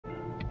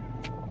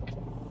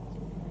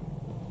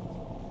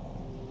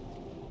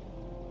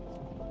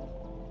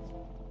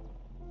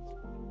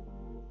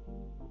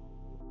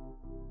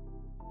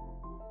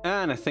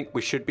And I think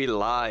we should be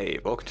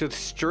live. Welcome to the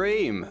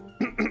stream.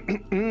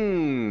 Thank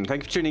you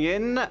for tuning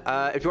in.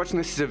 If you're watching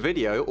this as a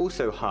video,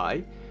 also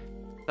hi.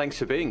 Thanks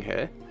for being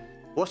here.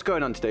 What's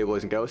going on today,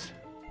 boys and girls?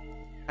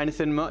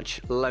 Anything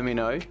much? Let me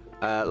know.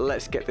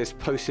 Let's get this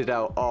posted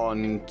out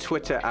on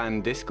Twitter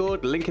and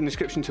Discord. Link in the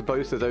description to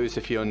both of those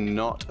if you're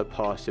not a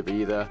part of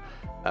either.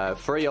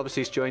 Free,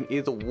 obviously, to join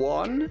either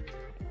one.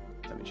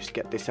 Let me just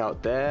get this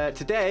out there.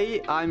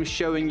 Today, I'm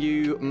showing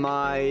you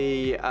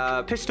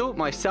my pistol,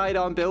 my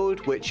sidearm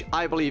build, which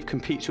I believe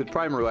competes with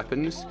primary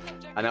weapons.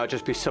 And I'll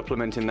just be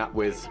supplementing that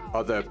with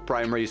other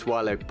primaries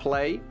while I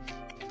play.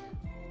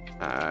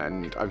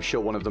 And I'm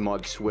sure one of the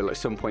mods will at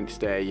some point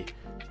today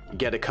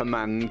get a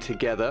command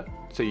together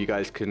so you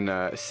guys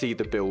can see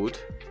the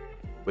build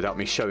without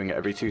me showing it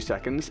every 2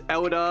 seconds.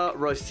 Eldar,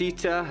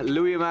 Rosita,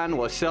 Louis Man,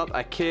 what's up?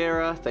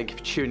 Akira, thank you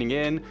for tuning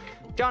in.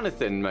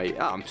 Jonathan, mate,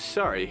 oh, I'm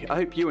sorry. I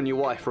hope you and your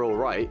wife are all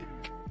right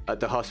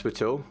at the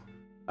hospital.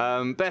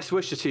 Best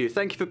wishes to you.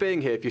 Thank you for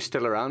being here if you're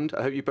still around.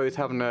 I hope you're both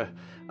having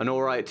an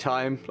all right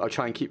time. I'll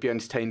try and keep you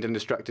entertained and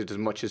distracted as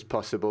much as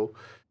possible.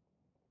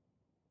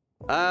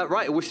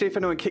 Right, we'll see if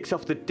anyone kicks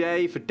off the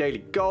day for daily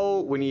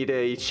goal. We need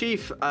a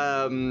chief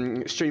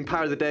stream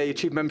power of the day,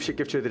 chief membership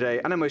gift of the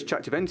day, and a most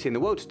attractive entity in the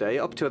world today.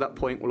 Up to that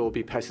point, we'll all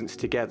be peasants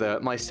together,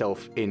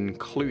 myself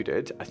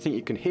included. I think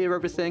you can hear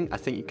everything. I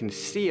think you can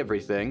see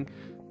everything.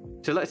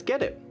 So let's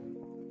get it.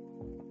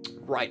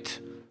 Right.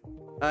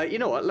 You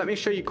know what? Let me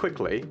show you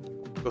quickly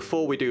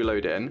before we do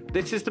load in.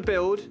 This is the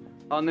build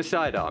on the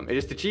sidearm. It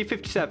is the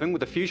G57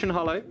 with the fusion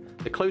hollow,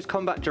 the close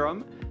combat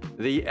drum,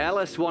 the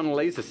LS1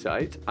 laser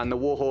sight, and the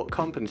Warhawk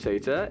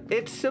compensator.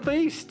 It's a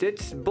beast.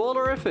 It's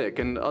ballerific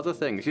and other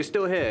things. You're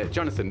still here.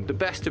 Jonathan, the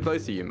best of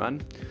both of you,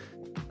 man.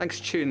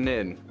 Thanks for tuning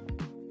in.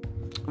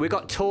 We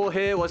got Tor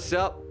here. What's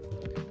up?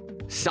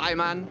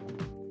 Simon.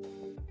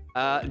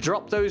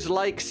 Drop those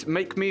likes.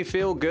 Make me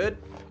feel good.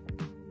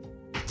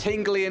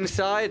 Tingly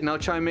inside, and I'll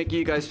try and make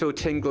you guys feel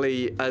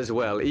tingly as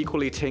well.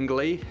 Equally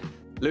tingly.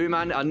 Lou,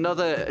 man,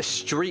 another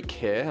streak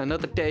here.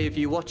 Another day of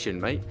you watching,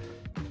 mate.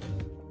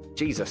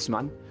 Jesus,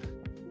 man.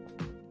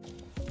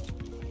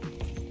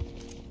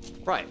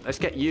 Right, let's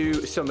get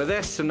you some of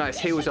this, some nice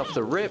heals off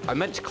the rip. I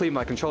meant to clean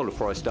my controller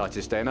before I started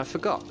this day, and I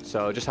forgot.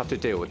 So I'll just have to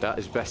deal with that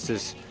as best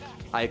as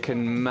I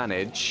can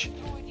manage.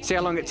 See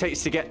how long it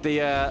takes to get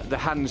the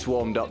hands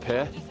warmed up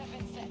here.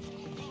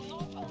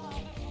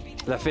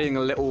 They're feeling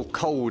a little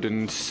cold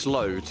and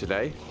slow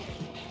today.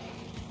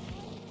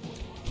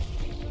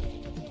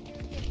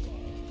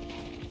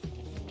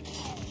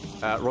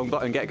 Wrong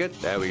button, get good.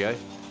 There we go.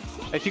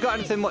 If you got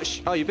anything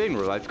much... Oh, you're being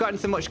revived. If you got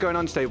anything much going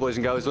on today, boys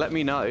and girls, let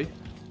me know.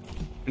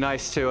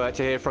 Nice to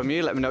hear from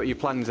you. Let me know what your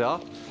plans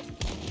are.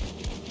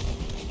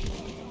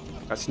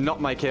 That's not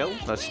my kill.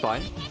 That's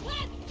fine.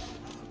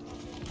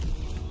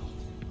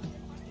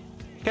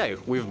 Okay,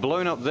 we've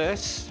blown up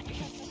this.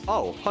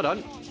 Oh, hold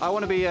on. I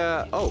want to be...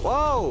 Oh,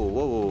 whoa,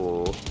 whoa,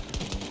 whoa.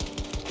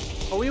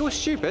 Oh, we were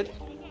stupid.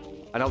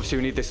 And obviously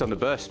we need this on the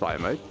burst fire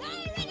mode.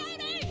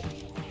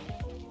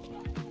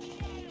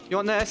 You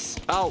want this?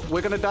 Oh,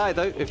 we're going to die,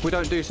 though, if we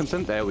don't do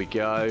something. There we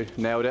go.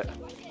 Nailed it.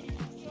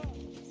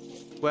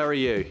 Where are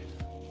you?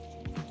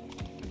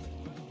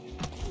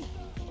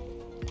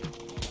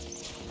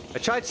 I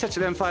tried to set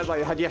the M5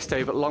 like I had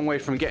yesterday, but a long way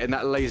from getting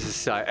that laser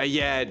sight.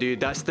 Yeah, dude,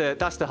 that's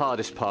the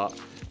hardest part.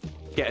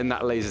 Getting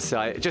that laser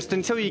sight. Just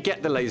until you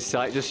get the laser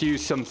sight, just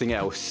use something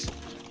else.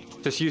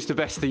 Just use the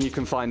best thing you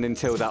can find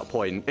until that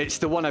point. It's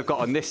the one I've got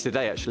on this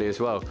today, actually, as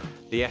well.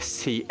 The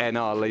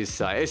STNR laser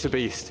sight. It's a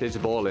beast. It's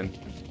balling.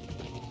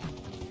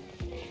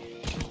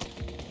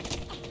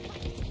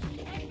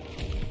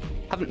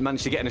 Haven't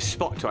managed to get in a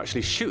spot to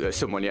actually shoot at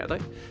someone yet, though.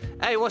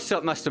 Hey, what's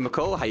up, Master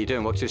McCall? How you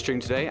doing? Welcome to the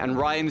stream today. And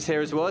Ryan's here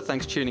as well.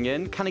 Thanks for tuning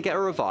in. Can I get a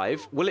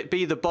revive? Will it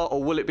be the bot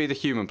or will it be the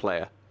human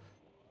player?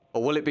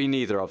 Or will it be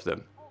neither of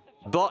them?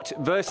 Bot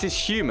versus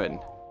human.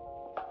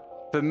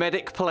 For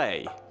medic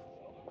play.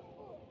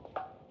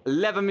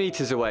 11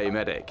 meters away,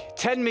 medic.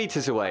 10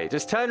 meters away.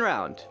 Just turn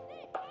around.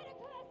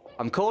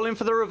 I'm calling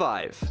for the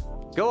revive.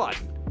 Go on.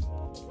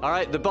 All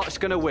right, the bot's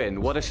going to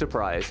win. What a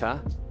surprise, huh?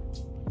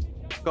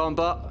 Go on,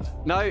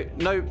 bot. No,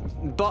 no,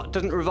 bot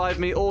doesn't revive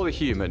me or the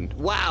human.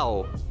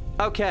 Wow.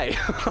 Okay.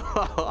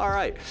 All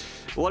right.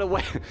 What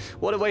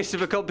a waste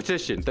of a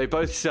competition. They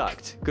both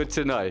sucked. Good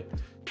to know.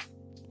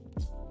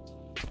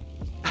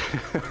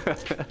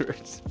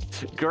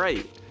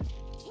 Great.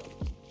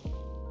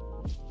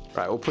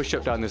 Right, we'll push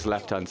up down this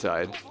left-hand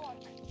side.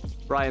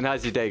 Ryan,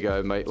 how's your day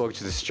going, mate? Welcome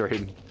to the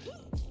stream.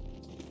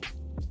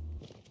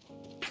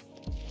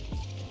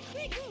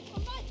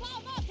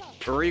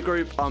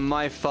 Regroup on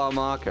my far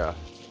marker.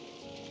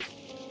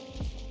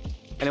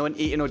 Anyone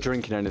eating or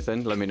drinking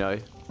anything? Let me know.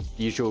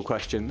 Usual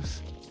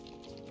questions.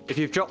 If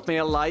you've dropped me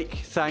a like,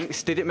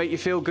 thanks. Did it make you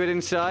feel good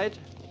inside?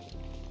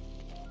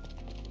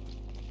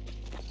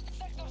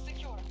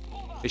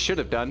 It should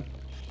have done.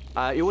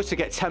 You also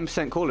get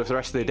 10% cooler for the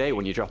rest of the day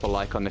when you drop a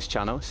like on this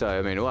channel. So,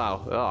 I mean,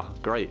 wow. Oh,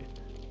 great.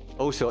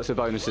 All sorts of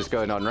bonuses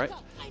going on, right?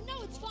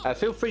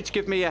 Feel free to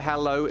give me a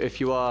hello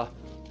if you are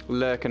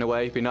lurking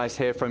away. It'd be nice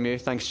to hear from you.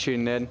 Thanks for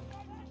tuning in.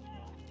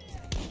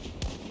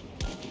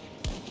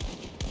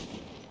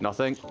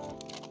 Nothing.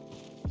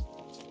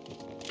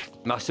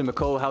 Master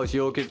McCall, how's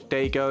your good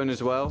day going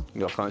as well?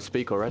 I can't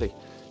speak already.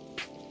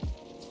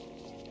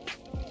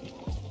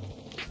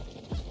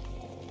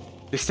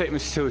 This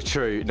statement's still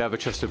true. Never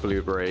trust a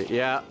blueberry.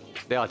 Yeah,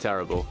 they are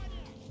terrible.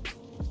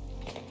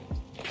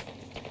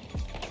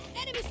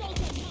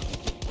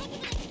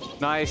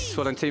 Nice.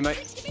 Well done,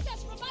 teammate.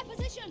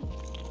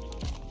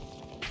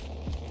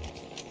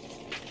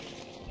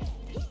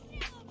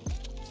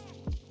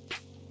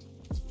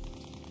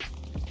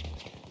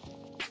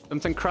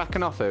 Something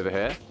cracking off over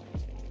here.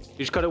 You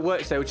just got to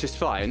work there, which is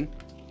fine.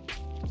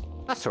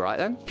 That's all right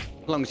then.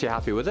 As long as you're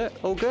happy with it,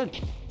 all good.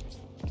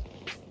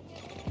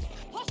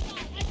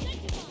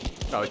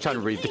 I was trying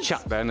to read the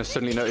chat there, and I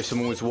suddenly noticed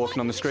someone was walking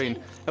on the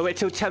screen. I wait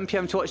till 10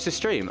 PM to watch the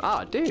stream.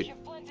 Ah, dude.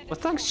 Well,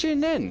 thanks for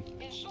tuning in.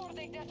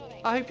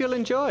 I hope you'll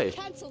enjoy.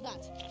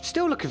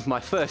 Still looking for my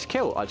first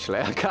kill, actually.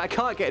 I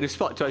can't get in a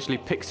spot to actually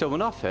pick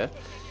someone off here.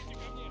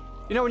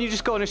 You know when you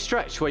just go on a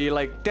stretch where you're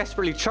like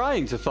desperately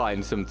trying to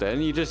find something,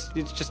 it's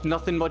just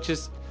nothing much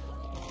is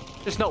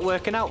just not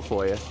working out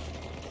for you.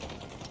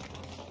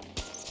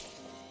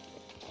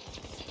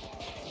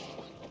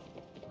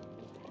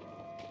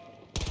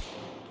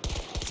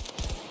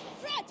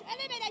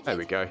 There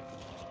we go.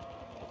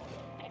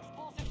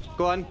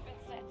 Go on.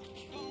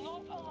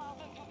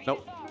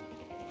 Nope.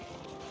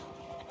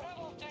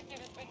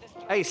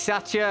 Hey,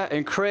 Satya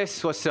and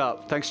Chris, what's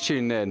up? Thanks for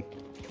tuning in.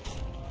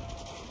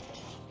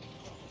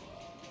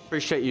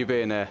 Appreciate you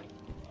being here.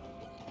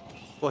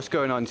 What's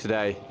going on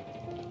today?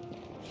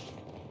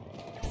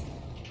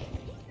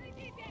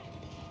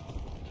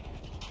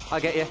 I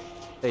get you.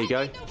 There you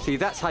go. See,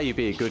 that's how you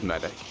be a good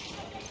medic.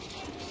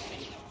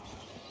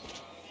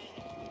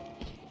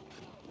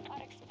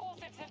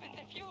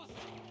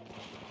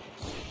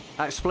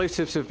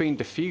 Explosives have been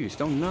defused.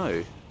 Oh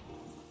no.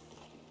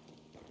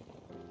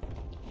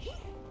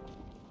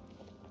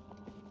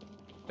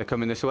 They're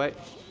coming this way.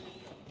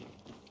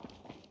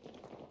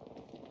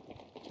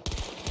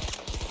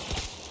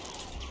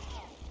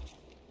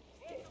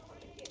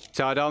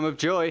 Sidearm of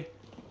joy.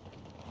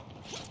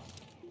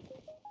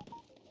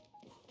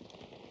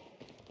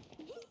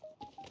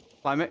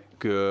 Climb it.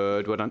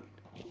 Good. Well done.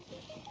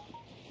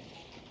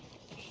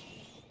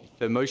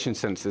 The motion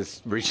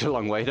sensors reach a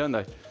long way, don't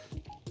they?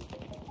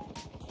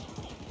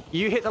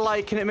 You hit the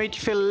like and it made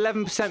you feel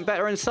 11%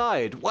 better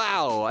inside.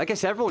 Wow, I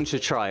guess everyone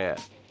should try it.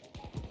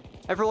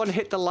 Everyone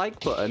hit the like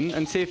button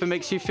and see if it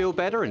makes you feel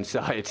better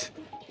inside.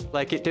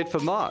 Like it did for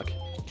Mark.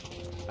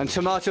 And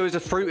tomato as a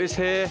fruit is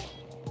here.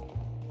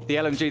 The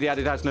LMG they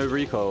added has no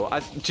recoil.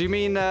 Do you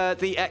mean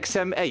the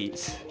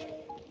XM8?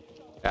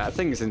 Yeah, that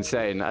thing is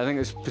insane. I think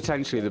it's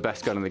potentially the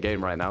best gun in the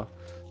game right now.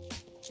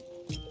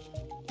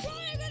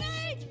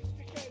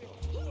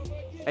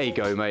 There you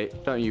go,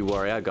 mate. Don't you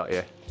worry, I got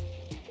you.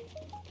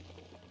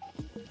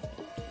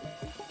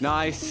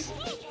 Nice.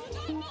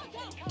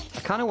 I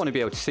kind of want to be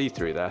able to see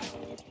through there.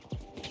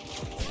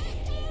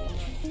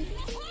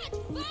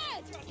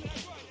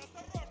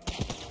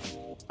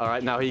 All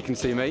right, now he can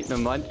see me. Never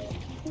mind.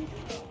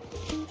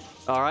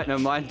 All right,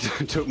 never mind.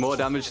 Took more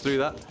damage through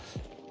that.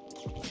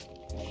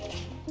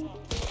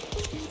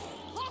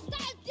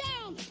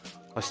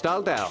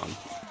 Hostile down.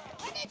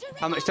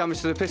 How much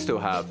damage does the pistol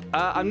have?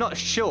 I'm not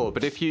sure,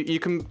 but if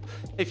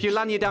you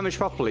land your damage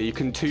properly, you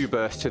can 2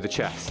 burst to the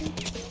chest.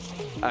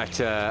 At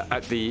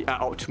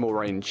optimal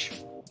range,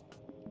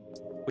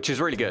 which is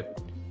really good.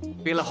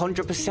 Feel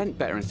 100%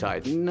 better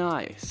inside.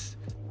 Nice.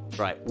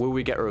 Right, will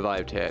we get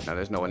revived here? No,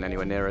 there's no one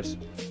anywhere near us.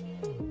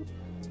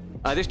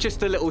 This is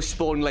just a little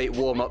spawn late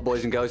warm-up,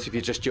 boys and girls, if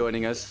you're just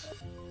joining us.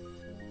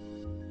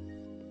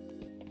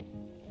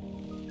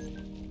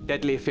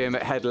 Deadly Fear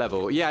at head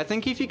level. Yeah, I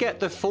think if you get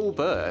the full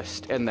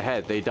burst in the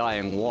head, they die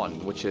in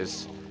 1, which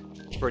is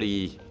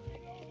pretty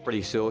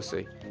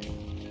saucy.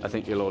 I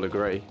think you'll all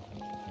agree.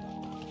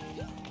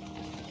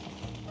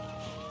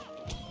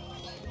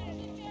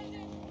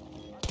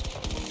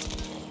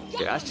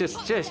 Yeah,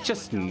 that's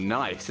just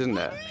nice, isn't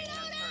it?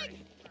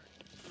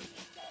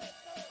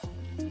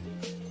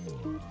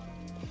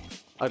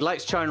 I'd like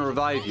to try and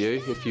revive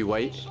you if you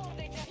wait.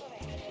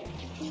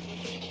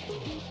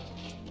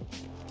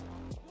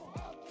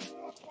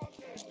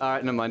 All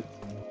right, never mind.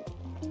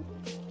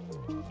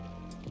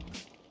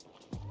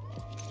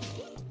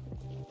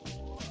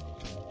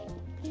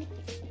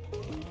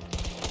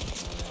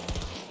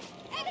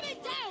 Enemy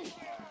down!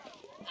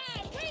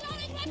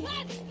 Reloading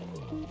weapon!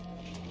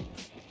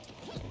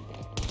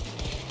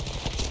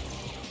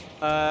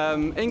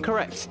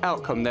 Incorrect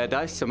outcome there,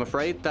 Dice, I'm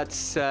afraid.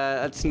 That's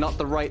not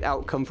the right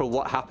outcome for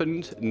what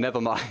happened.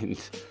 Never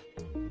mind.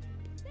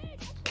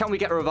 Can we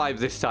get revived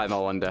this time, I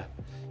wonder?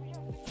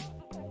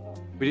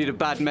 We need a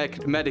bad medic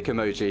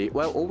emoji.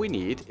 Well, all we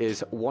need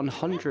is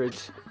 100...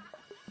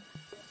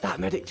 That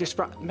medic just...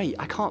 Mate,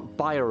 I can't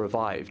buy a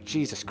revive.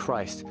 Jesus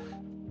Christ.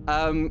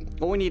 All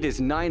we need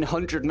is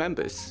 900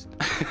 members.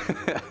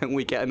 And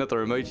we get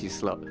another emoji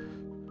slot.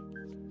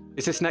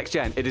 Is this next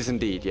gen? It is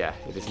indeed, yeah.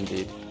 It is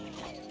indeed.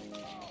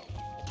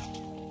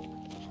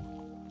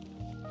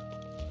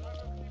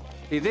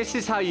 See, this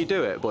is how you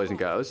do it, boys and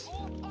girls.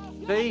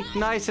 See?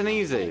 Nice and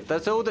easy.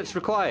 That's all that's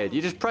required.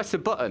 You just press a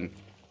button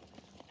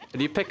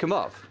and you pick them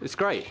up. It's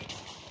great.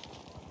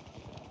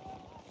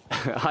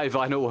 Hi,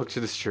 Vinyl. Welcome to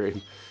the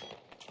stream.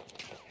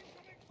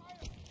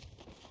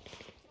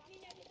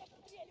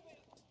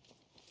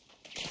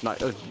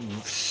 Like a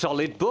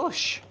solid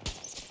bush.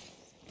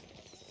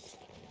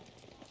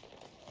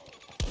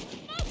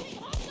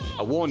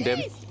 I warned him.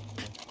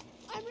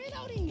 I'm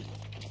reloading.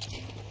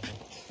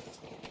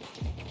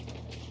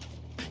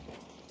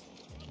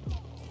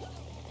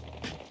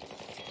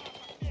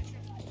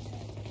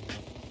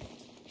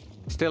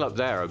 Still up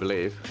there, I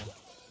believe.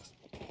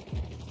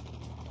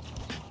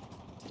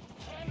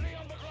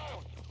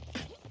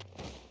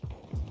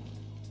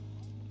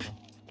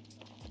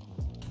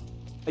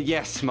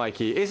 Yes,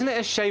 Mikey. Isn't it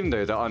a shame,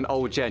 though, that on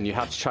old gen you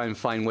have to try and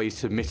find ways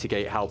to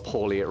mitigate how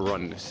poorly it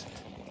runs?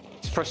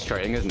 It's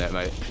frustrating, isn't it,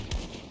 mate?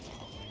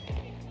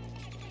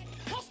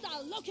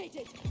 Hostile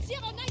located.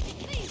 090,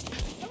 please.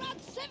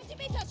 Around 70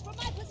 meters from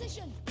my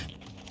position.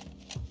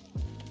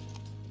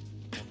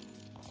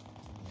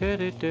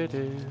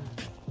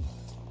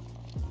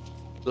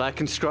 Like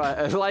and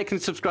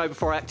subscribe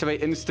before I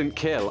activate instant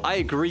kill. I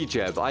agree,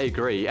 Jeb. I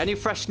agree. Any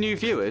fresh new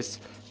viewers?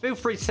 Feel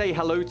free to say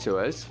hello to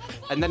us.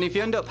 And then if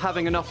you end up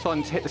having enough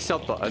fun to hit the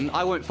sub button,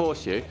 I won't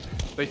force you.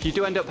 But if you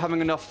do end up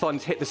having enough fun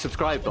to hit the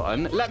subscribe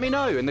button, let me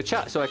know in the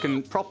chat so I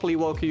can properly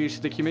welcome you to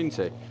the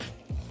community.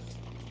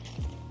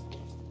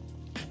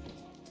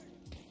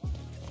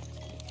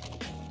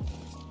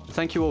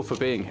 Thank you all for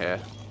being here.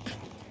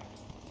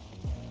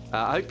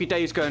 I hope your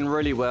day's going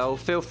really well.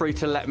 Feel free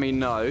to let me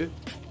know.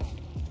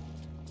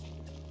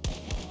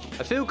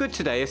 I feel good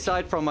today,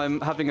 aside from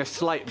I'm having a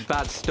slight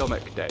bad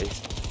stomach day,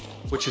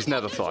 which is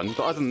never fun.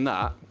 But other than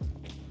that,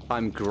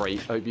 I'm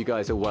great. Hope you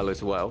guys are well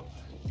as well.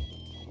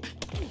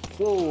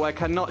 Whoa, I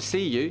cannot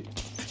see you.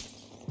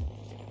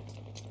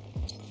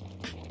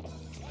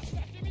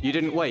 You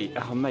didn't wait.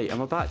 Oh, mate, I'm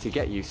about to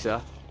get you,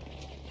 sir.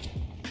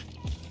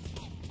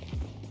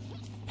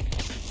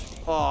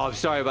 Oh, I'm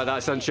sorry about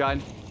that,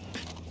 Sunshine.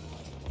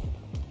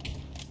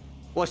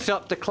 What's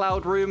up, the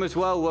Cloud Room as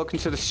well? Welcome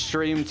to the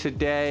stream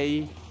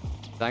today.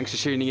 Thanks for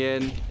tuning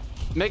in.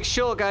 Make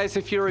sure, guys,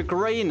 if you're a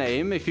grey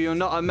name, if you're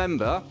not a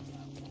member,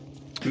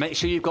 make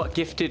sure you've got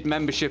gifted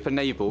membership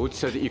enabled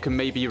so that you can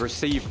maybe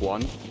receive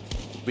one.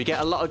 We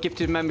get a lot of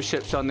gifted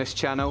memberships on this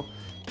channel,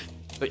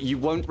 but you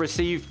won't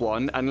receive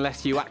one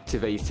unless you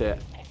activate it.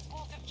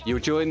 You'll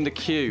join the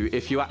queue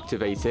if you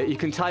activate it. You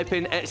can type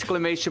in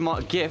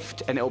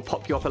 !gift and it'll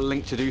pop you up a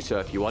link to do so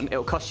if you want.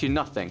 It'll cost you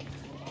nothing.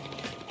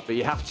 But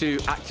you have to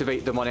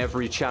activate them on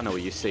every channel,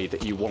 you see,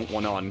 that you want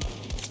one on.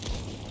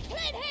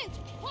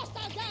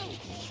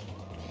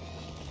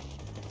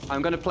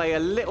 I'm going to play a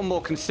little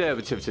more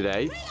conservative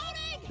today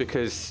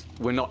because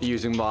we're not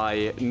using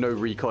my no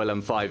recoil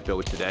M5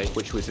 build today,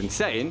 which was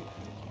insane.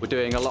 We're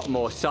doing a lot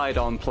more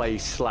sidearm play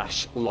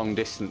 / long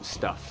distance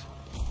stuff.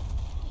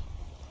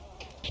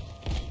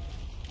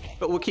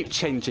 But we'll keep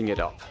changing it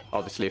up,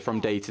 obviously, from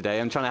day to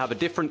day. I'm trying to have a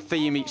different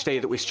theme each day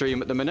that we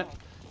stream at the minute.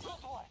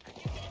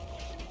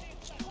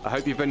 I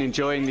hope you've been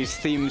enjoying these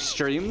theme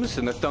streams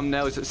and the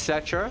thumbnails,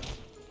 etc.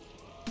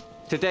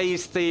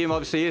 Today's theme,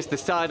 obviously, is the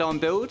sidearm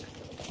build.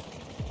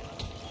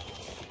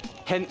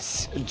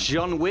 Hence,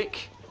 John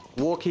Wick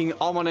walking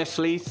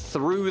ominously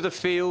through the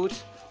field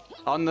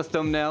on the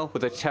thumbnail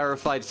with a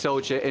terrified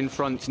soldier in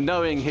front,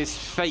 knowing his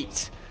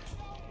fate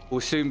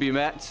will soon be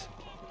met.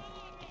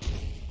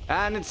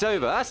 And it's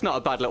over. That's not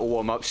a bad little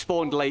warm-up.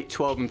 Spawned late,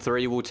 12 and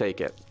 3. We'll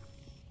take it.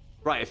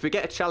 Right, if we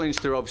get a challenge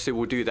through, obviously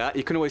we'll do that.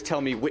 You can always tell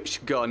me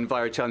which gun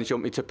via a challenge you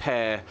want me to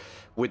pair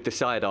with the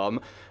sidearm.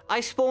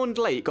 I spawned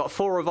late, got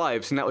 4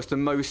 revives, and that was the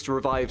most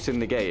revives in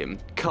the game.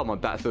 Come on,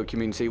 Battlefield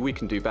community. We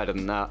can do better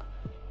than that.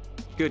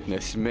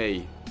 Goodness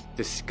me.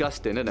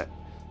 Disgusting, isn't it?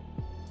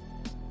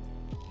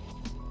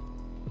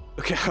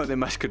 Look at how they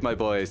massacred my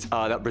boys.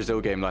 Ah, that Brazil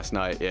game last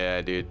night.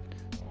 Yeah, dude.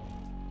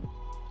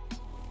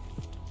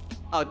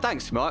 Oh,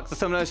 thanks, Mark. The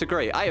thumbnails are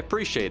great. I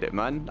appreciate it,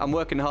 man. I'm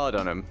working hard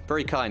on them.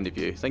 Very kind of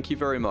you. Thank you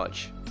very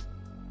much.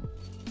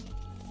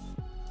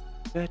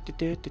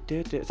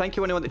 Thank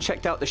you anyone that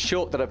checked out the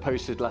short that I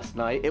posted last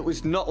night. It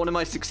was not one of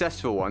my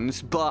successful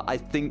ones, but I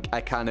think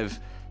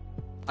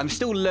I'm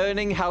still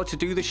learning how to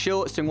do the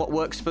shorts and what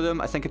works for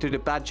them. I think I did a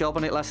bad job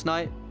on it last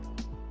night.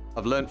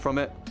 I've learned from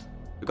it.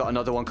 We've got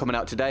another one coming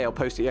out today. I'll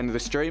post at the end of the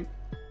stream.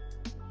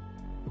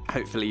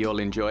 Hopefully you'll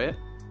enjoy it.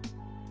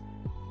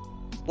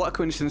 What a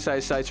coincidence I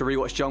decided to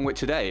rewatch John Wick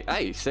today.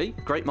 Hey, see?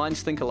 Great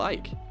minds think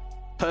alike.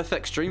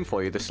 Perfect stream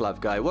for you, the Slav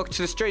guy. Welcome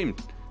to the stream.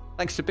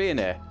 Thanks for being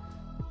here.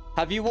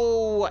 Have you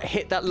all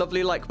hit that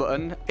lovely like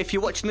button? If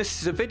you're watching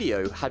this as a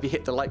video, have you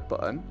hit the like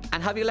button?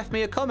 And have you left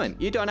me a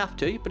comment? You don't have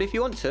to, but if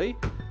you want to,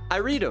 I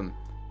read them.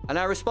 And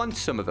I respond to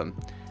some of them.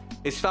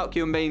 Is Falk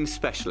your main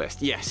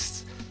specialist?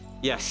 Yes.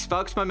 Yes,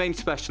 Falk's my main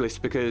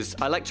specialist because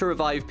I like to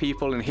revive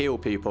people and heal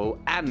people,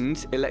 and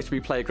it lets me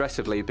play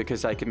aggressively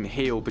because I can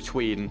heal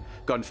between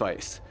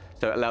gunfights.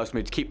 So it allows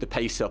me to keep the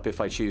pace up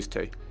if I choose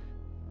to.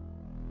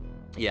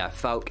 Yeah,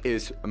 Falk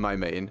is my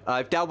main.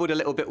 I've dabbled a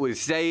little bit with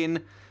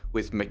Zane,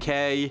 with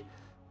McKay,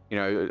 you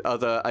know,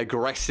 other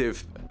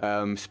aggressive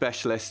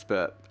specialists,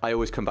 but I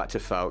always come back to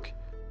Falk.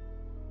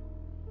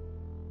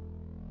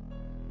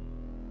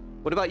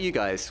 What about you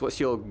guys? What's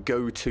your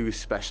go-to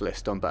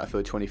specialist on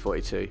Battlefield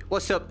 2042?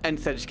 What's up,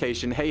 Nth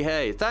Education? Hey,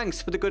 hey,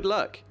 thanks for the good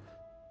luck.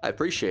 I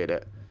appreciate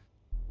it.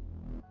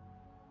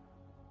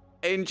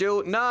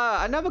 Angel? Nah,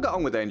 I never got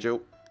on with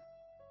Angel.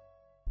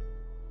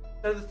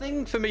 So the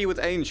thing for me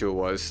with Angel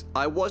was,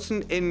 I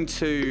wasn't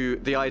into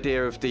the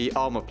idea of the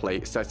armor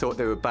plates. I thought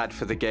they were bad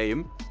for the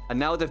game. And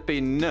now they've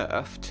been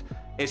nerfed,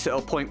 it's at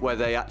a point where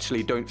they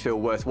actually don't feel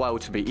worthwhile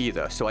to me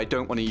either. So I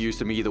don't want to use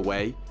them either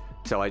way.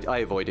 So I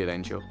avoided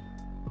Angel.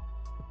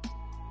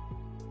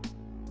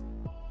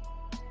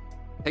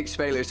 Takes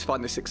failures to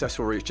find the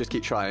successful route, just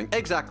keep trying.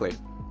 Exactly.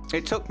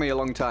 It took me a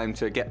long time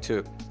to get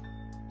to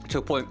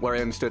a point where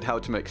I understood how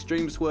to make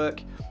streams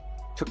work.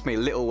 It took me a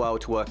little while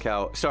to work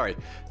out, sorry,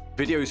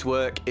 videos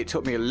work. It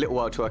took me a little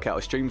while to work out how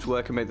streams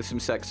work and made them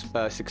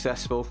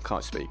successful.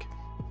 Can't speak.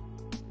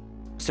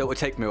 So it would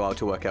take me a while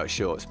to work out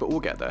shorts, but we'll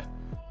get there.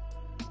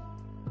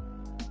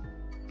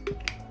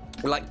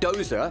 Like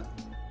Dozer.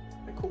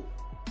 Cool.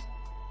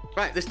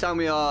 Right, this time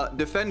we are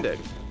defending.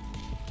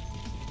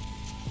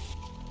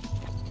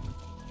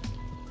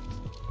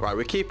 Right,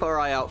 we keep our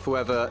eye out for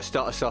whoever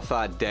starts us off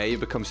our day,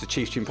 becomes the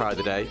chief stream player of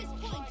the day.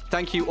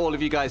 Thank you all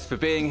of you guys for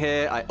being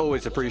here. I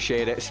always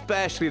appreciate it,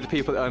 especially the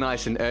people that are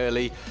nice and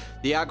early.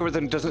 The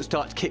algorithm doesn't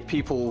start to kick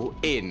people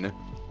in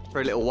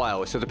for a little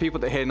while, so the people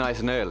that are here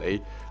nice and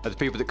early are the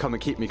people that come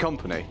and keep me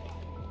company,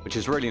 which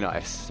is really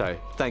nice, so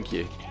thank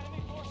you.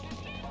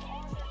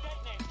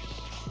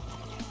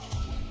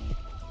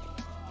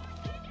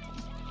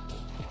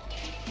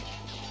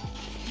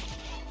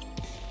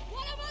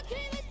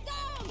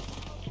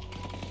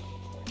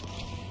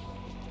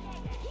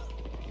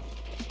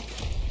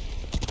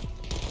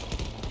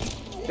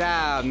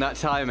 Damn, that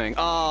timing.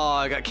 Oh,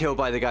 I got killed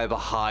by the guy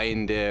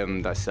behind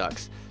him. That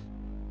sucks.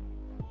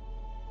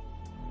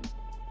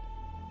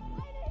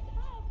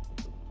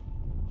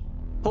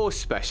 Horse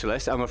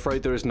specialist. I'm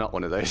afraid there is not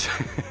one of those.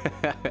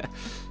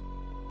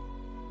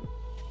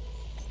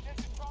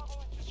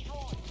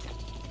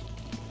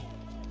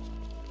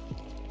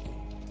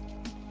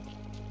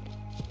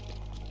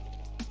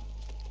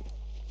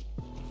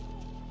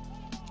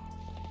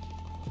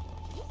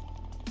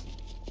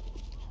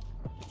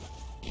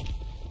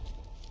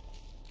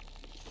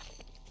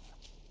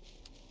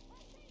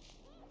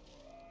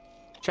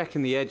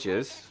 Checking the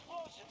edges.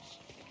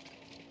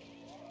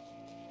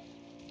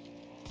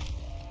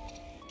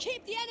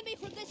 Keep the enemy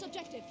from this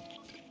objective.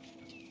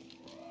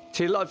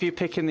 See, a lot of you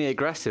picking the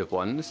aggressive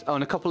ones. Oh,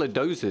 and a couple of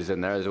dozers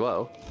in there as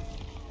well.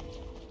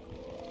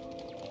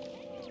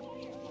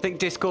 I think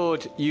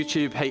Discord,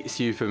 YouTube hates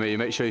you for me.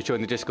 Make sure you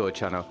join the Discord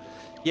channel.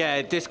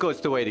 Yeah,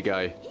 Discord's the way to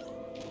go.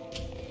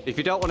 If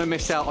you don't want to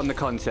miss out on the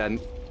content,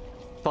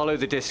 follow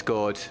the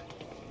Discord.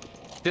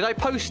 Did I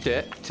post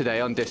it today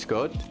on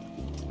Discord?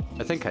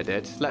 I think I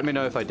did. Let me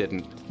know if I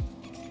didn't.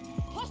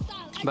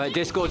 But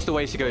Discord's the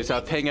way to go, so I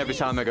ping every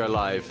time I go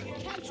live.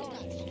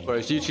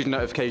 Whereas YouTube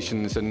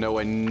notifications are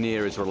nowhere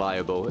near as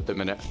reliable at the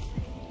minute.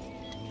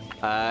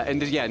 In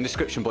the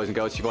description, boys and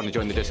girls, if you want to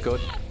join the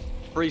Discord.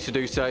 Free to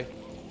do so.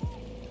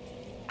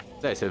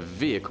 There's a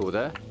vehicle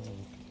there.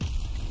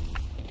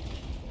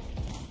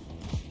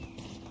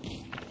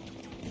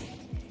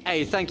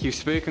 Hey, thank you,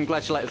 Spook. I'm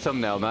glad you like the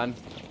thumbnail, man.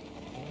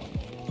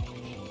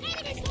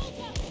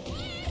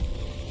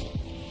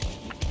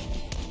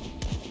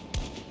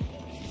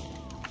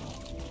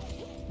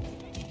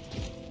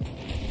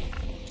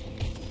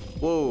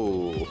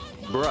 Whoa,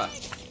 bruh.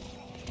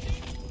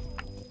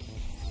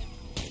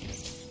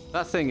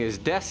 That thing is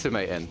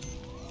decimating.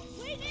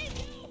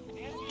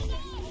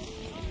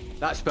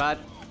 That's bad.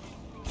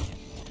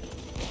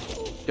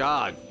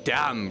 God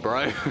damn,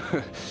 bro.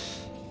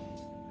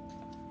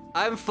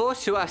 I'm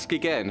forced to ask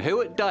again,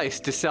 who at DICE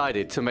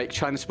decided to make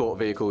transport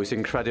vehicles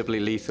incredibly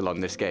lethal on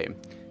this game?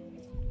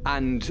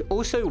 And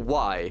also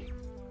why?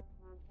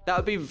 That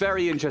would be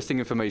very interesting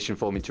information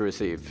for me to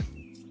receive.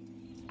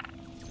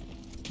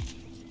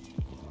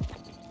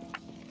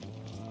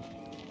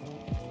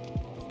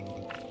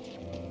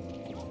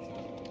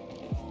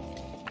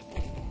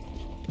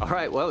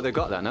 Alright, well, they've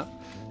got that now.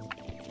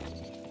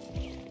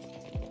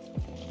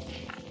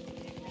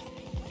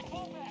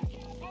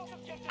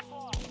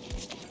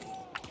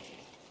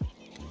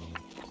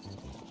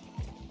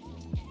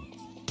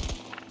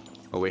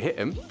 Oh, we hit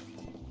him.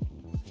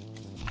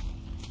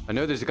 I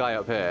know there's a guy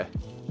up here.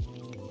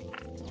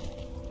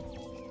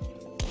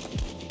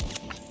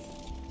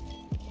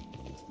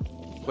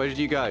 Where did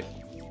you go?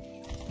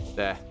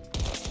 There.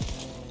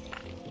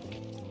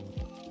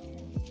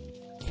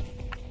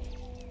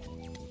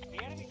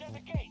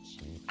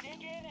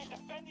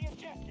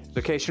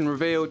 Location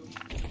revealed.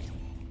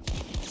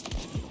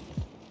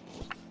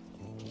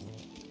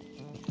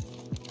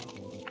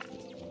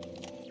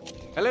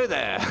 Hello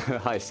there.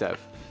 Hi, Sev.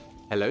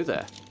 Hello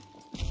there.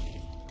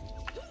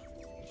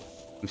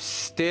 I'm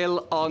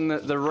still on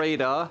the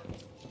radar.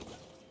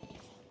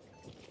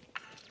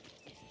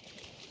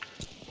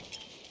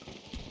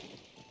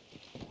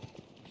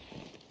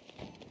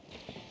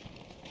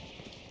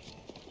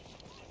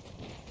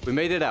 We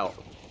made it out.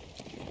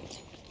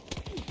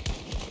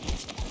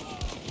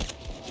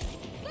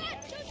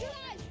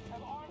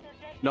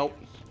 Nope.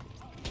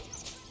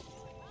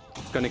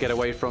 Gonna get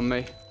away from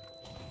me.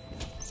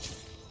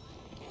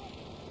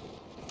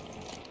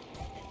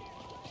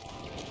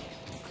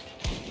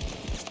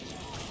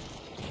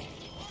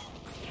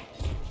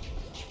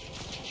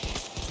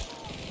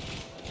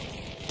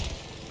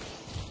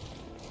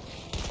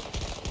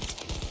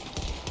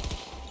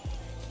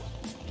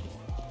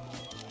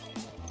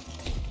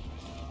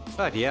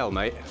 Bloody hell,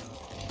 mate.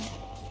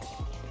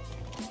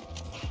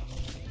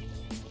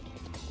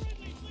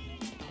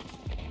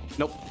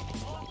 Nope.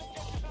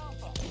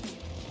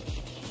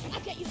 I'll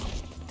get you.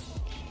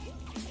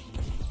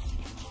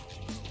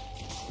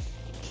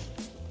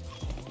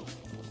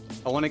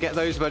 I want to get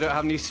those, but I don't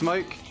have any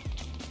smoke.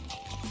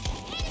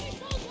 Enemy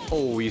soldier!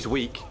 Oh, he's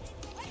weak.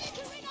 I need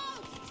to reload!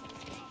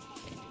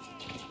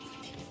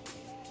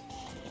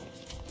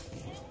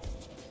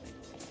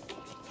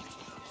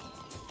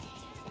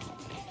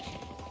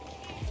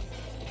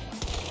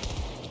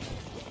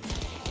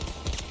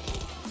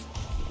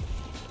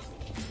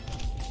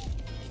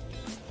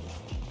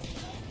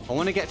 I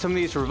want to get some of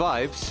these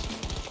revives.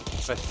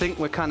 I think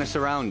we're kind of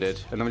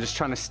surrounded, and I'm just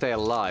trying to stay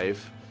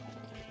alive.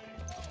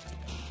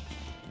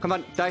 Come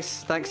on,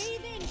 Dice, thanks.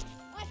 Breathe in.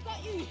 I've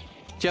got you.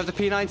 Do you have the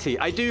P90?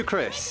 I do,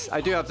 Chris.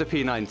 I do have the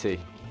P90.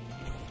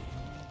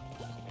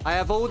 I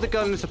have all the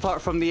guns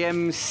apart from the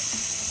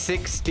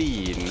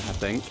M16, I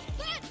think.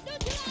 That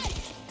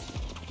neutralized!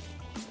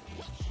 Enemy down!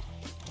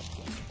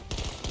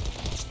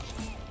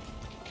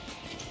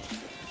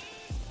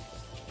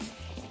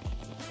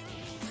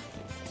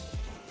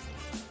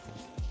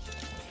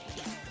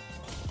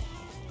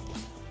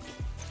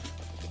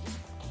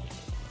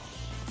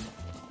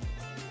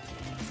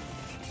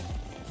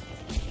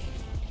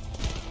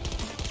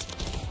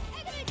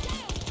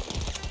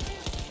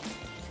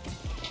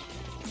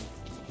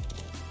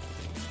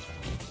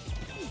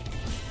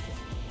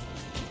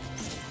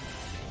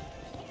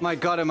 My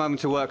God, I'm having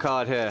to work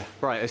hard here.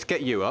 Right, let's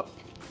get you up.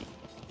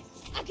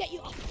 I'll get you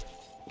up.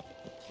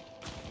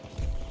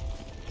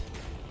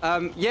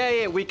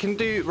 Yeah, we can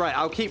do... Right,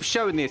 I'll keep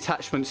showing the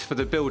attachments for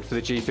the build for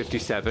the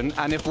G57.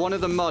 And if one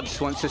of the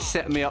mods wants to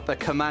set me up a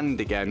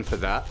command again for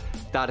that,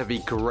 that'd be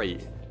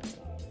great.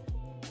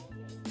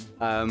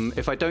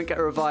 If I don't get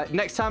revived...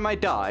 Next time I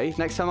die,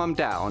 next time I'm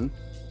down,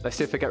 let's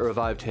see if I get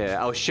revived here.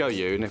 I'll show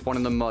you, and if one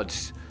of the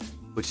mods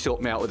would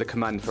sort me out with a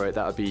command for it,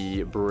 that would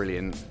be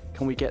brilliant.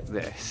 Can we get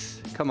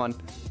this? Come on.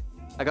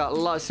 I got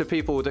lots of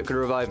people that could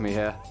revive me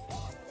here.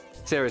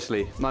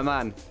 Seriously, my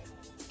man.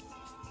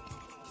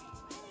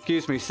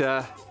 Excuse me,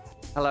 sir.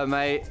 Hello,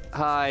 mate.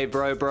 Hi,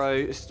 bro.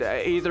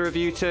 Either of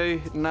you two?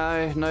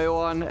 No? No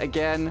one?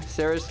 Again?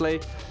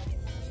 Seriously?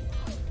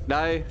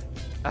 No?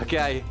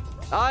 Okay.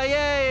 Oh,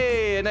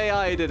 yay! An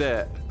AI did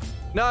it.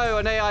 No,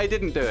 an AI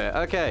didn't do it.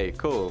 Okay,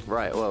 cool.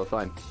 Right, well,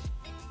 fine.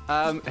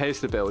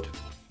 Here's the build.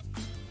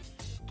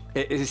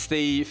 It is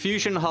the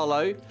Fusion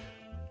Hollow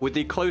with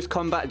the Close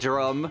Combat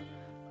Drum,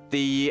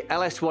 the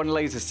LS1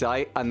 Laser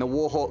Sight, and the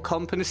Warhawk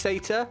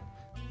Compensator.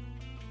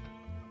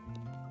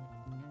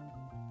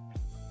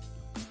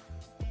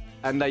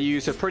 And I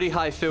use a pretty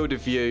high field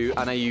of view,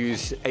 and I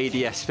use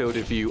ADS field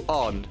of view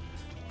on.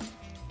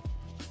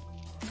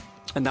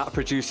 And that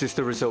produces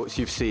the results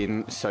you've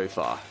seen so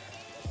far.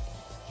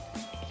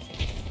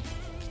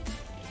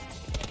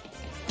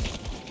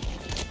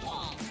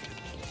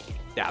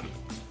 Damn.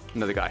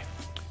 Another guy.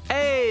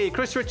 Hey,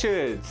 Chris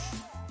Richards!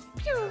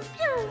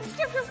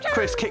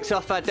 Chris kicks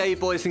off our day,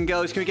 boys and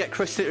girls. Can we get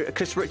Chris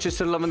Richards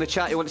to love in the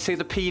chat? You want to see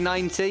the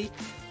P90?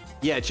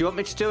 Yeah, do you want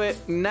me to do it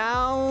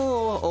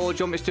now, or do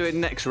you want me to do it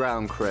next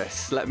round,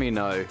 Chris? Let me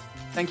know.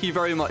 Thank you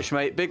very much,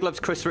 mate. Big loves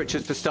Chris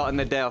Richards for starting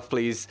the day off,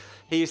 please.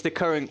 He is the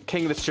current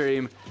king of the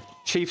stream,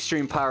 chief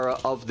stream power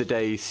of the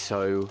day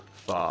so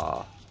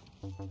far.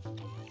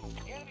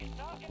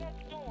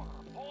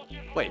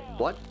 Wait,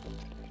 what?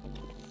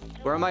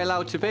 Where am I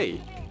allowed to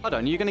be? Hold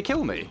on, you're gonna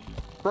kill me?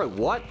 Bro,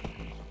 what?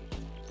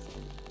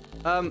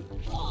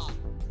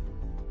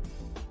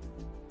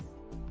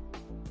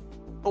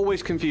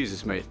 Always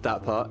confuses me,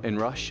 that part in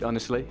Rush,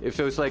 honestly. It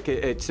feels like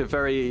it's a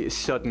very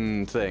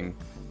sudden thing.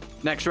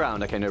 Next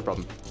round, okay, no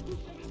problem.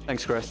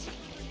 Thanks, Chris.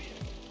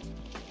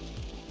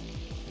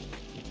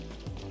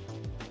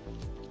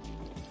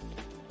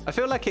 I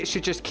feel like it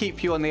should just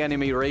keep you on the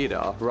enemy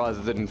radar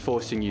rather than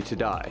forcing you to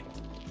die.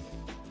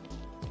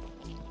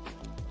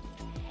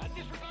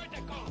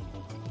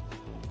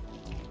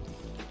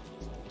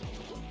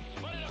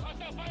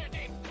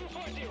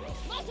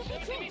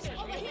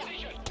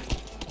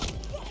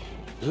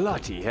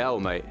 Bloody hell,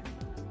 mate.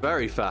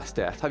 Very fast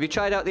death. Have you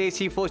tried out the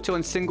AT-42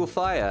 on single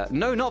fire?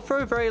 No, not for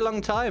a very long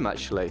time,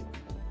 actually.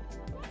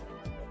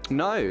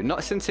 No,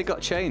 not since it got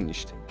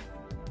changed.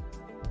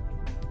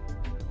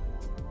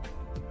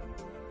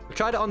 I've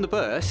tried it on the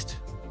burst.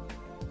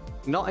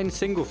 Not in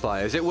single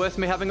fire. Is it worth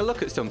me having a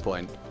look at some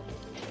point?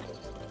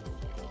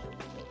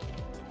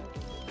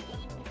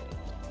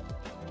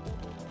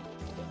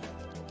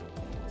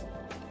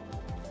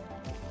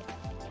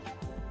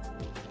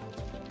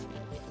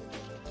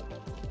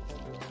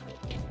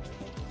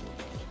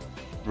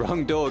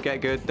 Wrong door,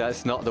 get good.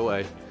 That's not the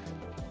way.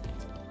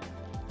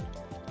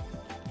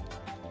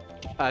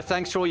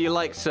 Thanks for all your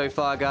likes so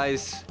far,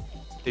 guys.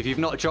 If you've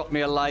not dropped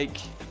me a like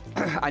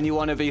and you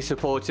want to be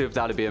supportive,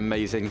 that'd be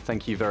amazing.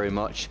 Thank you very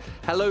much.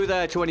 Hello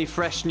there to any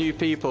fresh new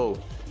people.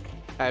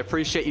 I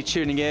appreciate you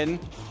tuning in.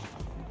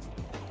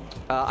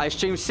 I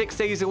stream 6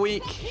 days a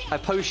week. I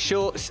post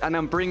shorts and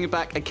I'm bringing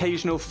back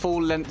occasional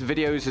full-length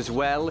videos as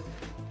well.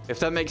 If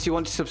that makes you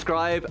want to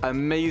subscribe,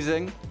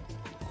 amazing.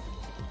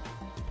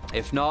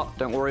 If not,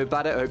 don't worry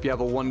about it. I hope you have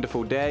a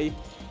wonderful day.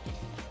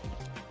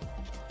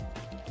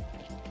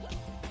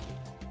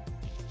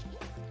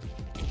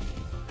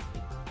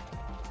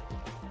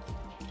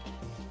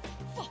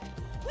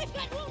 We've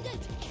got wounded.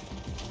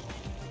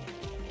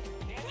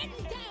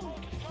 Friendly down.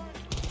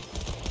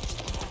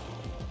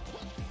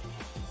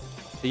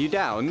 Are you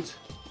downed?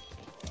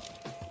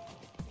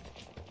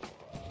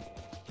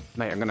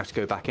 Mate, I'm going to have to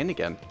go back in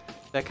again.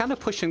 They're kind of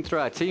pushing through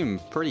our team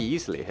pretty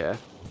easily here.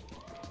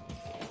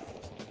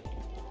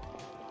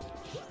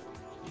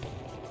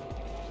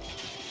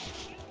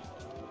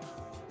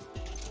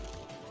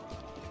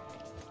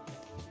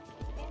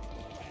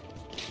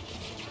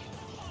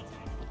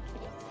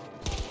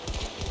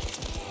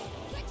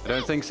 I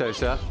don't think so,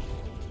 sir.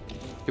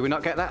 Did we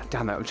not get that?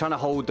 Damn it, I'm trying to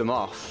hold them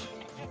off.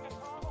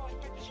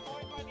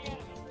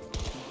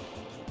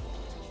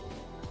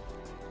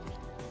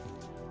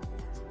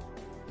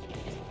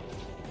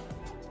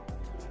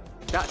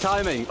 That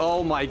timing.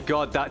 Oh my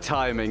god, that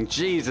timing.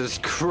 Jesus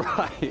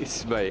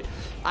Christ, mate.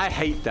 I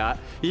hate that.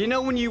 You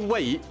know when you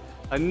wait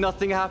and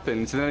nothing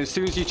happens, and then as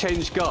soon as you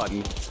change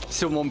gun,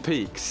 someone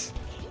peeks.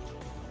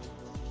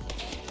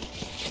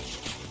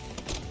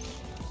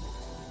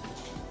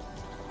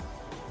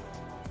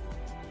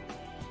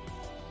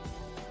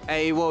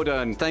 Hey, well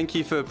done. Thank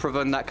you for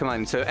providing that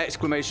command. So,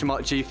 exclamation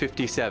mark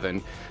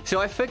G57. So,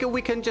 I figure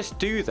we can just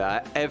do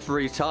that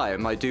every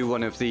time I do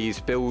one of these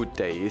build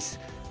days.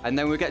 And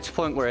then we get to a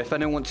point where if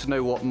anyone wants to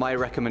know what my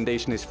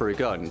recommendation is for a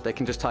gun, they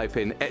can just type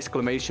in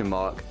exclamation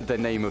mark, the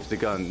name of the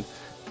gun,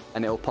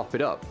 and it'll pop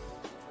it up.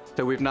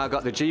 So, we've now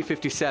got the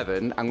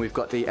G57 and we've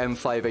got the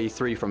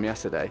M5A3 from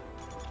yesterday.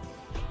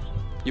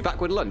 You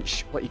back with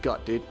lunch? What you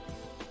got, dude?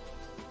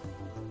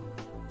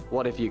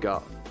 What have you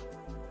got?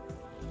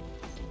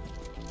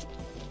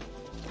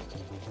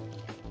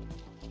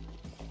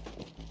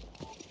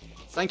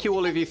 Thank you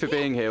all of you for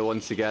being here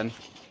once again.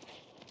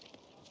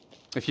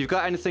 If you've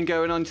got anything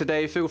going on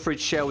today, feel free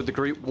to share with the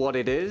group what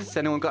it is.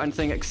 Anyone got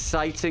anything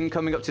exciting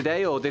coming up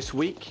today or this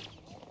week?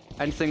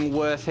 Anything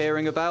worth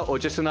hearing about, or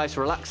just a nice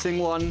relaxing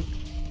one?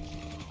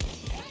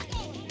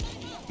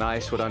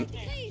 Nice, well done.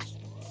 Please,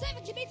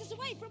 70 meters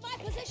away from my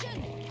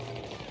position.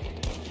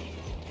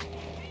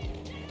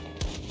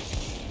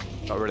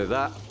 Got rid of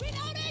that.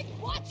 Reloading,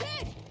 watch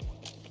it.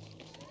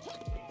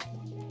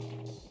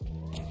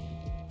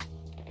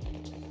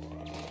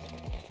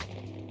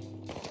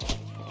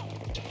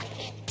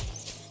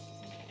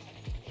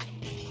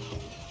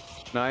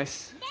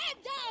 Nice. Man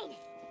down.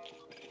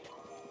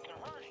 They're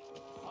hurting.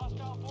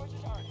 Hostile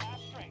forces are at half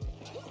strength.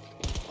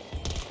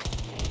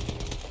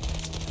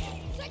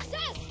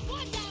 Success.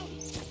 One down.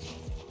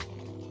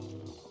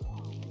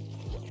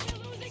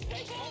 We're losing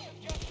people.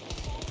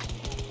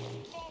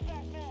 Fall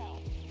back now.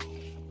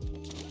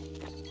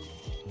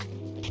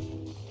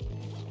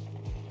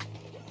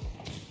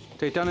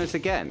 They've done this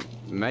again,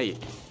 mate.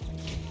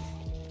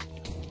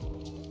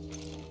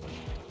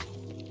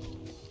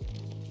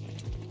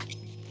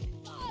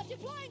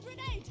 Deploying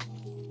grenade.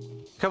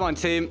 Come on,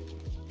 team.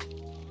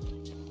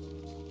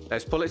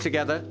 Let's pull it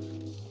together.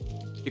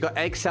 You got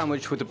egg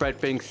sandwich with the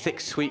bread being thick,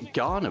 sweet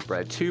Ghana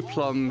bread, 2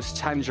 plums,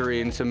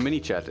 tangerine, some mini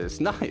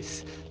cheddars.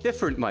 Nice.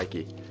 Different,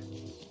 Mikey.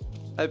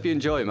 Hope you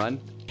enjoy, man.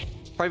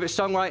 Favorite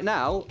song right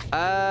now?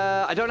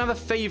 I don't have a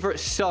favorite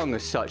song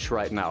as such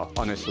right now,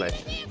 honestly.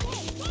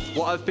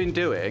 What I've been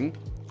doing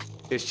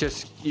is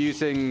just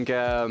using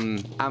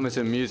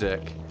Amazon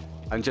Music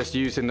and just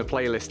using the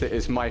playlist that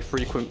is my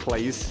frequent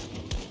plays.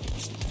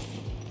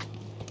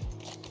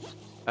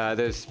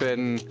 There's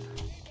been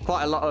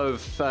quite a lot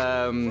of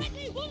that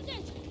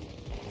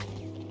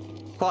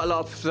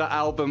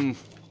album.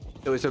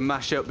 It was a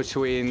mashup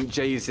between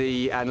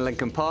Jay-Z and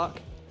Linkin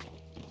Park.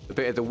 A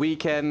bit of The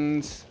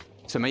Weeknd,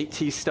 some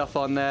 80s stuff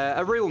on there.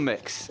 A real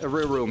mix, a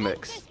real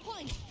mix.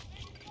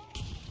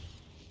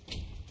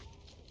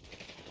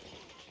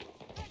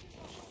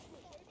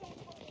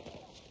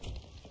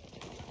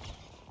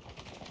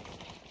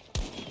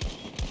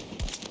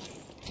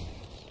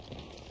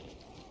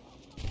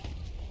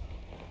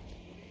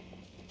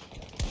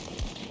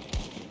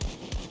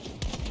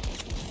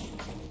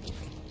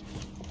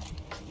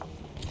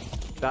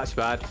 That's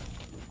bad.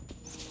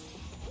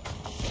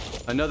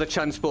 Another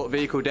transport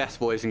vehicle death,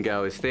 boys and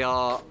girls. They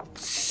are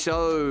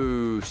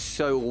so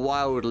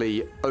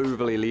wildly,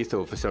 overly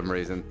lethal for some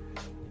reason.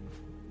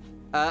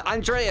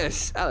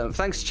 Andreas,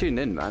 thanks for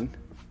tuning in, man.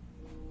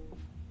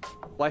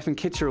 Wife and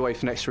kids are away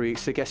for next week,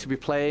 so I guess we'll be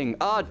playing.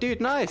 Ah,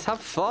 dude, nice.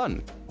 Have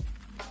fun.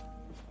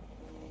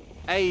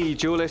 Hey,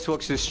 Julius,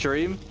 welcome to the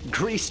stream.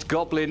 Greased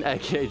Goblin,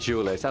 aka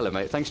Julius. Hello,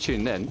 mate. Thanks for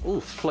tuning in. Ooh,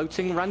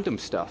 floating random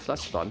stuff.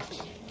 That's fun.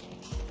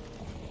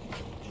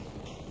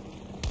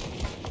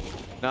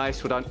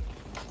 Nice, we're done.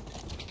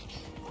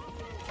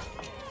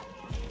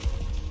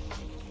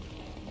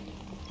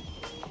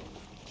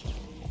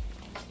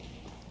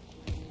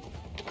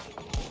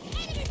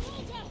 Enemy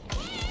mortar!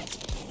 Fire!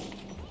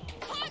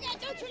 Target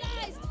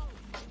neutralized!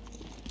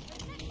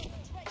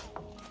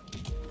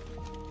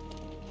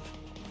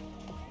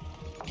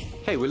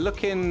 Okay, we're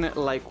looking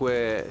like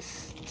we're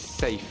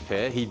safe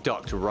here. He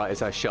ducked right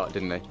as I shot,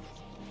 didn't he?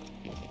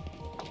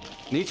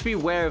 Need to be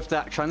aware of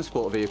that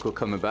transport vehicle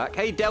coming back.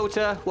 Hey,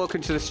 Delta, welcome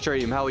to the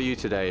stream. How are you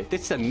today?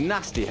 This is a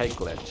nasty head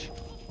glitch.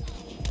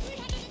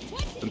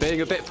 I'm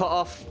being a bit put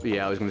off.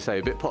 Yeah, I was going to say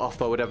a bit put off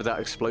by whatever that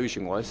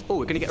explosion was. Oh,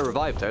 we're going to get a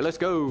revive, though. Let's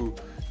go.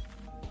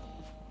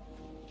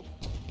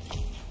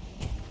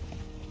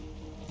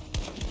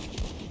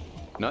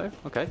 No?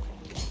 Okay.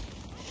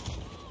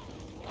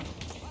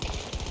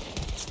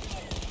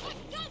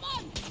 Come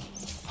on!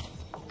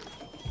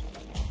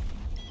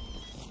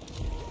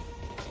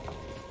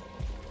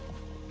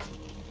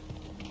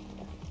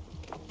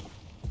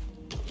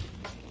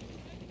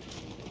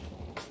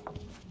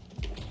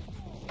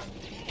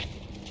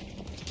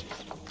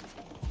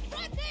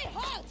 Frenzy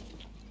hot!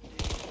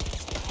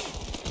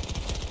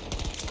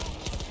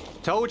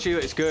 Told you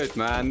it's good,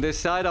 man. This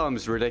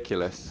sidearm's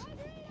ridiculous.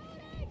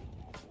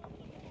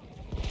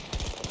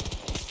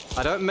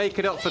 I don't make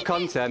it up for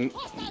content.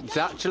 It's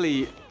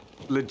actually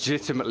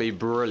legitimately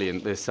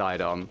brilliant, this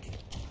sidearm.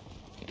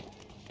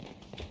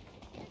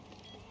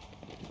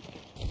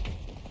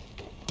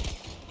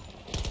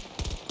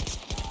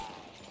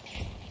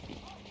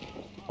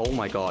 Oh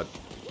my god.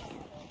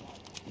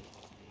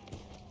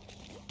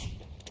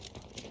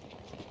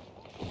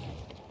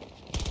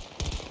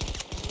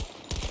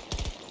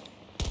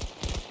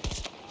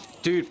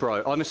 Dude,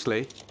 bro,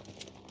 honestly.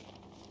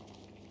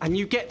 And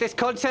you get this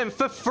content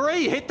for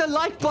free! Hit the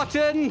like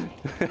button!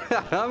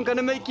 I'm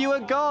gonna make you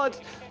a god!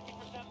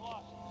 50%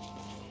 loss.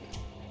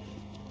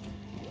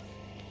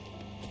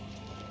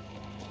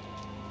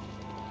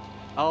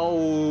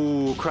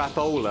 Oh,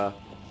 crapola.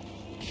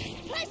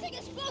 Placing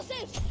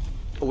explosives!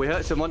 Oh, we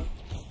hurt someone.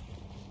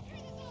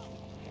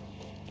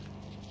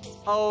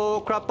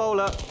 Oh,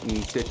 crapola.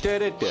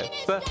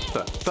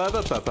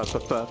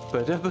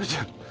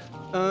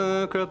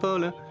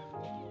 Crapola.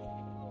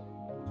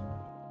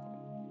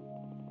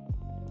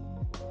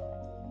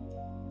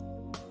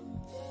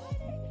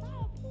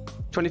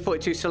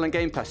 2042 still on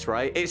Game Pass,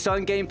 right? It's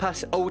on Game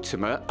Pass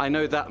Ultimate. I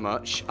know that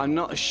much. I'm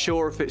not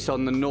sure if it's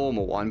on the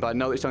normal one, but I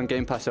know it's on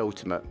Game Pass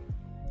Ultimate.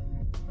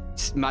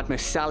 Mad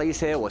Miss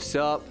Sally's here. What's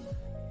up?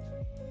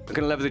 I'm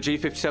going to level the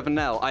G57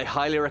 now. I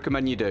highly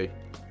recommend you do.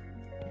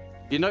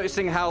 You're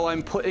noticing how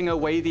I'm putting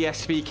away the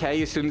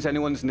SVK as soon as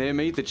anyone's near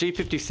me? The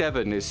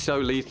G57 is so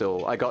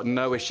lethal. I got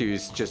no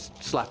issues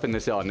just slapping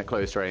this on at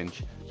close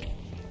range.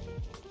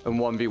 And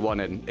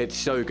 1v1ing. It's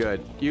so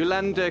good. You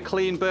land a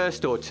clean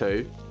burst or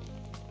two,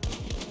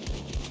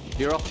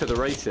 you're off to the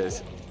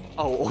races.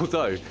 Oh,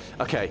 although,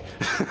 okay.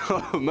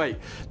 Oh, mate,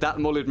 that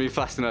mullered me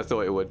faster than I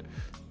thought it would.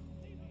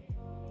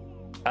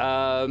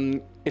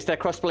 Is there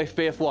crossplay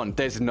for BF1?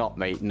 There's not,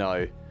 mate,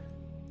 no.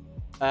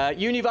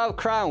 Unival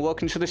Crown,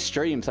 welcome to the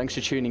stream. Thanks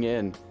for tuning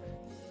in.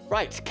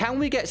 Right, can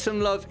we get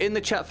some love in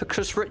the chat for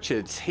Chris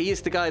Richards? He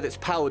is the guy that's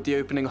powered the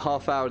opening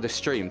half hour of the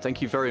stream.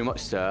 Thank you very much,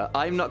 sir.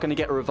 I'm not going to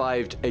get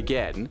revived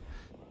again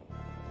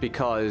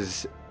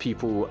because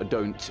people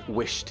don't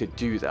wish to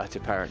do that,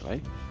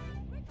 apparently.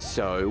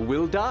 So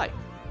we'll die.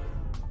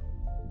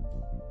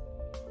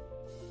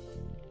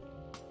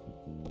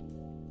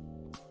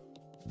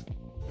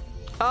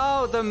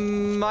 Oh, the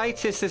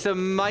Mightiest is a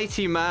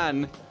mighty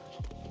man.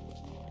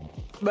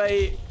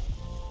 Mate.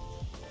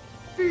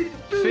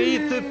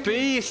 Feed the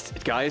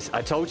beast. Guys,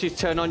 I told you to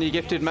turn on your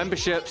gifted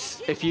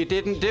memberships. If you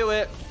didn't do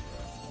it,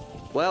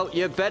 well,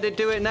 you better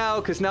do it now,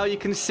 because now you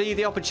can see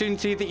the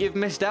opportunity that you've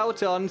missed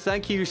out on.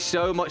 Thank you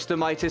so much, the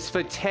Mightiest,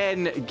 for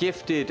 10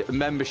 gifted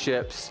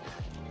memberships.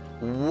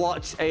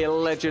 What a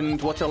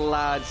legend. What a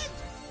lad.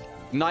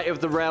 Knight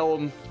of the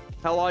Realm.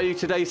 How are you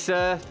today,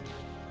 sir?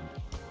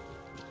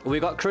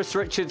 We got Chris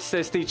Richards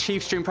as the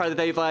Chief Stream Pride of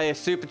the Day via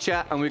Super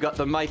Chat, and we got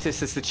the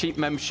Mightiest as the Chief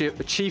Membership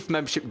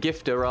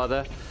Gifter,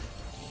 rather.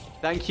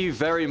 Thank you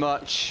very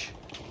much.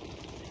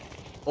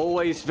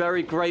 Always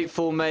very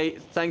grateful,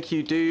 mate. Thank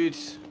you,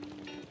 dudes.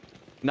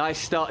 Nice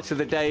start to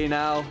the day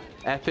now.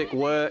 Epic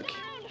work.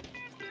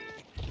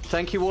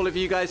 Thank you all of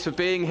you guys for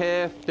being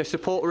here. The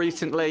support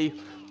recently,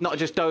 not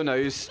just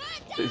donos,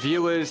 but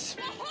viewers,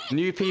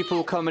 new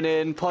people coming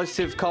in,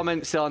 positive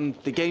comments on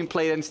the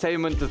gameplay,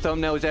 entertainment, the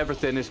thumbnails,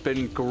 everything has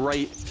been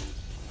great.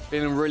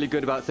 Feeling really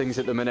good about things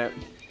at the minute.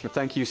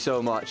 Thank you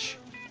so much.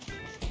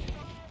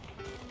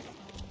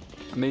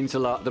 It means a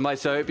lot. The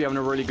Mites, I hope you're having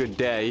a really good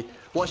day.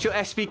 What's your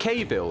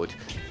SVK build?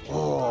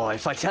 Oh,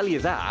 if I tell you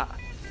that,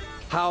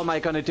 how am I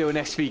going to do an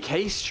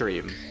SVK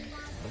stream?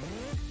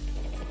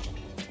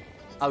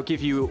 I'll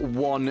give you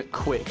one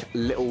quick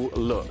little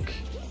look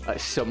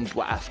at some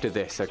after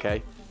this,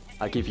 okay?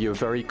 I'll give you a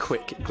very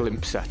quick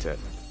glimpse at it,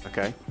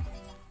 okay?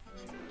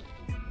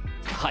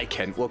 Hi,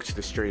 Kent. Welcome to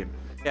the stream.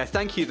 Yeah,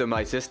 thank you, the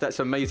Mitis.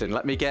 That's amazing.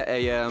 Let me get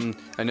a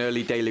an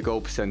early daily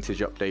goal percentage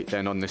update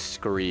then on the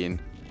screen.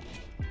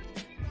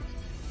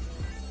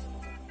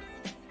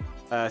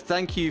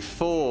 Thank you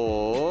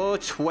for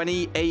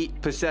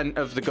 28%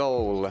 of the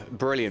goal.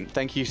 Brilliant.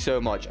 Thank you so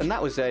much. And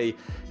that was a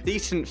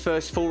decent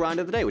first full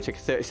round of the day. We'll take a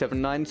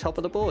 37-9 top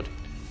of the board.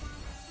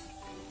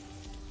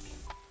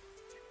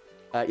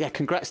 Yeah,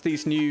 congrats to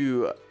these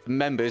new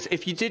members.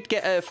 If you did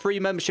get a free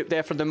membership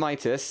there from the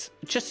Mitis,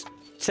 just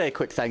say a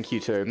quick thank you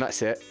to him.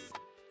 That's it.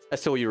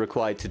 That's all you're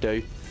required to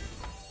do.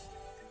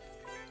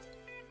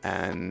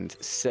 And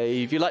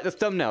save. You like the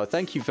thumbnail?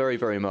 Thank you very,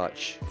 very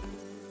much.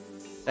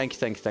 Thank you,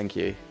 thank you, thank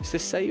you. Is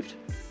this saved?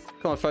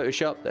 Come on,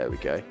 Photoshop. There we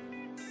go.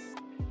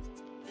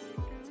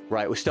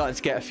 Right, we're starting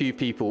to get a few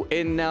people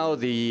in now.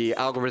 The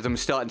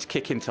algorithm's starting to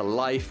kick into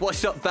life.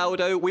 What's up,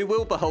 Baldo? We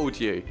will behold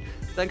you.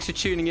 Thanks for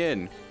tuning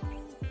in.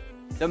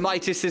 The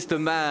Mitis is the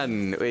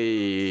man.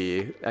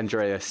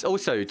 Andreas.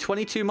 Also,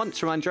 22 months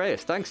from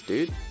Andreas. Thanks,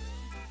 dude.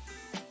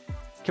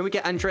 Can we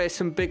get Andreas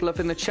some big love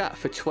in the chat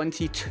for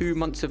 22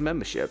 months of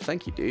membership?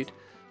 Thank you, dude.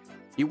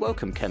 You're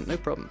welcome, Kent. No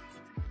problem.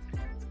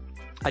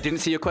 I didn't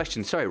see your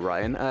question. Sorry,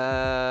 Ryan.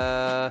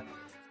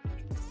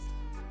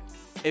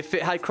 If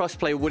it had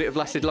crossplay, would it have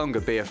lasted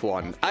longer,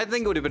 BF1? I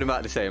think it would have been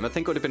about the same. I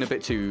think it would have been a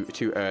bit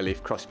too early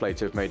for crossplay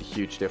to have made a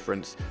huge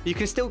difference. You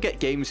can still get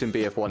games in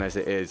BF1 as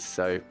it is,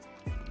 so...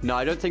 No,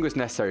 I don't think it was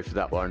necessary for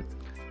that one.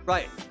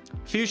 Right.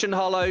 Fusion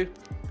Hollow,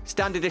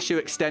 Standard Issue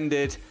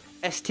Extended,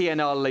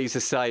 STNR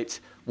Laser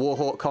Sight,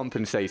 Warhawk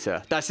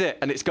Compensator. That's it,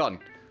 and it's gone.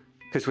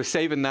 Because we're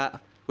saving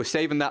that. We're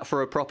saving that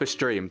for a proper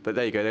stream. But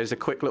there you go. There's a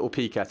quick little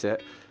peek at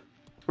it.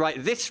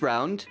 Right, this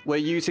round, we're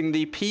using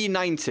the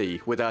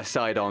P90 with our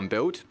sidearm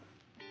build,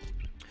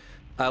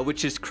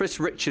 which is Chris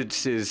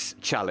Richards'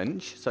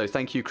 challenge. So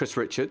thank you, Chris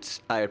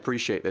Richards. I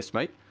appreciate this,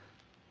 mate.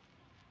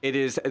 It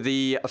is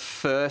the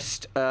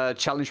first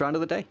challenge round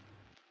of the day.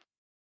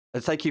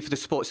 And thank you for the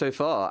support so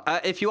far.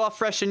 If you are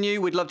fresh and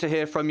new, we'd love to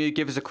hear from you.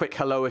 Give us a quick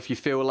hello if you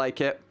feel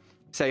like it.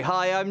 Say,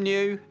 hi, I'm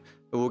new.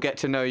 We'll get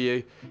to know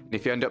you. And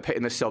if you end up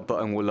hitting the sub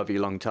button, we'll love you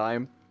a long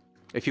time.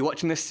 If you're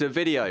watching this as a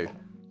video,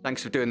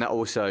 thanks for doing that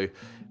also.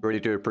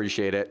 Really do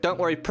appreciate it. Don't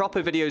worry,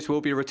 proper videos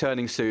will be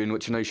returning soon,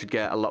 which I know should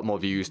get a lot more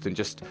views than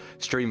just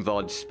stream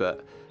VODs,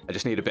 but I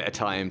just need a bit of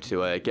time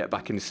to get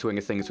back in the swing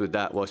of things with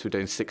that whilst we're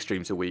doing 6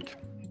 streams a week.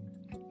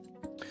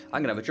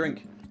 I'm going to have a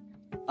drink.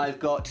 I've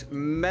got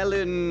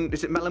melon...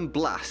 Is it Melon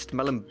Blast?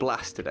 Melon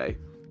Blast today.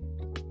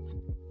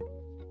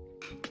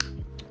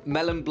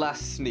 Melon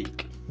Blast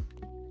Sneak.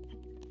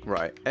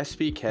 Right,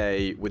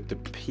 SVK with the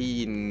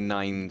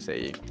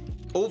P90.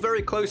 All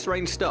very close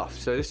range stuff,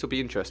 so this will be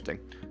interesting.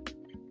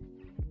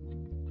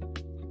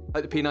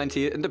 Like the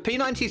P90, and the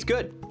P90 is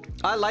good.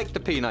 I like the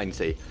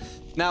P90.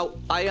 Now,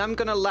 I am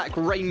going to lack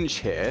range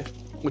here,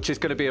 which is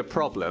going to be a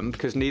problem,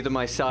 because neither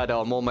my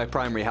sidearm or my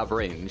primary have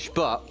range,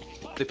 but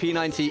the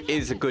P90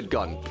 is a good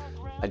gun.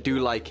 I do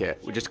like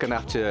it. We're just going to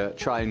have to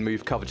try and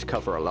move cover to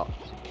cover a lot.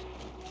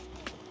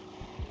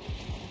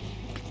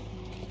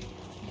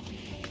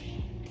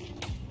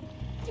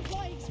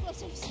 Deploying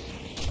explosives.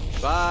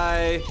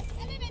 Bye.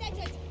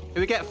 Eliminated.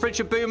 Can we get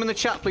Frigid Boom in the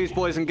chat, please,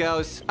 boys and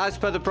girls? As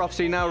per the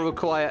prophecy, now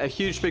require a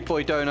huge big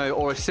boy dono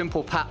or a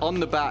simple pat on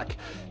the back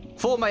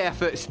for my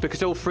efforts,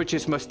 because all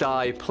fridges must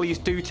die. Please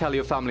do tell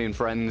your family and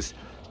friends.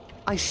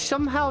 I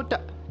somehow...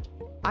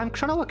 I'm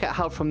trying to work out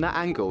how from that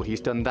angle he's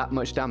done that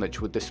much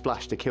damage with the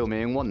splash to kill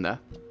me in one there.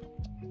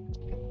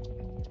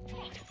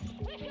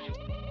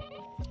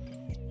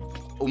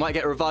 We might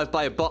get revived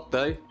by a bot,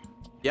 though.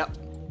 Yep.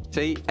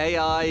 See?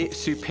 AI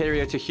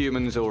superior to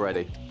humans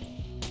already.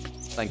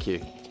 Thank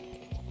you.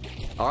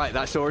 All right,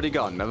 that's already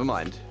gone. Never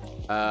mind.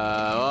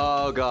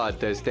 Oh,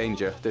 God. There's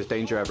danger. There's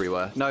danger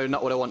everywhere. No,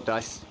 not what I want,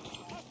 Dice.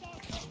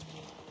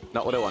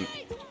 Not what I want.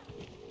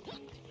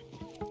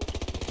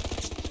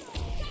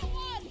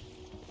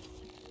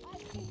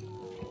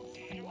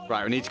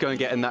 Right, we need to go and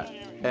get in that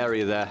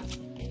area there.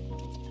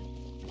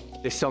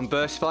 This some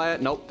burst fire.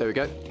 Nope, there we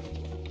go.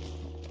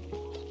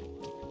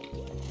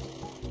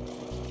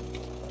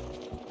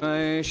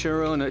 Hey,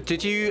 Sharona.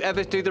 Did you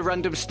ever do the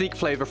random sneak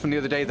flavor from the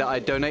other day that I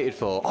donated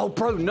for? Oh,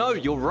 bro, no,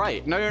 you're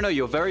right. No,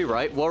 you're very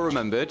right. Well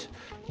remembered.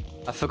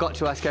 I forgot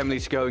to ask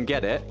Emily to go and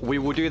get it. We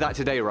will do that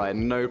today,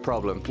 Ryan. No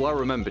problem. Well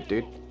remembered,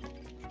 dude.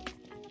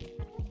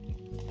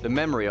 The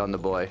memory on the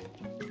boy.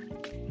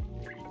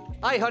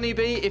 Hi,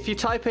 Honeybee. If you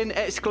type in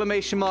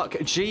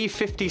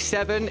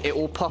 !G57, it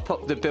will pop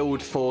up the build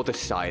for the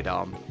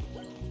sidearm.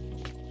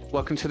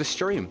 Welcome to the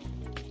stream.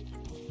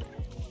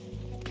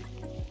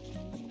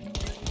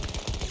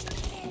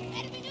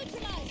 Enemy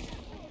neutralized.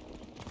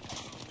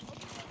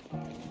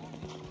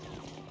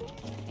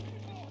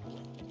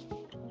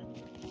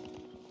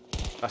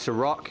 That's a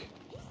rock.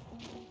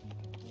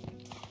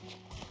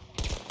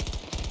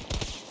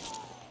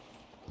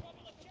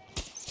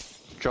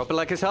 Drop it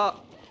like it's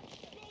hot.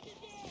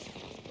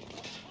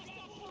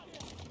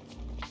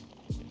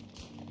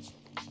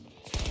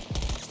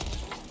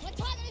 My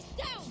target is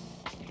down.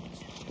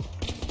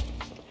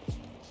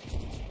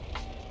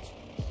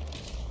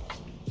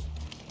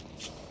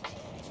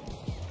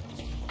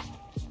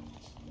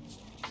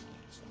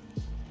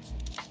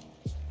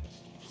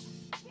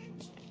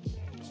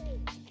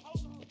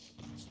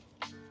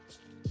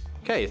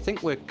 Okay, I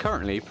think we're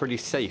currently pretty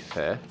safe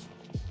here.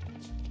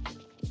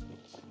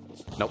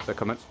 Nope, they're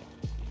coming.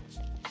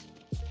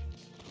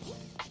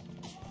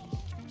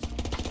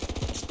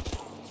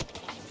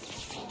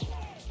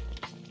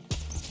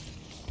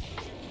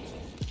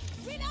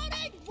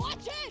 Reloading!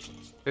 Watch it!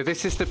 So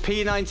this is the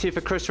P90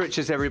 for Chris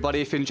Richards,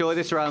 everybody. If you enjoy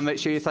this round, make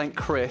sure you thank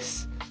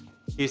Chris.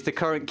 He's the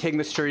current king of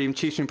the stream,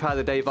 Chief Stream Power of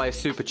the Day via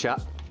Super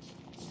Chat.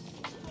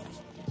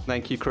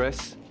 Thank you,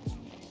 Chris.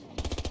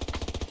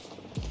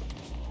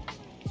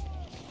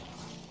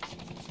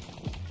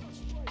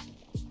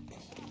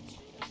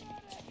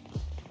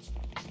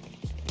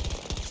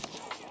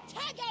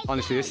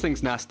 Honestly, this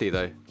thing's nasty,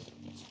 though.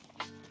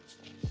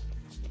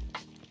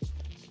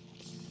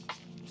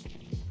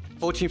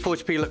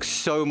 1440p looks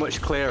so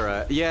much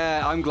clearer.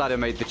 Yeah, I'm glad I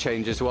made the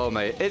change as well,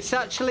 mate. It's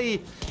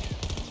actually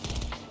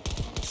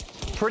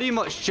pretty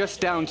much just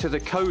down to the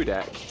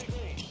codec.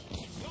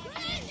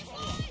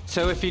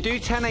 So if you do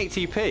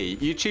 1080p,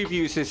 YouTube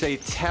uses a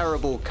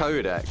terrible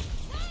codec,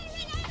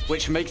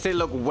 which makes it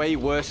look way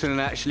worse than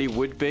it actually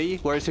would be.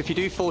 Whereas if you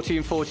do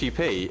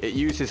 1440p, it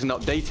uses an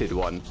updated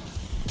one.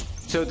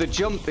 So the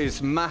jump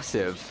is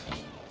massive.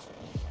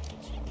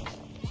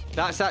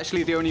 That's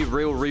actually the only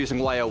real reason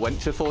why I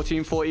went to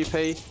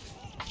 1440p.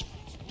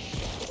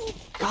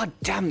 God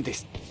damn,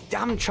 this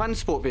damn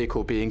transport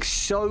vehicle being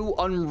so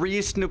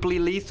unreasonably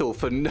lethal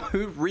for no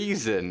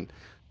reason.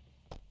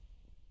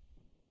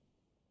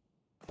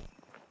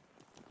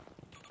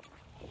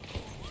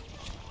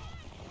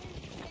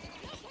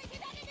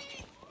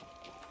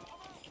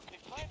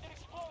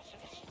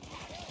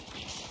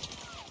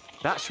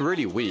 That's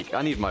really weak.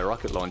 I need my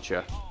rocket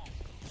launcher.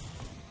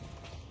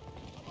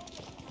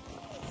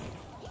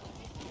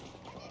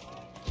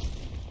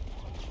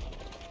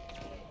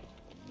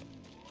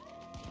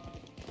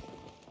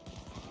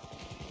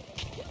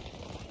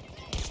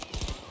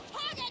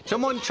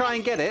 Someone try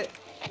and get it.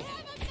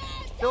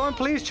 Someone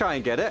please try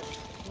and get it.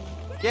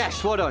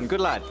 Yes, well done. Good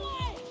lad.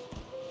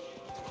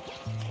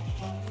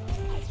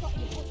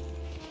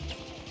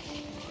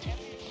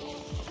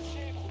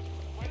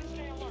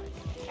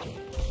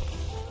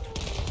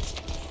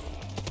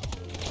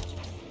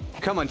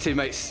 Come on,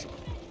 teammates.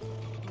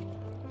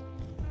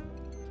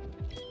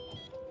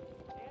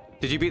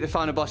 Did you beat the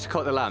final boss to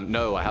cut the lamp?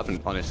 No, I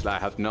haven't. Honestly, I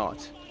have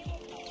not.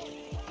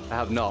 I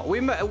have not.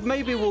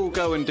 Maybe we'll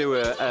go and do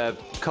a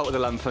cut of the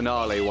lamp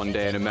finale one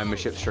day in a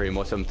membership stream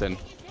or something.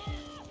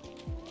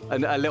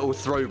 And a little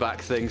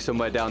throwback thing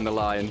somewhere down the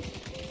line.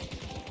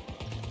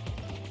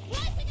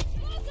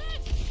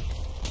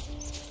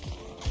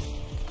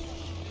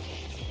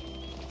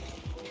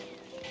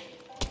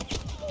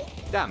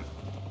 Damn.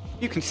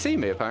 You can see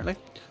me, apparently.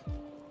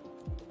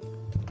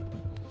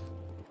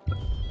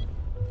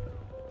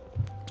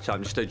 So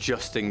I'm just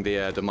adjusting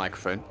the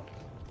microphone.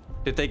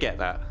 Did they get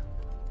that?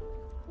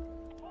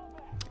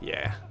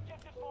 Yeah.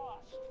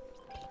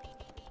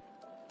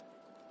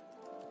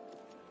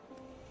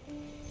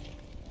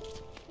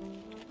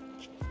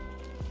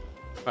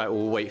 Right,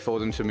 we'll wait for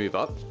them to move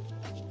up.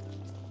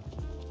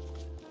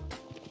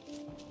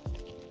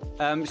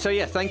 So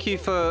yeah, thank you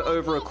for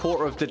over a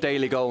quarter of the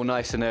daily goal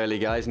nice and early,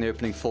 guys, in the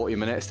opening 40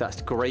 minutes. That's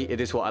great.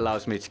 It is what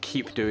allows me to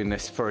keep doing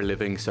this for a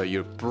living, so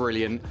you're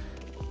brilliant.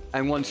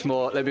 And once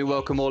more, let me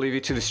welcome all of you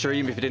to the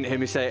stream. If you didn't hear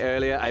me say it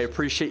earlier, I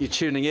appreciate you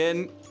tuning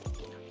in.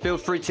 Feel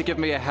free to give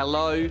me a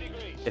hello.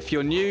 If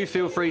you're new,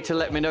 feel free to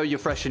let me know you're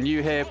fresh and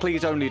new here.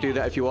 Please only do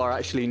that if you are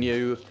actually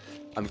new.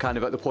 I'm kind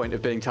of at the point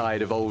of being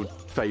tired of old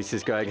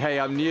faces going, hey,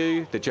 I'm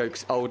new. The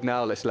joke's old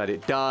now. Let's let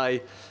it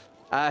die.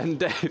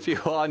 And if you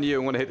are new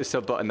and want to hit the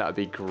sub button, that would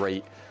be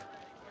great.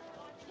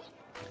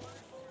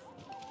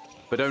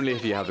 But only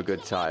if you have a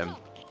good time.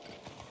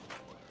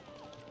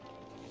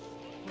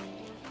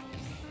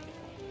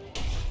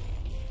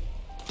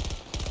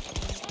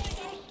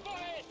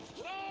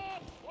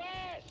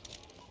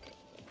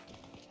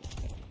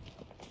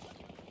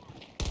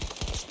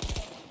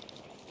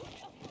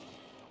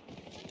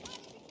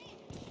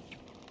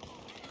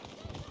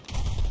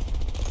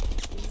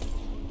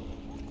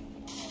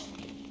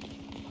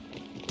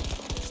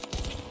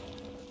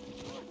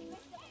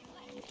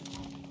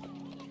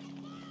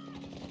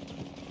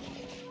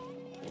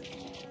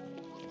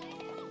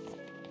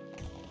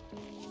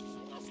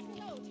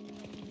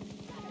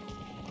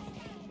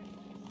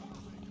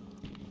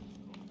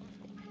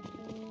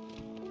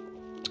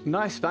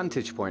 Nice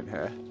vantage point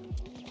here.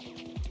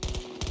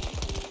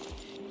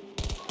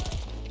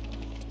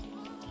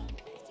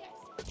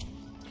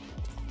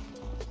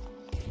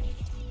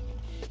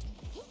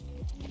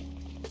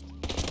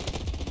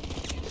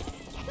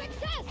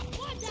 Success!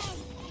 One down!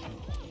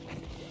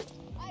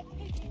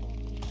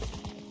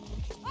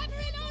 I'm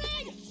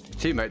reloading!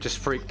 Teammate just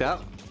freaked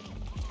out.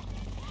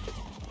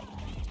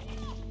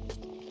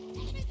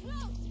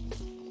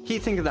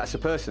 Keep thinking that's a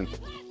person.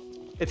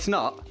 It's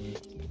not.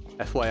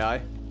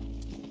 FYI.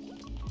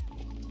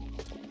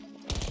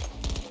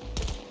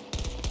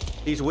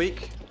 He's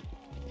weak.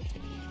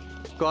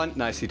 Go on.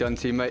 Nicely done,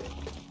 teammate.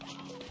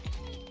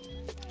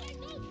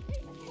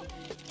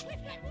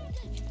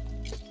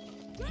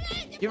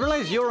 You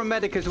realize you're a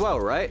medic as well,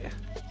 right?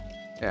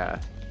 Yeah.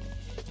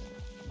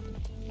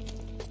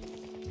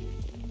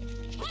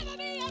 Cover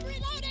me, I'm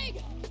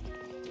reloading!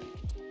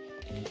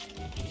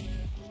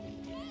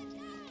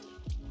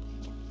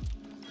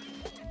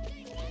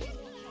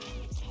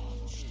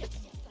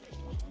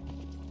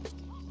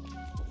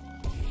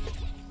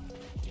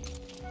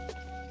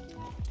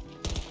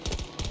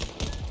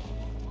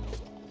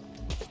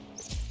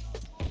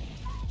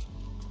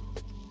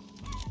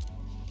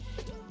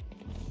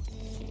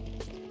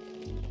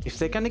 If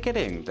they're going to get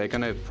in, they're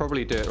going to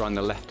probably do it around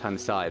the left-hand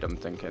side, I'm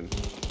thinking.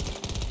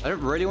 I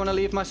don't really want to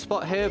leave my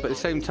spot here, but at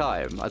the same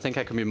time, I think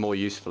I can be more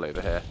useful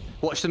over here.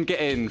 Watch them get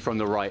in from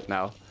the right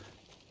now.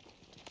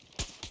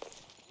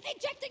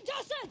 Ejecting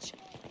dosage!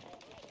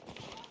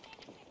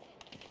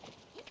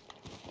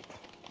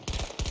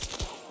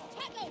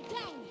 Tango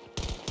down!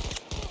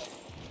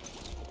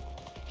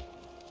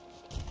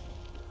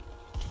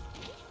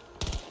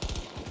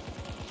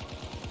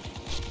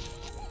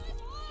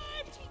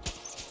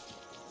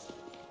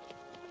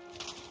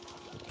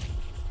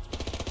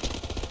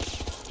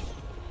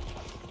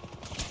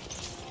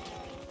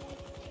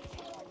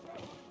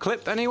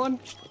 Clip anyone?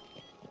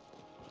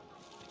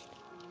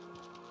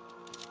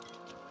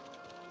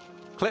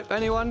 Clip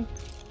anyone?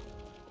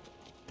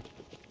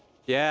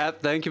 Yeah,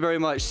 thank you very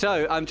much.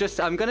 So I'm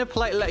gonna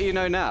politely let you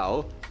know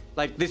now,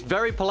 like this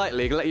very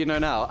politely let you know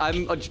now,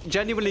 I'm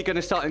genuinely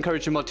gonna start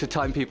encouraging mod to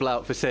time people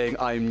out for saying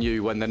I'm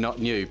new when they're not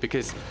new,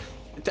 because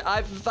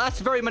I've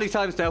asked very many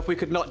times now if we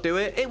could not do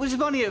it. It was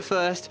funny at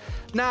first.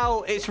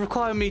 Now it's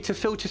requiring me to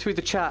filter through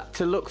the chat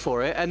to look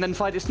for it and then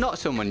find it's not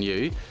someone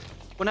new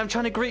when I'm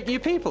trying to greet new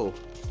people.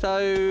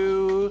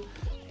 So,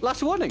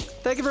 last warning.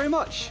 Thank you very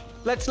much.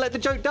 Let's let the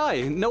joke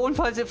die. No one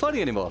finds it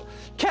funny anymore.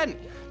 Kent,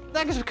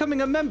 thanks for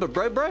becoming a member,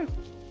 bro.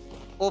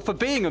 Or for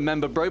being a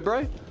member,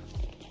 bro.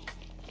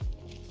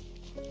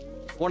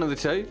 One of the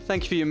two.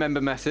 Thank you for your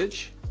member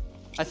message.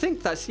 I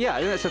think that's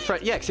a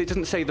friend. Yeah, because it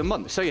doesn't say the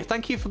month. So yeah,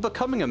 thank you for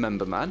becoming a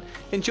member, man.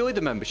 Enjoy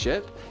the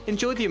membership.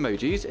 Enjoy the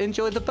emojis.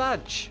 Enjoy the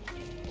badge.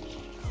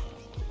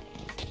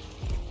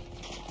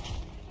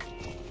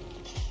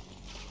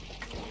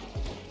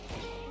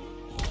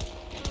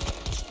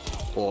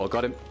 Oh, I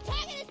got him.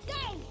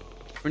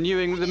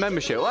 Renewing the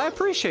membership. Well, I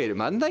appreciate it,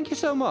 man. Thank you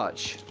so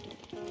much.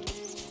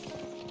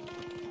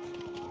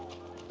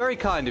 Very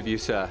kind of you,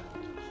 sir.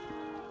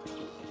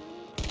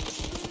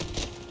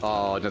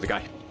 Oh, another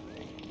guy.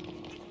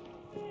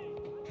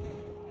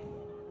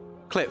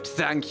 Clipped.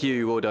 Thank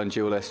you. Well done,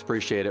 Julius.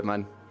 Appreciate it,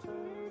 man.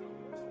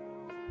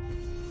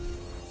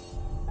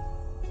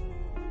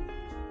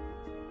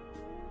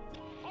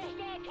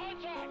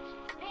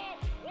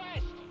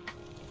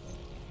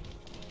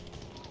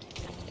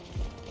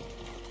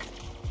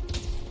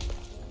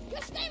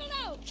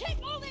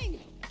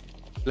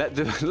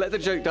 Let the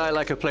joke die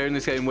like a player in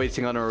this game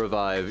waiting on a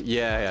revive.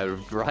 Yeah,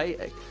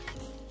 right?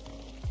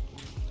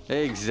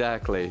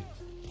 Exactly.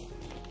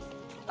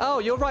 Oh,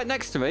 you're right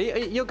next to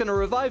me. You're gonna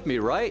revive me,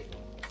 right?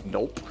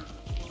 Nope.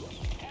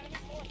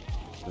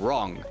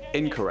 Wrong.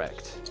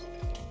 Incorrect.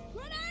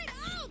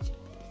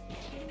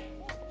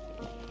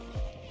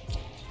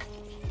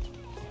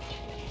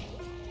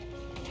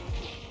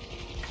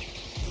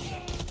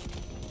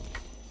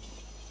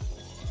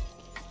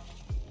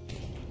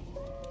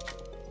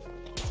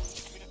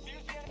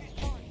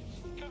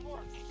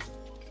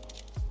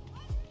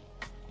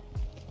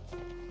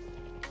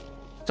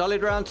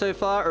 Solid round so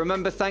far.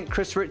 Remember, thank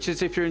Chris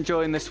Richards if you're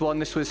enjoying this one.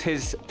 This was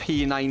his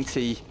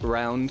P90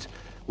 round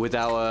with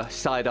our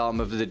sidearm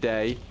of the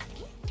day,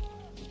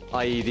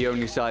 i.e. the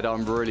only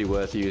sidearm really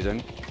worth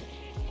using.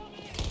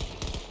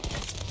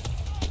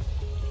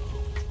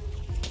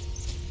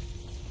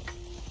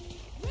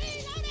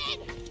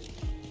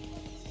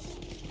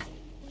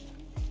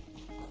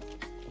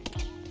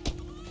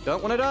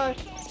 Don't want to die.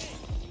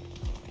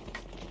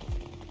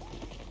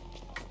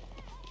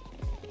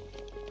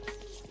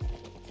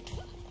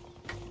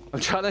 I'm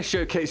trying to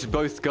showcase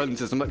both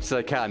guns as much as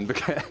I can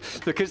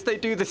because they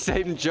do the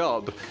same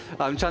job.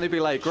 I'm trying to be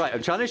like, right,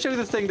 I'm trying to show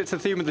the thing that's the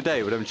theme of the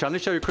day, but I'm trying to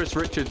show Chris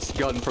Richards'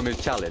 gun from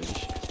his challenge.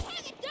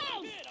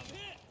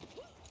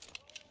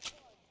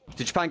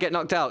 Did Japan get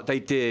knocked out? They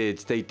did.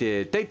 They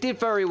did. They did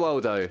very well,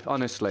 though,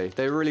 honestly.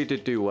 They really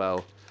did do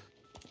well.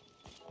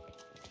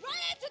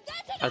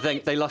 I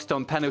think they lost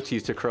on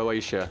penalties to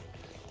Croatia.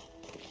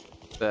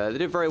 They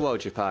did very well,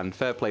 Japan.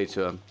 Fair play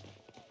to them.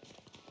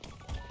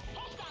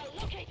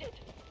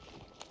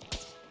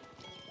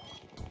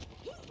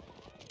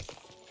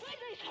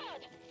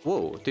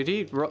 Whoa, did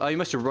he? Oh, he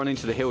must have run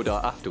into the hill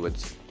dart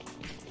afterwards.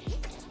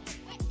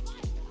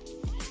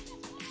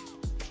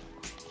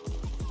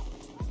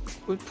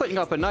 We're putting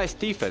up a nice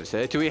defense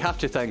here. Do we have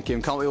to thank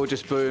him? Can't we all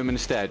just boo him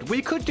instead?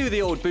 We could do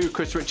the old boo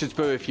Chris Richards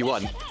boo if you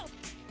want.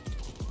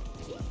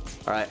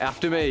 All right,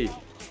 after me.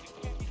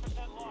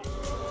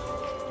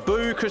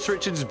 Boo Chris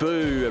Richards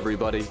boo,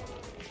 everybody.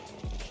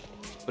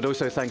 But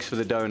also thanks for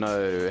the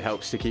dono. It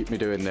helps to keep me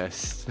doing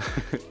this.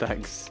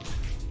 Thanks.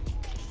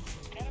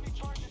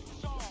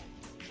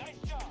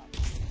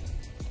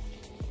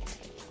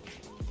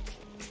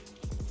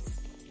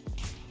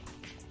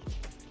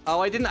 Oh,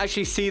 I didn't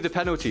actually see the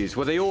penalties.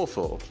 Were they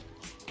awful?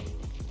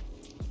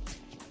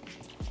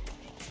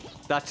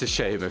 That's a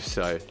shame if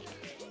so.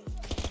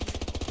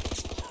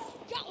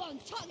 Got one.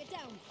 Target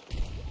down.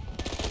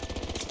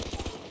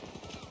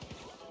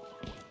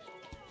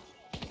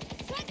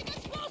 Setting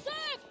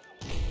explosive.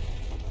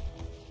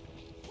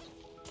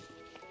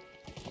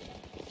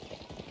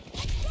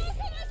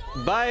 Explosive is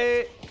on.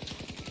 Bye.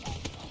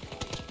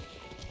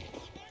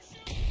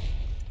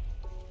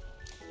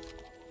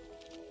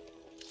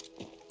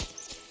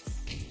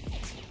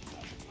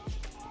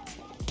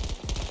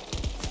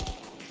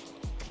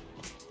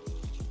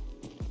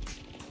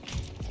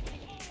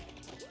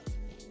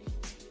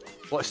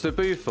 What's the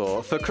boo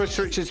for? For Chris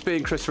Richards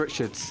being Chris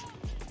Richards.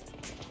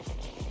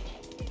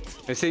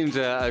 It seems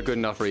a good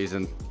enough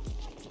reason.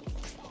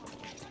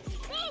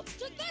 No, to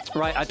this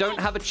Right, I don't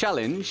direction. have a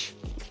challenge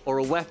or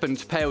a weapon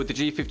to pair with the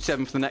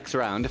G57 for the next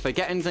round. If I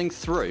get anything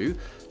through,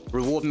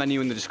 reward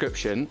menu in the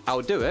description,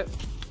 I'll do it.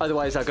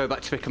 Otherwise, I'll go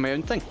back to picking my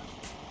own thing.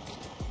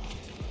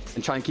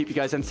 And try and keep you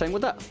guys entertained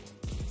with that.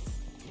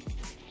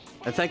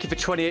 And thank you for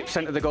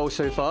 28% of the goal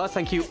so far.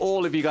 Thank you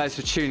all of you guys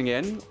for tuning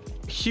in.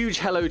 Huge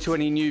hello to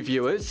any new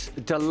viewers.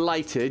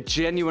 Delighted,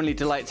 genuinely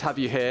delighted to have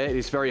you here. It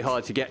is very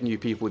hard to get new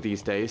people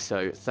these days,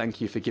 so thank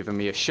you for giving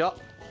me a shot.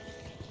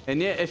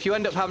 And yeah, if you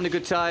end up having a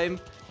good time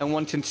and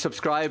wanting to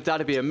subscribe,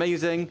 that'd be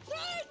amazing.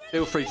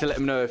 Feel free to let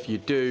me know if you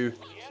do,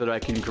 so that I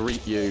can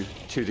greet you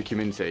to the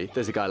community.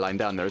 There's a guy lying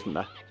down there, isn't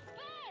there?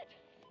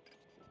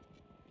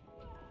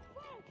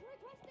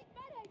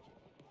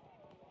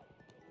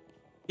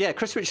 Yeah,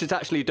 Chris Richards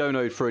actually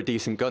donoed for a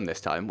decent gun this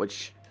time,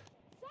 which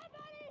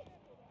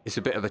is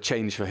a bit of a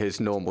change for his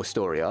normal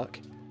story arc.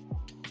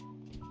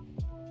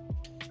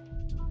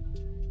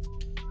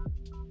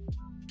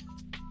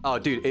 Oh,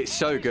 dude, it's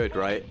so good,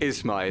 right?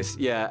 Ismais.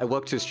 Yeah,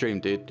 welcome to the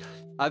stream, dude.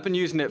 I've been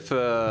using it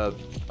for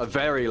a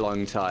very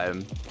long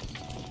time.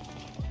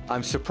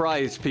 I'm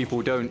surprised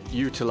people don't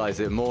utilize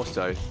it more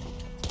so.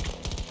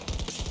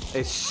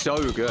 It's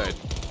so good.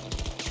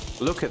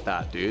 Look at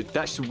that, dude.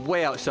 That's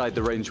way outside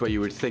the range where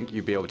you would think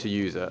you'd be able to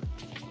use it.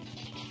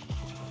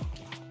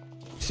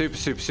 Super,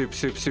 super, super,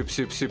 super, super,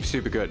 super, super,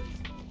 super good.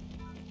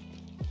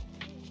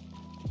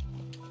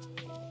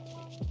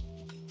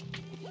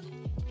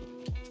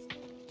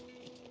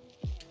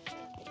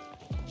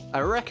 I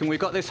reckon we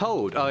got this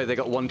hold. Oh, they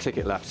got one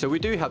ticket left. So we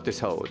do have this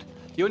hold.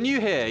 You're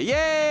new here.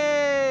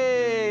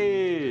 Yay!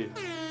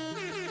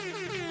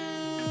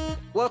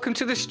 Welcome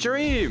to the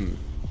stream.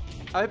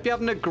 I hope you're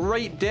having a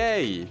great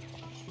day.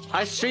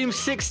 I stream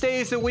 6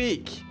 days a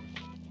week.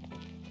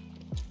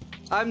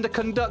 I'm the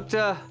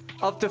conductor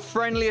of the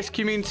friendliest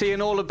community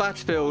in all of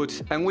Battlefield,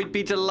 and we'd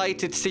be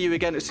delighted to see you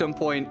again at some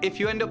point. If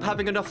you end up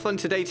having enough fun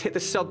today to hit the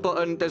sub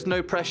button, there's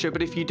no pressure,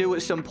 but if you do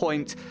at some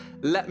point,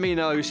 let me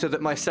know so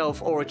that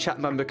myself or a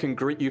chat member can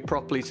greet you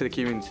properly to the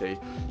community.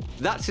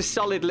 That's a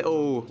solid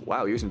little...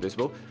 Wow, he was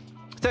invisible.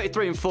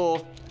 33 and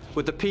 4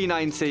 with the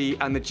P90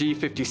 and the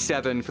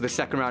G57 for the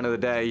second round of the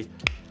day.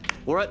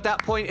 We're at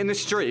that point in the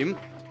stream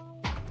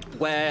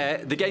where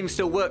the game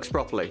still works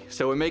properly,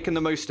 so we're making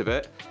the most of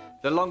it.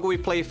 The longer we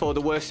play for,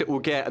 the worse it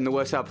will get and the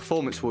worse our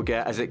performance will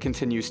get as it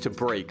continues to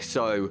break.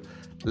 So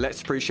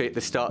let's appreciate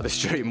the start of the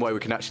stream where we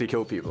can actually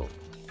kill people.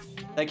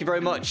 Thank you very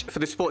much for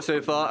the support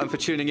so far and for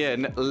tuning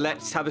in.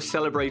 Let's have a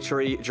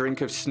celebratory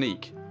drink of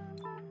Sneak.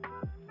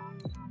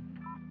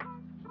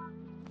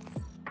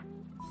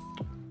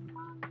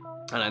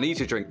 And I need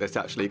to drink this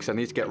actually because I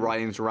need to get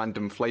Ryan's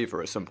random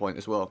flavor at some point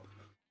as well.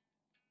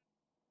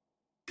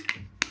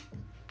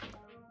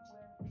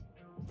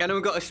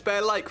 Anyone got a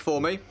spare like for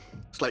me?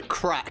 It's like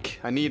crack.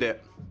 I need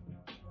it.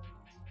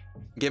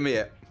 Give me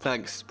it.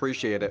 Thanks.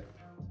 Appreciate it.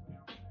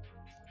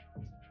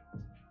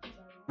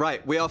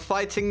 Right, we are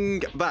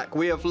fighting back.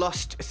 We have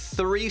lost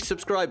 3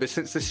 subscribers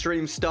since the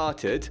stream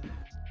started.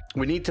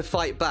 We need to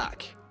fight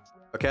back.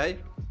 Okay?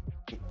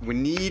 We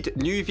need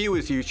new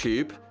viewers,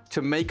 YouTube,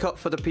 to make up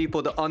for the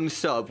people that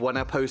unsub when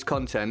I post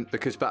content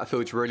because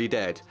Battlefield's really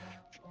dead.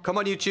 Come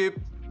on, YouTube.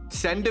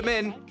 Send them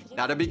in.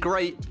 That'd be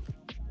great.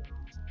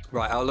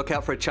 Right, I'll look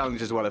out for a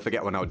challenge as well. If I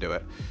get one, I'll do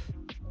it.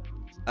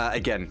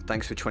 Again,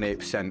 thanks for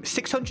 28%.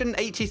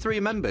 683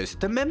 members.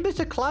 The members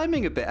are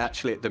climbing a bit,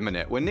 actually, at the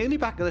minute. We're nearly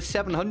back at the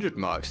 700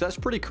 mark, so that's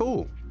pretty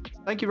cool.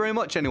 Thank you very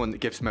much, anyone that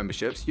gives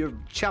memberships. You're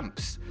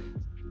champs.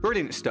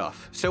 Brilliant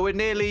stuff. So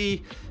we're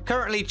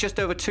currently just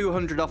over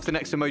 200 off the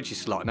next emoji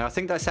slot. Now, I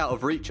think that's out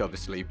of reach,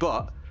 obviously,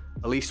 but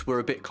at least we're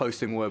a bit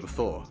closer than we were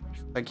before.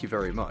 Thank you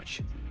very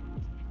much.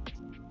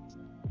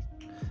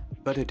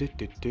 Why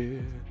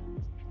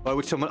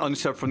would someone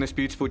unsub from this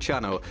beautiful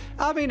channel?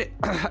 I mean,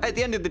 at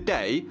the end of the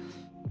day,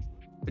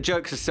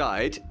 jokes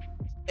aside,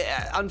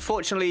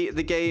 unfortunately,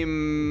 the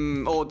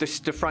game or the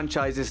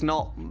franchise is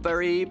not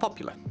very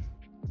popular.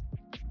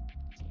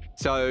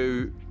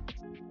 So,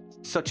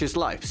 such is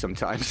life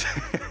sometimes.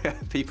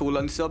 People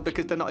will unsub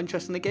because they're not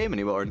interested in the game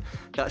anymore, and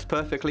that's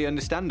perfectly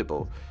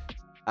understandable.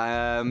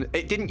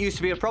 It didn't used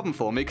to be a problem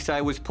for me because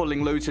I was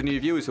pulling loads of new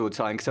viewers all the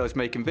time because I was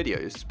making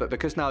videos, but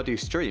because now I do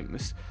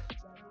streams,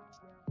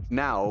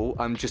 now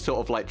I'm just sort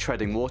of like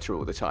treading water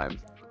all the time.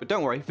 But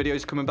don't worry,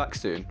 videos coming back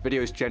soon.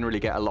 Videos generally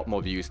get a lot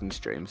more views than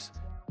streams.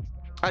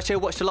 Actually, I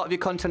watched a lot of your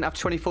content after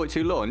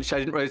 2042 launch. I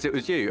didn't realize it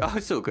was you. Oh,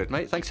 it's all good,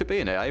 mate. Thanks for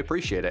being here. I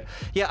appreciate it.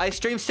 Yeah, I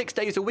stream 6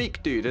 days a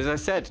week, dude. As I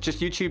said, just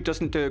YouTube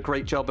doesn't do a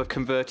great job of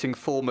converting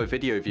former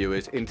video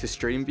viewers into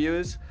stream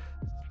viewers.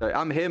 So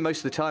I'm here most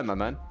of the time, my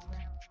man.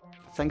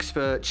 Thanks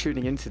for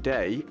tuning in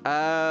today.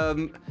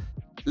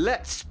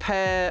 Let's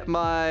pair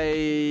my...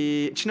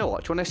 Do you know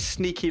what? Do you want a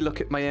sneaky look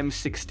at my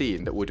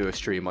M16 that we'll do a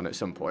stream on at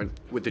some point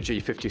with the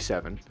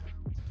G57?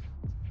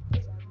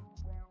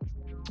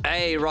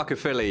 Hey,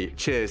 Rockaphilly.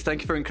 Cheers.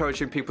 Thank you for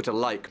encouraging people to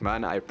like,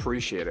 man. I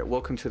appreciate it.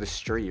 Welcome to the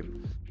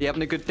stream. You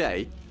having a good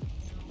day?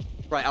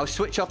 Right, I'll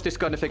switch off this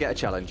gun if I get a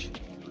challenge.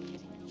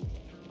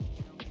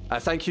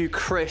 Thank you,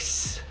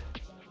 Chris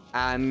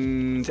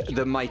and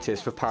the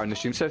Mitis for powering the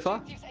stream so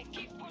far.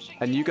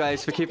 And you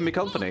guys for keeping me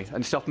company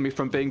and stopping me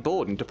from being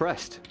bored and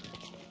depressed.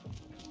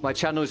 My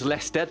channel is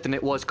less dead than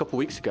it was a couple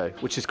weeks ago,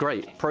 which is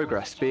great.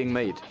 Progress being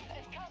made.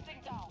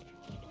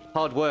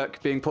 Hard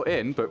work being put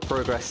in, but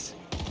progress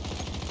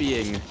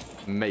being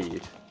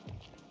made.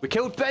 We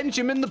killed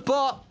Benjamin the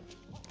bot.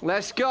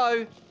 Let's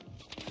go.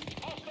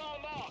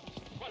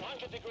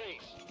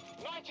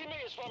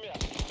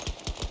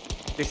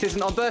 This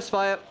isn't on burst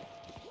fire.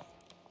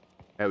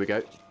 There we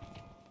go.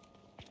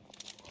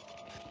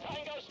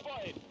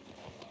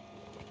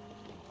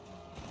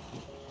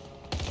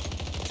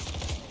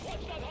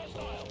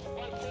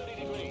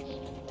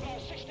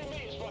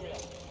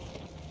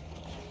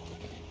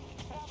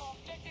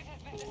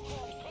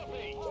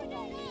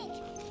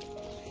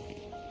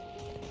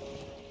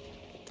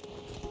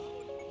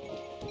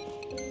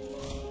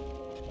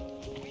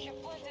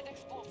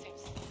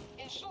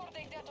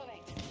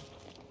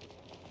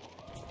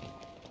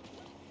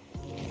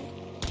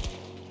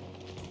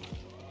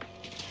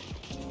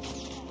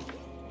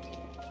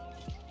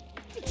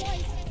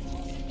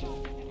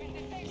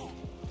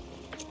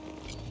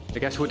 I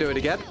guess we'll do it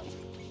again.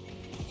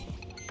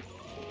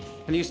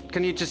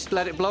 Can you just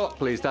let it blow up,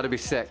 please? That'd be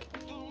sick.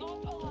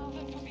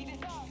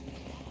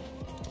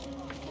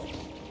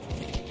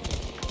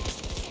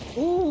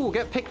 Ooh,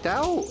 get picked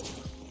out.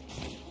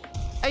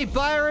 Hey,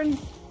 Byron.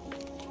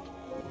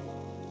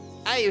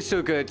 Hey, it's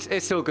all good.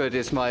 It's all good,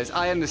 Ismails.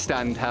 I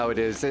understand how it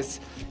is.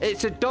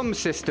 It's a dumb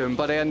system,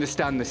 but I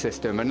understand the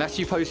system. Unless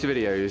you post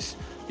videos,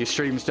 your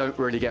streams don't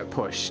really get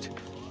pushed.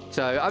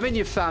 So, I'm in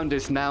your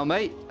founders now,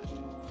 mate.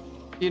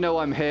 You know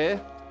I'm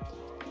here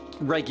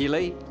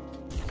regularly,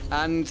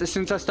 and as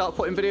soon as I start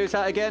putting videos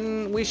out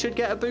again, we should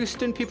get a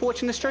boost in people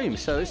watching the stream,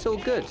 so it's all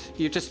good.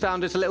 You just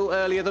found us a little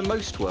earlier than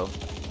most will.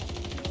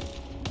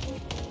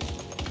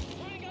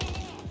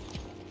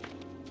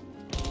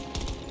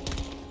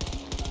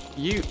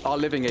 You are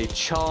living a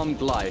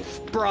charmed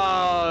life.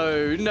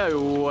 Bro,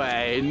 no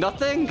way.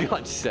 Nothing?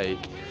 God's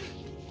sake.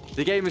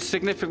 The game is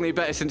significantly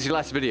better since your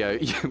last video.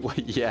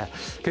 Yeah,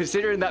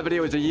 considering that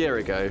video was a year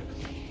ago.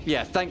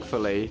 Yeah,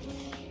 thankfully,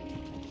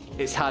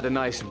 it's had a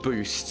nice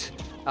boost.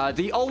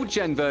 The old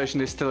gen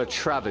version is still a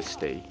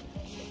travesty,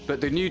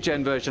 but the new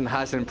gen version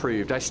has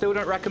improved. I still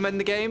don't recommend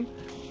the game.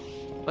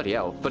 Bloody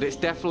hell, but it's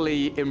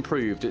definitely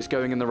improved. It's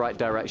going in the right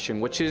direction,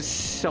 which is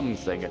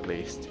something at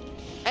least.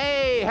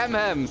 Hey,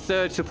 Hem,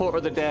 third supporter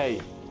of the day.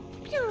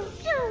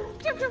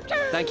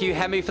 Thank you,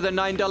 Hemi, for the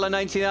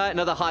 $9.99.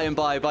 Another high and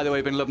buy. By the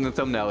way, been loving the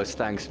thumbnails.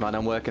 Thanks, man.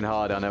 I'm working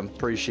hard on them.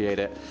 Appreciate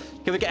it.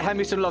 Can we get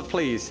Hemi some love,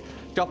 please?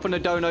 Drop on a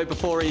dono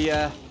before he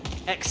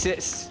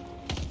exits.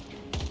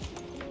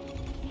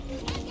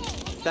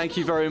 Thank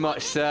you very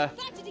much, sir.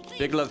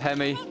 Big love,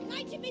 Hemi.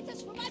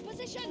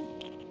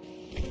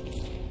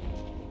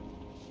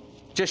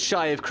 Just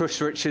shy of Chris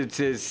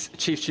Richards'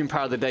 Chief Stream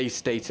Power of the Day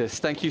status.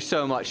 Thank you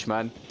so much,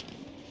 man.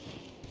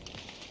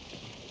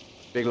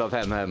 Big love,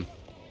 Hem.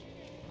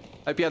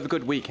 Hope you have a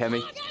good week,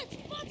 Hemi.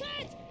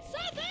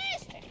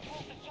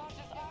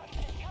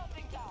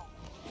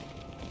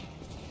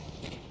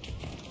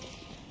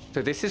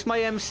 So this is my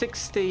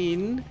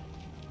M16.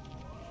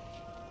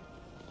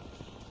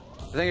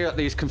 I think I got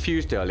these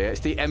confused earlier. It's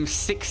the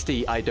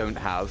M60 I don't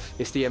have.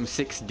 It's the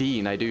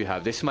M16 I do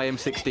have. This is my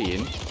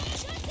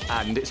M16.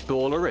 And it's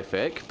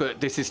ballerific.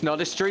 But this is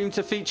not a stream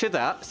to feature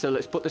that. So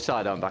let's put the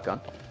sidearm back on.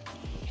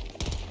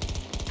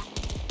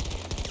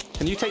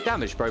 Can you take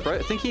damage, bro?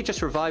 I think he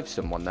just revived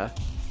someone there.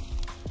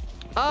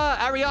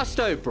 Ah,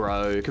 Ariosto,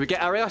 bro. Can we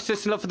get Ariosto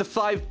some love for the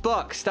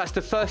 $5? That's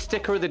the first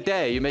sticker of the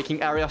day. You're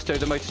making Ariosto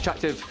the most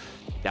attractive...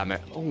 Damn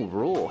it. Oh,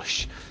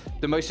 Rorsch.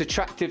 The most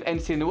attractive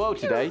entity in the world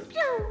today.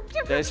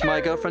 There's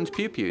my girlfriend's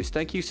pew-pews.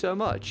 Thank you so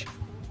much.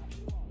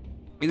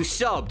 You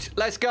subbed.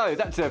 Let's go.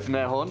 That's it from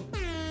there, Horn.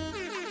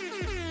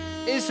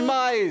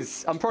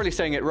 Ismaiz. I'm probably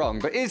saying it wrong,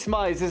 but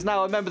Ismaiz is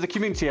now a member of the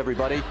community,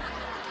 everybody.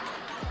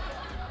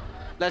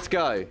 Let's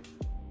go.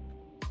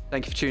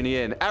 Thank you for tuning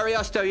in.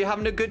 Ariosto, you're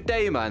having a good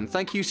day, man.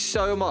 Thank you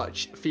so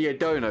much for your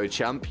dono,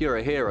 champ. You're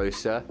a hero,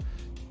 sir.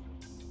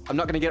 I'm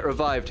not going to get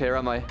revived here,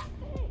 am I?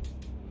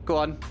 Go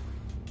on.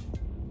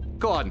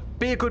 Go on.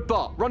 Be a good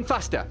bot. Run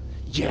faster.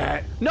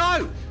 Yeah.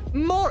 No!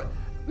 More!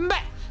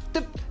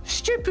 The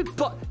stupid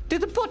bot.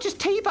 Did the bot just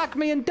teabag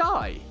me and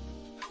die?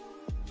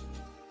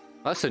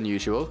 That's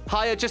unusual.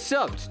 Hi, I just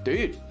subbed,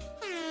 dude.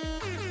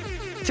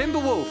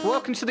 Timberwolf,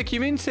 welcome to the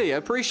community. I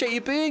appreciate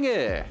you being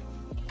here.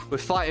 We're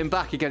fighting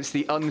back against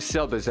the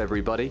unsubbers,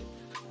 everybody.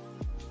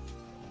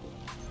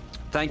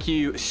 Thank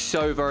you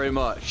so very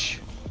much.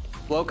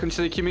 Welcome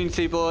to the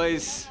community,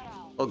 boys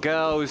or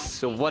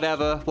girls or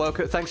whatever.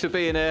 Welcome. Thanks for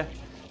being here.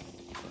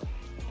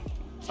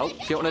 Oh, do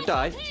you want to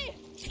die?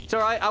 It's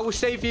all right. I will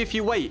save you if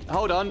you wait.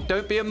 Hold on.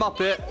 Don't be a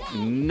muppet.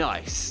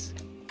 Nice.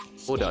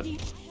 Well done.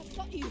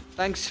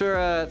 Thanks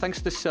for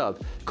the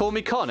sub. Call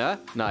me Connor.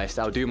 Nice.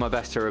 I'll do my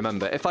best to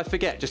remember. If I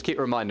forget, just keep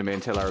reminding me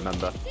until I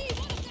remember.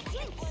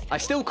 I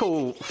still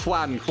call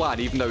Juan,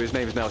 even though his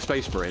name is now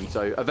Space Marine.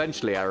 So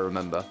eventually I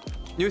remember.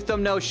 New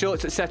thumbnail,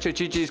 shorts, etc.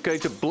 GG is going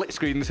to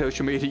blitzscreen the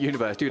social media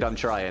universe. Dude, I'm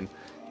trying.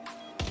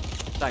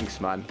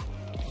 Thanks, man.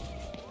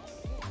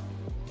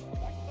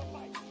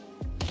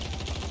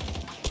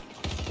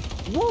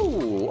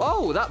 Whoa!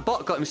 Oh, that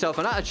bot got himself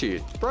an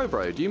attitude.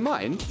 Bro, do you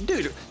mind?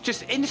 Dude,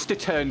 just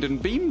insta-turned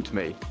and beamed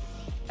me.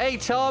 Hey,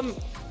 Tom.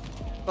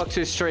 Welcome to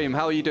the stream.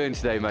 How are you doing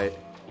today, mate?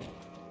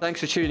 Thanks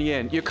for tuning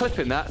in. You're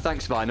clipping that.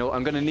 Thanks, Vinyl.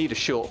 I'm going to need a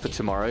short for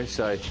tomorrow,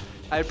 so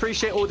I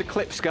appreciate all the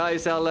clips,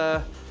 guys.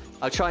 I'll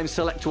try and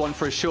select one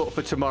for a short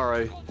for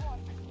tomorrow.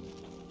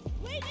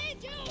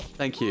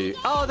 Thank you.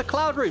 Oh, the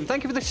Cloud Room.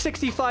 Thank you for the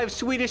 65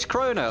 Swedish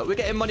krona. We're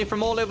getting money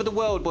from all over the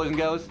world, boys and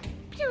girls.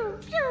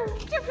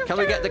 Can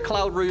we get the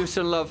Cloud Room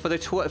some love for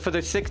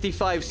the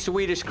 65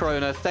 Swedish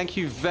krona? Thank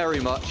you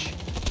very much.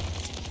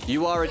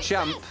 You are a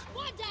champ.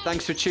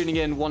 Thanks for tuning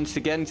in once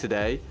again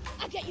today.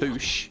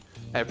 Boosh.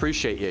 I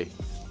appreciate you.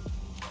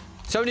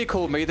 Sony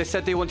called me. They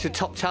said they wanted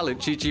top talent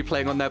GG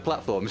playing on their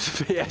platforms.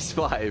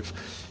 PS5.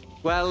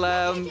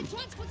 Well,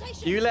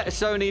 you let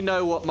Sony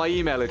know what my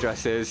email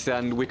address is,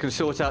 and we can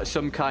sort out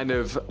some kind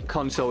of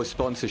console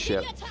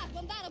sponsorship.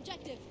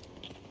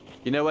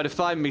 You know where to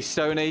find me,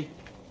 Sony.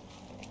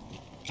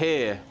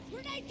 Here.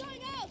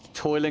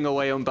 Toiling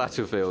away on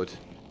Battlefield.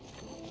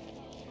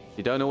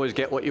 You don't always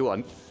get what you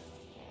want.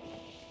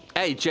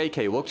 Hey,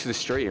 JK, welcome to the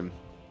stream.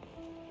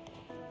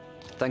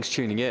 Thanks for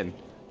tuning in.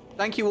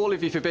 Thank you all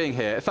of you for being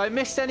here. If I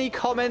missed any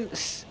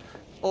comments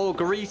or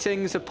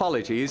greetings,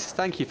 apologies.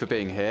 Thank you for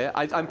being here.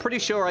 I'm pretty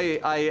sure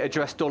I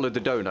addressed all of the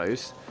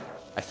donos.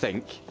 I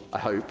think. I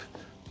hope.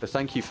 But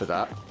thank you for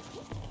that.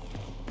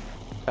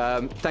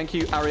 Thank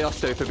you,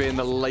 Ariosto, for being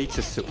the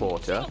latest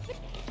supporter.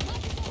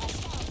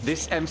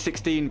 This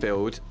M16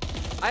 build.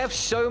 I have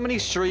so many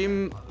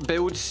stream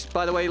builds,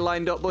 by the way,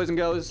 lined up, boys and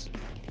girls.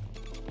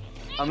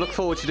 I'm looking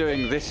forward to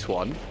doing this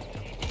one.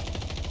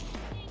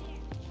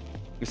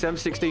 This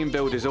M16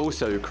 build is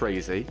also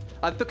crazy.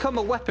 I've become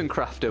a weapon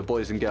crafter,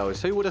 boys and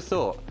girls. Who would have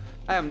thought?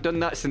 I haven't done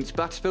that since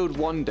Battlefield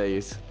 1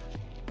 days.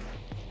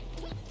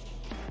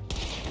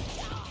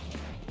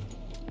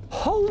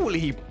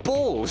 Holy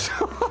balls!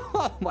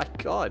 Oh my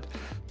god.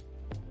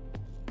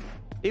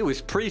 He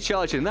was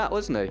pre-charging that,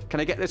 wasn't he? Can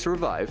I get this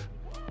revive?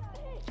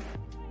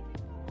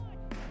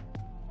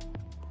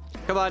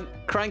 Come on,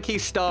 Cranky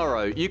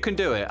Starro. You can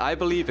do it. I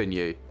believe in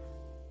you.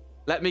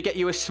 Let me get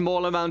you a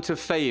small amount of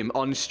fame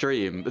on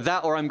stream.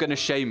 That or I'm going to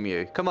shame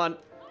you. Come on.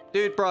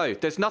 Dude, bro,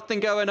 there's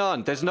nothing going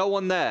on. There's no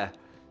one there.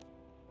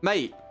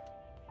 Mate,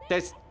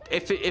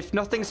 if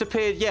nothing's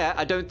appeared yet,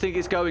 I don't think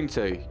it's going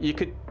to. You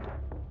could...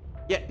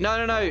 Yeah,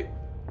 no.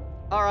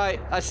 All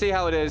right, I see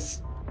how it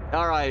is.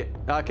 All right,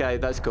 okay,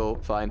 that's cool.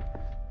 Fine.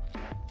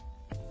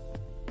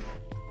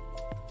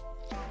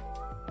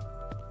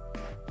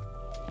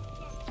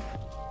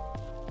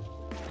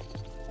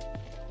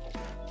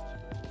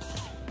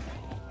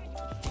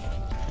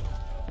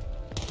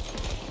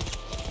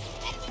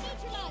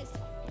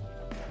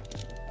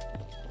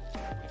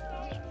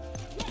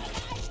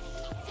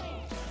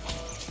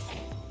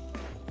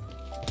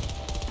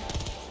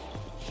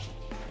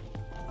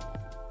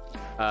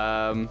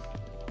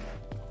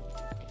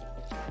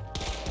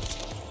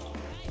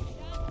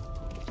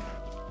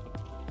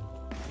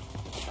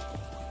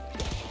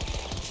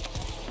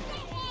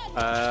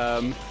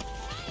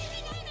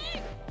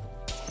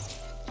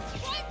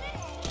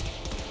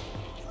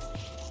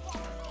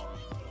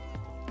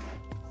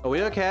 Are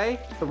we okay?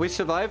 Have we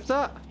survived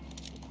that?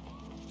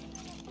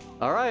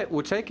 All right,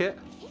 we'll take it.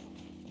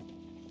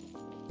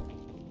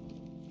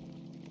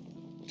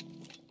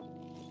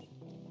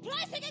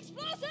 Placing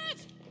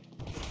explosives!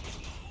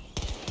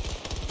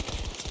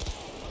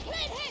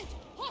 Clean hit!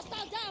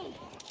 Hostile down!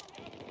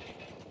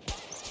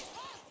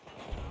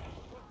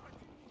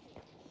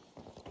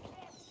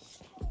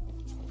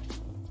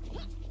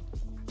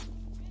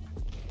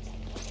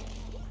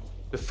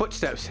 The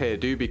footsteps here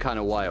do be kind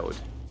of wild.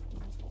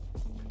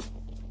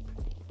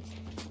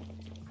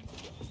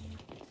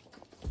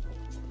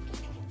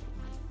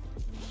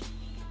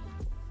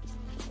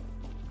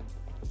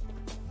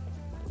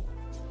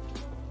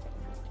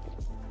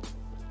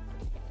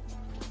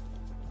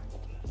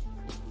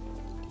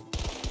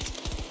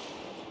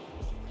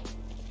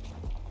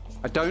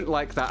 I don't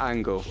like that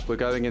angle. We're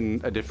going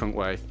in a different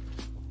way.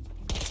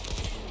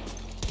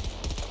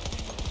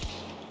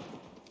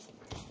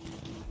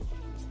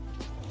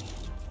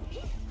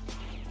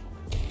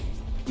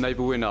 Maybe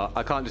we're not.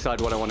 I can't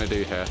decide what I want to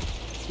do here.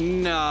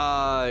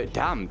 No.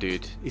 Damn,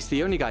 dude. He's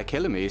the only guy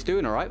killing me. He's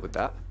doing all right with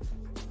that.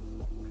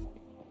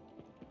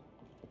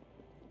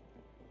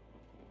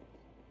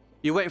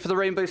 You're waiting for the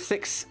Rainbow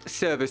Six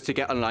servers to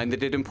get online. They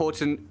did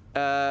important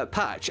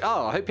patch.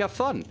 Oh, I hope you have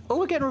fun. Oh,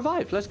 we're getting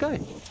revived. Let's go.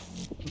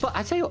 But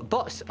I tell you what,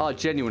 bots are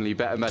genuinely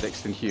better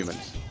medics than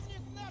humans.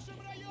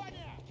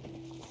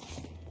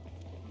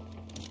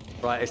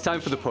 Right, it's time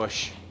for the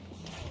push.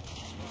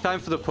 Time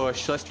for the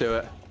push. Let's do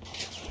it.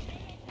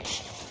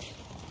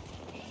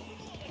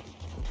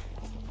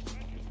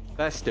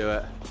 Let's do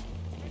it.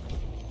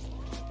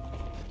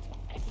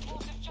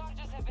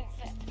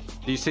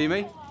 Do you see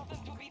me?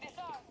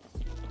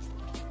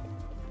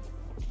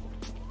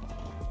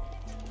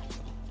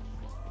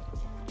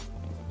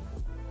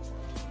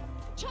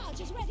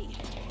 Charge is ready.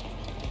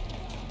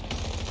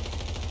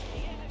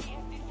 The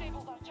enemy has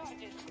disabled our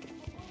charges.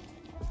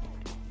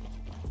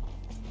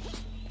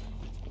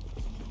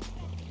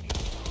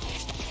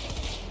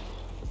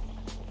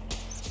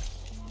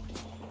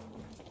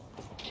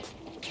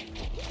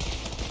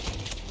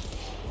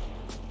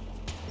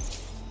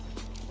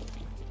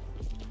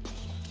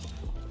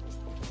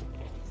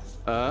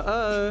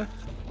 Uh-oh.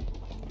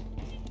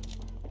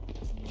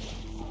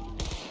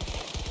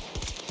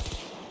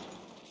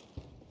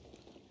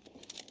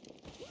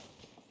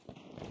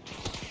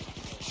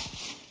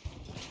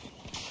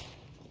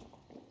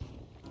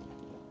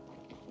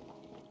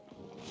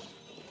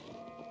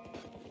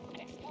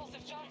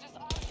 Explosive charges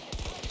are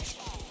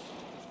destroyed.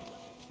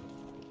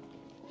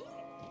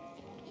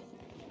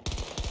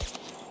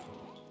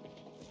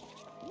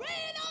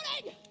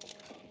 Reloading!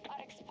 Our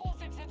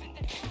explosives have been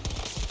destroyed.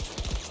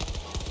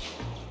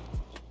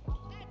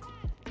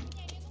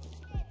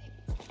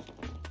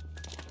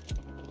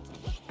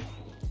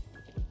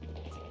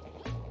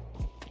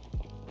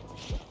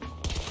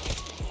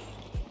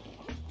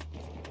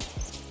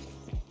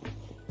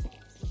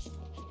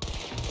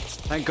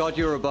 Thank God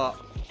you're a bot.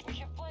 We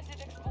have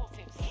planted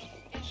explosives.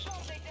 Ensure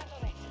they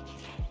detonate.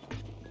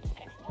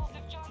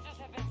 Explosive charges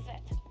have been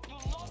set. Do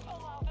not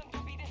allow them to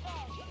be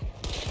disarmed.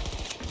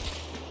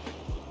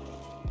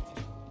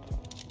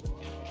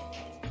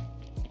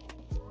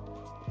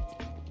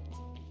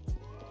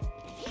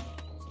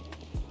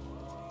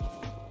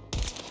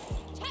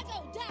 Tango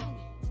down!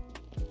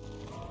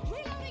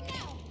 Reloading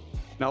now!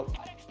 Nope.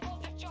 Our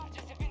explosive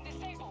charges have been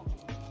disabled.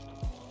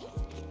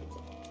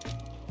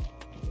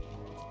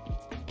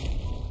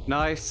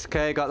 Nice.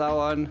 Okay, got that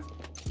one.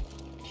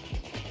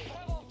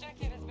 Bravo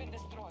objective has been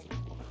destroyed.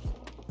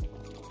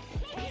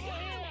 Over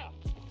here!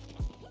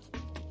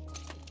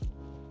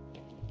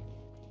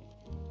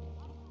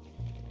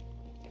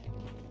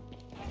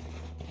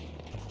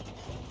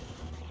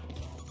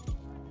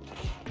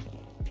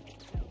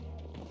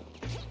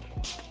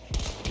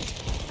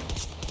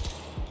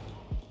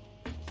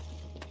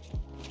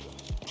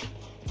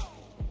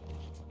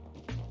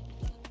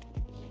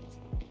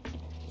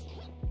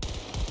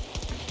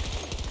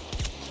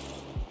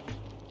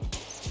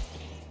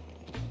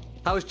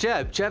 How's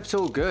Jeb? Jeb's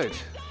all good.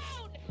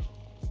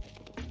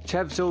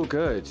 Jeb's all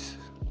good.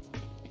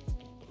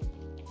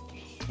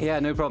 Yeah,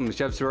 no problems.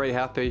 Jeb's very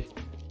happy.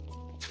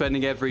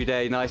 Spending every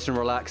day nice and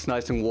relaxed,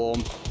 nice and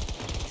warm.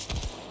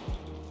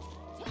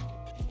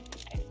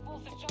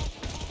 Explosive charges.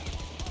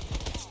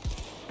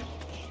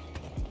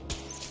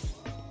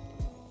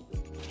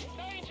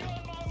 Danger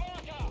on my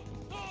marker!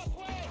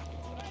 Northwest!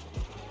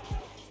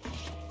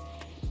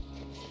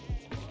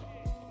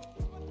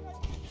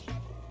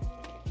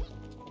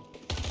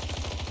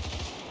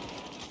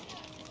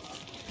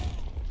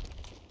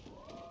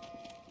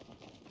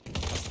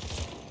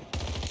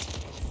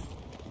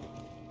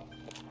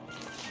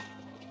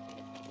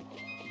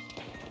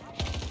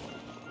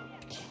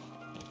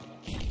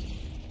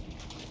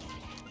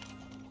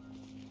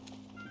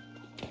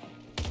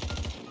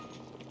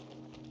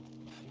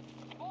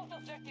 Both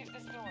objectives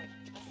destroyed.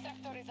 The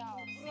sector is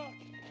ours.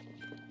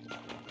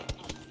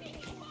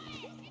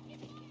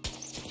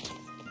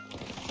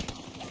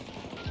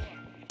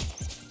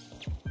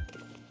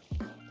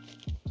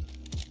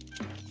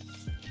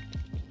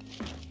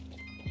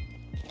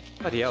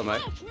 Bloody hell,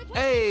 mate.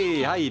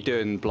 Hey, how you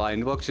doing,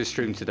 Blind? Welcome to the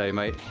stream today,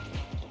 mate.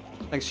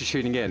 Thanks for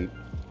tuning in.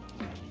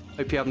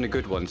 Hope you're having a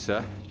good one,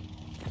 sir.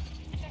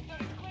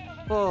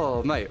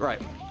 Oh, mate,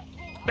 right.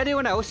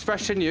 Anyone else,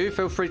 fresh and new,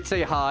 feel free to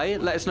say hi.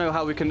 Let us know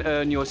how we can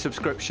earn your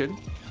subscription.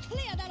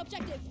 Clear that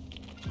objective!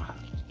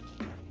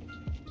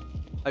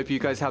 Hope you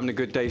guys are having a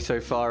good day so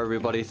far,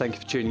 everybody. Thank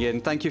you for tuning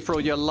in. Thank you for all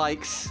your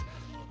likes.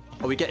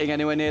 Are we getting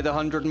anywhere near the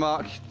 100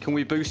 mark? Can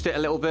we boost it a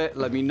little bit?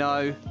 Let me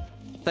know.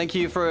 Thank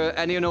you for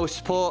any and all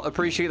support.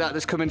 Appreciate that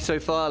that's come in so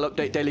far. I'll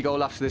update daily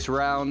goal after this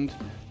round.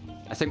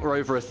 I think we're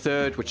over a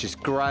third, which is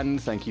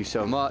grand. Thank you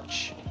so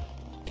much.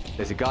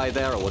 There's a guy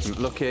there. I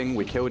wasn't looking.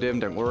 We killed him.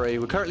 Don't worry.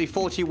 We're currently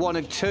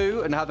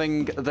 41-2 and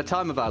having the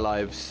time of our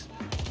lives.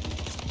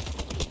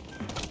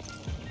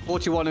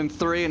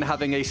 41-3 and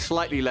having a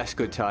slightly less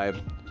good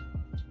time.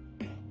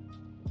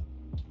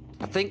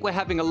 I think we're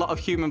having a lot of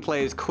human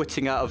players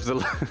quitting out of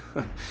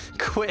the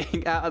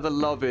quitting out of the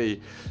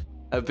lobby.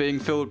 are being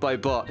filled by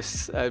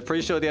bots.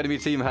 Pretty sure the enemy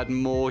team had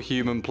more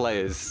human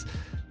players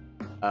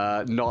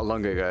not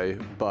long ago,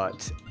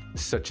 but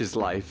such is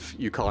life.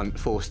 You can't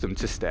force them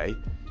to stay.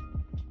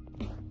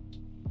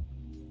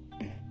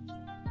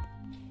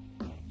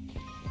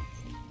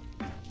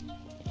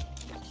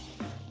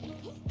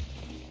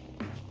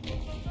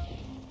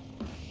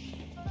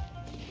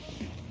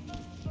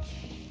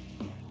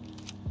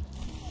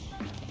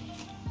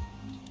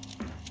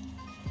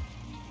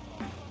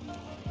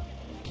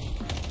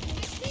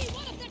 See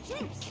one of their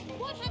troops!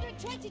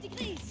 120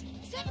 degrees!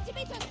 70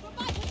 meters from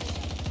my position!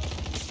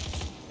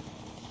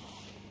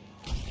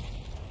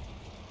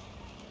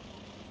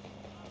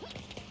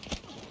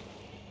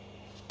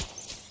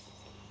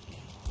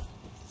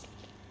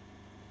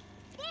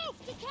 Move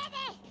to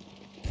cover!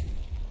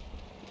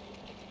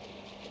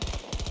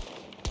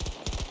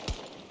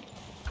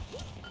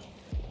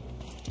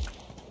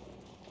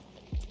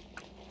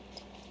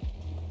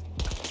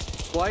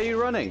 Why are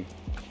you running?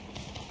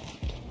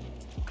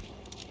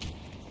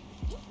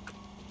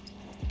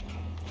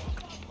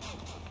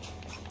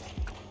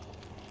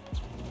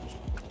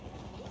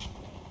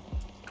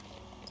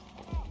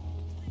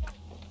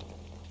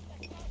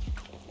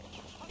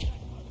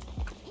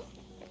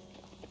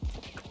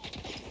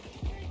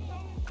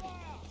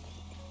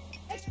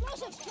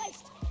 Explosives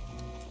placed!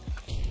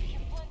 We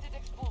have planted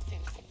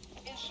explosives.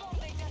 Ensure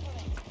they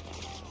detonate.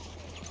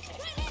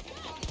 Grenade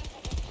out!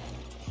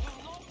 Do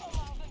not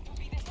allow them to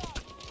be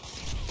disarmed.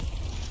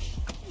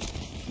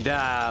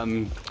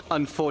 Damn.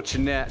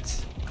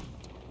 Unfortunate.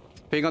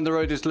 Being on the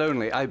road is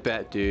lonely. I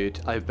bet, dude.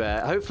 I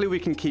bet. Hopefully we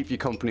can keep you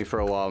company for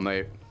a while,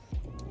 mate.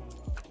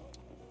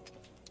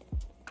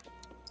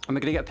 Am I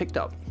gonna get picked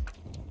up?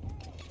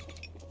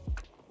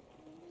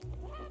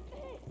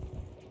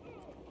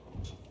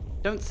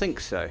 Don't think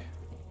so.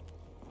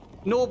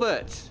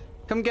 Norbert,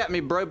 come get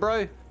me,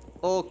 bro.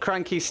 Or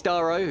Cranky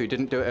Starro, who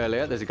didn't do it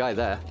earlier. There's a guy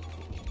there.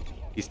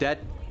 He's dead.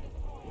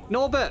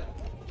 Norbert!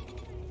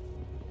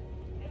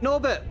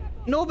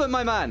 Norbert,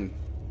 my man!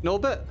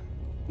 Norbert?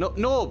 No,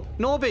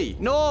 Norby!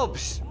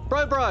 Norbs!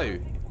 Bro!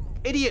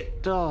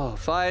 Idiot! Oh,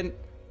 fine.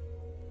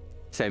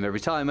 Same every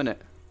time, innit?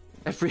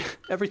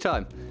 Every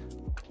time.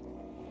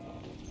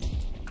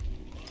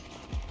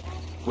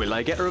 Will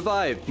I get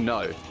revived?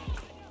 No.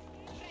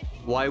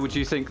 Why would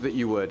you think that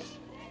you would?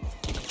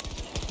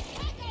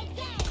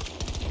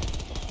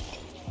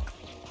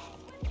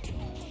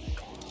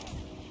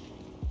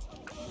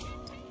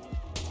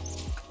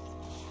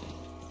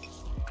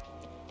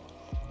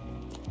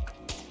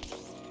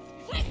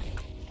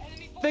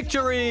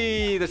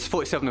 Victory! That's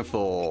 47-4. We've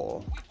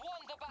won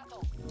the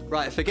battle.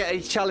 Right, if I get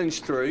a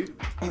challenge through,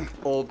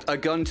 or a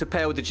gun to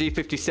pair with the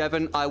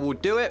G57, I will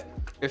do it.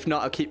 If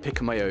not, I'll keep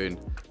picking my own.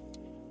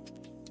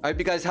 I hope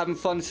you guys are having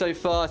fun so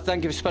far.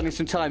 Thank you for spending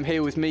some time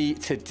here with me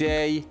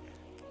today.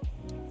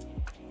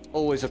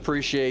 Always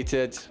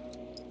appreciated.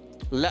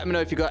 Let me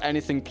know if you got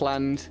anything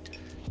planned.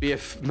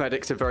 BF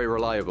medics are very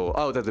reliable.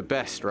 Oh, they're the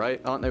best,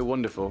 right? Aren't they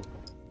wonderful?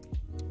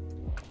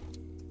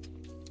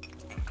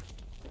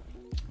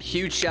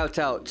 Huge shout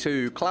out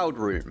to Cloud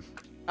Room,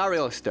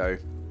 Ariosto,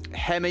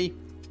 Hemi,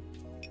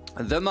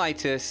 The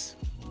Midas,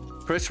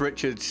 Chris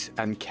Richards,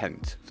 and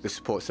Kent for the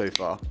support so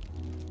far.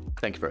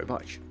 Thank you very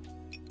much.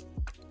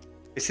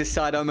 This is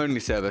Sidearm only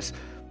service.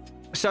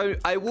 So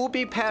I will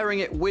be pairing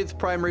it with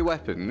primary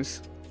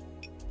weapons,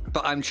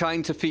 but I'm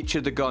trying to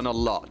feature the gun a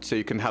lot so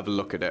you can have a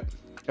look at it.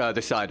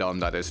 The sidearm,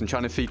 that is. I'm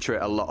trying to feature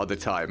it a lot of the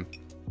time.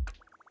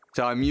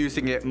 So I'm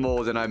using it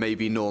more than I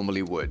maybe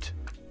normally would.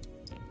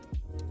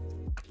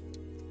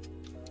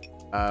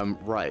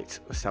 Right.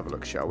 Let's have a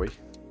look, shall we?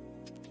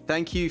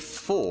 Thank you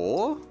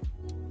for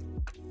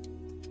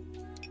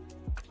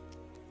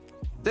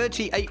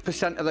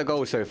 38% of the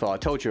goal so far. I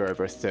told you you're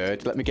over a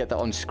third. Let me get that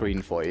on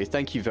screen for you.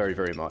 Thank you very,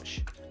 very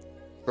much.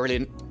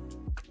 Brilliant.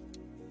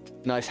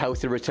 Nice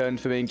healthy return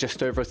for being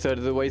just over a third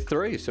of the way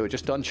through. So we're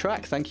just on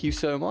track. Thank you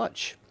so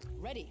much.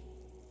 Ready.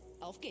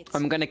 Auf geht's.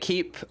 I'm going to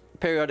keep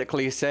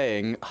periodically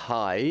saying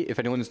hi. If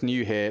anyone's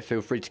new here,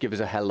 feel free to give us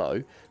a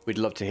hello. We'd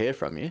love to hear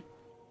from you.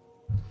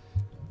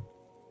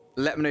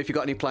 Let me know if you've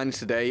got any plans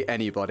today,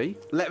 anybody.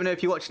 Let me know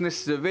if you're watching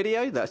this as a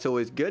video. That's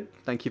always good.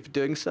 Thank you for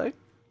doing so.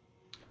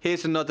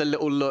 Here's another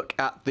little look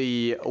at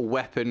the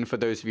weapon for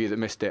those of you that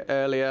missed it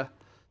earlier.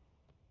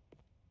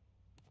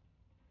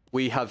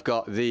 We have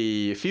got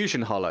the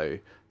Fusion Hollow,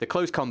 the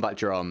Close Combat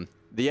Drum,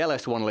 the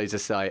LS1 Laser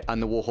Sight,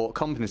 and the Warhawk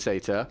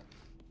Compensator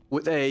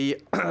with a,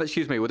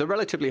 excuse me, with a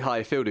relatively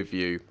high field of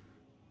view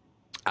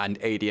and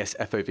ADS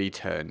FOV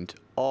turned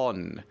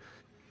on.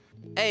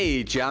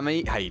 Hey,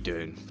 Jammy, how you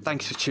doing?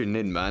 Thanks for tuning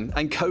in, man.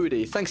 And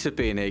Cody, thanks for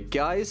being here,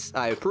 guys.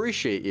 I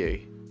appreciate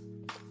you.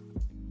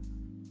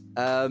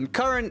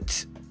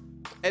 Current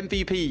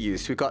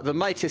MVPs, we've got the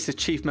Midas as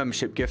Chief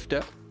Membership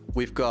Gifter.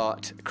 We've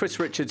got Chris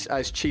Richards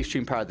as Chief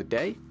Stream Power of the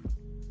Day.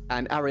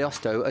 And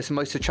Ariosto as the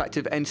most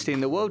attractive entity in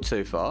the world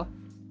so far.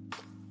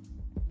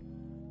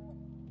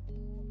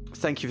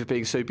 Thank you for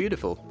being so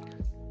beautiful.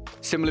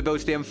 Similar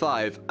build to the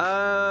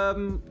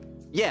M5.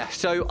 Yeah,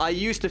 so I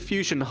used the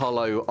Fusion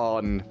Hollow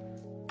on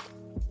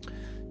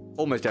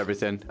Almost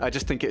everything. I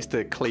just think it's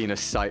the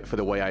cleanest sight for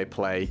the way I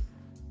play.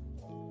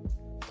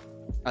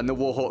 And the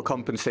Warhawk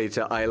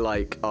compensator I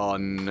like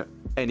on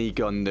any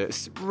gun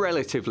that's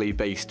relatively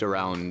based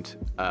around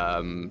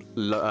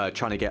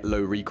trying to get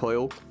low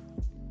recoil.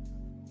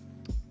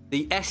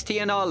 The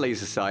STNR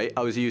laser sight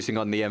I was using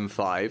on the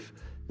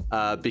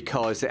M5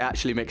 because it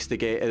actually makes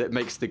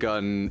the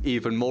gun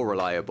even more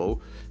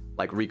reliable,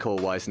 like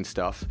recoil-wise and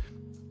stuff.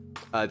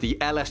 The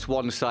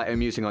LS1 sight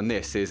I'm using on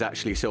this is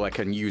actually so I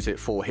can use it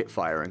for hip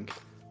firing.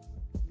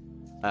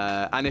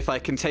 And if I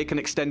can take an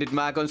extended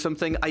mag on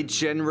something, I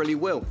generally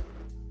will.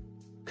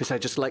 Because I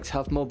just like to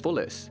have more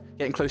bullets.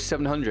 Getting close to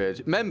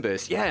 700.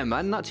 Members, yeah,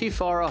 man, not too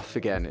far off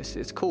again.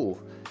 It's cool.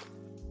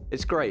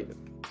 It's great.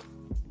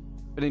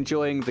 Been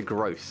enjoying the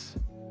growth.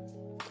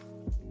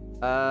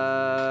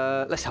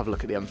 Let's have a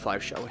look at the M5,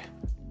 shall we?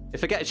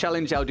 If I get a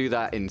challenge, I'll do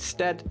that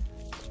instead.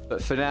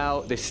 But for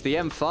now, this is the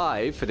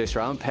M5 for this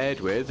round, paired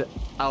with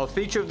our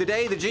feature of the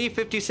day, the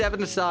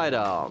G57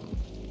 Sidearm.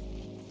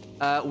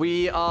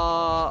 We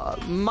are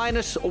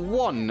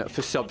 -1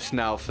 for subs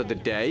now for the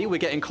day. We're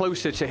getting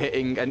closer to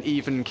hitting an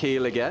even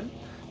keel again.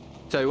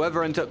 So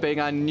whoever ends up being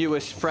our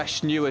newest,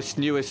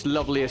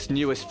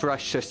 loveliest,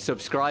 freshest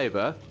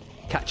subscriber,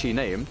 catchy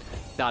name,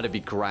 that'd be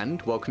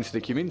grand. Welcome to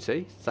the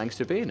community. Thanks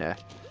for being here.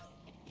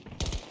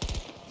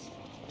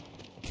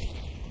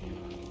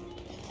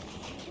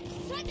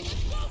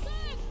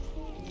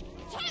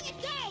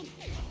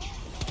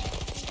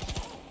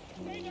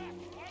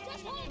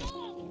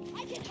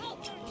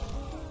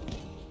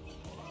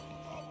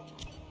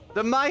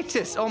 The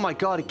Midas! Oh my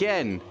god,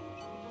 again.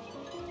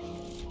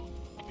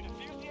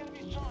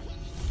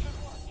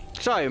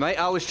 Sorry, mate.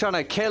 I was trying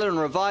to kill and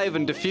revive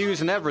and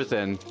defuse and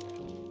everything.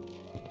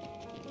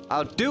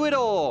 I'll do it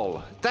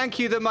all. Thank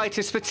you, the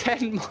Midas, for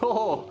 10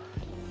 more.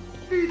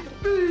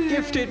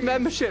 Gifted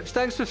memberships.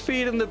 Thanks for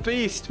feeding the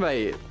beast,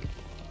 mate.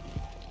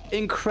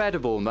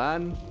 Incredible,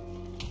 man.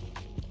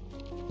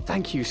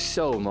 Thank you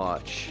so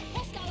much.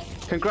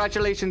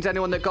 Congratulations,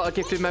 anyone that got a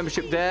gifted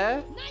membership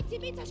there.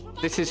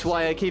 This is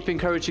why I keep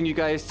encouraging you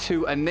guys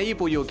to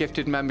enable your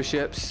gifted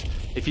memberships.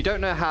 If you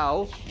don't know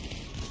how,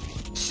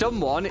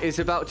 someone is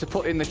about to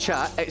put in the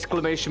chat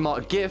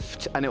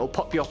 !gift, and it will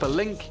pop you up a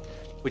link,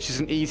 which is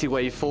an easy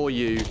way for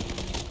you.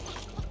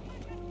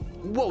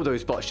 Whoa,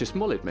 those bots just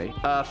mullered me.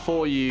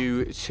 For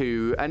you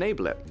to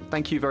enable it.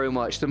 Thank you very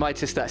much. The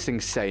Midas, that's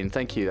insane.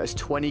 Thank you. That's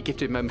 20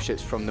 gifted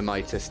memberships from the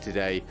Midas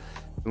today.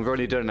 We've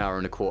only done an hour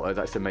and a quarter.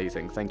 That's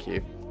amazing. Thank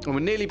you. And we're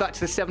nearly back to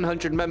the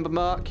 700 member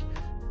mark,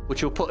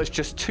 which will put us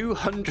just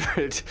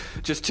 200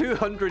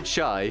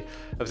 shy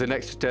of the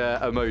next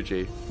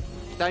emoji.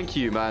 Thank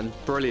you, man.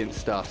 Brilliant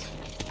stuff.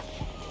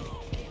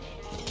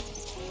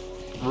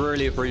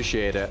 Really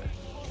appreciate it.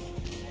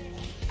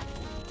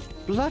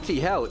 Bloody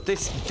hell.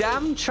 This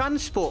damn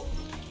transport.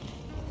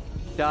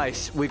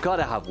 Guys, we've got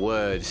to have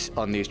words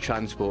on these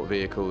transport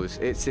vehicles.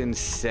 It's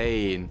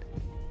insane.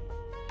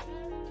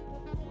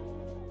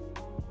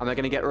 Am I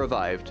going to get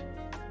revived?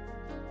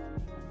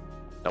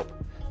 Nope.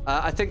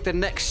 I think the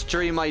next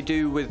stream I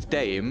do with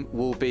Dame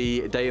will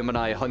be Dame and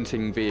I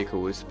hunting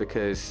vehicles,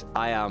 because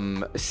I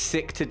am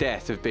sick to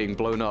death of being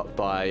blown up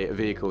by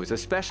vehicles,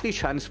 especially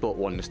transport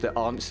ones that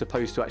aren't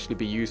supposed to actually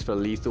be used for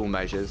lethal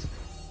measures.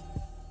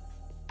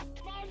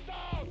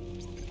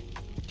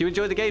 Do you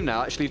enjoy the game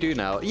now? Actually do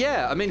now?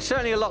 Yeah, I mean,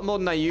 certainly a lot more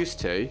than I used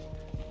to.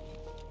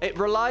 It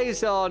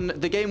relies on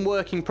the game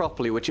working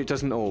properly, which it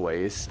doesn't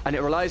always. And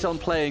it relies on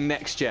playing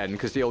next gen,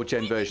 because the old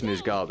gen version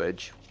is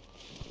garbage.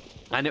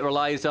 And it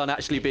relies on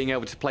actually being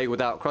able to play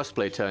without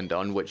crossplay turned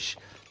on, which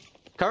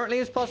currently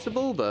is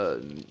possible,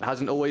 but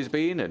hasn't always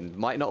been and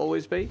might not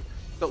always be.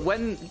 But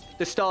when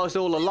the stars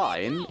all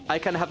align, I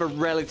can have a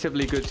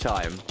relatively good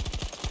time.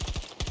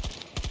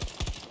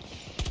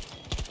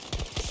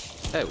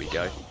 There we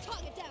go.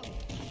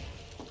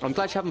 I'm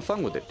glad you're having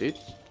fun with it, dude.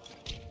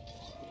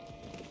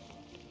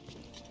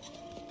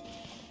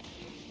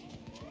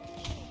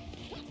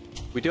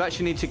 We do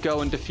actually need to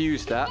go and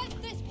defuse that.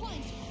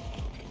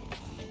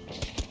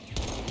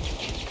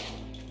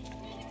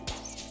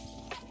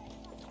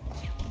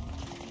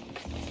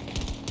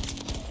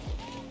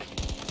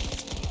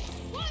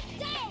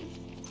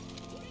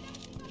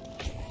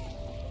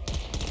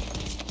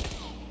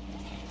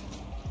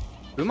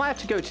 We might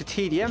have to go to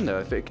TDM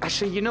though.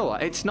 Actually, you know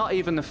what? It's not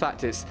even the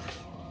fact it's...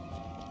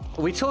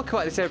 We talk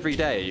about this every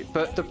day,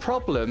 but the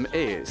problem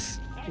is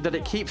that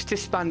it keeps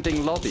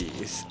disbanding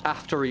lobbies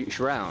after each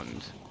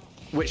round,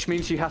 which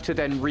means you have to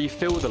then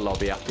refill the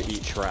lobby after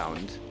each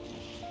round,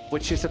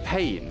 which is a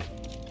pain.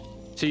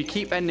 So you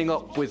keep ending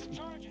up with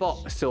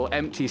bots or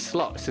empty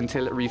slots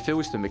until it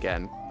refills them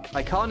again.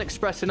 I can't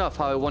express enough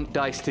how I want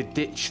DICE to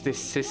ditch this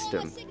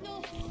system.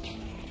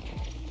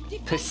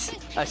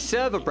 A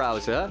server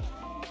browser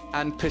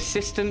and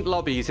persistent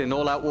lobbies in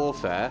All-Out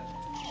Warfare,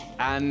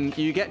 and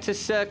you get to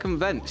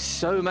circumvent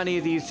so many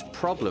of these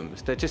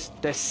problems.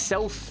 They're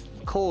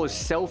self-caused,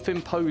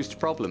 self-imposed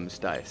problems,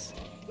 DICE.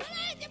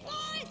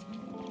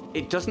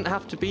 It doesn't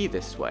have to be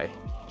this way.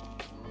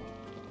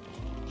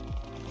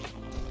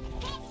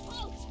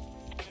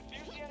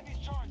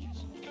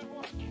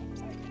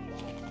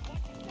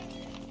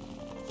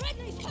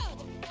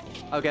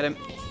 I'll get him.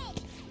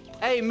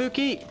 Hey,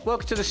 Mookie.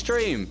 Welcome to the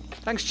stream.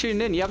 Thanks for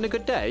tuning in. You having a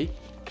good day?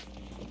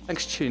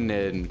 Thanks for tuning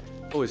in.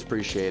 Always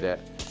appreciate it.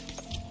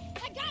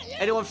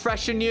 Anyone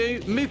fresh and new?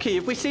 Mookie,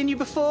 have we seen you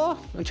before?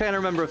 I'm trying to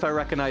remember if I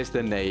recognize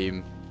the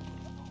name.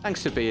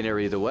 Thanks for being here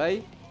either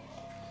way.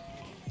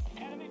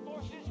 Enemy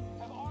forces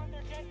have armed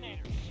their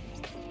detonators.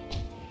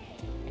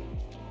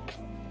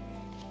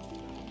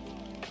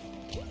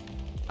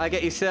 I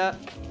get you, sir.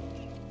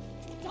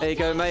 There you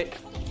go, mate.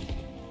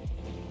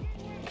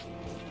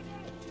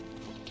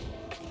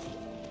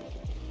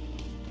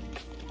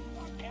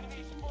 Enemy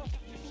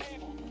explosives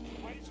disabled.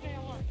 Way to stay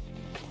alert.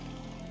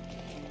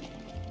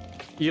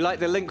 You like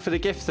the link for the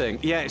gift thing?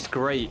 Yeah, it's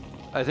great.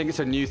 I think it's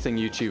a new thing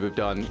YouTube have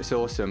done. It's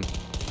awesome.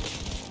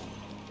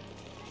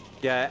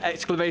 Yeah,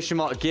 exclamation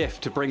mark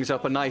gift brings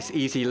up a nice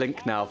easy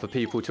link now for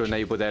people to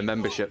enable their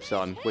memberships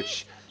on,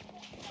 which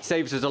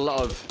saves us a lot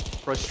of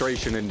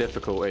frustration and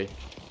difficulty.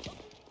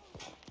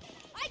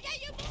 I get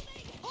you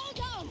moving. Hold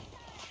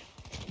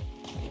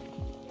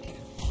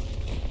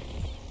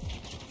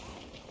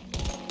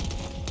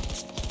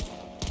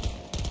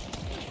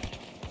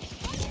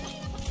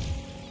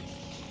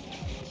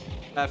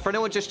on. For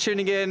anyone just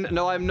tuning in,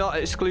 no, I'm not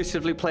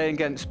exclusively playing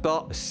against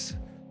bots.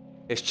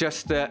 It's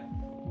just that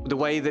the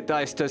way that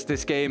DICE does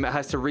this game, it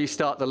has to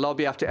restart the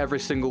lobby after every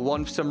single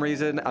one for some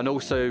reason. And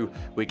also,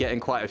 we're getting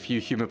quite a few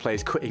human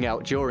players quitting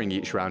out during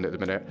each round at the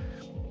minute.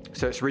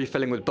 So it's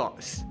refilling with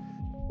bots,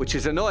 which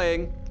is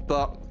annoying,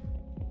 but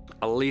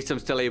at least I'm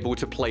still able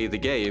to play the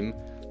game.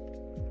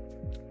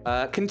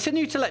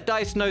 Continue to let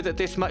DICE know that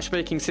this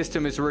matchmaking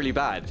system is really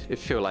bad,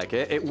 if you feel like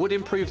it. It would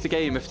improve the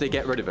game if they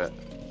get rid of it.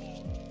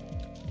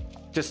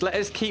 Just let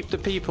us keep the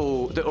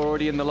people that are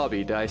already in the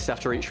lobby, DICE,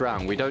 after each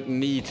round. We don't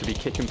need to be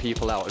kicking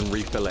people out and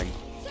refilling.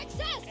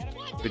 Success.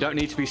 We don't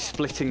need to be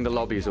splitting the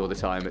lobbies all the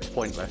time. It's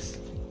pointless.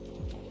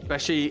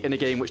 Especially in a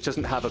game which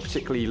doesn't have a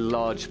particularly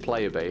large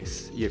player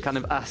base. You're kind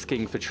of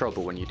asking for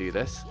trouble when you do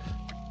this.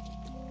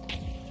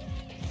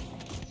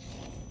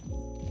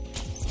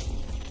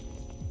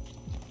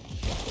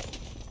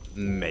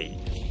 Mate.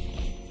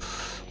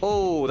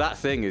 Oh, that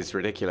thing is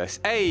ridiculous.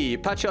 Hey,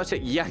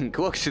 Patriotic Yank,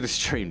 welcome to the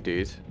stream,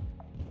 dude.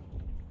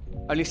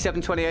 Only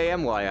 7:20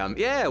 AM where I am.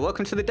 Yeah,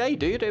 welcome to the day,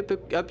 dude.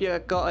 Hope you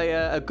got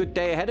a good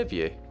day ahead of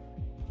you.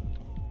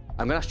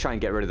 I'm gonna have to try and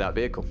get rid of that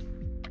vehicle.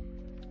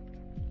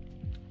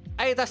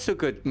 Hey, that's so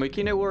good,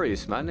 Mookie. No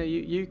worries, man.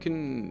 You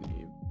can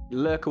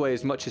lurk away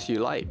as much as you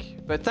like.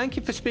 But thank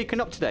you for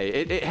speaking up today.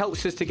 It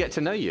helps us to get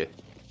to know you.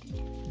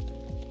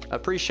 I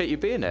appreciate you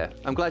being here.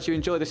 I'm glad you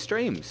enjoy the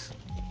streams.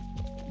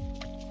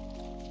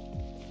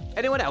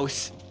 Anyone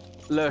else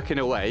lurking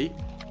away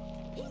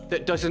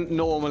that doesn't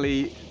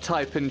normally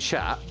type and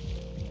chat?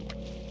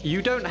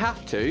 You don't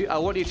have to. I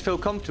want you to feel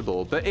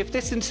comfortable. But if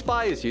this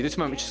inspires you this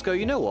moment, just go,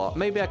 you know what?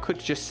 Maybe I could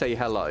just say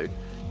hello.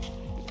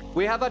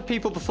 We have had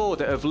people before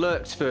that have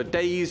lurked for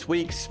days,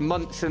 weeks,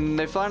 months, and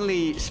they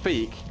finally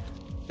speak.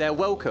 They're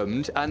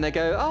welcomed, and they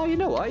go, oh, you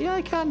know what? Yeah,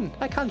 I can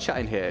chat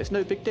in here. It's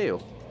no big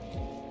deal.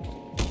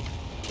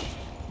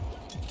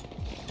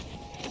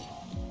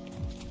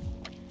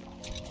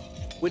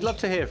 We'd love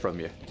to hear from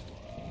you.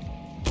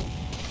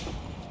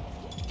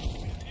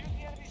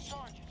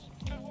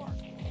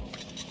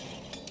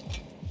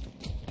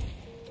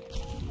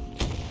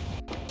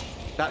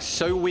 That's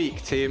so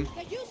weak, team.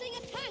 They're using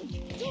a tank.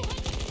 200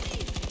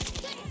 degrees.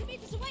 70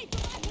 meters away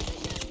from my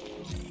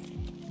position.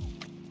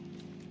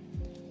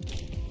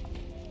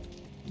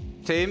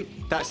 Team,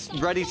 that's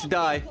ready to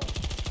die.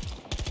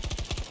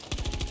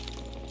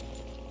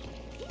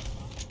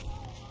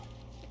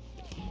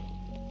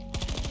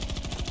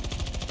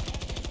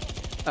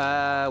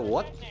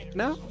 What?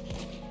 No?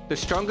 The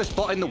strongest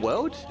bot in the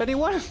world?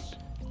 Anyone?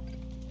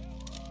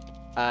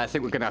 I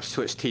think we're gonna have to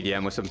switch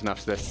TDM or something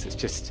after this. It's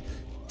just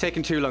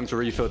taking too long to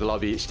refill the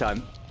lobby each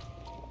time.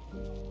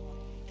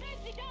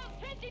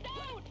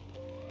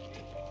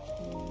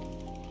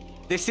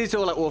 This is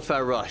All Out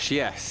Warfare Rush,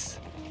 yes.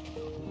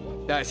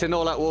 Yeah, it's an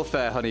All Out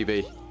Warfare,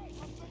 honeybee.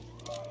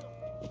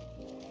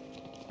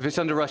 If it's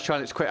under rush, try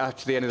not to quit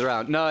after the end of the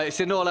round. No,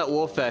 it's in All Out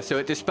Warfare, so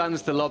it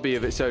disbands the lobby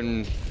of its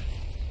own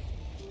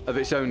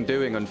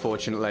doing,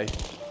 unfortunately,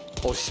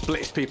 or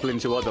splits people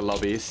into other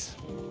lobbies.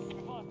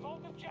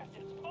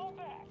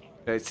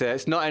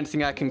 It's not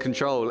anything I can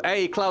control.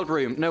 Hey, Cloud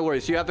Room, no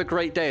worries. You have a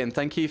great day, and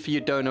thank you for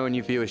your dono and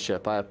your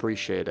viewership. I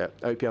appreciate it.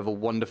 I hope you have a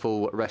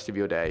wonderful rest of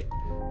your day.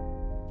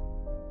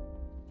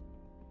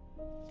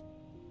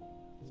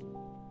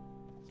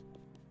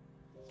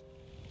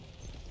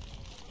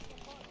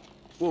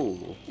 Whoa,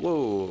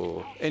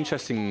 whoa.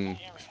 Interesting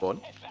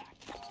spawn.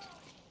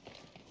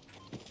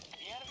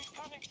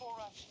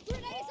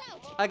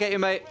 I get you,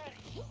 mate.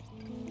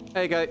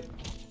 There you go.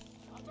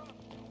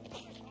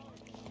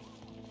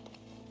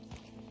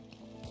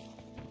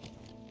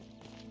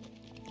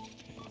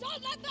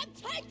 Don't let them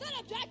take that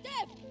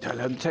objective! Don't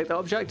let them take that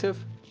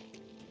objective.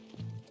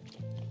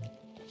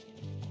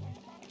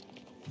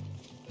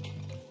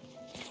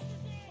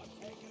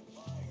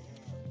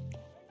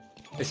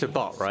 It's a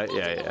bot, right?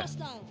 Yeah, yeah.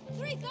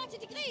 330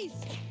 degrees.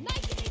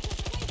 90 meters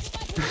away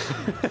from my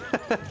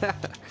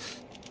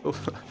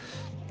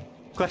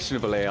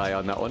Questionable AI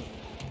on that one.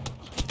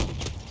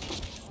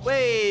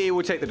 Way,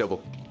 we'll take the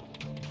double.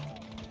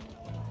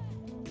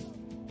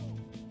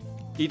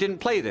 You didn't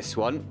play this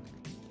one.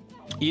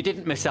 You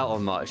didn't miss out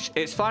on much.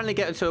 It's finally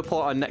getting to a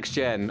point on next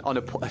gen,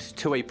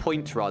 to a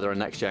point rather on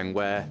next gen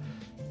where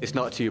it's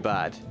not too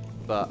bad.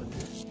 But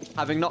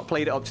having not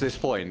played it up to this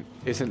point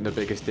isn't the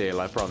biggest deal,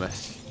 I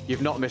promise.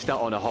 You've not missed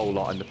out on a whole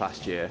lot in the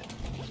past year.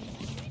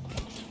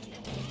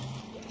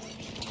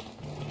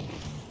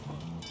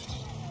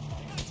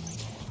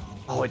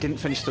 Oh, I didn't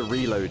finish the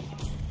reload.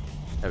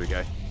 There we go.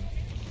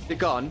 Is it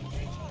gone?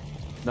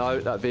 No,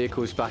 that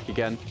vehicle's back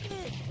again.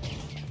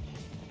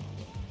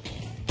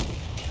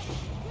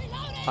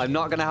 I'm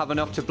not going to have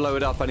enough to blow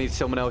it up. I need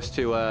someone else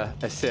to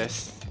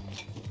assist.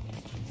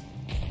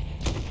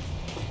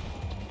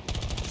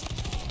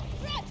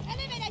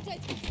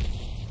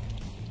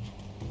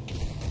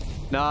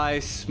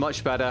 Nice.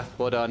 Much better.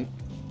 Well done.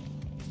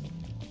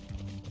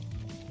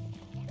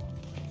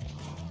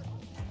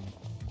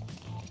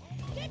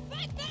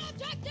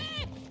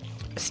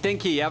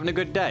 Stinky, you having a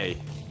good day?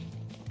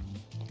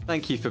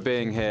 Thank you for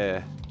being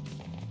here.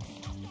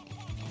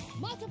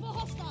 Multiple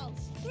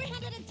hostiles.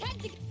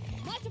 310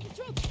 multiple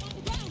troops on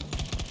the ground.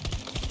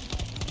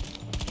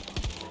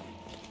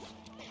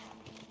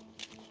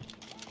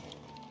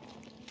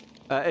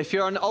 If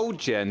you're on old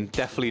gen,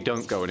 definitely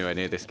don't go anywhere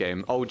near this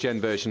game. Old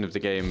gen version of the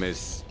game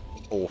is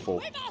awful.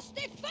 We must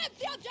defend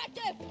the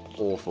objective.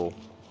 Awful.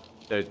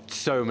 There's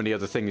so many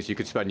other things you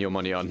could spend your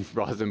money on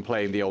rather than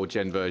playing the old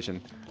gen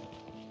version.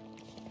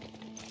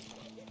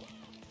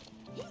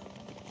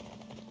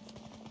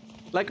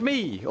 Like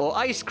me, or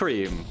ice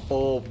cream,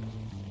 or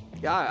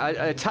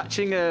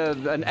attaching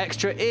an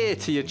extra ear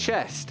to your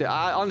chest.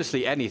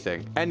 Honestly,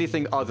 anything.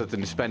 Anything other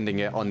than spending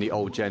it on the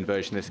old gen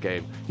version of this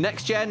game.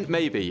 Next gen,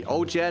 maybe.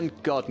 Old gen,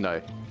 God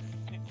no.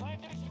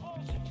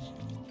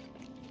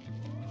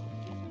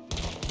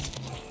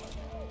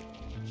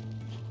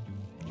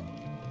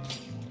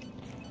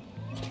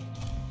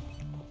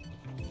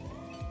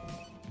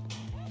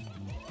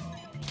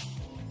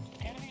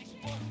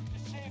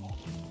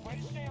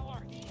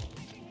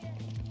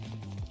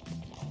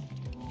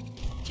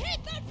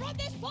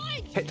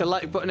 Hit the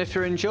like button if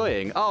you're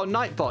enjoying. Oh,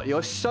 Nightbot,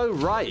 you're so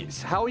right.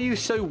 How are you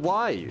so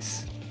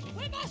wise?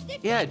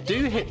 Yeah,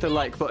 do hit the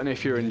like button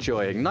if you're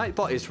enjoying.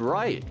 Nightbot is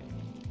right.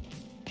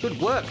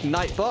 Good work,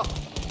 Nightbot.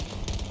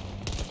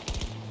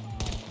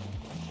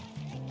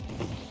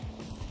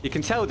 You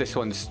can tell this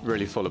one's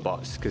really full of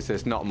bots because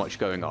there's not much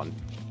going on.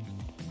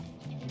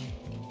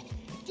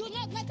 Do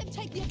not let them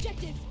take the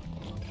objective.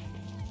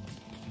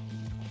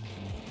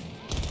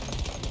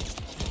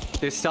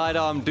 This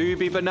sidearm do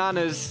be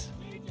bananas.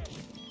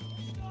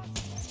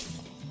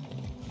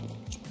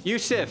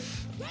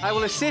 Yusuf, I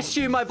will assist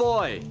you, my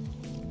boy.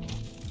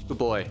 Good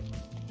boy.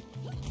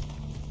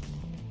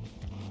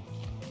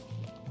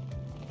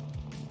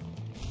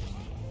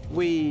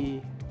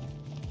 We.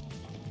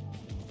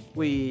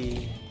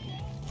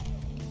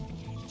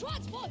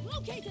 Transport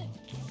located.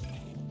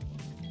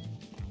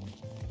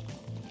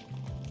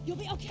 You'll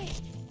be okay.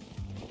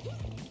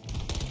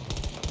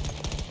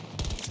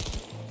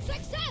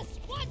 Success,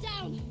 one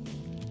down.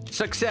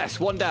 Success,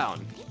 one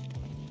down.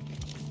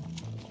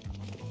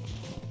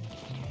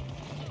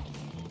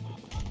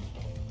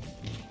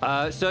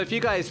 So if you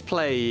guys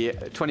play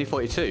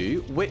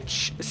 2042,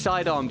 which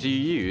sidearm do you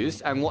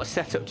use and what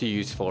setup do you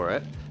use for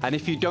it? And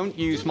if you don't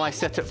use my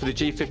setup for the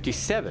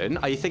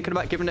G57, are you thinking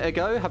about giving it a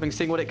go, having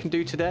seen what it can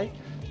do today?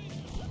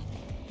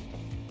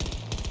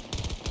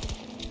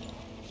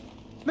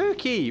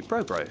 Mookie,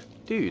 bro,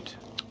 dude.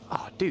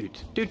 Oh, dude.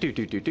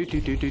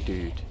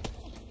 Dude.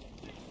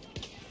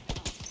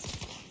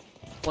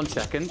 1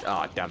 second.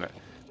 Ah, oh, damn it.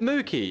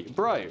 Mookie,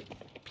 bro.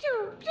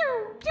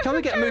 Can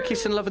we get Mookie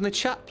some love in the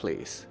chat,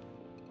 please?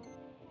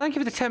 Thank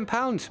you for the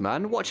 £10,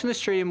 man. Watching the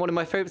stream, one of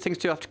my favourite things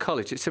to do after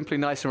college. It's simply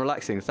nice and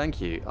relaxing.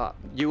 Thank you.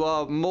 You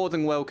are more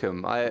than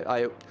welcome.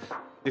 The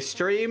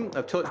stream,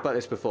 I've talked about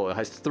this before, it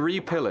has 3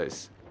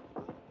 pillars.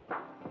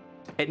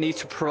 It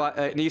needs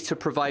to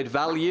provide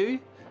value.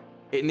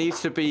 It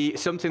needs to be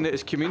something that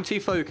is community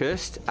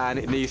focused, and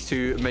it needs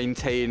to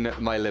maintain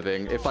my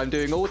living. If I'm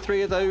doing all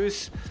 3 of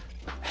those,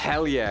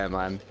 hell yeah,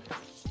 man.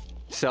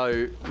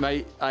 So,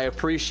 mate, I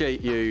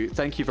appreciate you.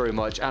 Thank you very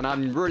much. And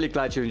I'm really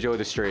glad you enjoyed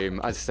the stream.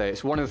 As I say,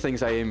 it's one of the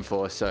things I aim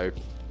for. So,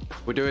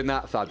 we're doing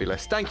that.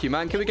 Fabulous. Thank you,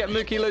 man. Can we get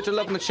Mookie loads of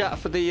love in the chat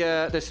for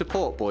the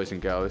support, boys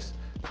and girls?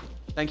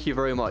 Thank you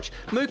very much.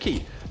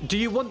 Mookie, do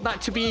you want that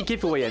to be a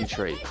giveaway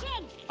entry?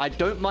 I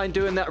don't mind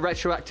doing that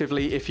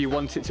retroactively if you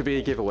want it to be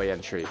a giveaway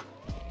entry.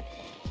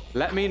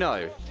 Let me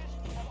know.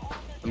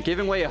 I'm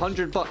giving away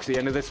 $100 at the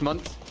end of this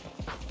month.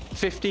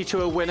 50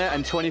 to a winner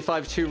and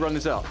 25 to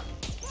runners-up.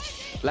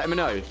 Let me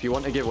know if you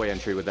want a giveaway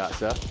entry with that,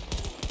 sir.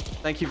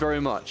 Thank you very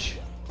much.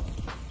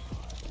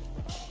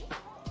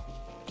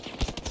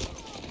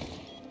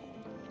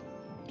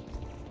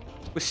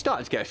 We're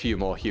starting to get a few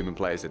more human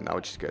players in now,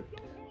 which is good.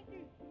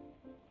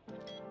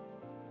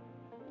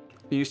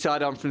 New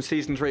sidearm from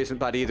season 3 isn't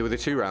bad either with a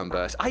 2-round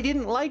burst. I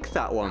didn't like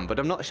that one, but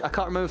I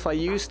can't remember if I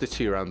used the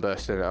 2-round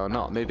burst in it or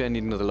not. Maybe I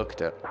need another look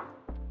at it.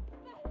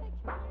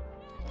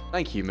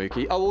 Thank you,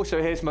 Mookie. Oh,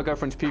 also, here's my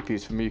girlfriend's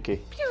pew-pews from Mookie.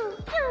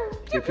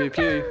 Pew, pew,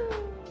 pew.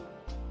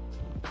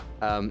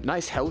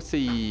 Nice,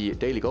 healthy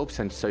daily goal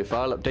percentage so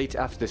far. I'll update it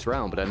after this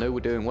round, but I know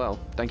we're doing well.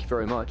 Thank you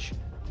very much.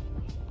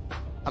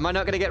 Am I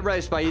not going to get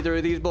rezzed by either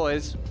of these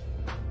boys?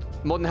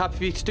 More than happy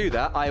for you to do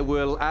that. I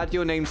will add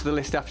your name to the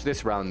list after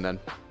this round, then.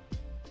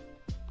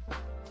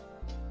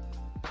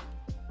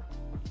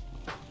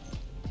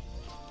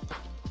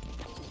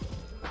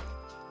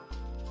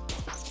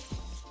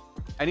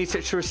 Any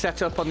tips for a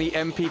setup on the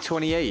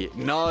MP28?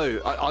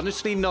 No,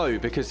 honestly no,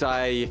 because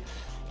I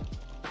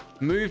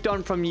moved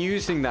on from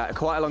using that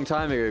quite a long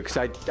time ago because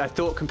I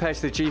thought compared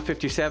to the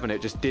G57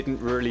 it just didn't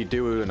really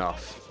do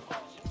enough.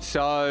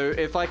 So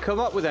if I come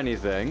up with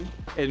anything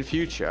in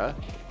future,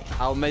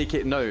 I'll make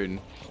it known.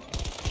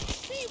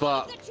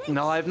 But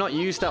no, I've not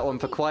used that one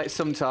for quite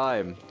some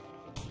time.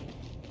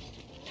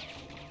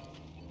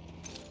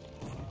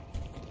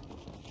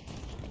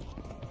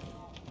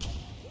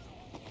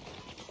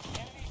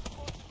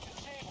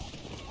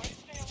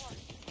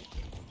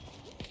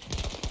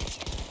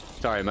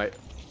 Sorry, mate.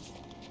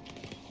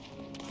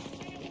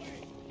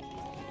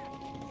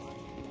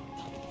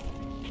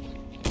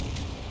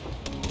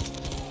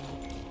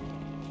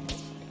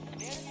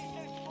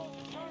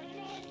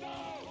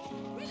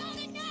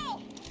 Reloading now!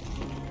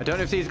 I don't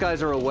know if these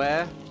guys are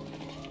aware.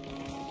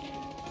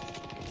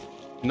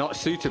 Not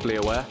suitably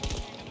aware.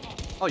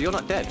 Oh, you're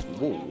not dead.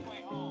 Whoa.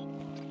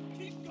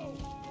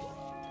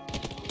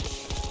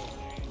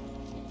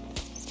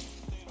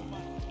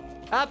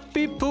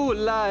 Happy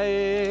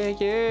Poolai,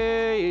 yeah.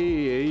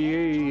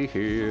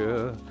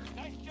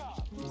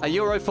 A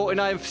Euro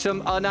 49 for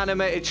some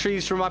unanimated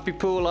trees from Happy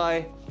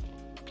Poolai.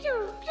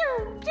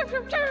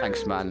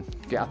 Thanks, man.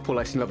 Get Happy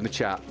Poolai some love in the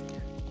chat.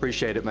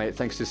 Appreciate it, mate.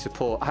 Thanks for the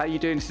support. How are you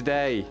doing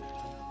today?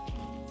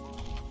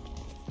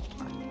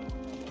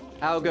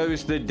 How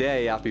goes the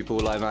day, Happy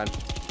Poolai, man?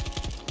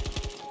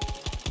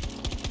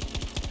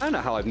 I don't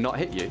know how I've not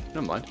hit you.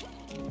 Never mind.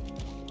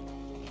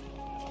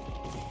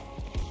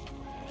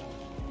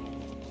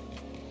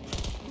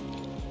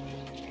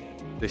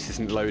 This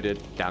isn't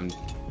loaded. Damn.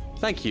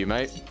 Thank you,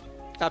 mate.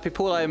 Happy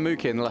Paulai and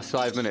Mookie in the last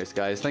 5 minutes,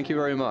 guys. Thank you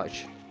very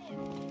much.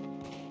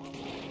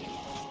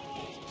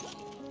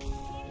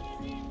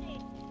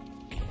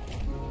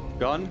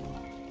 Gone?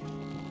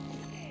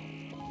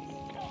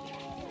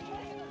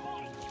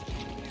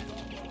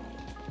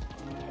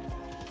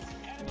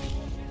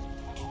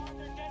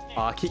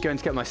 Oh, I keep going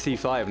to get my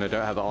C5 and I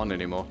don't have it on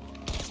anymore.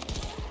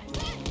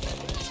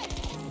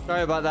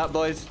 Sorry about that,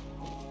 boys.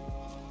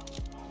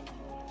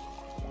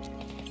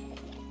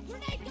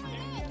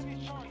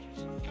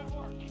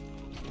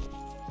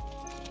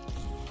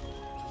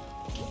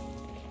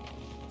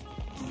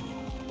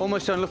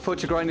 Almost don't look forward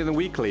to grinding the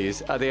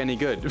weeklies. Are they any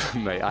good?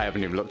 Mate, I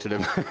haven't even looked at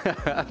them.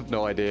 I have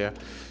no idea.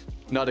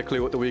 Not a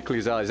clue what the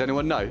weeklies are. Does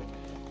anyone know?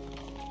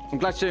 I'm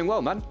glad you're doing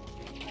well, man.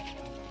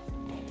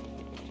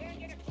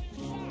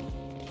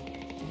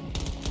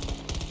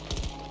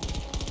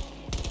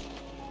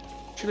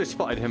 Should have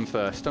spotted him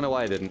first. Don't know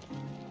why I didn't.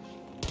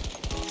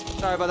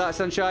 Sorry about that,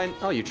 Sunshine.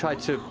 Oh, you tried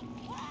to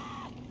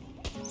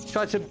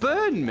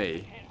burn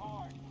me.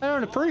 I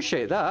don't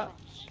appreciate that.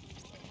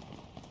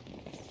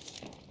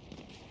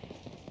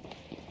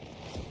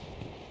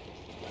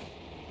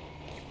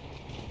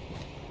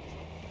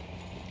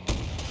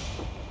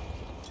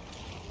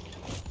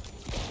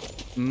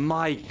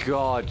 My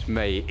God,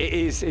 mate. It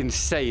is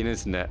insane,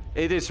 isn't it?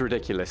 It is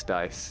ridiculous,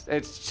 Dice.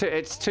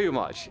 It's too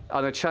much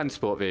on a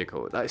transport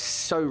vehicle. That's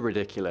so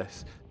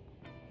ridiculous.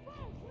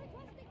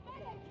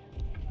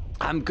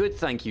 I'm good,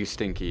 thank you,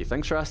 Stinky.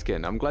 Thanks for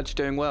asking. I'm glad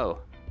you're doing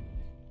well.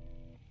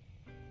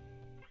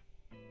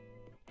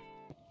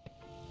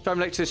 Try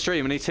next to the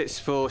stream. Any tips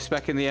for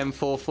specking the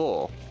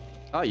M44?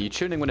 Oh, you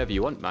tuning whenever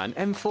you want, man.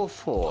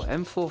 M44,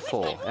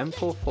 M44,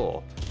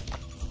 M44.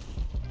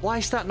 Why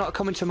is that not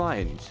coming to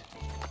mind?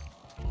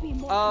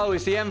 Oh,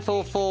 is the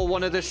M44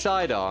 one of the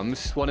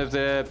sidearms? One of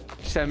the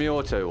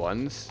semi-auto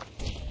ones?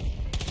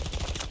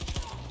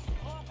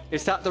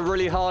 Is that the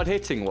really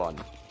hard-hitting one?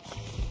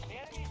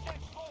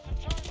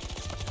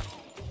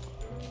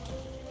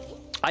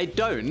 I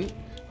don't,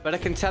 but I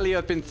can tell you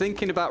I've been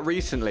thinking about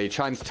recently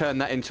trying to turn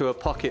that into a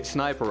pocket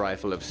sniper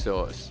rifle of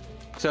sorts.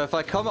 So if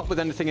I come up with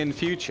anything in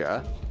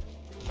future,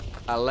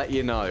 I'll let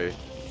you know.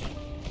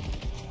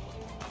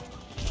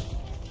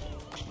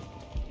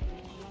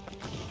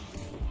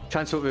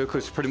 Transport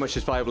vehicles are pretty much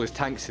as viable as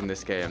tanks in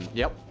this game.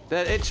 Yep.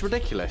 It's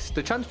ridiculous.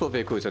 The transport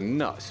vehicles are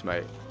nuts,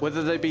 mate.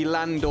 Whether they be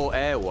land or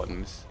air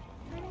ones.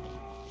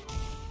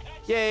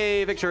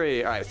 Yay,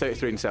 victory. All right,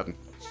 33-7.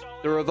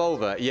 The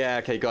revolver. Yeah,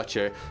 okay,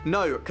 gotcha.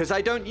 No, because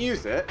I don't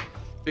use it.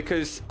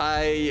 Because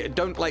I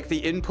don't like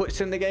the inputs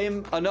in the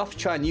game enough to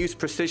try and use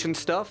precision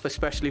stuff,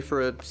 especially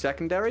for a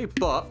secondary.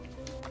 But,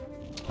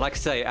 like I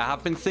say, I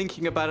have been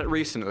thinking about it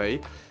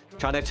recently.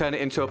 Trying to turn it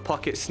into a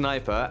pocket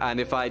sniper, and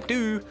if I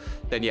do,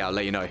 then yeah, I'll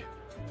let you know.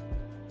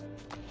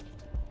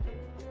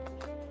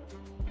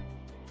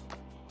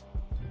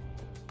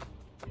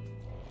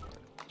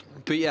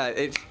 But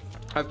yeah,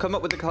 I've come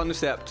up with the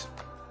concept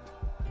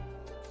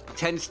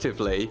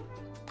tentatively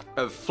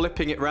of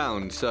flipping it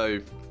round. So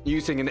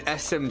using an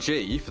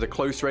SMG for the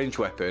close range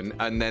weapon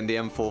and then the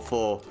M44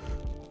 for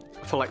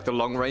like the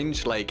long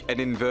range, like an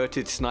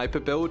inverted sniper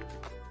build.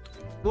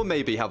 We'll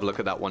maybe have a look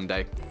at that one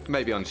day,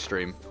 maybe on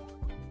stream.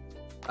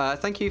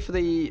 Thank you for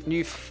the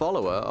new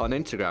follower on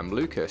Instagram,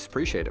 Lucas.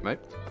 Appreciate it, mate.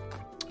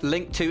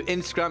 Link to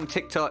Instagram,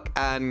 TikTok,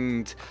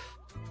 and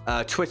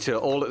Twitter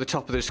all at the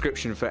top of the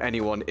description for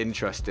anyone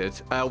interested.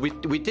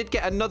 We did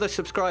get another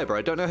subscriber.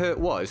 I don't know who it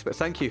was, but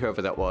thank you,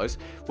 whoever that was.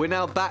 We're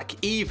now back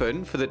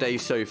even for the day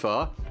so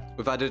far.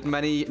 We've added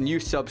many new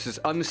subs as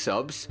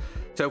unsubs.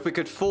 So if we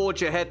could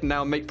forge ahead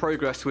now and make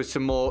progress with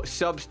some more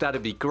subs,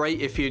 that'd be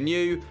great. If you're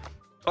new,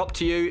 up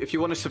to you. If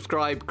you want to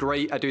subscribe,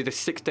 great. I do this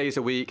 6 days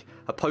a week.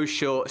 I post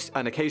shorts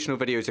and occasional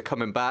videos are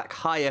coming back.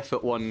 High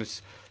effort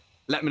ones.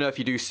 Let me know if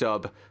you do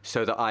sub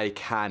so that I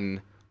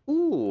can...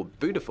 Ooh,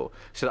 beautiful.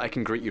 So that I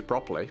can greet you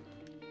properly.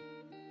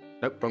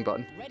 Nope, wrong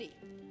button. Ready.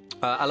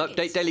 I'll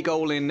update daily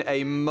goal in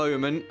a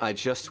moment. I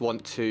just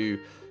want to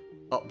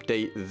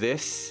update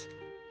this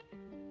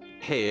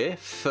here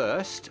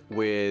first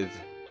with...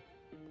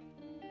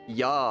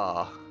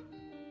 Yeah.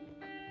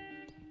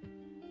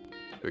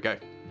 Here we go.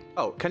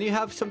 Oh, can you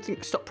have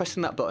something... Stop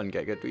pressing that button,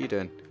 GetGood. What are you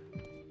doing?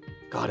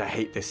 God, I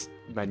hate this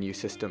menu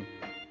system.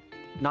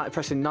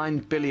 Pressing 9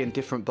 billion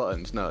different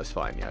buttons. No, it's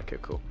fine. Yeah, okay,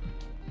 cool.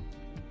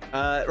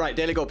 Right,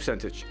 daily goal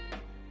percentage.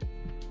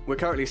 We're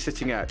currently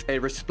sitting at a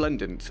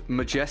resplendent,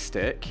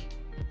 majestic...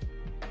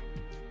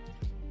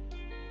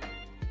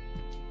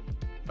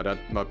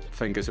 My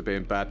fingers are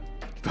being bad.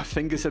 My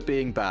fingers are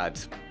being bad.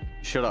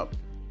 Shut up.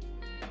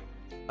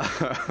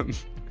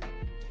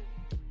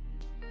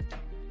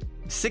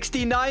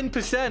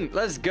 69%.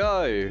 Let's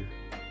go.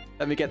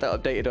 Let me get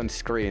that updated on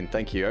screen.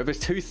 Thank you. Over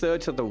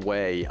 2/3 of the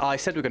way. I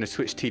said we're going to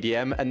switch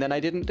TDM, and then I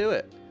didn't do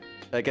it.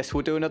 I guess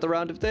we'll do another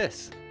round of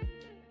this.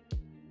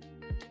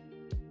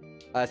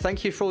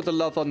 Thank you for all the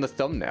love on the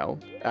thumbnail,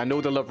 and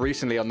all the love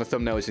recently on the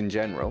thumbnails in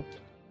general.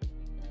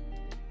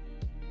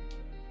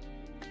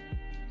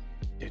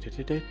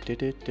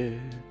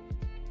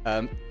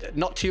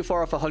 Not too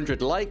far off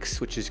 100 likes,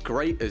 which is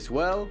great as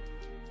well.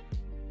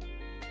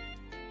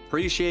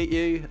 Appreciate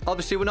you.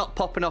 Obviously, we're not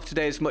popping off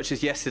today as much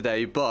as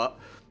yesterday, but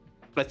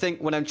I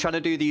think when I'm trying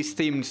to do these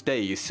themed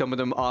days, some of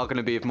them are going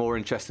to be of more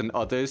interest than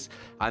others.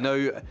 I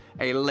know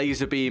a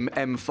laser beam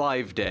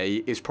M5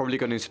 day is probably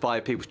going to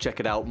inspire people to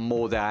check it out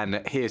more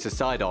than here's a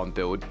sidearm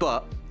build,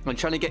 but I'm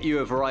trying to get you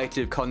a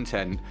variety of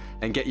content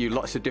and get you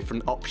lots of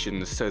different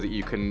options so that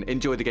you can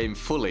enjoy the game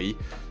fully,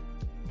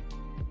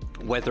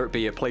 whether it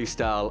be a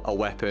playstyle, a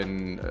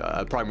weapon,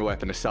 a primary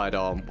weapon, a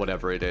sidearm,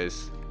 whatever it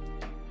is.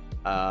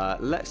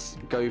 Let's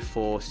go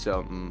for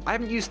some... I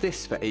haven't used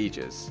this for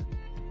ages.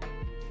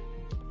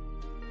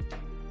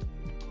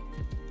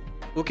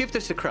 We'll give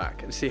this a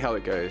crack and see how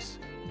it goes.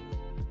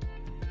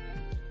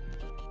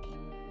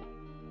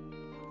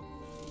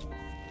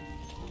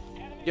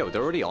 Yo,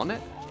 they're already on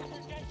it?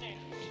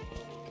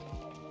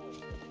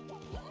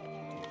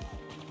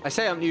 I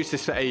say I haven't used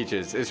this for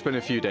ages. It's been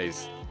a few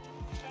days.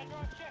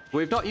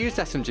 We've not used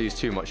SMGs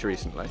too much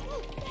recently.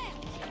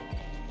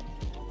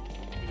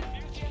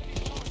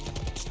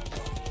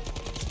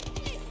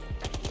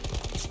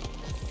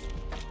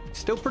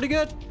 Still pretty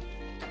good.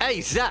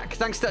 Hey, Zach,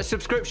 thanks for that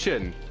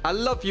subscription. I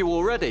love you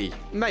already.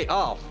 Mate,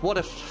 oh, what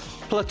a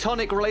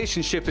platonic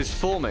relationship is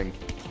forming.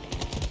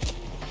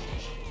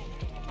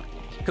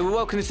 Can we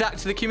welcome Zach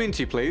to the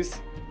community,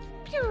 please?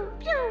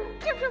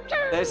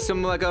 There's some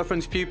of my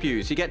girlfriend's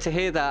pew-pews. You get to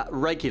hear that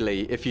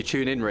regularly if you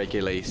tune in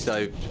regularly.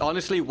 So,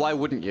 honestly, why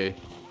wouldn't you?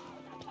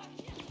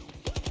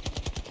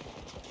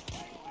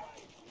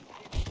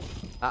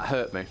 That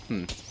hurt me.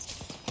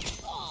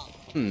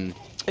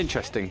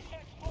 Interesting.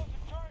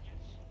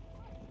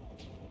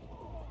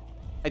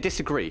 I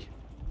disagree.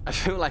 I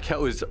feel like I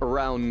was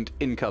around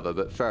in cover,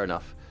 but fair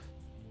enough.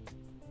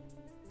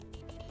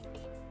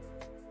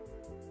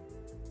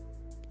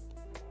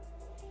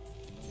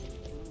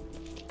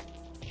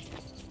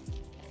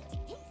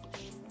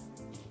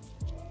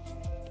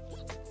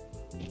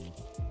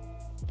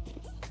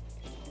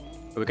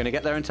 Are we going to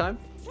get there in time?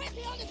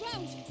 On the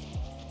ground.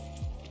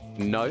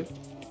 No.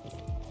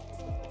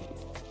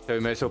 So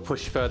we may as well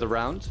push further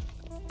round.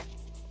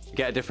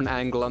 Get a different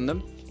angle on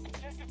them.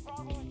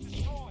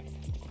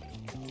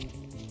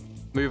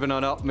 Moving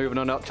on up, moving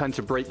on up. Time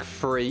to break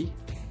free.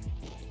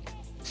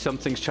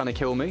 Something's trying to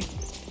kill me.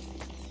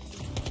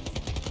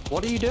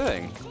 What are you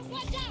doing?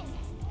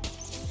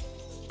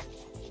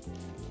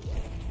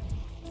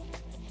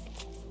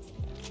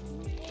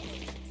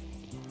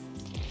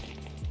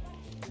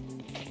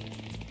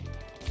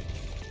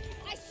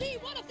 I see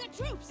one of their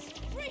troops.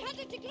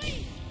 300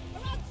 degrees.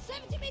 Around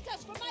 70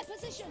 meters from my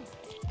position.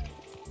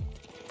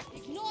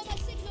 Ignore my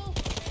signal.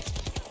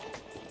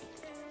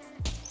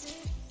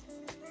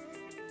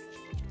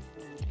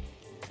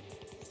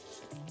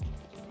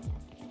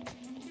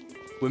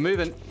 We're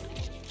moving.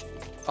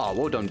 Oh,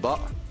 well done,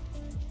 bot.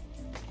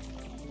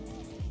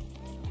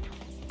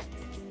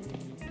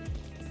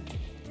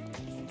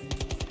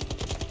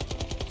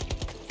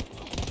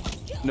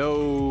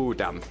 No,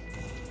 damn.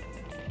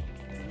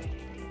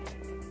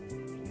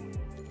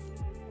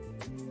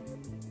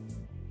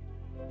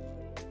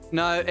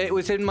 No, it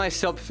was in my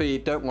sub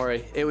feed, don't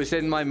worry. It was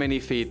in my mini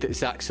feed that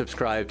Zach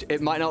subscribed.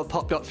 It might not have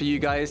popped up for you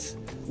guys,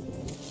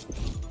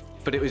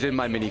 but it was in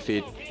my mini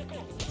feed.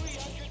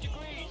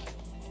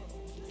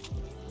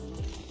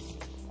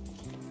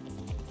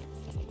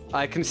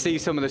 I can see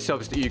some of the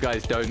subs that you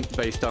guys don't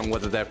based on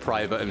whether they're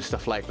private and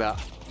stuff like that.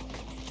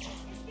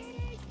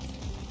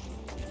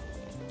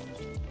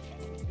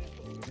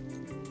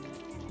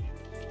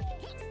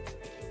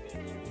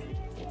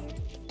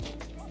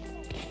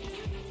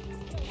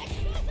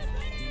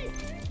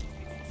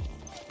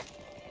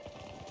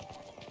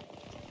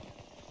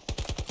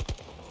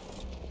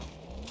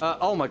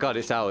 Oh my god,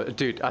 it's out.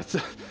 Dude, I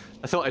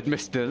thought I'd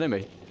missed an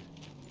enemy.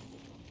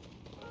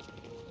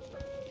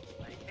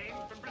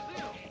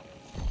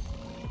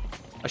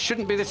 I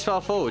shouldn't be this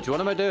far forward.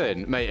 What am I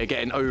doing? Mate, I'm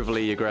getting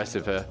overly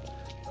aggressive here.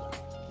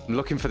 I'm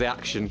looking for the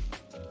action.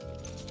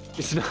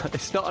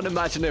 It's not an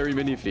imaginary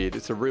mini feed.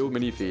 It's a real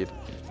mini feed.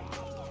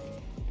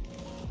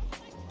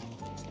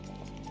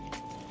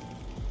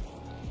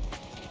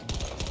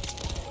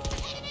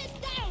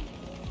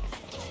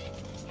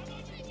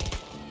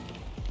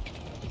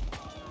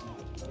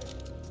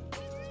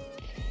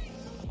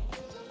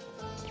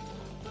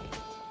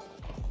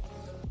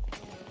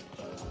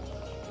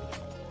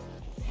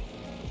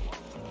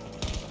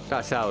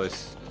 That's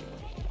ours.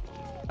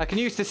 I can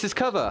use this as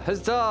cover.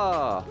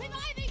 Huzzah!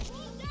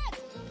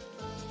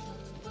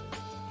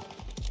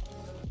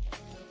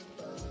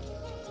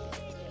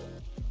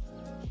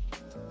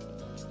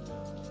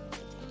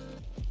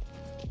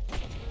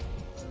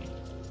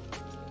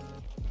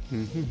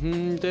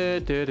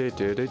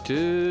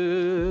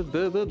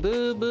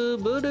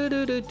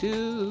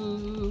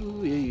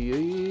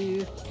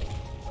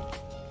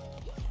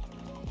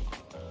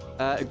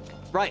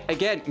 Right,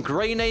 again,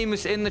 grey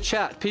names in the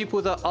chat.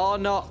 People that are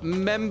not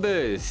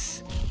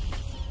members.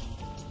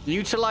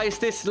 Utilize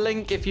this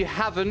link if you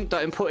haven't,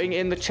 that I'm putting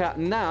in the chat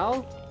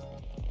now.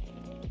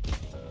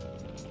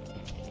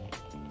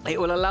 It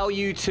will allow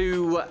you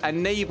to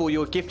enable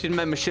your gifted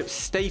membership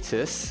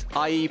status,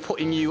 i.e.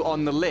 putting you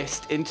on the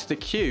list into the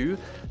queue.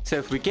 So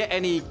if we get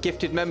any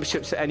gifted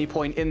memberships at any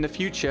point in the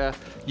future,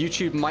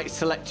 YouTube might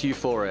select you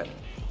for it.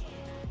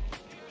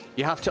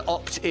 You have to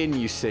opt in,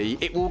 you see.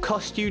 It will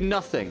cost you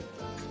nothing.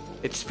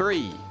 It's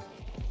free.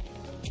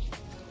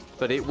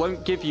 But it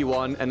won't give you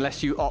one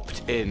unless you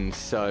opt in.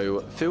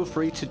 So feel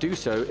free to do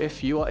so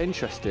if you are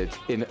interested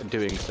in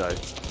doing so.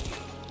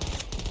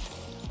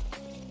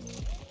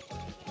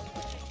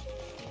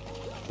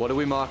 What are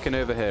we marking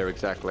over here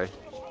exactly?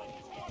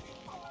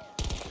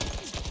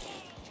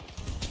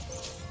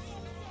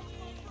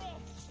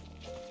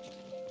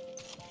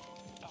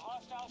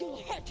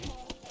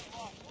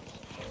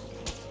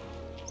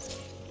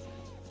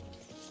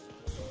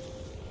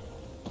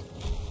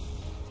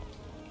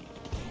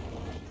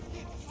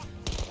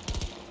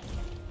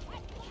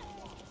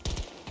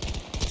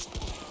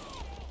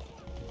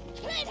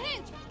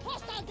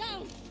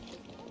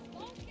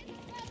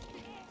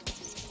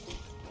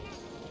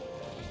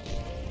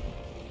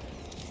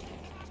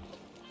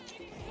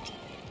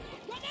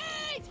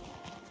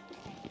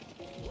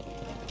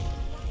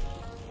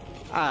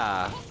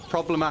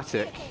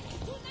 Problematic.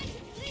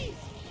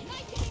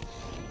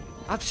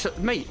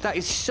 Mate, that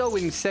is so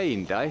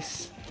insane,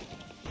 Dice.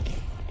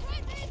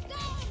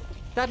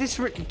 That is...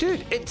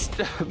 Dude, it's...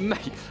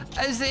 Mate,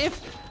 as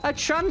if a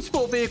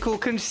transport vehicle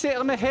can sit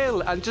on a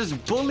hill and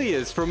just bully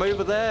us from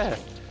over there.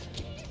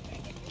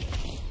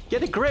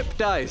 Get a grip,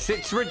 Dice.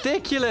 It's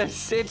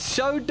ridiculous. It's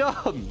so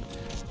dumb.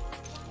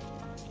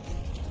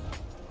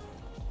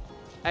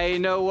 Hey,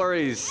 no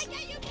worries.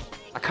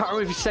 I can't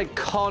remember if you said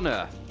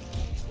Connor.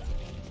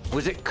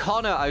 Was it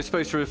Connor I was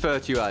supposed to refer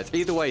to you as?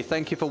 Either way,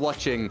 thank you for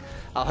watching.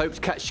 I hope to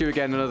catch you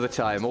again another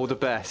time. All the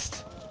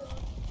best.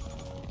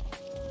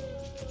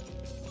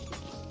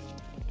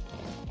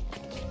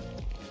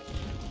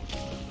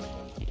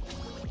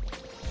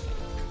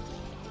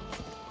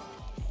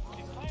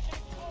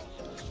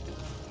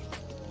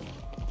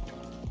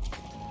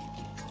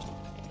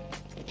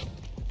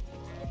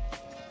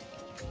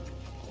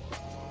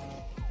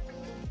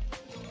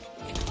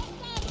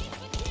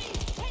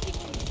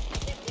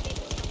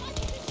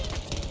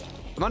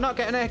 Am I not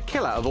getting a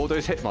kill out of all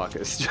those hit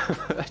markers?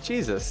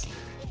 Jesus.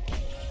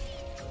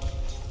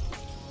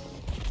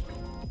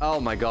 Oh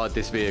my god,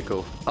 this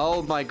vehicle.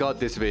 Oh my god,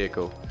 this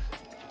vehicle.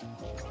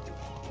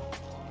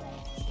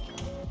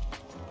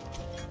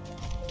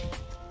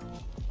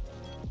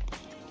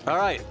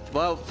 Alright,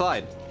 well,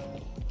 fine.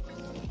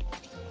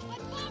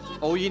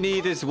 All you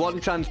need is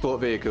one transport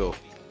vehicle.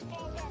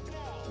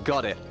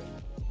 Got it.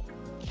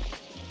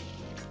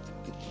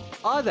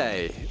 Are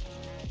they?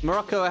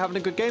 Morocco are having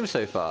a good game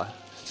so far.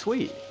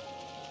 Sweet.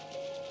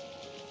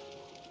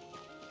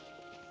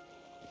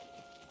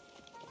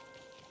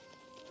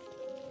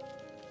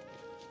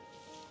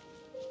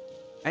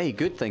 Hey,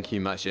 good, thank you,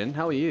 Majin.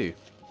 How are you?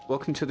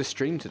 Welcome to the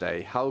stream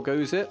today. How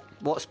goes it?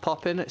 What's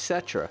poppin',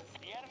 etc.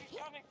 The enemy's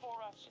coming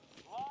for us.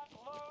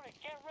 Load,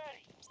 and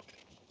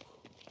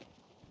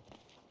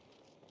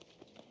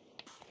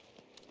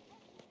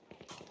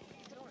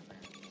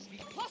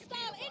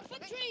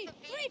Infantry!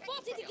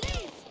 340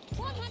 degrees!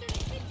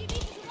 150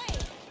 meters away!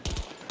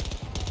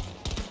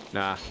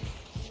 Nah.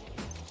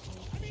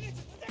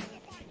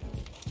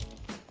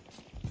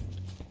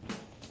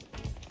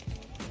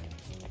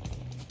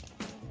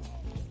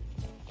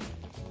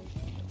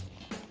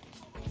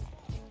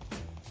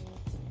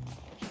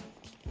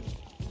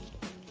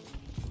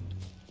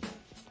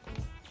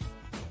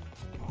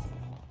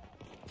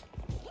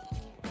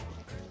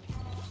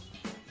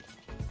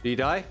 Did he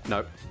die?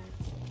 No.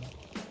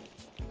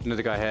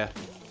 Another guy here.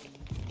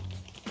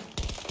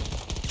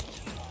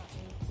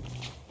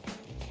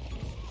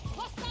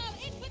 Hostile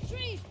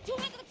infantry!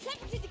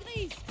 270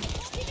 degrees!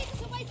 40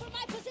 meters away from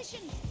my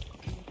position!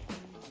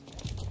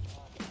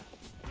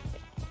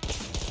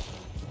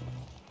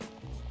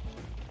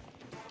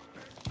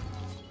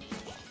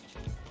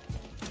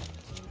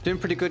 Doing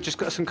pretty good, just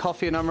got some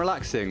coffee and I'm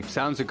relaxing.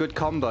 Sounds a good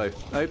combo.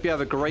 I hope you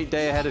have a great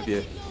day ahead of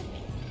you.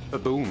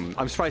 Boom.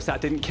 I'm surprised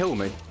that didn't kill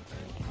me.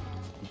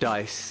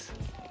 Dice.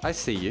 I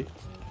see you.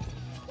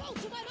 Go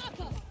to my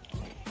marker!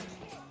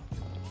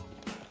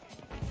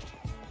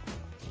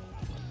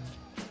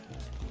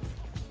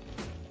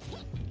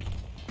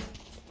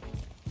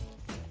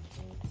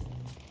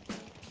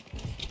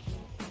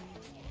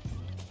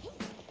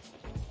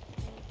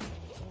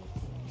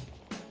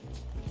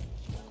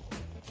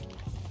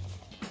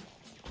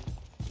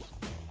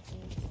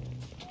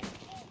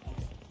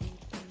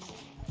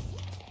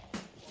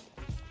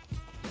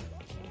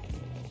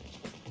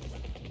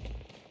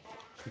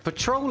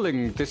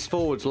 Patrolling this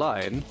forward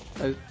line,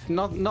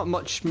 not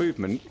much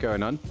movement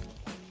going on.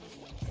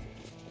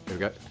 Here we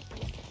go.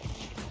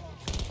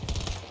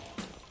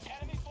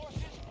 Enemy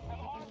forces have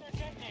armed their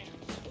detonators.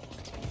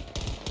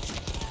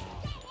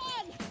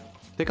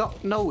 They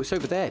got... No, it's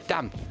over there.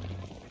 Damn.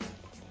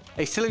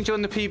 Hey, still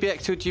enjoying the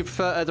PBX, or do you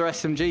prefer other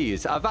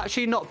SMGs? I've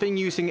actually not been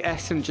using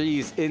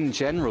SMGs in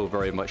general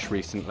very much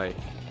recently.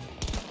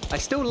 I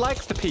still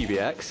like the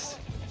PBX,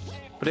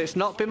 but it's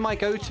not been my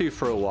go-to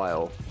for a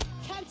while.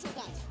 Cancel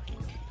that!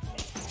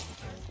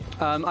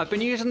 I've been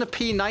using the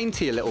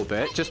P90 a little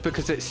bit, just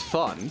because it's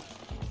fun.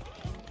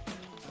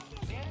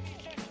 The enemy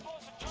set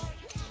explosive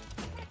charges.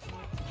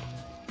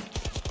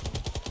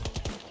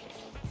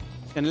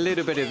 And a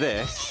little bit of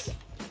this.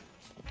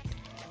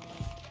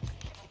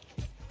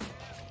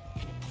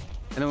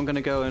 And then I'm going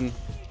to go and...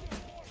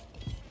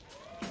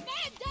 Man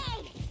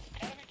down!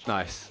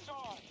 Nice.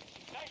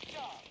 Nice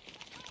job.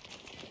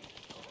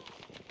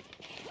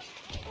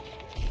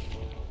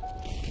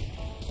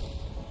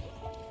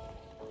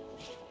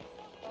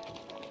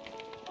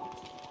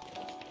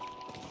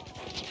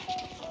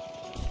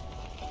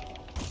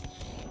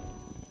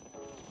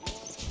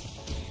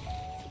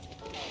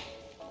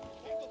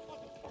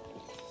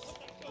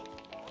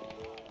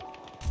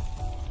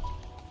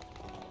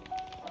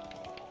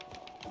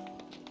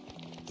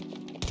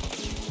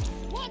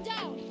 One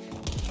down!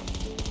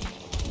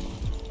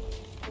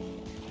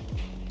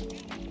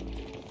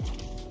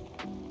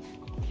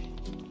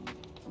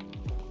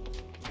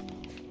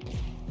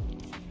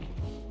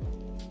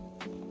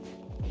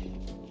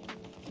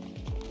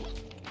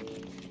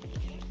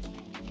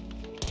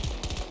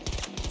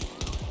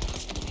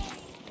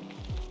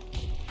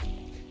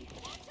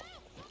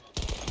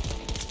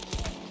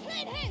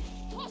 Clean hit!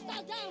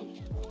 Hostile down!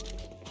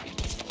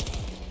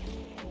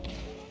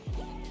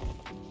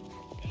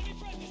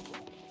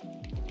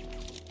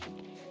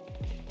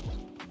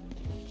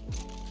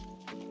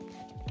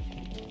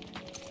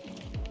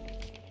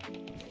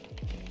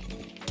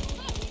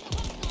 Marking the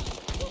hostile!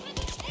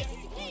 280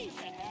 degrees!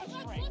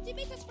 About 40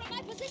 meters from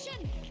my position!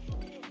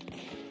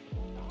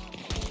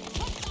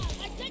 Hostile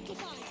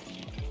identified!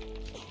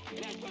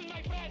 Listen,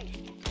 my friend.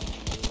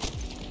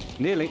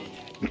 Nearly.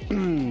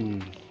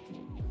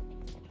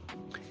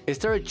 Is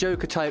there a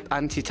Joker type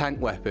anti-tank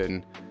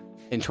weapon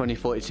in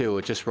 2042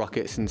 or just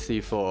rockets and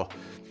C4?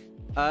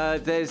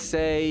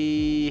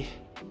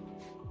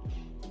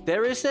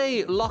 There is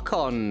a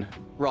lock-on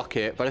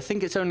rocket, but I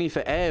think it's only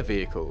for air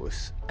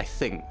vehicles. I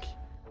think.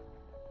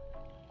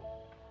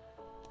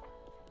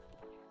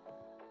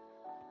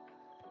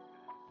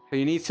 So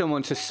you need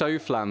someone to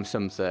SOFLAM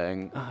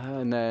something,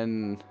 and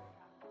then...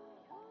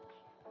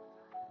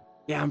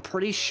 Yeah, I'm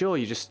pretty sure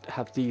you just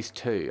have these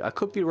two. I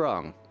could be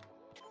wrong.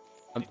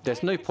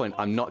 There's no point.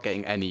 I'm not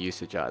getting any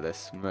usage out of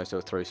this. I might as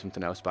well throw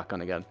something else back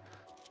on again.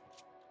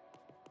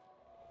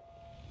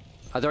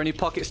 Are there any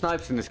pocket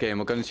snipers in this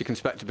game or guns you can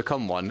expect to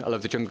become one? I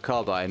love the jungle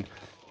carbine.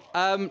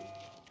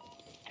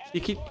 You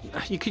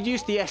could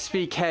use the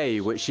SVK,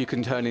 which you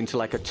can turn into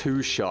like a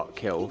two-shot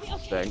kill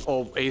thing,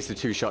 or is a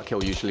two-shot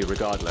kill usually,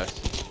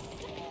 regardless.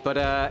 But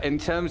in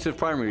terms of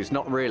primaries,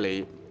 not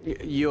really.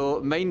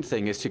 Your main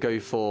thing is to go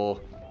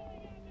for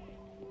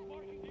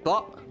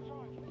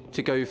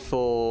to go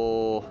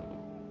for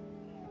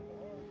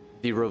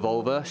the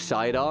revolver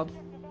sidearm.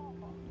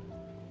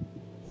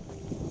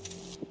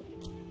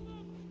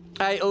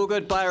 Hey, all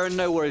good, Byron.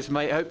 No worries,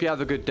 mate. Hope you have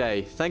a good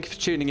day. Thank you for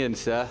tuning in,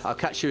 sir. I'll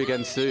catch you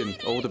again soon.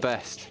 All the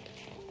best.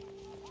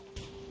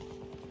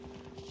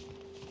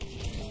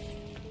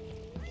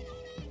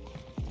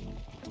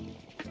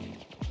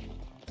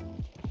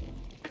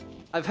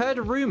 I've heard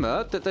a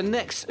rumor that the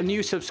next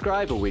new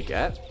subscriber we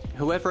get,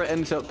 whoever it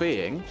ends up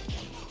being,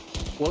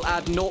 will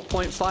add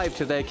 0.5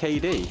 to their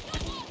KD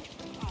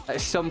at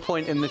some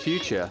point in the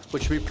future,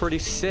 which would be pretty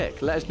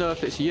sick. Let us know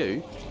if it's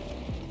you.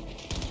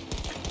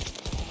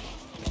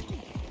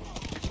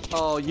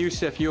 Oh,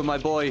 Yusuf, you were my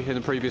boy in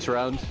the previous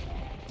round.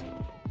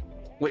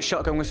 Which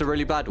shotgun was a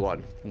really bad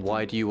one?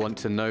 Why do you want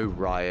to know,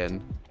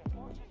 Ryan?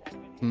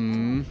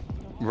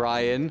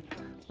 Ryan?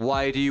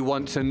 Why do you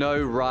want to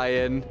know,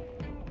 Ryan?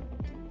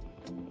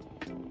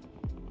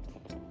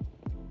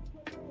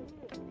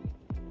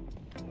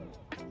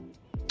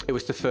 It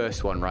was the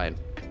first one, Ryan.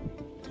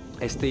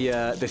 It's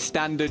the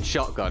standard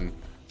shotgun.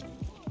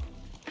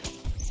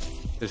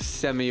 The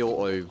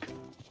semi-auto.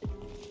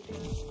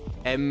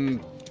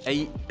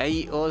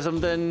 M88 or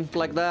something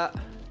like that.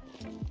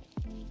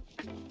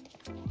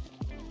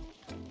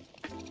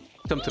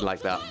 Something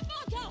like that.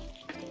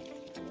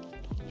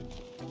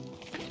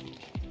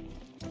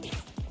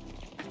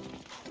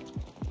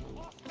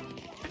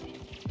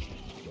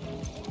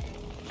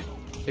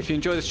 If you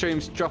enjoy the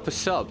streams, drop a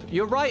sub.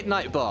 You're right,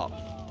 Nightbot.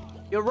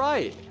 You're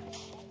right.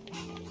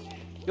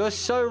 You're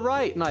so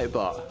right,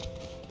 Nightbot.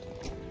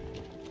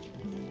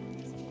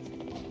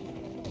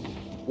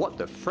 What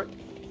the frick?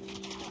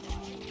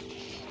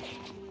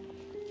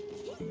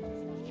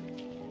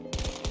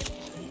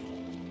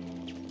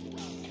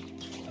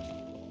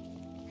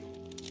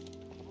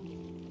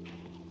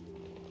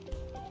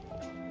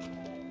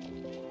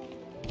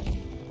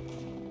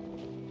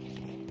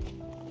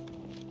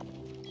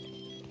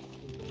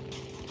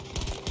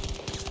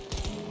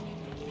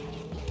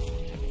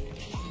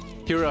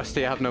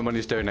 Curiosity, I have no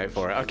money to donate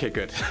for it. Okay,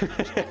 good.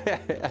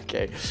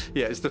 Okay.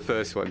 Yeah, it's the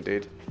first one,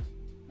 dude.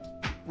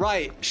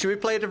 Right, should we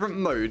play different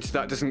modes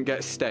that doesn't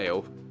get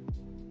stale?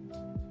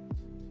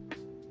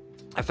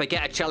 If I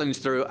get a challenge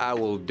through, I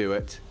will do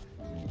it.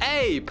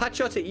 Hey,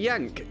 Patriotic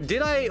Yank.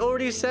 Did I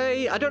already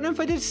say? I don't know if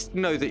I did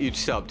know that you'd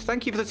subbed.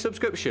 Thank you for the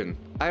subscription.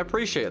 I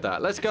appreciate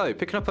that. Let's go.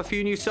 Picking up a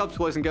few new subs,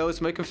 boys and girls,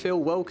 to make them feel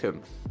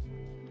welcome.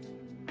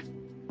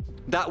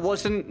 That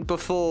wasn't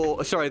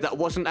before, sorry, that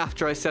wasn't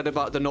after I said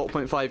about the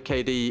 0.5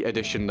 KD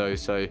edition though,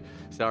 so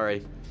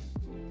sorry.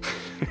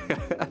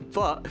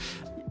 But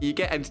you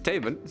get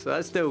entertainment, so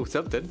that's still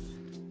something.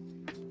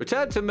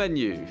 Return to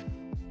menu.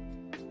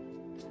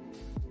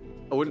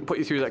 I wouldn't put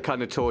you through that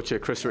kind of torture,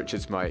 Chris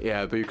Richards might.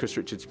 Yeah, boo, Chris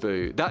Richards,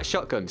 boo. That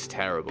shotgun's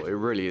terrible. It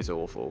really is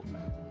awful.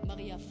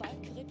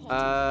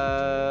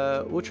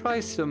 We'll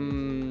try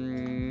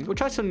some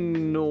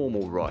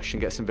normal rush and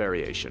get some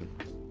variation.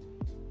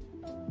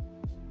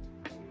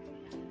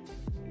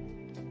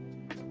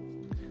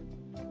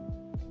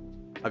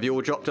 Have you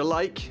all dropped a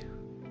like?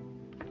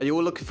 Are you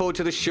all looking forward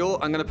to the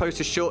short? I'm going to post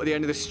a short at the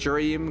end of the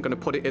stream. I'm going to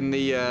put it in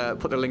the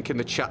put the link in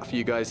the chat for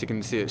you guys so you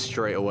can see it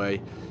straight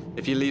away.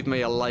 If you leave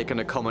me a like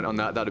and a comment on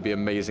that, that'd be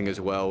amazing as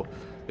well.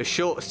 The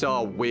shorts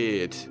are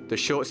weird. The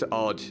shorts are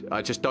odd.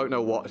 I just don't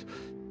know what.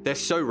 They're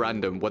so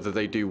random whether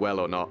they do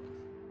well or not.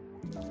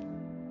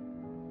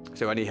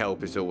 So any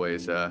help is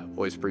always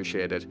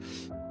appreciated.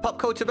 Pop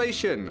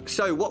cultivation.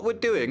 So what we're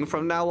doing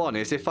from now on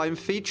is if I'm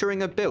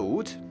featuring a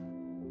build,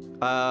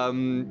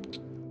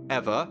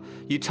 ever,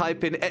 you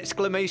type in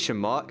exclamation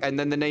mark and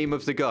then the name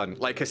of the gun,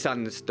 like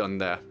Hassan's done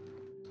there.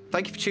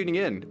 Thank you for tuning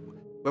in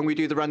when we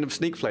do the random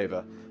sneak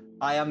flavor.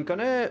 I'm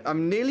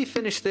nearly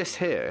finished this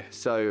here,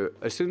 so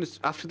as soon as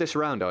after this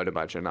round, I would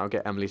imagine I'll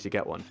get Emily to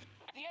get one.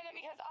 The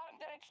enemy has armed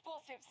their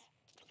explosives.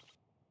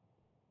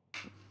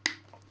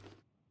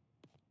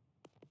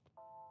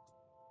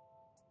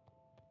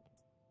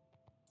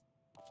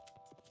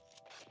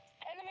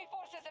 Enemy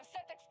forces have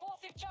set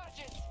explosive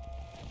charges.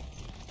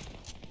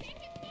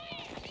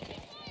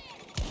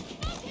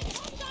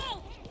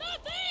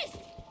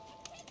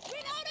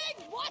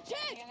 Watch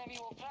it! The enemy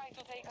will try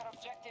to take our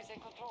objectives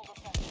and control the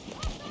center.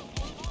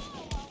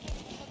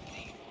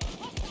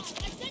 Hostile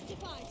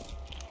identified!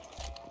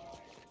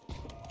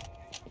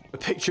 A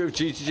picture of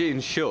GGG in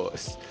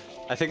shorts.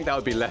 I think that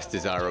would be less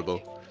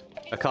desirable.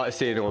 I can't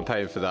see anyone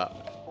paying for that.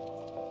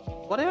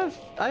 What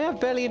I have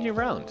barely any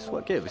rounds.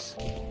 What gives?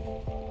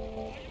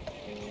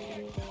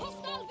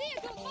 Hostile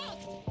vehicle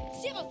marked!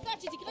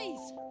 0-30 degrees!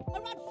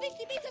 Around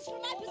 50 meters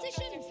from my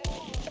position!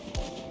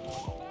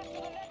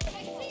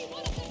 I see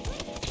one of the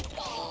troops!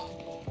 Oh.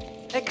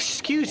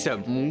 Excuse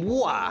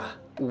moi.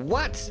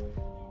 What?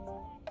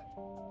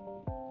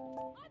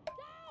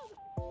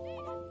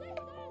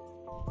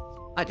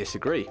 I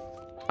disagree.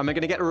 Am I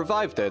going to get a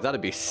revive though?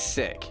 That'd be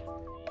sick.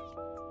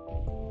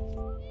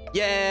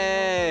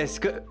 Yes!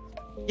 Good.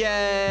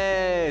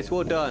 Yes!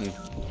 Well done.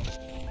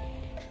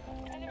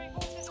 Enemy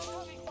forces are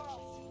coming for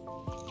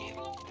us. Give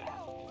low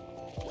ground.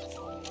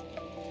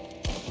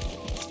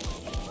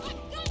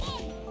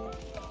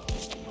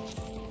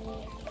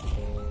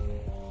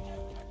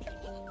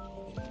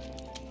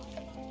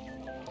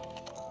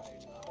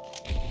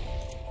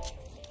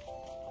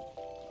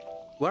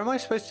 Where am I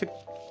supposed to...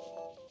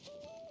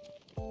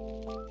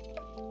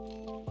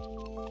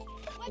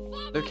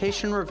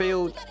 Location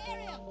revealed.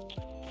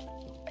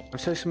 I'm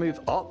supposed to move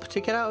up to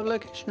get out of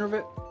location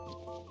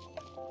reveal.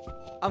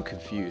 I'm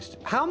confused.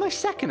 How am I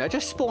second? I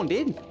just spawned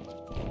in.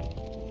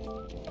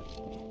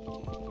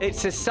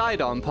 It's a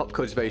sidearm pop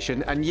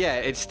cultivation, and yeah,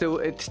 it's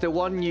the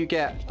one you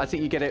get. I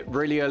think you get it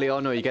really early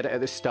on, or you get it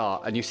at the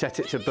start, and you set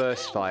it to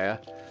burst fire,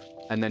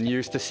 and then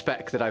use the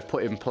spec that I've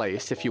put in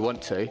place if you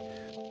want to.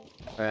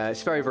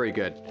 It's very, very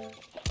good.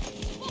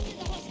 Spotted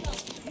the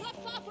hostile. Not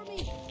far from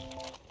me.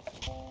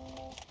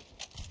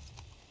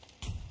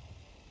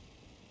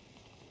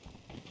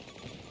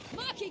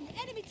 Marking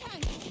enemy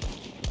tank.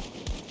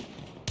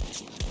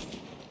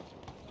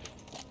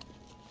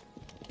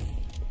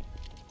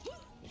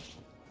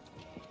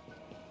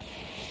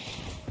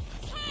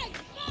 Tank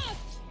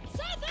marked.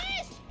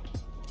 Southeast.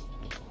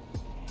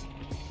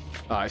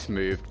 Oh, it's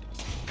moved.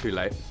 Too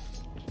late.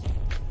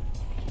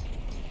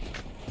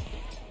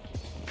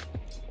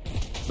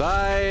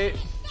 Bye.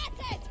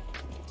 That's it.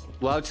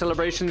 Wild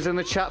celebrations in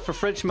the chat for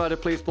fridge murder,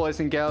 please,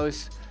 boys and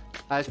girls.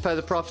 As per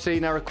the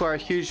prophecy, now require a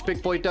huge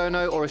big boy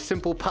dono or a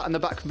simple pat on the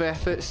back for my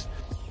efforts.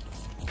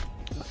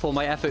 For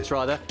my efforts,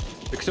 rather.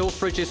 Because all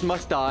fridges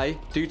must die.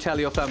 Do tell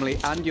your family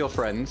and your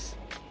friends.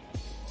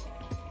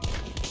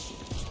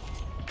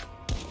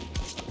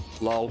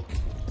 Lol.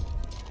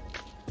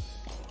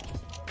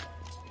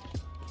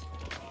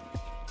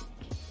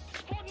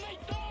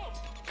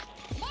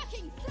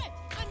 Marking threat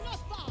and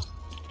not far.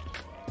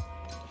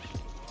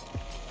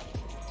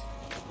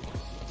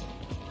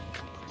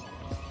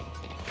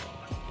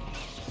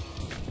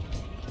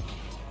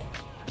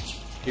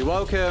 You're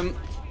welcome.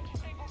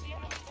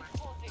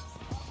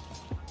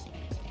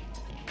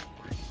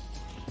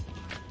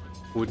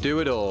 We'll do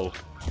it all.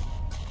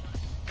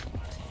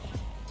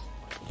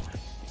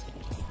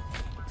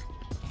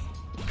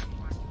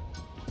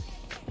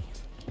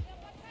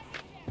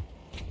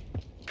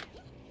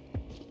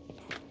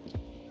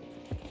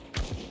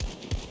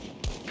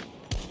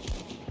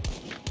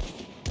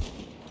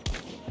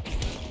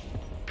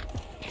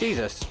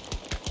 Jesus.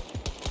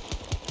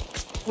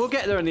 We'll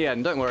get there in the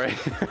end, don't worry.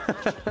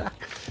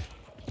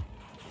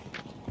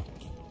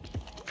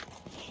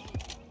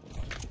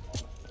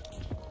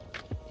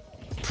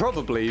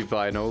 Probably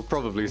vinyl,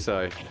 probably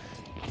so.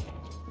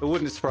 It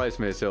wouldn't surprise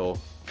me at all.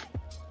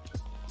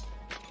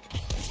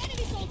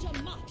 Enemy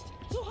soldier marked.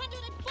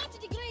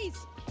 240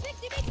 degrees.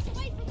 50 meters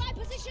away from my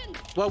position.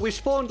 Well, we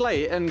spawned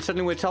late and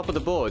suddenly we're top of the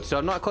board, so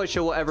I'm not quite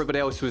sure what everybody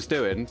else was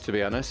doing, to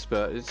be honest,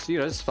 but it's, you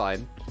know, it's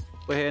fine.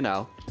 We're here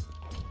now.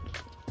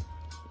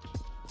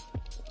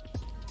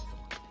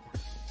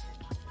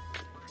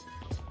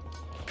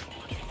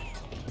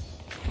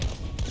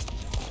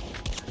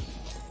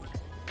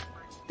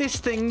 This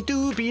thing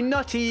do be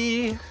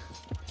nutty.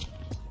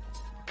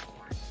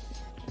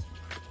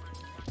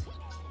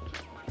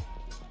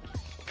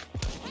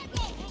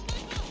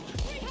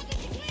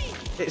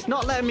 It's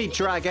not letting me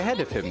drag ahead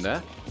of him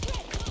there.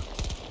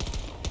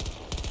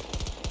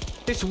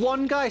 This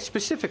one guy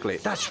specifically.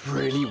 That's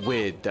really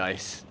weird,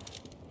 Dice.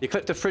 You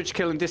click the fridge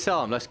kill and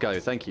disarm. Let's go.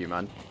 Thank you,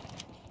 man.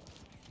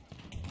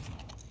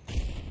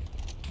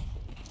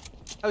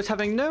 I was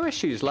having no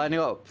issues lining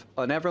up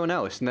on everyone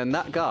else, and then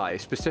that guy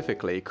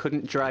specifically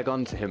couldn't drag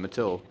onto him at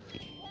all.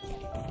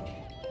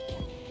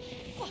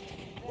 Fuck.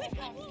 We've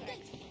got wounded.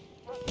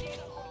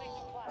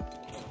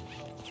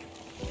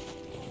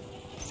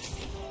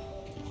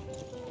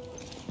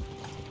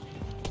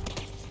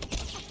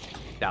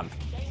 Damn.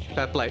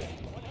 Fair play.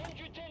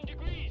 110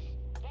 degrees.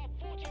 About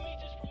 40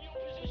 meters from your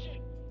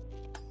position.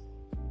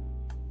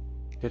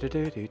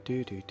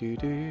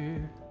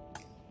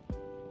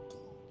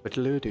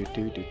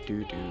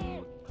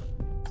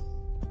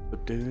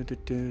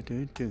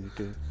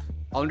 Do-do-do-do-do-do-do.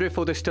 I wonder if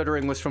all the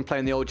stuttering was from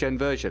playing the old gen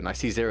version. I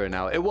see 0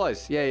 now. It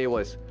was. Yeah, it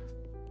was.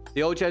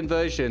 The old gen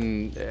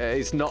version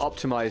is not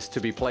optimized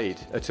to be played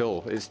at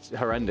all. It's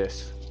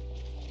horrendous.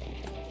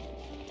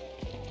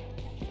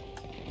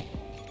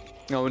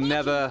 I will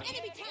never,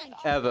 Enemy tank.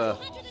 ever,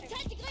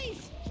 210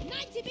 degrees.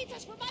 90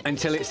 meters from my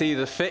until it's position.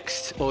 either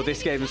fixed or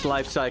this game's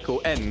life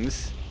cycle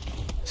ends,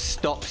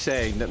 stop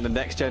saying that the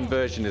next gen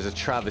version is a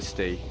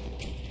travesty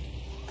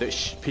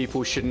that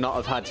people should not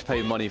have had to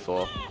pay money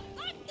for.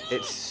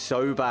 It's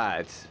so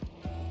bad.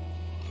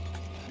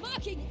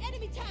 Marking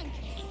enemy tank.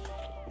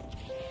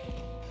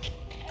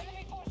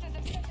 Enemy forces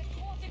have set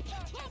explosive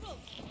charges. Trouble.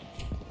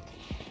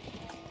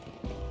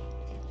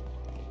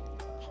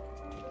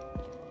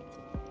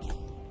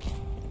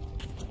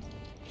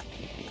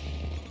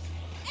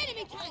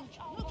 Enemy tank.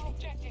 Look,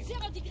 0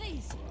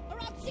 degrees.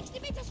 Around 60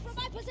 meters from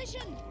my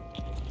position.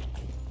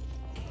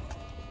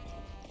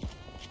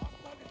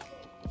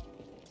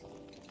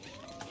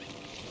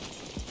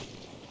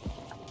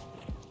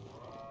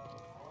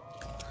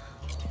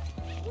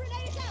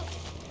 Grenade is out.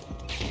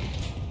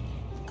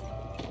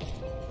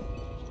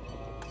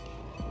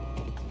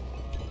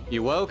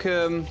 You're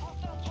welcome.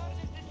 Hostile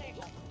charges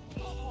disabled.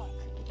 Good work.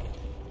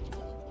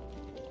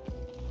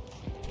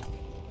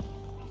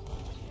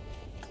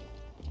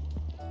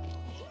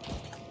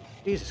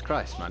 Jesus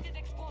Christ, man. Planted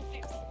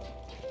explosives.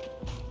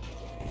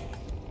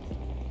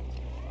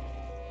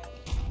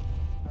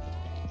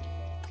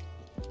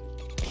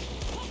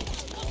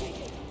 Hostile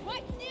located.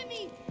 Right near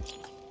me.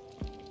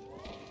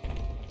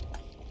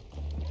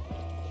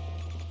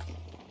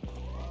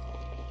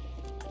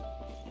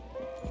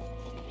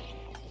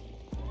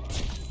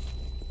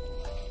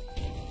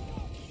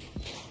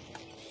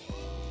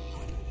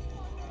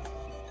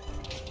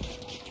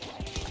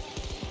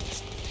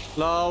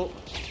 Lol.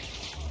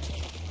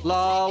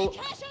 Lol.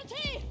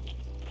 Casualty!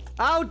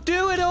 I'll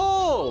do it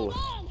all!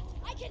 Hold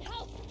on! I can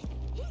help!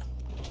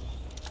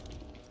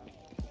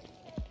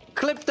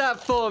 Clip that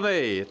for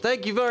me.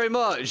 Thank you very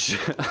much.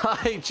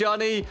 Hi,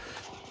 Johnny.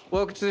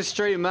 Welcome to the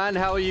stream, man.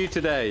 How are you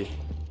today?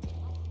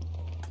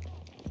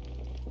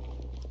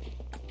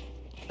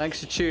 Thanks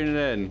for tuning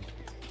in.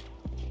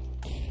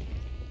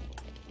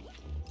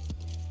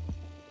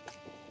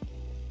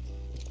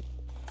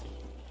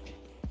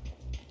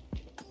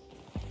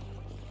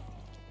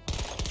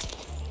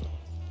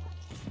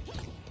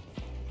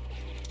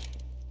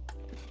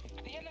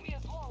 The enemy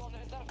is low on the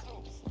reserve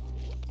troops.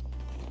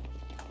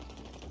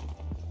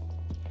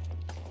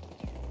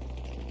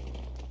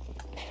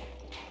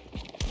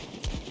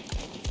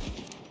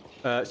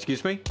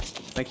 Excuse me?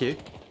 Thank you.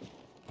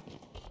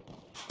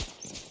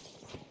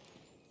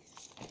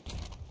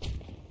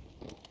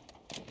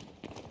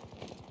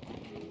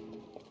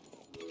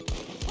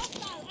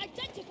 Hostile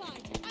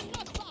identified! I'm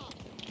not far!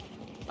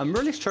 I'm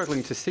really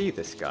struggling to see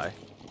this guy.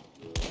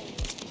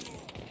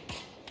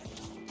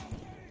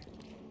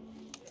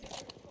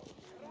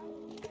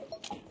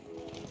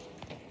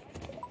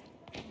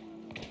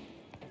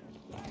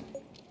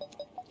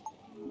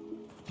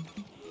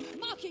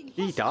 Marking Did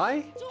he hostile.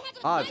 die?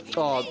 Ah, 290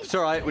 oh, degrees. it's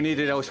alright. We need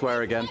it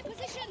elsewhere again. My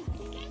position.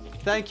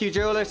 Thank you,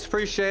 Julius.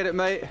 Appreciate it,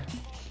 mate.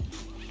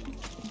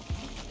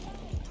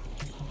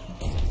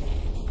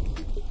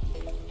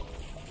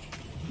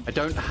 I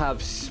don't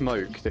have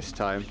smoke this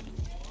time.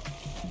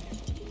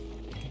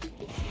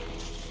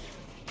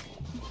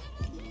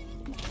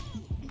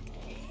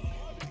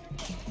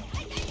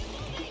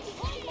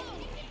 Hold on.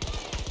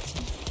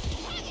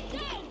 Target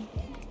down.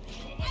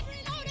 I'm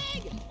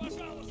reloading.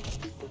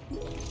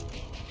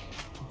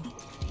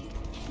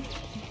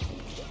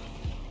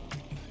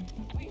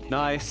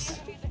 Nice.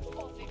 These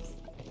explosives.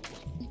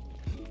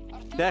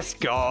 Let's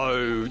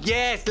go.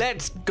 Yes,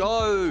 let's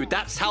go.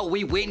 That's how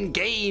we win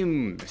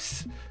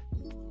games.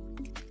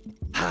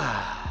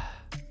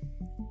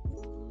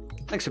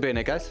 Thanks for being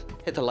here, guys.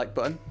 Hit the like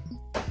button.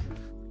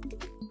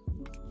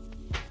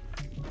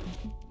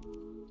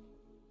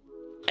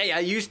 Hey,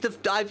 I've used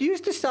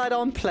the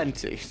sidearm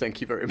plenty.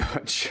 Thank you very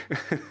much.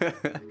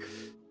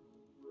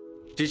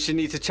 Did you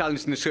need to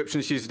challenge the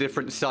description to use a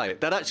different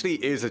site? That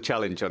actually is a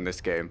challenge on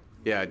this game.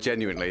 Yeah,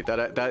 genuinely.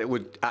 That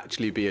would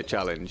actually be a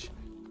challenge.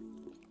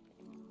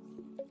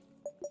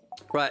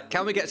 Right,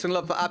 can we get some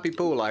love for Happy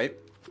Poolite?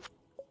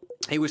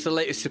 He was the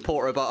latest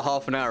supporter about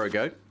half an hour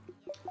ago.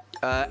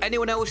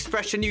 Anyone else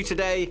fresh and new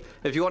today?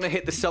 If you want to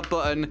hit the sub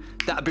button,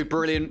 that'd be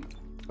brilliant.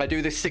 I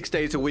do this 6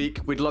 days a week.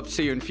 We'd love to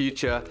see you in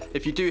future.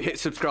 If you do hit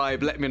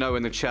subscribe, let me know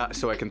in the chat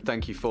so I can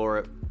thank you for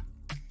it.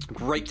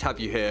 Great to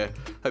have you here.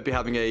 Hope you're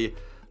having a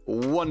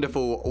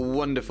wonderful,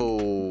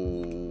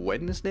 wonderful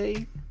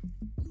Wednesday.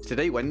 Is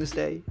today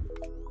Wednesday?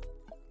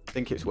 I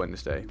think it's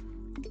Wednesday.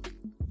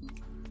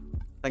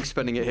 Thanks for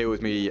spending it here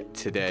with me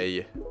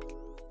today.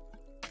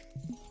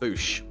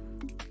 Boosh.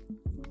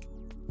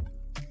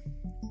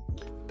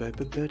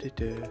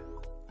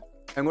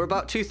 And we're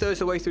about 2/3 of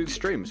the way through the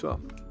stream as well.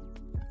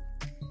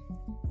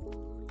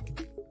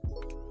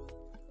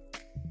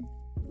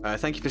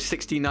 Thank you for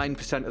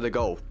 69% of the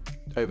goal.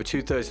 Over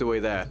 2/3 of the way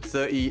there.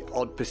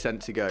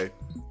 30-odd% to go.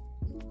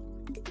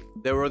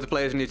 There were other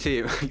players on your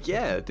team.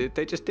 Yeah,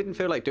 they just didn't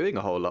feel like doing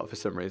a whole lot for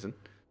some reason.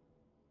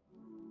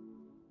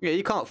 Yeah,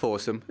 you can't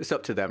force them. It's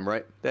up to them,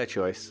 right? Their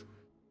choice.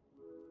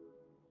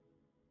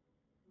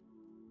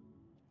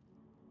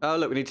 Oh,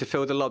 look, we need to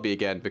fill the lobby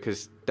again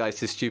because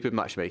DICE's stupid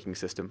matchmaking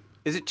system.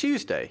 Is it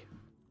Tuesday?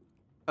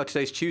 Oh,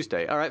 today's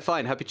Tuesday. All right,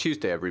 fine. Happy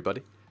Tuesday,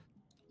 everybody.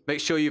 Make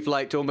sure you've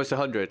liked almost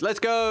 100. Let's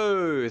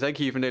go! Thank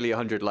you for nearly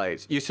 100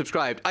 likes. You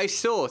subscribed. I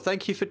saw.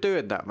 Thank you for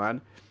doing that,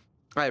 man.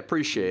 I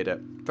appreciate it.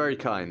 Very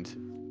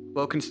kind.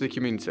 Welcome to the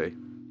community.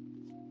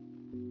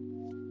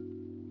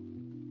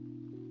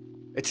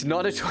 It's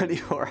not a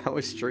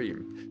 24-hour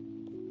stream.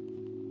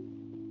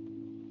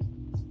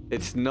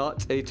 It's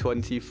not a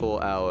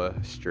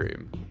 24-hour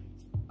stream.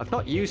 I've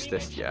not used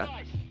this yet.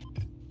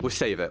 We'll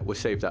save it. We'll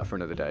save that for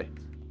another day.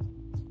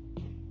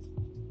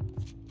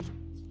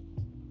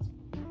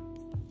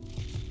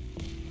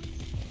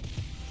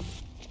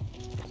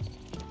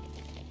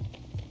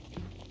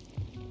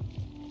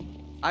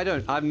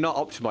 I've not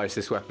optimized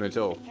this weapon at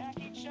all.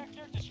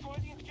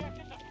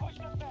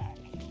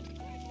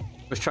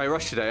 Let's try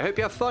rush today. I hope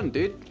you have fun,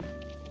 dude.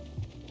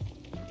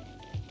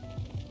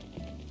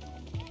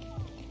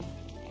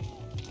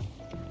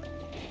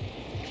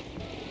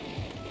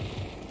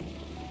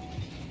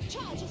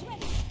 Charge is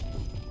ready.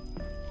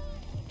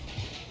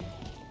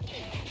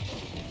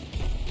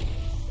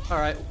 All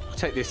right,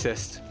 take the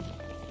assist.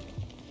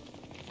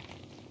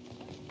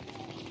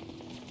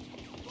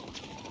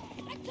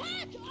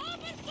 Attack!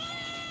 Open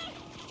fire!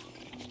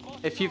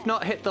 If you've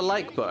not hit the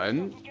like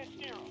button,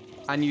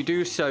 and you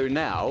do so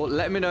now,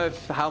 let me know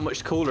how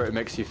much cooler it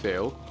makes you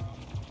feel.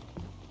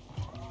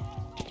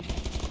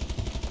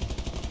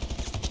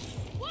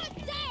 One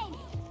down!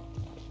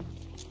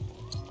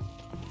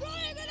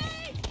 Throwing a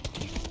grenade!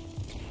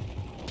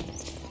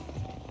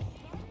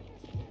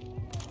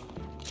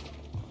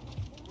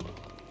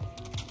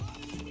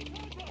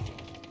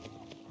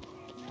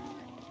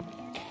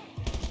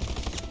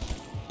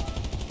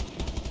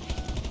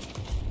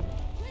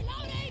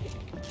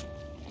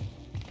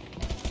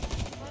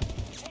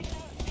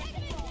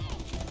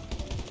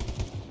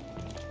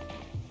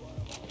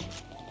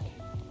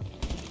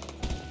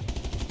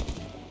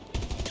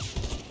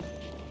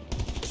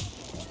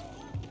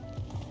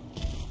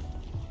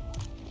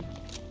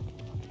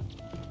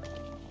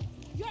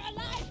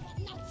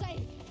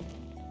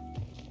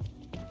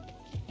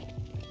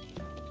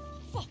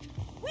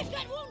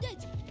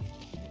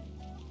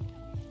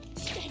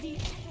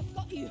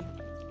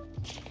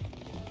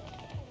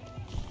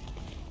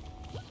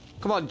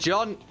 Come on,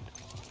 John.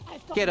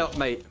 I've got Get up,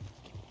 mate.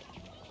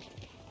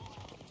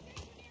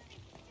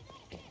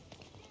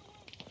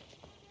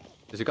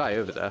 There's a guy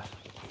over there.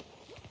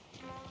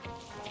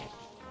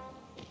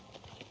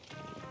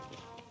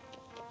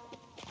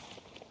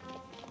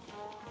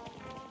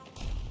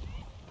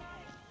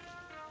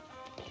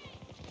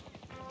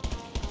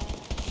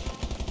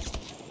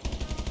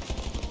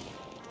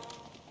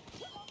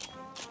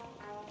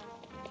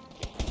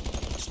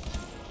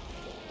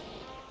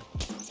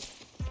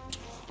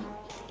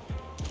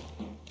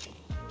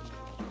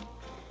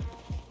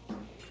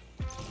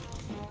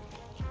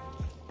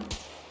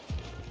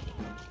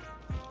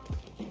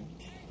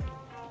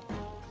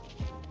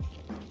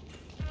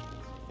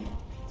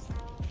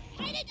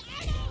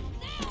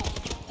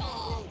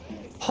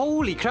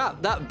 Holy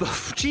crap, that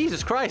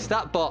Jesus Christ,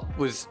 that bot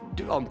was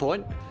on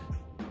point.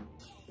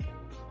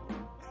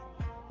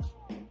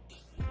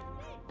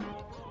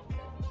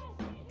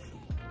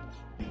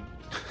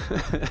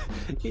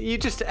 You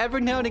just,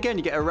 every now and again,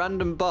 you get a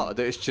random bot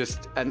that is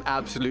just an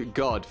absolute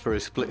god for a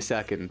split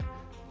second.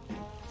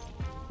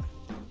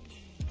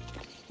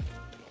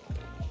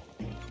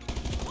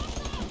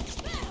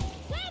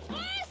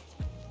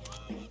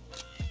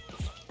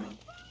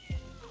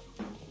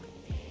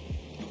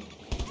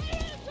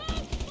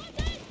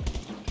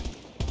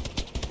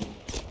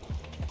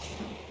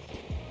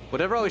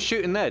 Whatever I was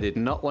shooting there did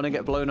not want to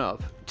get blown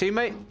up.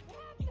 Teammate?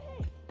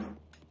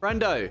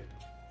 Brando?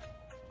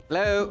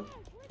 Hello?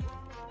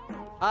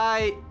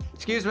 Hi?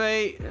 Excuse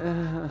me?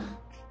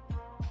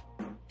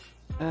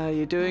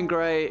 You're doing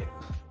great.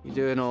 You're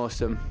doing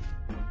awesome.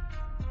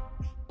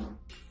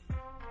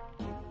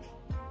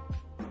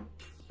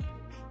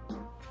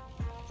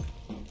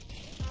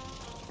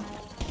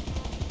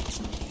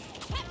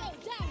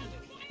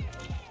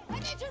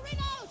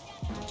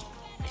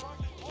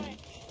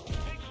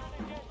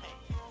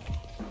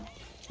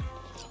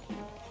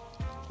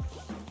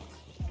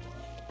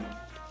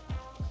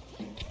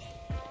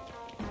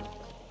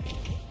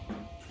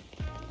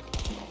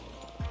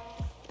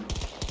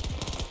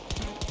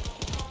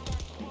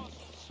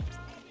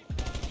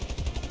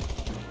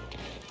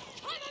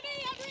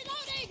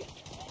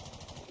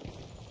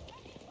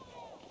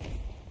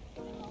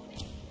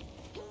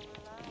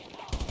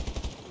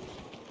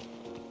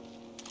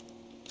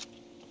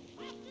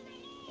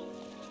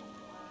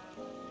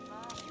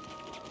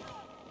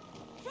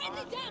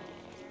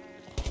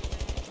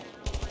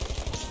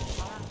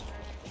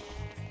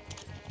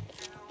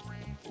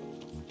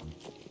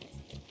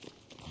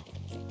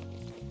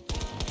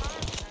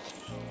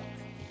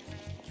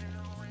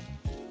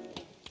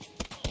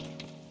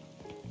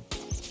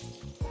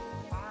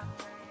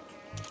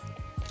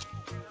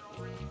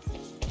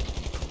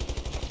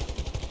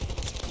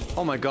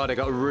 Oh my god, I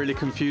got really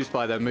confused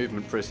by their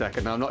movement for a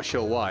second. I'm not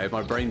sure why.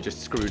 My brain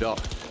just screwed up.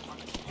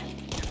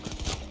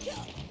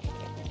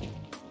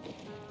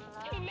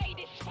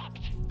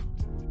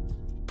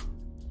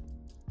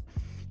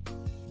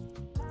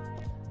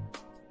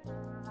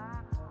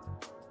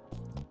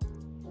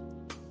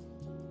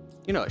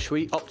 You know, should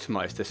we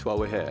optimize this while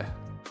we're here?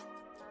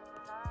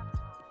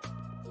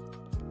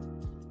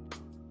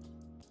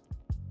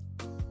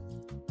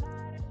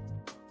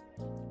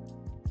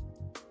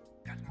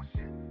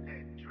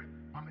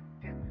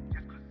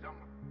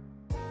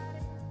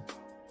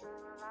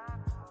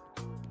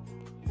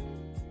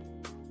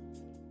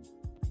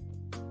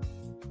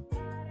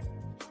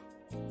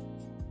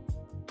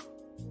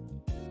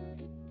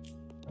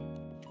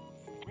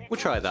 We'll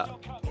try that.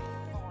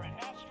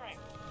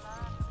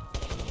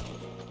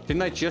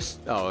 Didn't I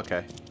just... Oh,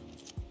 okay.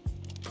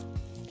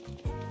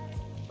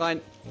 Fine.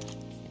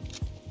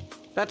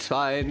 That's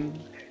fine.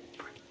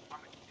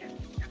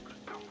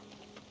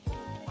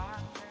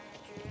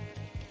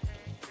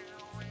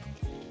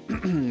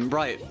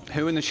 Right,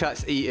 who in the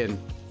chat's eating?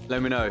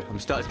 Let me know. I'm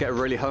starting to get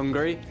really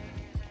hungry.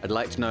 I'd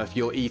like to know if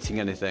you're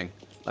eating anything.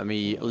 Let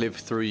me live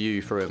through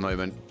you for a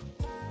moment.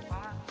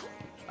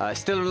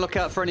 Still on the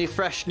lookout for any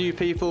fresh new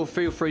people.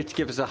 Feel free to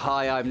give us a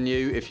hi, I'm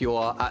new, if you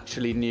are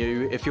actually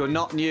new. If you're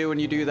not new and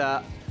you do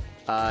that,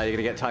 you're going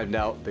to get timed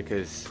out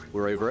because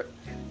we're over it.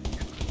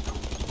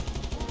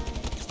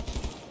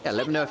 Yeah,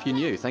 let me know if you're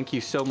new. Thank you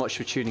so much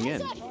for tuning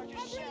in.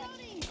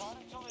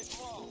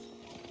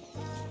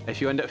 If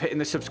you end up hitting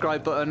the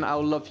subscribe button,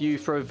 I'll love you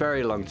for a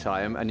very long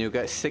time and you'll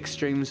get 6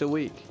 streams a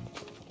week.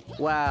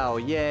 Wow,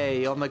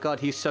 yay. Oh my god,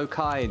 he's so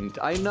kind.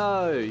 I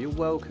know, you're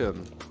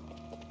welcome.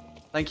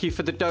 Thank you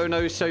for the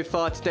donos so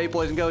far today,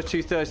 boys and girls.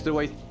 2/3 of the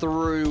way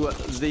through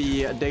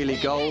the daily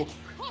goal.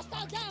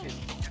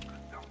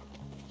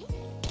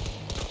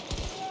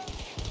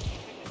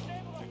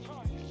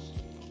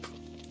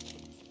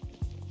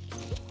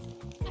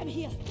 I'm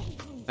here.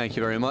 Thank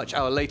you very much.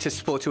 Our latest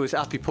supporter was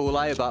Appy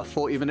Paulai about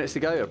 40 minutes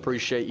ago.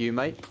 Appreciate you,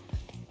 mate.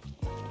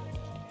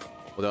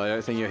 Although I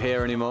don't think you're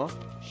here anymore.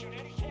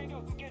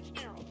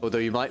 Although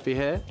you might be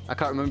here. I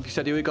can't remember if you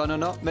said you were gone or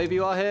not. Maybe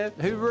you are here.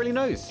 Who really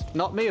knows?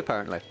 Not me,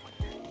 apparently.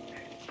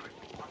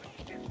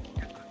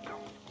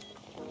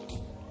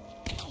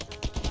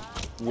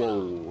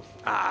 Whoa.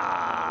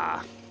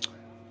 Ah.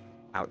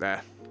 Out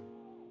there.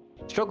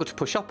 Struggle to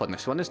push up on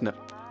this one, isn't it?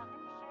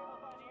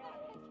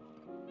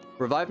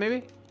 Revive,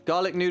 maybe?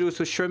 Garlic noodles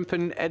with shrimp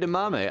and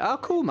edamame. Oh,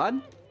 cool,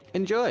 man.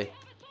 Enjoy.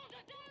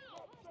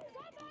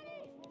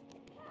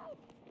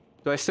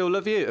 Do I still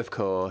love you? Of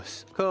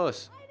course. Of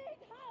course.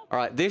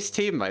 Alright, this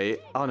teammate,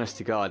 honest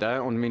to God, I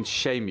don't want to mean to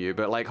shame you,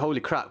 but like, holy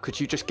crap, could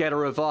you just get a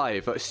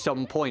revive at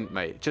some point,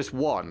 mate? Just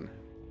one.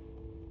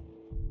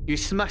 You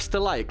smashed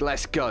the like.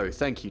 Let's go.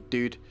 Thank you,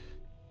 dude.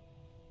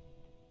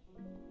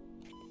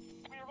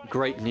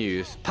 Great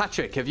news.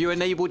 Patrick, have you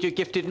enabled your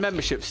gifted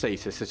membership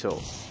status at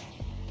all?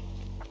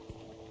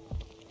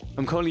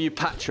 I'm calling you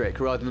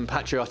Patrick rather than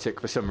patriotic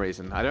for some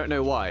reason. I don't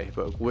know why,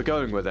 but we're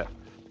going with it.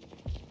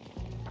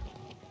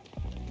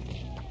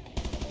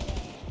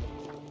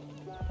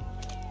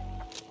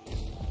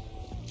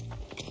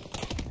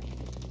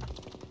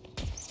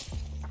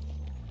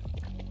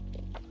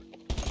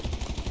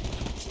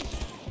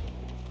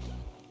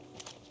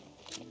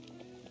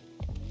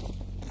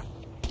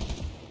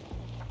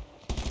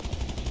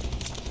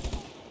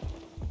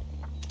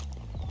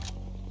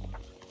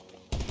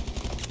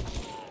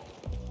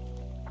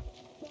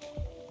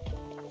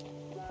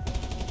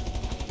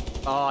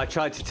 Oh, I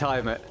tried to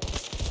time it.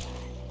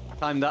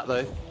 Timed that,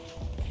 though.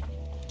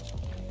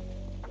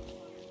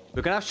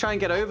 We're going to have to try and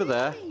get over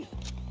there.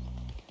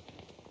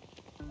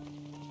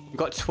 We've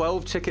got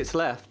 12 tickets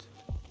left.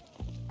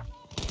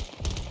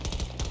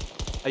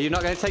 Are you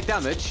not going to take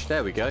damage?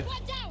 There we go.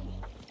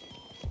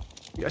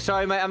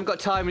 Sorry, mate, I haven't got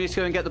time. We need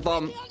to go and get the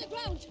bomb.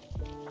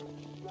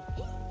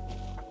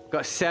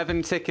 Got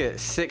 7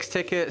 tickets. 6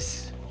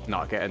 tickets.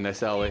 Not getting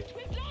this, are we?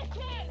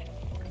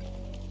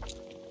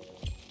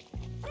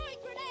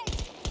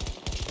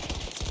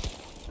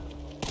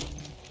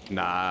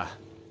 Nah.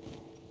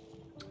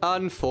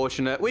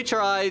 Unfortunate. We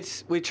tried.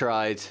 We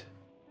tried.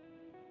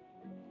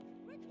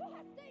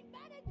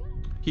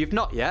 You've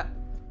not yet.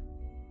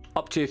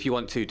 Up to you if you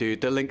want to, dude.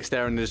 The link's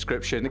there in the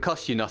description. It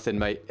costs you nothing,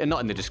 mate.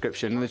 Not in the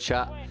description, in the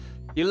chat.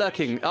 You're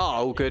lurking.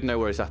 Oh, good. No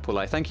worries,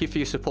 Appleye. Thank you for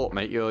your support,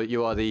 mate.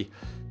 You are the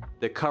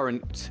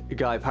current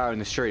guy powering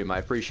the stream. I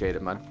appreciate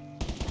it, man.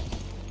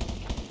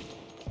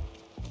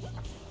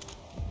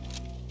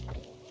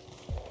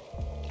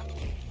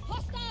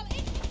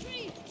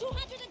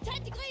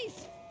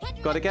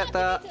 Gotta get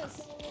that.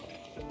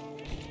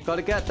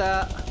 Gotta get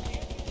that.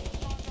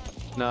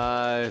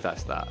 No,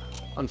 that's that.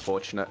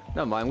 Unfortunate.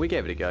 Never mind, we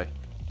gave it a go.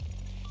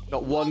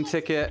 Got 1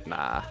 ticket.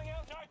 Nah.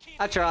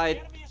 I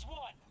tried.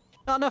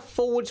 Not enough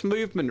forwards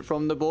movement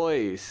from the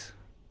boys.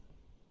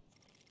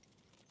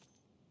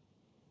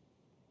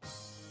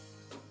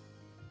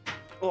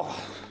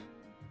 Oh.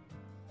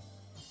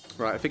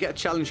 Right, if I get a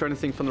challenge or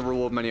anything from the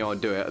reward menu, I'll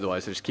do it.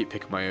 Otherwise, I'll just keep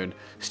picking my own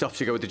stuff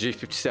to go with the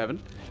G57.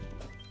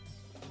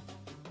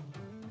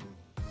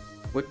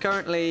 We're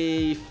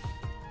currently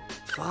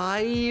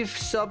 5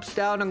 subs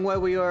down on where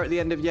we were at the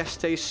end of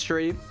yesterday's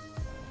stream.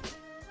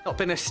 Not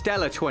been a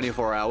stellar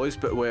 24 hours,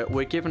 but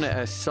we're giving it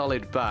a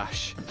solid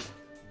bash.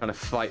 Trying to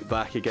fight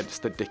back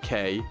against the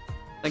decay.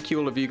 Thank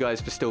you all of you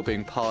guys for still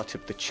being part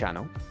of the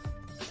channel.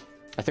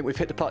 I think we've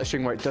hit the part of the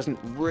string where it doesn't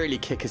really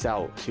kick us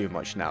out too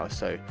much now,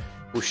 so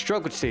we'll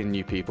struggle to see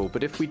new people,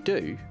 but if we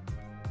do,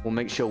 we'll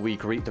make sure we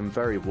greet them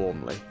very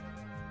warmly.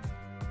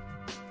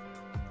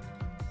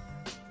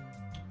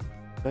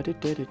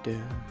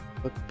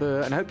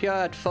 And I hope you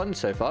had fun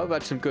so far. We've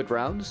had some good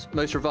rounds.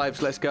 Most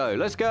revives, let's go.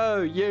 Let's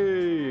go!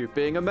 You!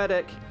 Being a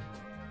medic.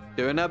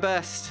 Doing our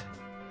best.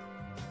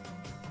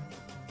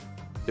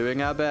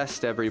 Doing our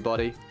best,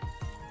 everybody.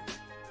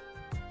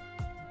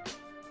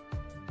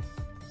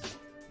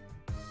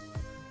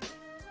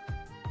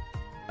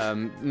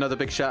 Another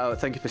big shout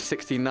out. Thank you for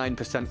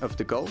 69% of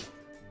the goal.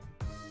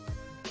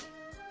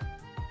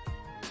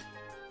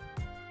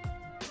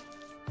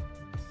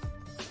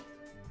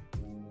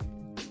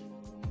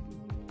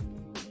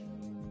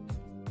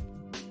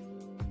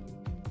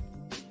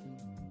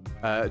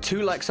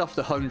 Two likes off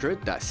the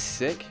 100. That's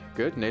sick.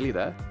 Good. Nearly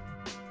there.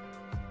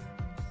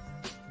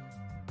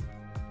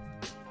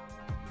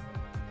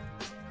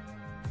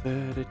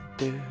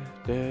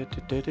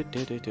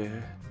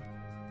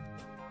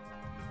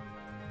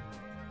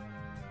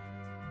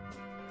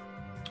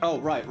 Oh,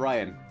 right,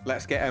 Ryan.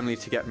 Let's get Emily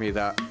to get me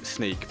that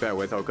sneak. Bear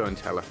with. I'll go and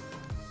tell her.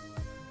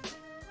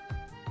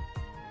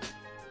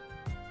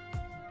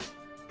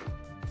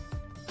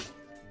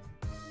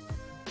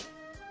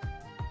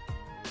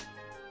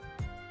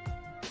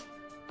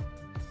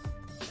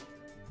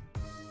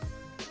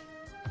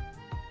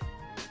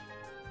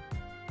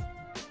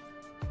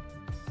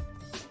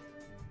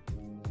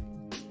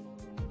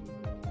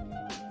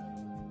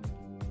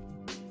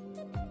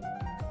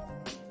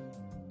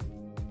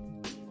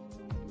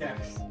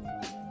 Yes.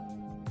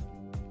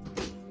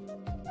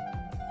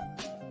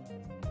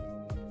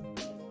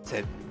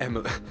 Said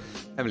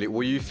Emily,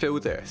 will you fill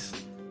this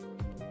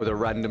with a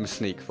random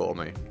sneak for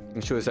me?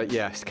 And she was like,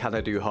 yes, can I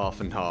do half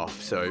and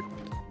half? So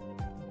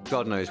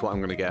God knows what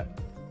I'm gonna get.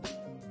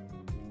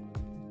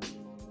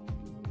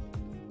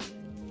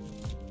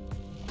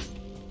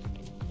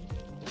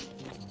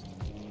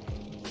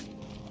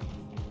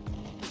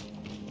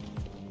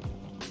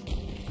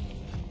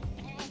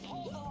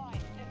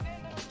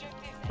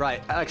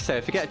 Right, like I say,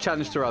 if you get a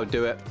challenge through, I'll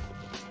do it.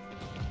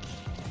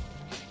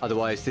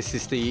 Otherwise, this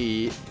is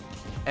the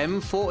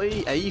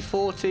M40,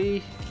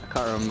 A40, I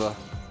can't remember.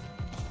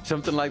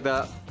 Something like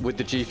that with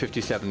the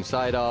G57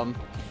 sidearm.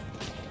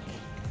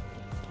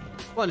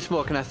 Once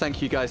more, can I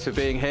thank you guys for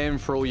being here and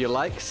for all your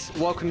likes.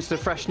 Welcome to the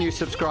fresh new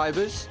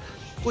subscribers.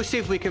 We'll see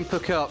if we can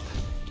pick up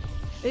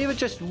even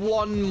just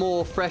one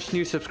more fresh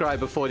new subscriber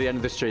before the end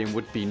of the stream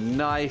would be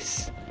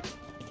nice.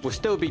 We'll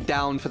still be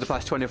down for the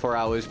past 24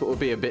 hours, but we'll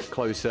be a bit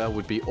closer.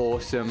 Would be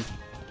awesome.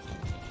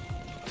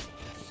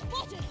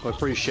 I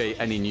appreciate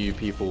any new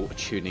people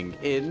tuning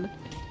in.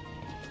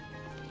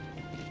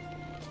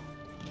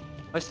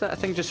 What's that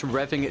thing just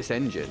revving its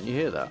engine? You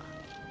hear that?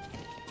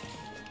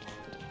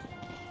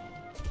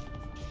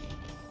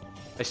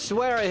 I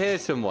swear I hear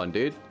someone,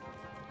 dude.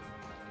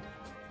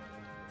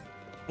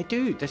 Hey,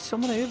 dude, there's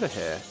someone over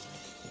here.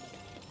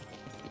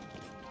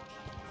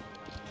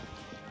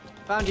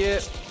 Found you.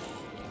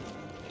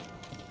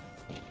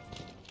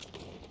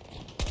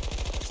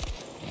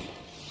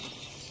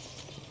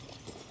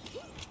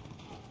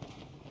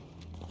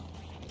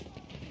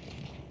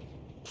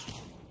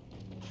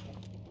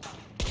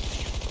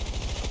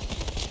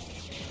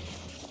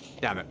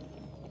 Damn it.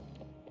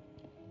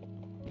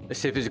 Let's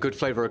see if it's a good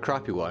flavor or a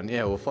crappy one.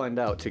 Yeah, we'll find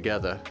out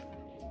together.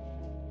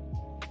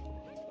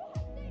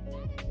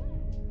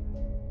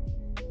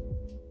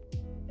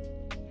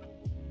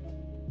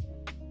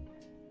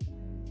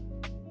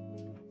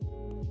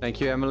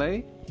 Thank you,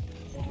 Emily.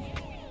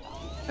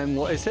 And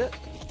what is it?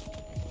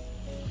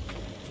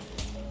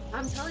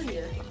 I'm telling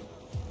you.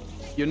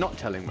 You're not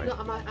telling me. No,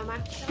 am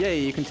I? Yeah,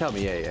 you can tell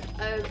me. Yeah,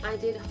 yeah. I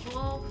did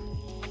half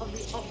of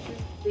the option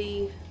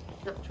B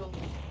natural.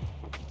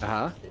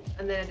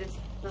 And then I did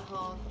the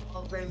half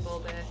of Rainbow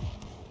Bear.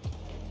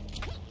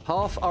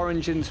 Half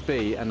Orange and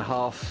B and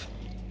half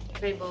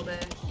Rainbow Bear.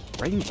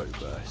 Rainbow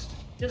Burst.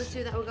 You know the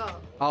two that we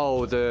got?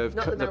 Oh, the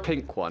the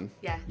pink one.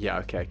 Yeah. Yeah.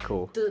 Okay.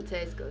 Cool. Doesn't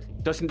taste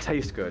good. Doesn't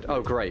taste good.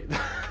 Oh, great.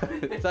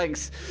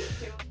 Thanks.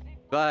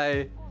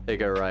 Bye. There you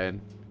go,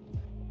 Ryan.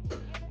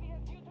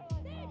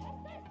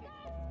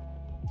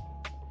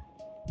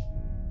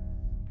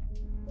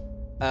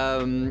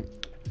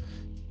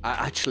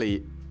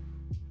 Actually,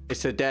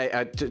 it's a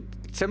day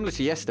similar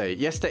to yesterday.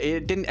 Yesterday,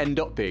 it didn't end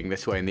up being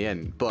this way in the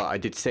end, but I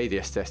did say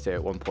this yesterday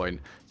at one point.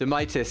 The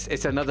Midas,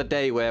 it's another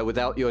day where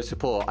without your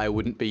support, I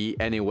wouldn't be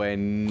anywhere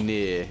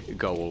near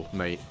goal,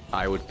 mate.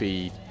 I would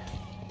be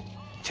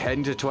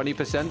 10 to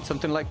 20%,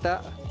 something like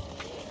that.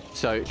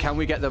 So, can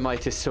we get the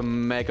Midas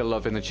some mega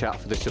love in the chat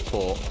for the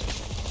support?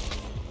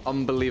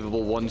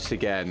 Unbelievable once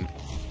again.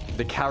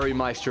 The Carry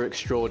Meister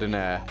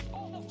extraordinaire.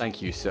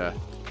 Thank you, sir.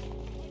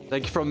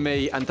 Thank you from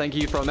me, and thank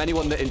you from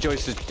anyone that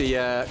enjoys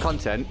the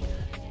content,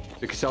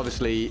 because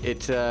obviously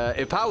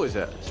it powers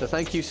it. So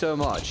thank you so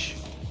much.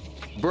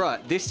 Bruh,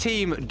 this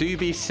team do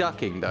be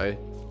sucking, though.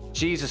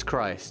 Jesus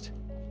Christ.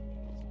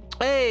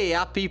 Hey,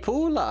 Happy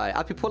Paulai.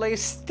 Happy Paulai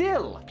is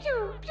still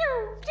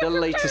the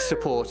latest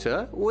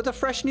supporter with a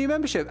fresh new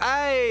membership.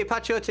 Hey,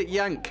 Patriotic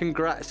Yank,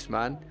 congrats,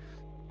 man.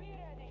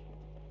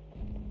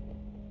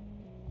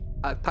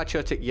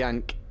 Patriotic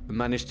Yank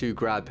managed to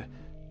grab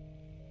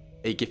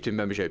a gifted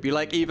membership. You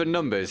like even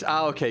numbers?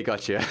 Ah, okay,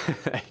 gotcha.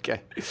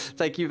 Okay.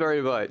 Thank you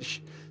very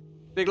much.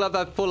 Big love,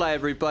 Happy Paulai,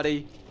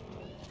 everybody.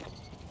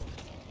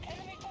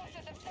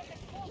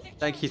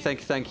 Thank you,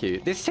 thank you, thank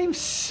you. This team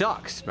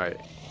sucks, mate.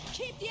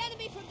 Keep the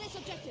enemy from this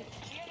objective.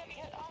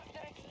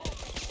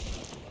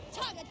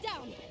 Target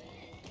down.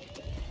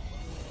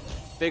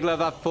 Big love,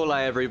 Happy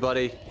Paulai,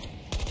 everybody.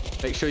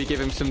 Make sure you give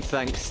him some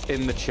thanks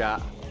in the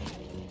chat.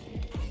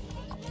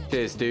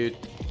 Cheers, dude.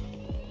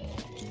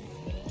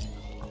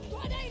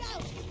 Grenade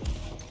out.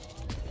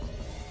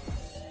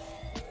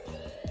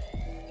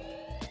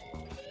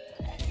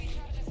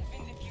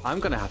 I'm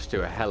gonna have to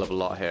do a hell of a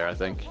lot here, I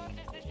think.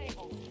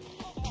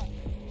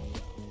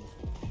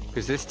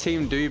 Because this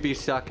team do be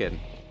sucking.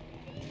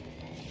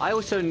 I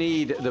also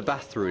need the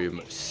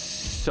bathroom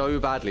so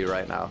badly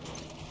right now.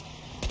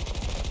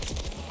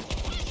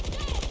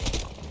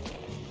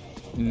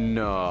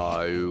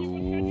 No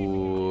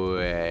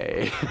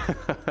way.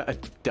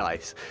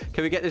 Dice.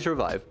 Can we get this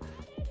revive?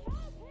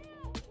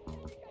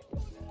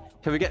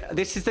 Can we get...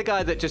 This is the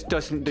guy that just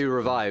doesn't do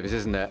revives,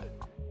 isn't it?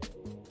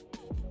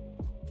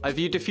 Have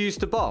you defused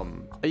the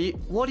bomb? Are you...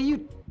 What are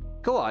you...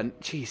 Go on.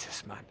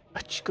 Jesus, man.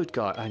 Good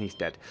guy. And he's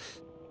dead.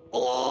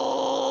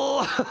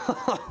 Oh!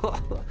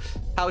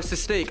 How's the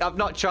steak? I've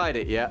not tried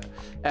it yet.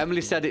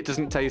 Emily said it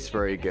doesn't taste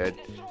very good.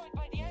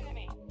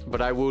 But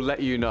I will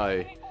let you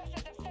know.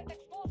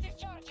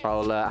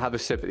 I'll have a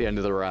sip at the end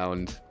of the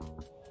round.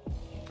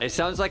 It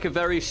sounds like a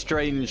very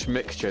strange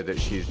mixture that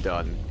she's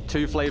done.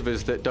 Two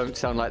flavors that don't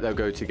sound like they'll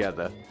go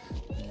together.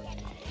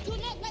 Do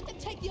not let them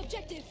take the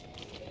objective.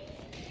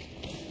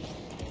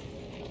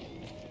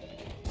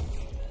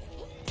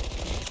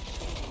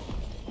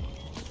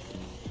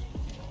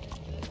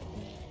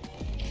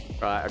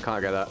 Right, I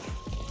can't get that.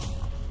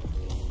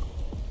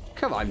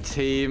 Come on,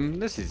 team.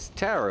 This is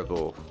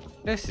terrible.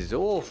 This is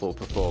awful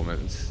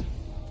performance.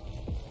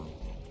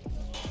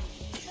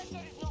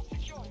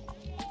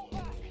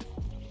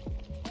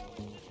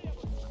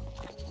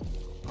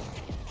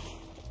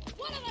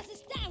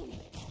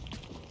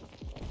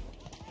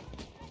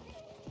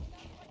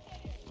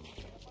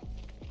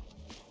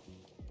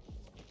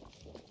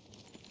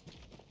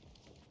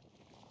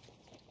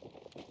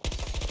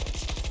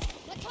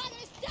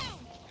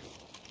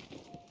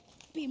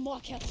 Be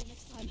more careful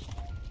next time.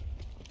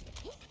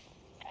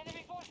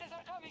 Enemy forces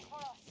are coming for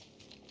us.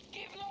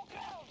 Give no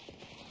ground.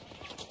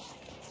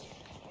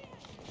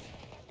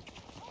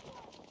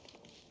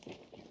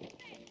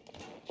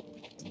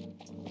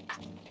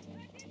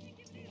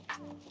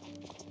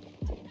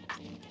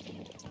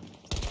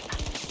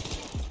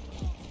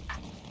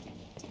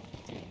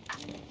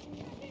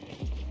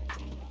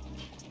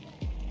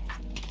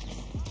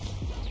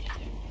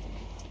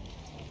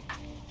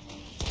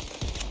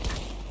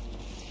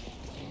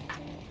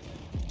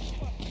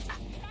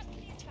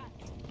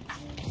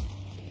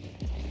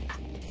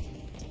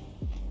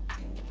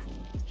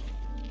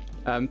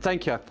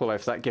 Thank you, Apollo,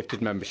 for that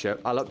gifted membership.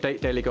 I'll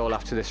update Daily Goal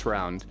after this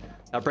round.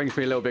 That brings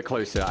me a little bit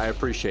closer. I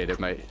appreciate it,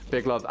 mate.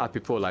 Big love, happy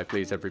poor life,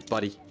 please,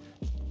 everybody.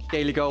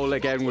 Daily Goal,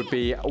 again, would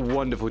be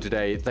wonderful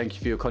today. Thank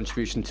you for your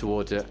contribution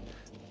towards it.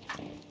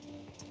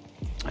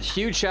 A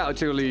huge shout out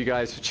to all of you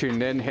guys for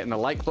tuning in, hitting the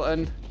like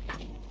button.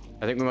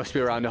 I think we must be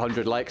around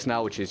 100 likes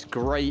now, which is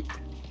great.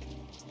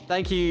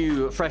 Thank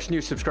you, fresh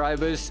new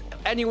subscribers.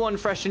 Anyone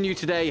fresh and new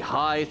today,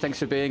 hi, thanks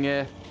for being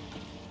here.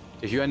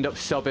 If you end up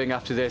subbing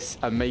after this,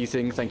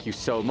 amazing. Thank you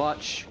so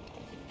much.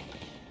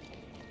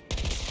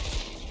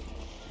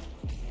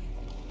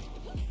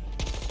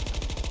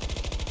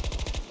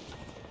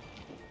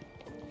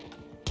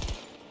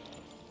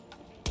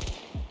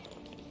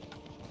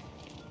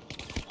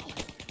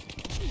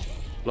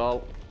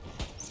 Lol.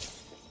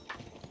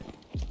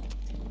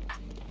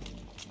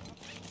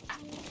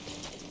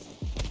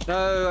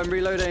 No, I'm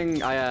reloading.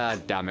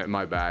 Damn it,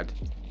 my bad.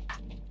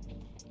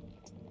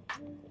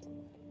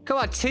 Come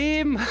on,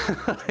 team!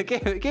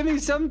 give me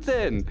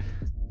something!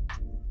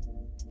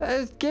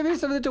 Give me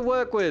something to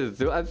work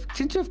with. I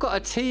seem to have got a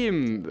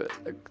team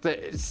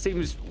that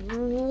seems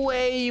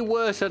way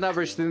worse on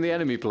average than the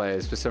enemy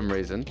players for some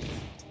reason.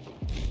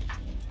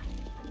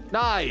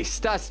 Nice!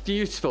 That's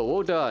useful.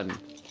 Well done.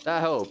 That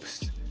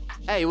helps.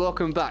 Hey,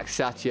 welcome back,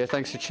 Satya.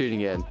 Thanks for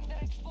tuning in.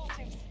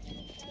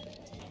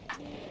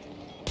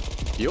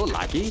 You're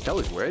laggy? That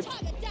was weird.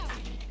 Target down.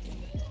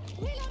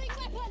 Reloading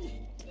weapon.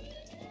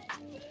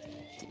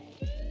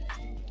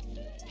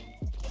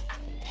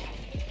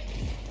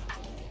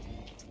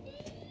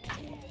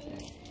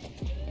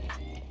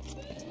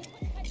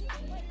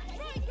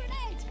 Throwing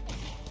grenade.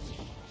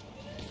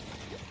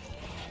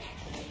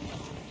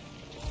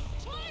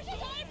 Charge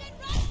his arm and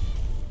run.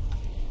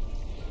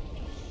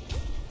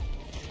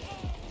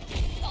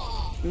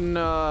 Oh.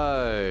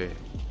 No.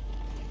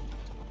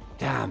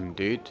 Damn,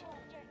 dude.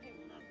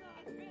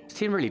 This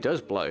team really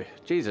does blow.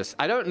 Jesus.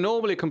 I don't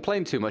normally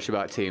complain too much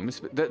about teams,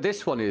 but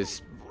this one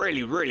is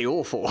really, really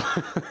awful.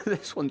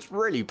 This one's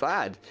really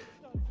bad.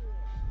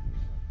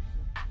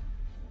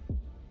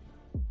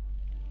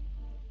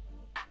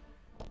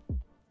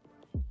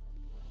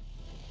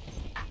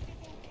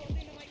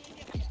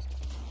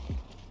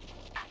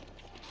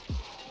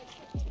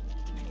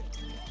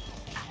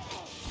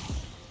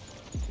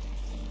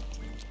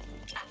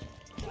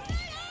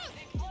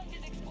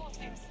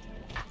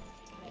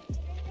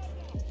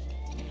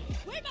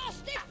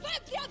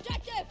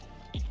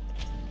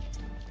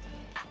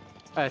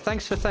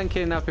 Thanks for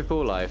thanking Happy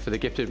Pool Life for the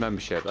gifted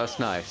membership. That's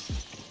nice.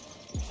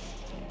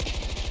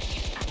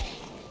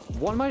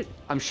 What am I?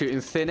 I'm shooting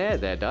thin air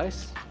there,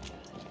 Dice.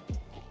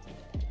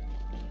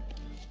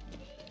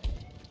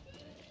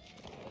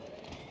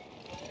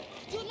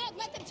 Do not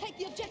let them take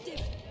the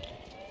objective.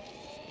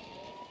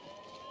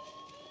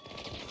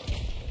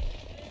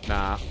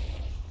 Nah.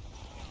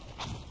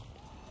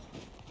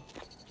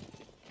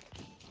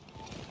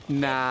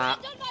 Nah.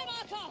 Stand on my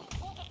marker.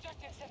 Both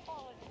objectives have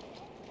fallen.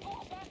 Go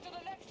back to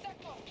the next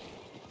sector.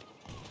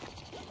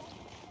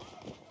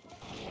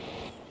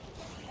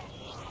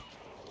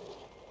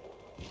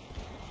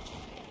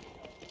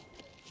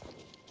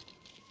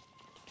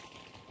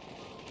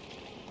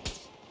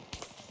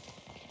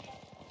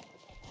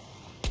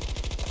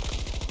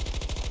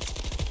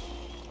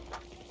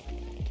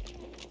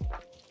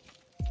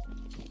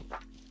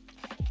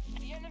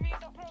 The enemy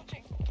is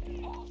approaching.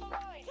 Hold the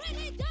line.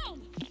 Grenade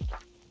down.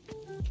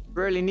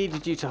 Really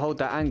needed you to hold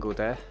that angle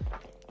there.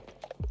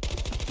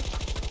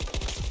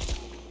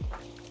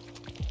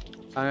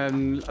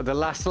 The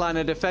last line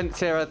of defense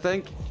here, I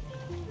think.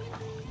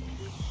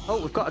 Oh,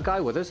 we've got a guy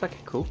with us. Okay,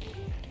 cool.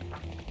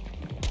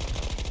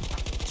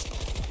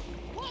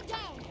 One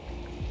down.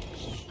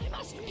 I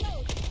must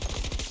reload.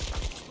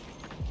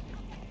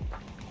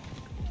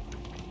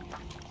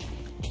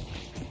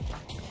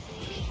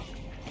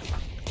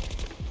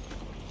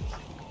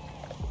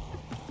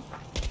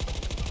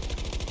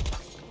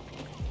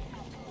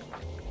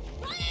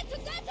 Riot to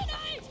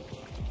detonate!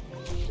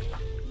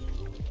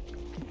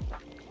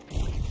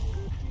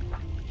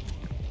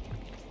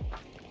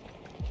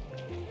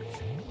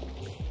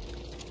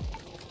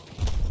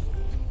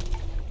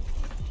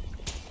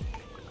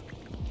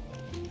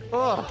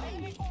 Oh,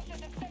 Enemy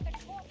forces have set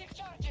explosive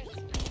charges.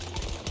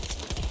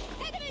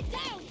 Enemy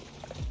down!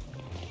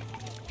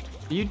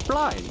 are you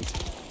blind?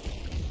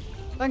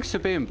 Thanks for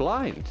being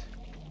blind.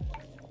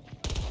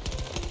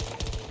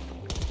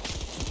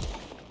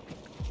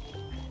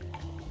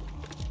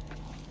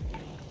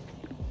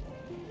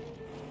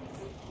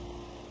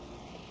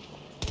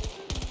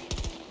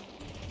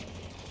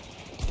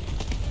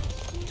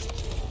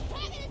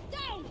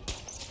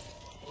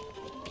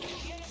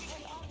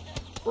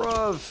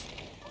 Bruv.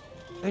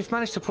 They've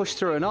managed to push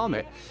through an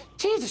army.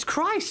 Jesus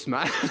Christ,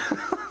 man.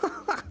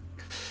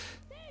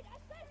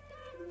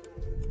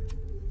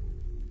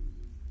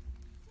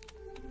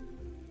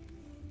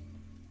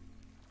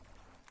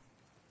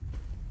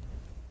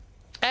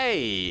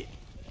 Hey,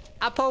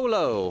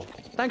 Apollo.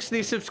 Thanks for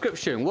the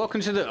subscription.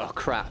 Welcome to the... Oh,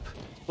 crap.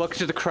 Welcome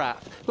to the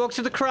crap. Welcome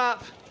to the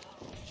crap.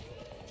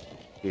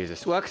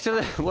 Jesus. Welcome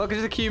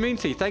to the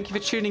community. Thank you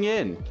for tuning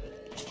in.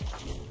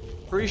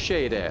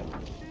 Appreciate it.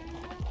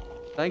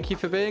 Thank you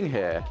for being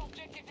here.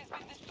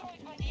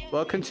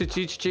 Welcome to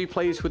GGG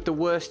Plays with the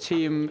worst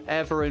team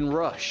ever in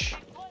Rush.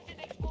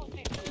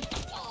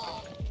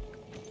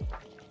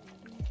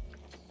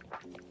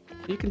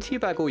 You can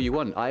teabag all you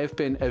want. I have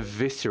been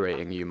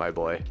eviscerating you, my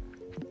boy.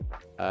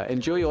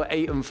 Enjoy your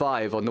 8 and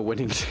 5 on the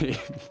winning team.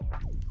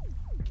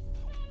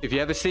 If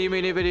you ever see me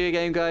in a video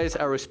game, guys,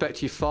 I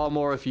respect you far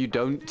more if you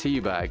don't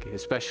teabag,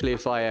 especially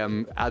if I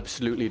am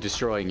absolutely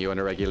destroying you on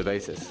a regular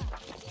basis.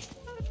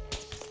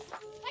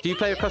 Do you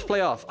play across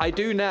play off? I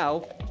do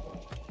now.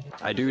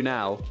 I do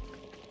now.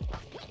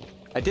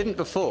 I didn't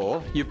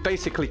before. You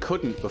basically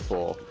couldn't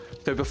before.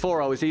 So before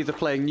I was either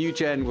playing new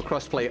gen with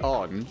crossplay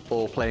on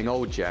or playing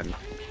old gen.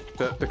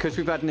 But because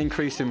we've had an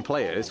increase in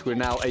players, we're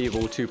now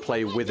able to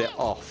play with it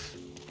off.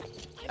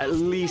 At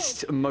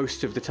least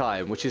most of the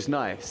time, which is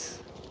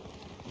nice.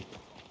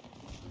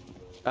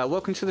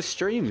 Welcome to the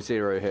stream,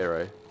 Zero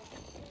Hero.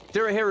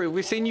 Zero Hero, have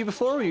we seen you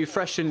before or are you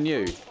fresh and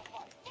new?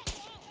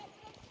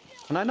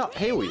 Can I not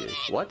heal you?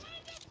 What?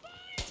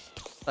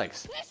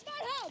 Thanks.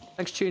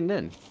 Thanks for tuning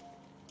in.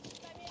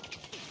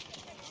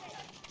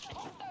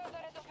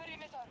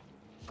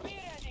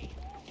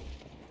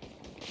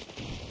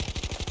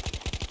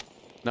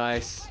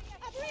 Nice.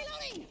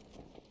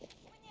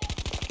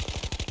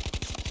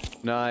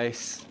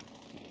 Nice.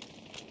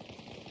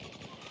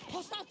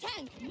 Hostile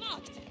tank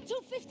marked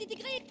 250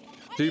 degrees.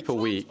 Super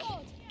weak.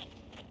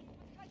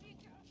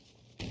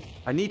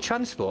 I need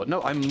transport.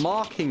 No, I'm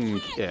marking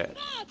it.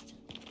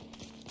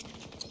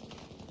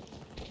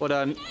 Well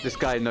done. This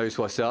guy knows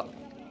what's up.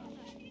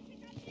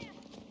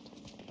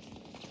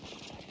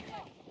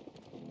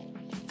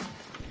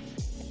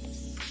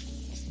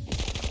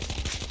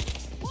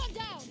 One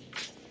down.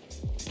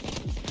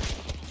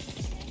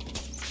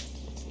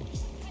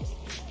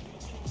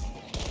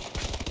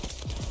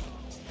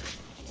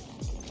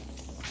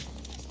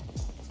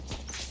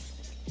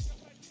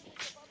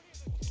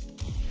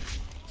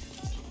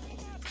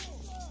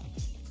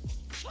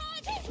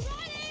 Target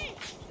ready.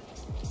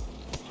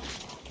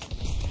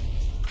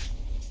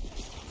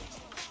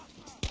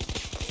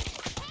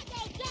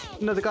 Tango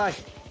down. Another guy.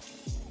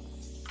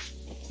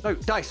 No,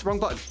 dice, wrong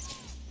button.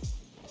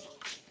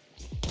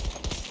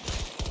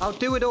 I'll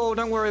do it all,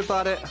 don't worry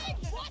about it.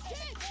 Watch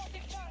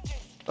it.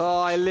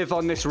 Oh, I live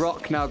on this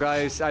rock now,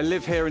 guys. I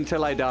live here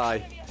until I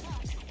die.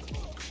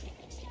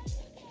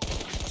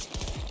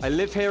 I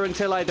live here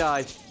until I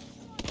die.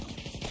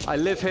 I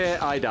live here,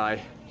 I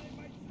die.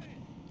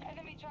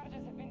 Enemy charges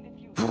have been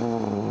defused.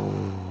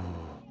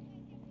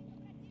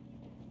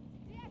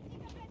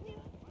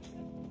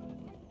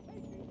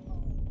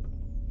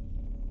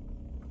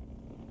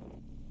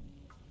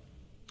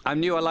 I'm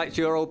new, I liked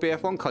your old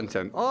BF1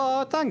 content.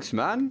 Oh, thanks,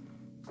 man.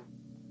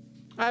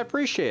 I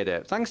appreciate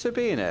it. Thanks for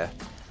being here.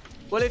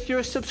 Well, if you're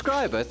a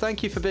subscriber,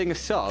 thank you for being a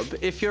sub.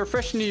 If you're a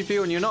fresh new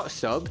viewer and you're not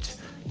subbed,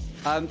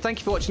 thank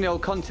you for watching the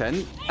old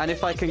content. And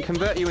if I can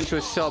convert you into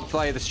a sub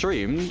via the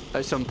stream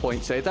at some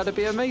point, say, that'd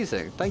be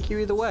amazing. Thank you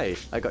either way.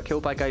 I got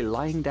killed by a guy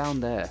lying down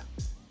there.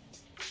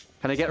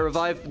 Can I get a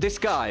revive? This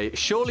guy,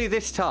 surely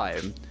this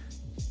time...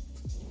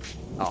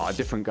 Oh, a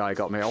different guy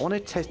got me. I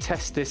wanted to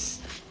test this...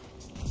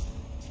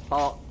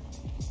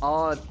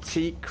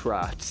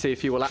 Articrat to see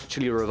if he will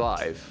actually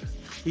revive.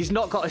 He's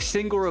not got a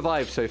single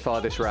revive so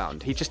far this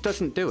round. He just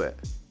doesn't do it.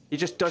 He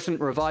just doesn't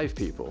revive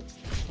people.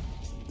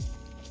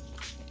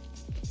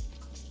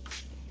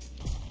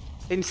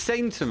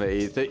 Insane to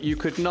me that you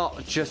could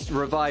not just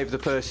revive the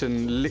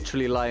person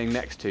literally lying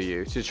next to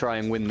you to try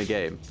and win the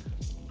game.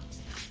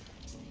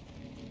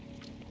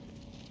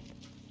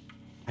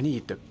 I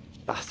need the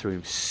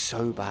bathroom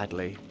so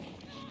badly.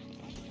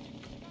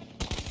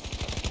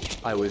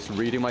 I was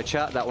reading my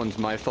chat. That one's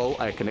my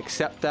fault. I can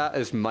accept that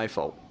as my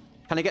fault.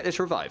 Can I get this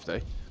revived, though?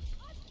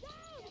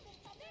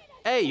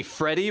 Hey,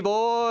 Freddy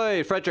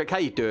boy! Frederick, how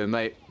you doing,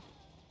 mate?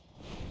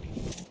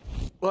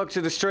 Welcome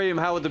to the stream,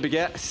 Howard the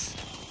Begets.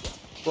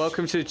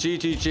 Welcome to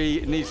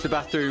GGG needs the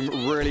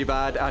bathroom really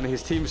bad and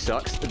his team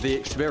sucks. The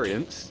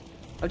experience.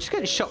 I'm just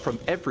getting shot from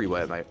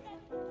everywhere, mate.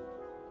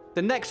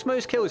 The next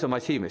most kills on my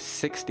team is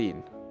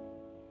 16.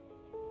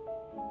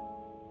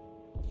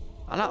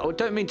 I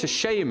don't mean to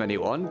shame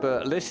anyone,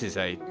 but this is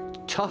a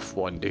tough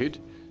one, dude.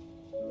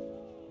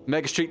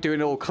 Mega Street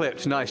doing all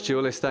clips. Nice,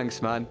 Julius. Thanks,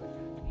 man.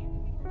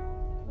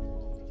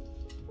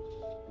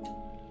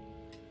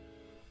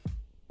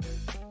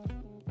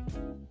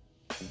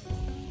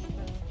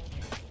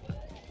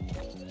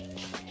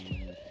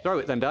 Throw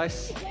it then,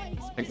 Dice.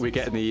 I think we're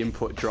getting the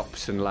input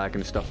drops and lag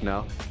and stuff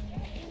now.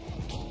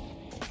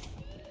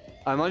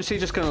 I'm honestly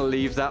just going to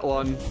leave that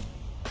one.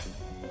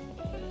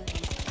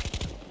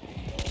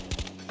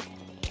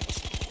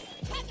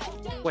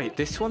 Wait,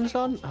 this one's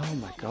on? Oh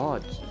my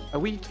god. Are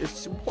we...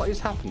 what is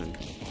happening?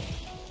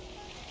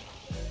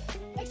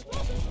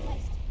 Explosives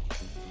placed.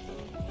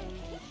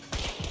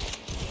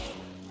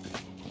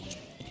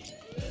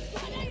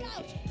 Grenade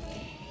out.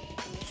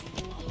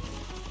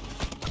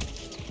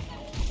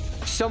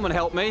 Someone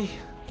help me.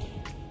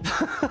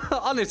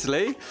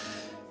 Honestly.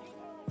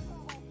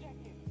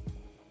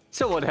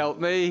 Someone help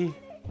me.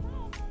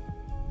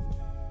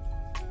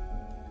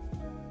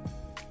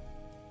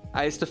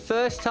 It's the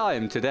first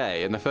time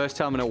today, and the first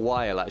time in a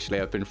while,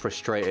 actually, I've been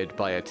frustrated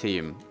by a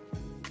team.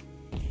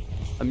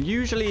 I'm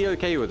usually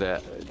okay with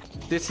it.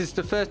 This is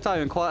the first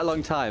time in quite a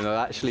long time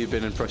I've actually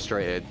been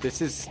frustrated.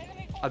 This is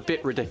a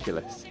bit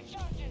ridiculous.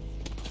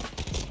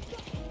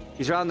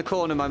 He's round the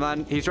corner, my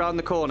man. He's round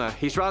the corner.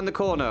 He's round the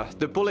corner.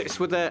 The bullets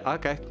were there.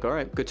 Okay, all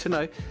right. Good to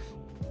know.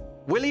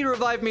 Will he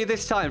revive me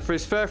this time for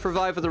his first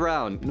revive of the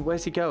round?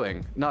 Where's he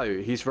going? No,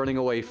 he's running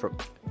away from...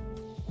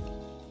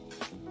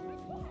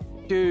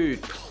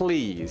 Dude,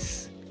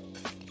 please.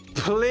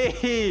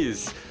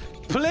 Please.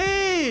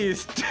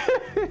 Please,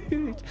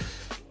 dude.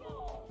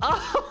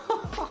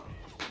 Oh.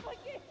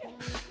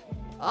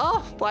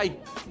 Oh my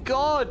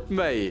god,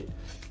 mate.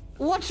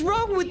 What's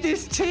wrong with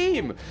this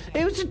team?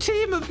 It was a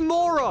team of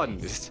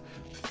morons.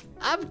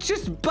 I'm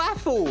just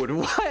baffled.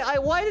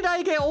 Why did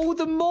I get all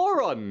the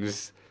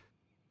morons?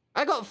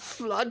 I got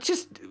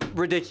just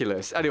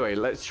ridiculous. Anyway,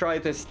 let's try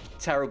this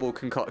terrible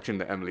concoction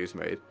that Emily's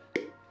made.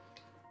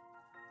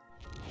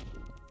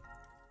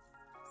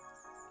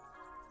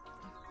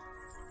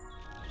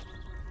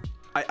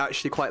 I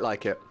actually quite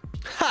like it.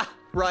 Ha!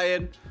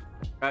 Ryan!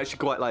 I actually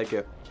quite like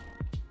it.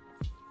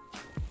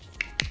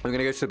 I'm going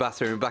to go to the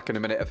bathroom, back in a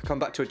minute. If I come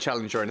back to a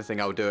challenge or anything,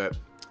 I'll do it.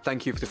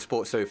 Thank you for the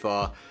support so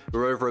far.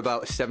 We're over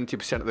about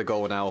 70% of the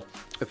goal now.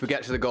 If we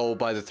get to the goal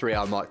by the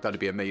 3-hour mark, that'd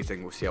be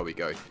amazing. We'll see how we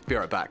go. Be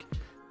right back.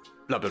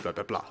 Blah, blah, blah,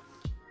 blah, blah.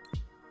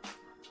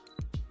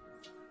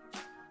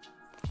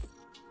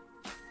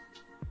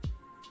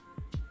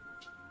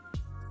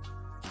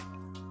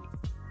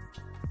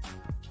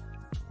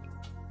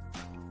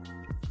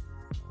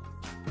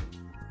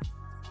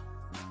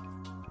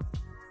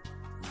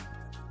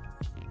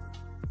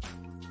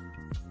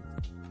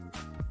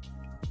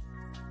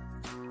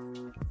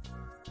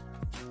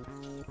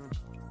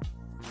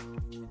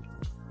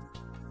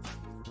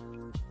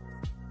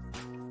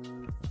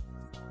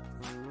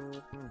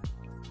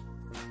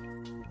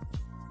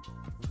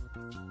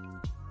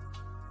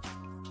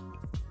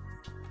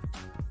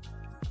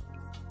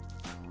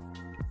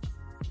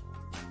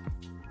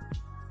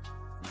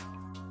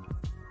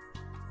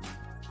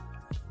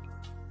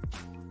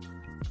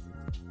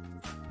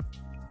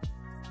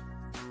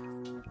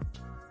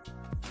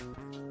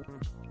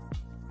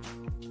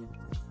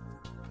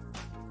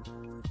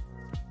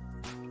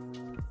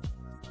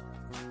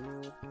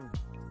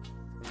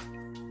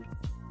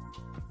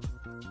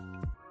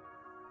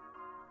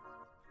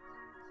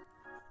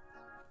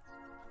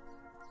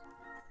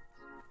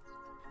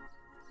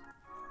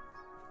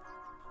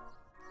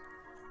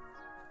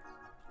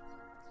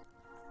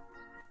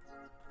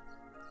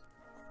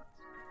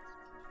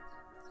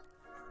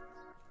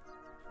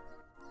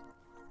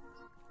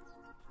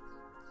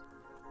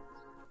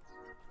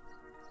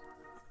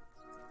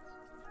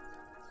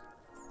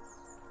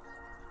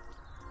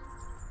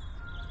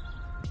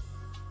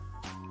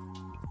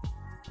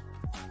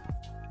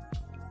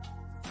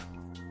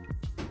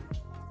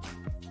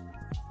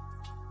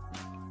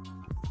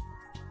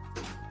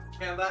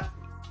 I'm back.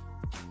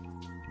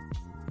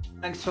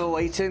 Thanks for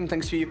waiting.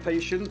 Thanks for your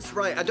patience.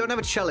 Right, I don't have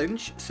a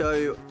challenge,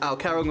 so I'll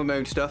carry on with my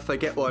own stuff. If I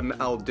get one,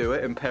 I'll do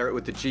it and pair it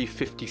with the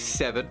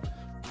G57.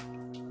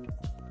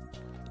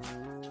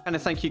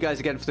 And thank you guys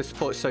again for the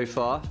support so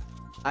far.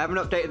 I haven't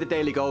updated the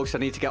daily goals, so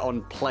I need to get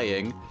on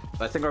playing.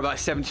 But I think we're about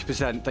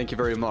 70%. Thank you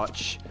very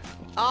much.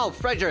 Oh,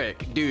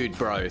 Frederick. Dude,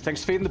 bro.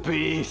 Thanks for feeding the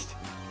beast.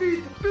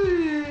 Feed the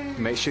beast.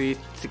 Make sure you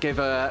give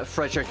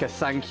Frederick a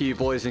thank you,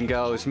 boys and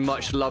girls.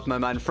 Much love, my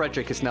man.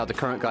 Frederick is now the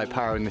current guy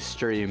powering the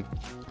stream.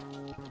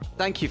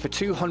 Thank you for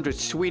 200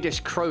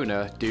 Swedish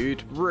krona,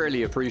 dude.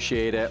 Really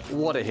appreciate it.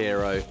 What a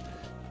hero.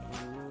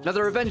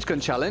 Another revenge gun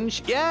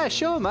challenge? Yeah,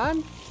 sure,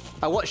 man.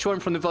 I watched one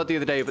from the VOD the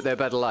other day, but they're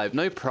better live.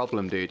 No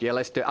problem, dude. Yeah,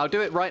 let's do it. I'll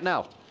do it right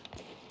now.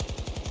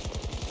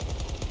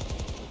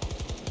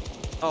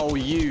 Oh,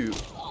 you.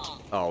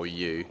 Oh,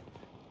 you.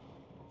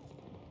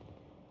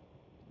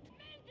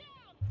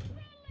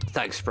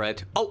 Thanks,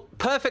 Fred. Oh,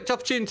 perfect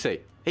opportunity.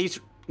 He's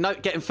no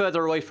getting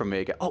further away from me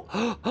again.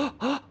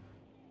 Oh,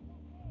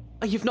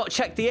 you've not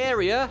checked the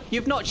area.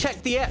 You've not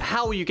checked the area.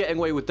 How are you getting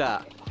away with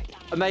that?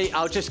 Mate,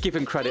 I'll just give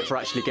him credit for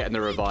actually getting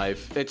the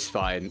revive. It's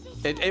fine.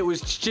 It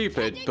was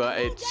stupid, but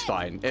it's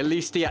fine. At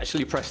least he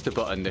actually pressed the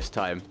button this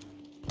time.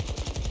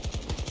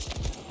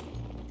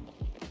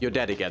 You're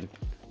dead again.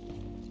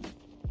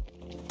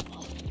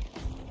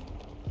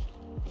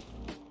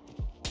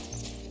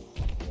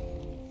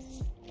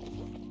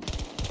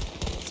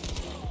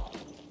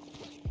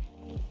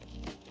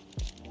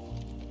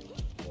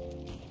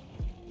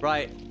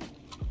 Right.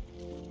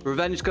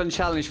 Revenge gun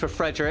challenge for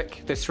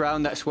Frederick this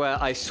round. That's where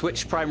I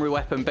switch primary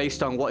weapon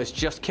based on what has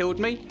just killed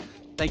me.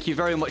 Thank you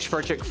very much,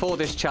 Frederick, for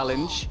this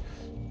challenge.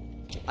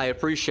 I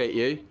appreciate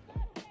you.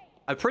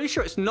 I'm pretty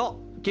sure it's not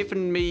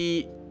given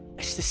me...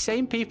 It's the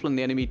same people in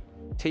the enemy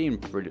team.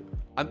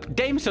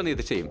 Dame's on the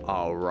other team.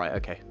 Oh, right.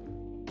 Okay.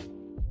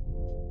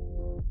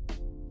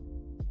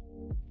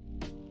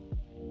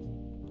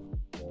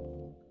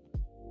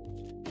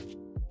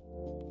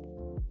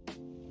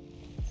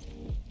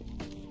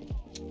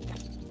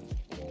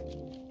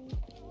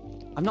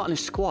 I'm not in a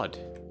squad.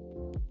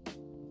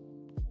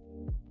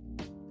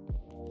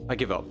 I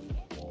give up.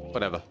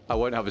 Whatever. I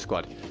won't have a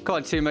squad. Come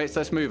on, teammates.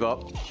 Let's move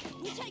up.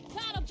 We take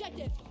that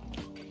objective.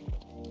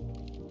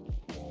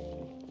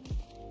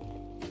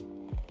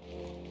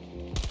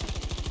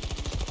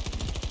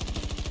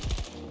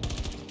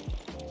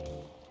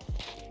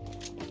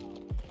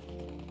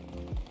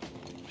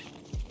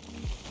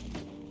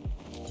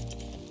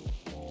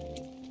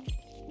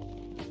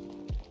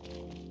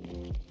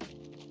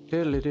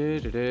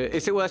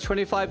 Is it worth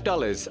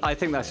 $25? I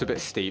think that's a bit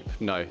steep.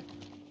 No.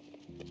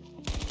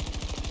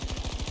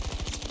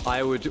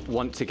 I would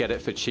want to get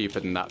it for cheaper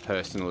than that,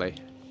 personally.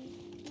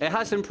 It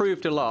has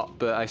improved a lot,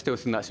 but I still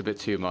think that's a bit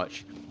too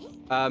much.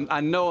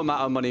 And no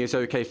amount of money is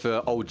okay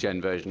for old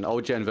gen version.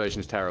 Old gen version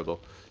is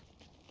terrible.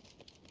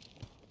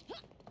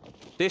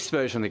 This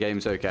version of the game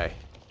is okay.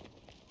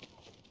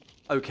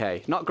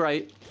 Okay. Not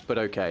great, but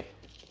okay.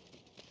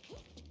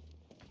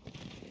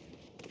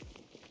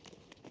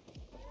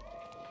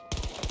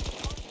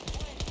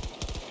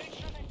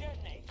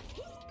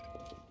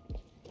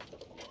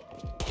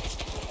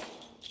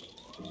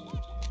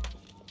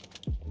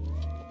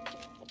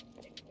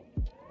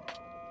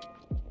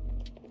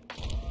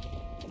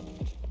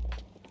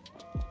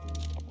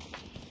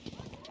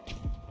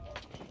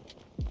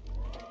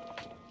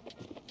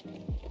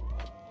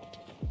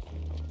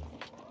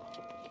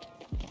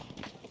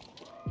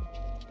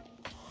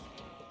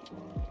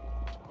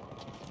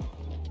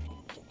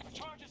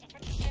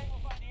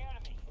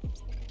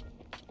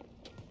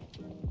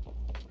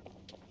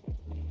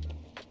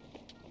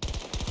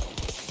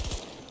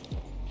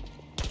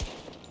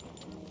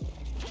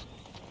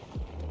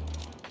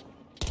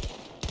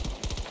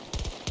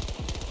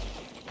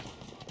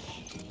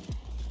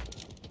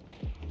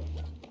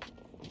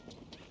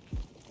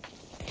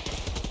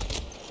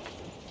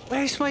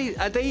 Where's my...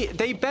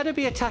 They better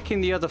be attacking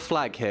the other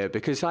flag here,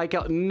 because I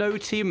got no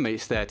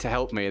teammates there to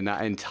help me in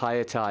that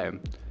entire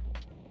time.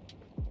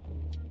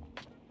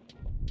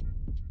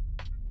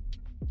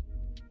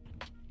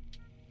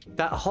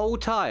 That whole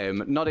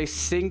time, not a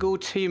single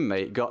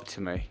teammate got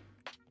to me.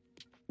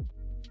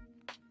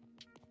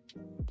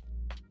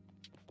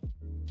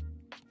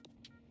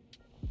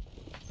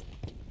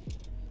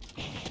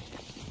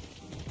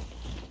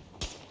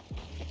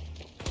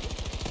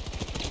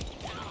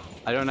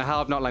 I don't know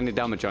how I've not landed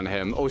damage on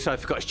him. Also, I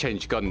forgot to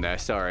change gun there.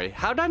 Sorry.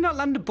 How did I not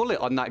land a bullet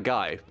on that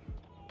guy?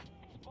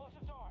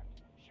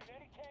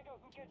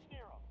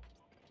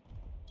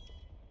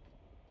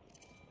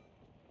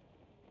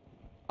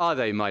 Are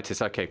they,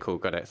 Midas? Okay, cool.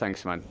 Got it.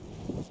 Thanks, man.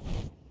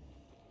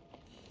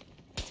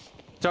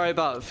 Sorry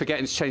about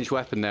forgetting to change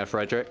weapon there,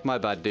 Frederick. My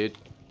bad, dude.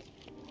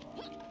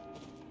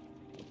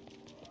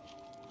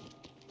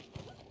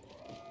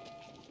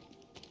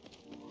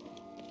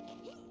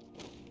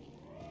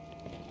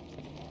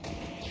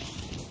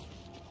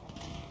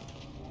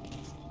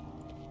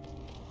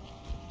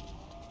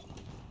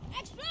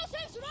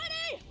 Explosives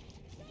ready!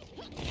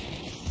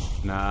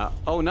 Nah.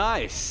 Oh,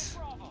 nice.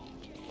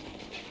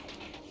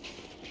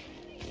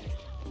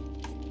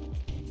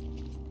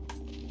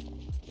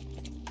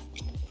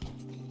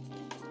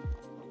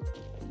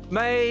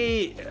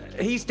 Mate,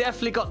 he's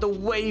definitely got the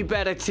way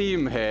better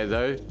team here,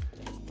 though.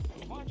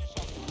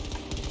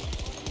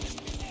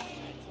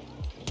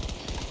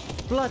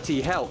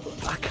 Bloody hell.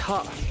 I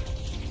can't...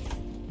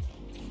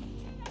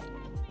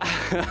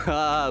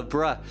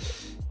 Bruh.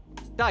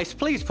 Guys,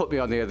 please put me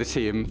on the other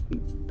team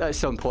at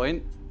some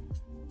point.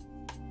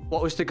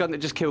 What was the gun that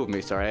just killed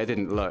me? Sorry, I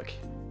didn't look.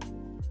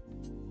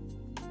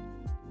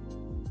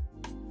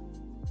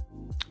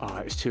 Oh,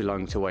 it's too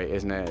long to wait,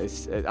 isn't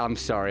it? I'm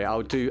sorry.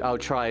 I'll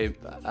try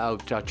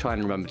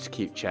and remember to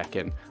keep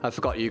checking. I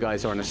forgot you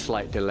guys are on a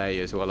slight delay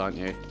as well, aren't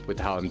you? With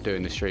how I'm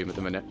doing the stream at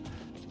the minute.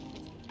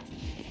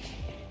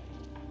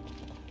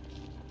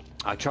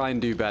 I'll try and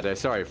do better.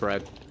 Sorry,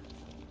 Fred.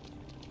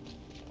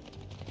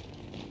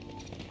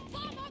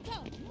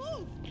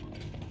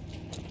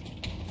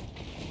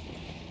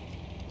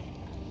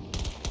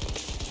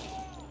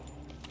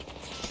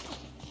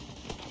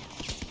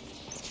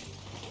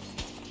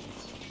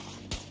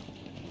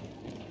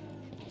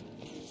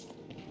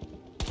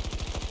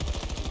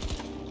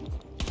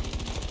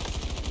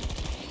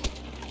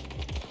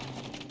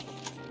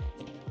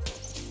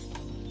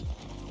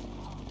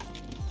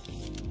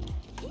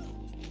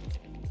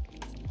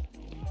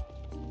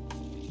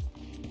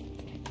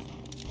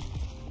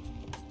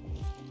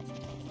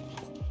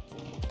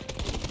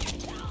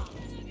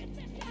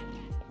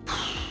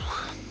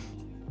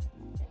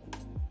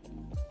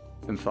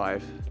 And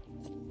 5.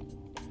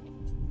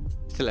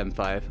 Still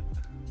M5.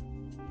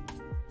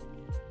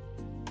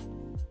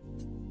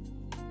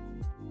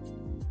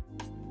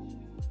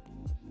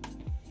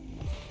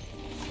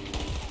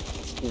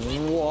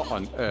 What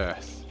on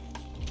earth?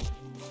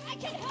 I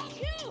can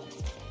help you.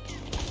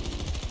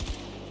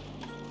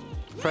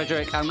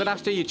 Frederick, I'm going to have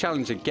to do your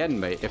challenge again,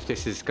 mate, if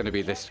this is going to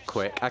be this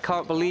quick. I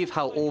can't believe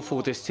how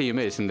awful this team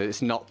is and that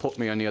it's not put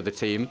me on the other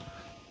team.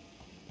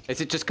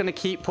 Is it just going to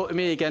keep putting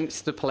me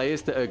against the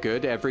players that are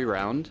good every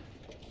round?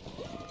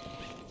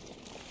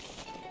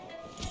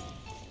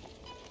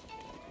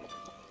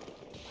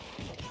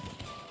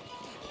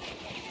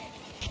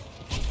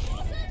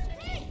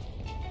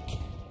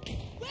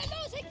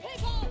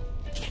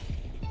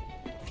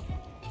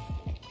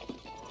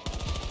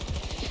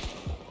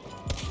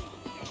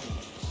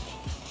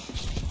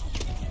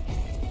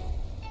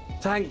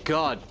 Thank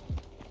God.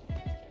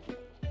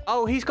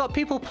 Oh, he's got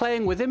people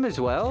playing with him as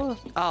well?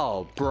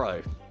 Oh,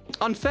 bro.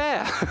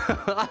 Unfair.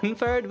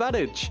 Unfair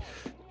advantage.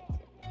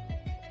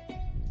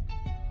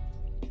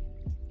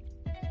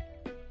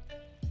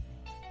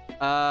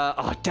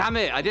 Oh, damn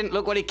it. I didn't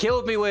look what he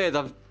killed me with.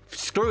 I'm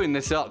screwing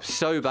this up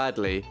so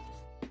badly.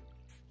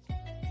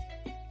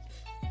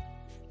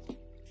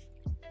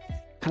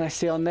 Can I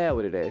see on there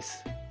what it is?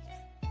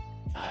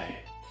 No.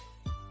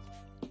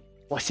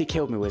 What's he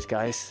killed me with,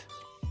 guys?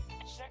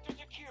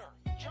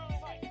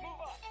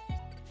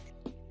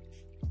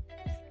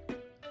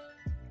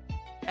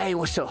 Hey,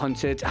 what's up,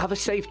 Hunted? Have a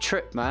safe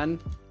trip, man.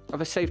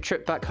 Have a safe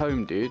trip back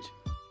home, dude.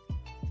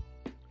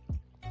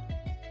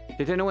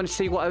 Did anyone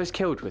see what I was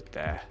killed with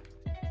there?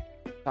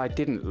 I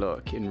didn't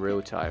look in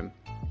real time.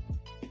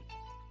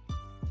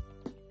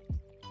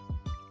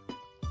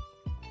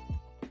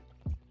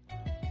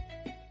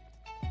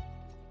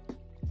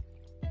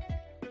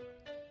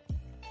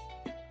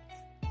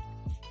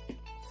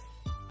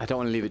 I don't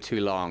want to leave it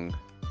too long.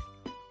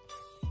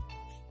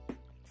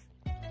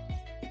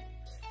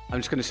 I'm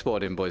just going to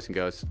spawn in, boys and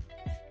girls.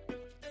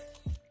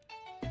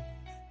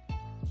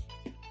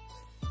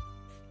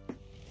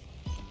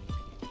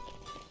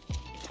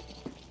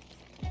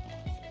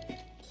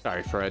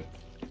 Sorry, Fred.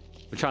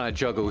 I'm trying to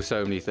juggle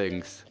so many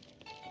things.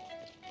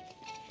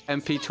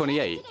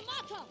 MP28.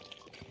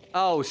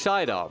 Oh,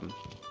 sidearm.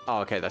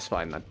 Oh, okay, that's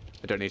fine then.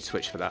 I don't need to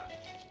switch for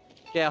that.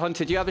 Yeah,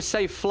 Hunted, you have a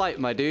safe flight,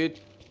 my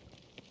dude.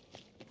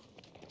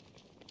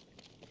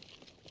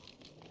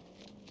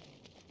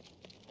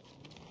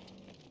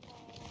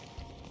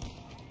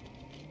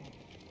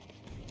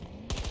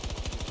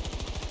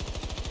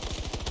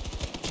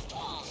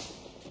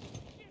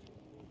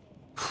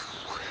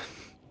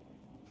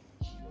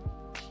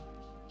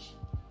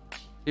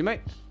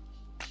 Teammate?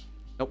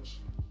 Nope.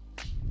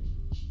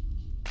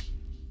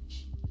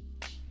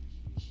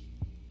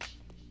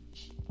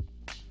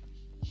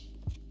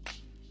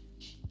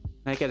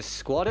 Can I get a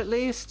squad at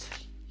least?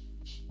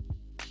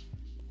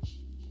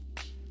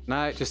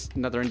 No, just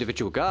another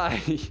individual guy.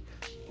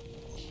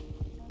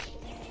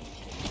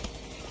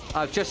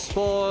 I've just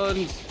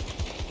spawned.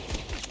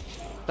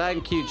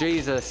 Thank you,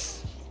 Jesus.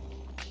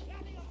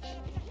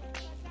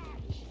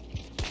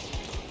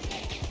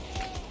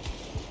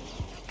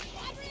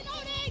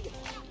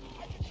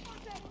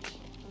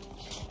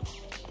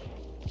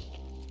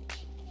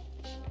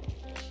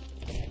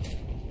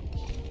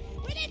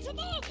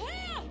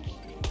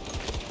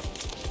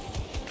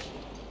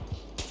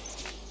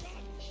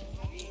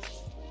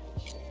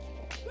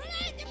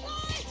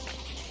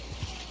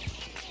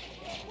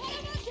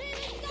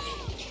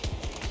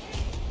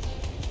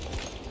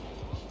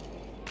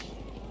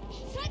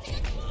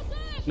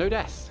 No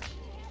death.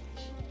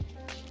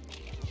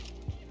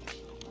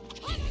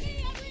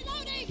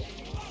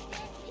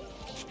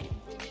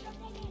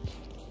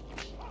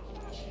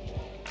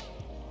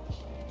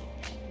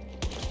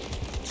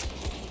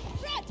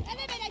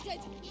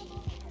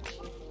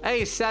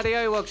 Hey,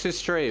 Sadio, welcome to the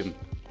stream.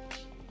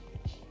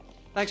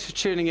 Thanks for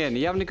tuning in. Are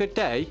you having a good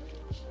day?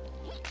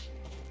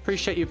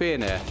 Appreciate you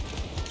being here.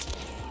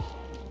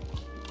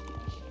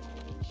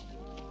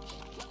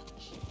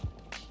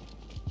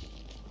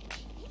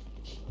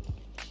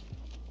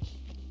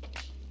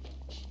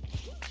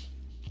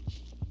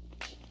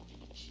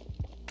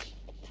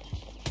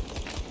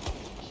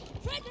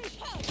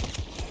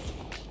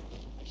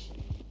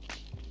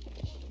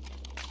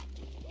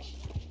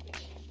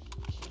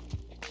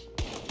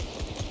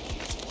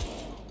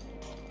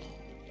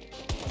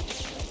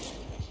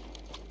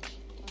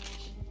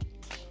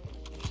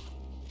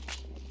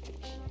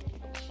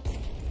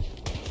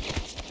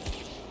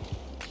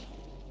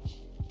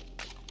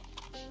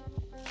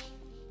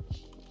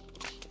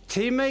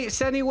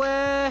 Teammates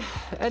anywhere?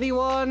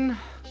 Anyone?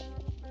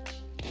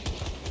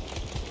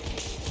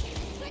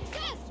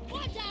 Success!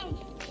 One down.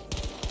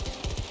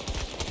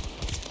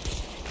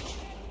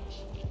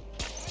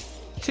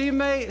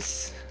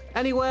 Teammates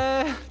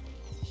anywhere?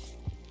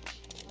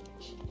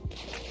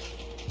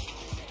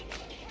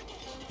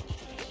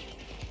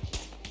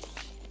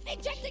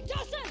 Ejecting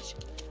dosage.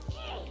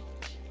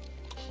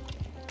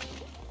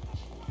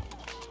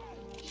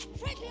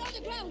 Friendly on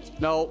the ground.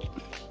 No.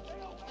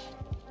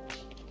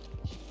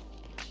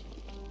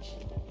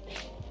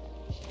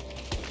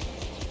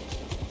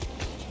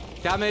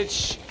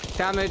 Damage.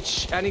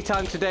 Damage.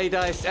 Anytime today,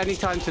 Dice.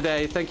 Anytime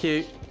today. Thank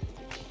you.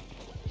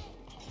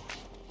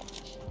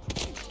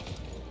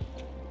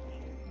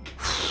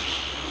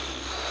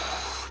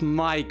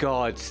 My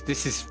God.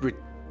 This is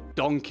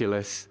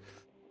ridiculous.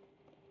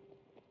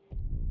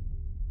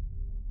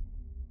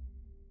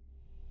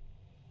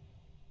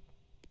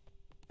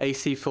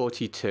 AC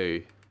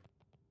 42.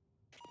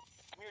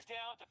 We're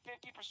down to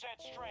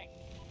 50% strength.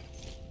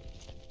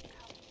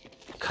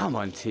 Come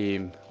on,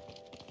 team.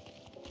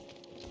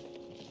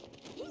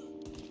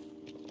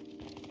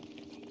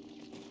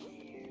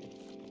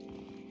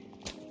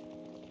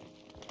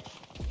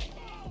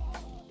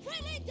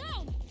 Friendly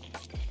down.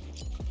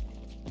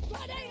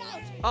 Grenade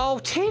out. Oh,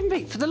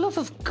 teammate, for the love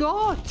of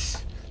God.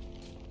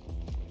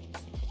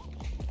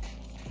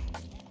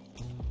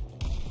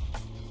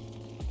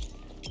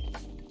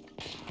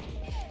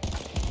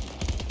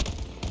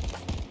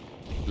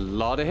 A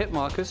lot of hit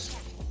markers.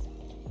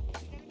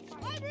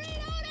 I'm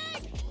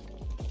reloading.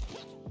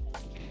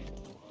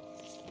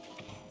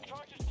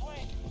 Charges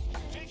plain.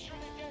 Make sure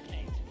they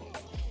detonate.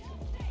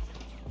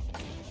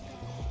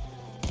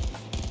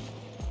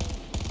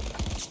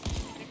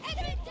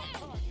 Enemy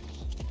down.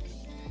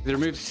 They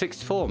removed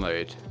 6-4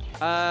 mode.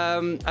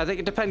 I think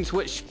it depends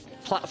which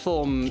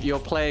platform you're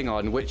playing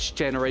on, which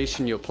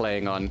generation you're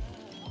playing on.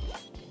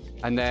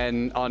 And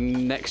then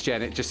on next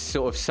gen, it just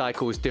sort of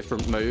cycles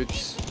different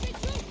modes.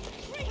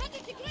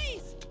 300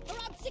 degrees.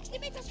 Around 60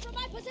 meters from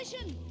my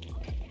position.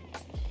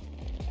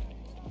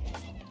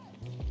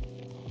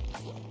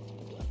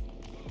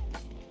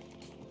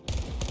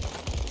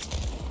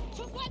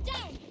 Took one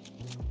down.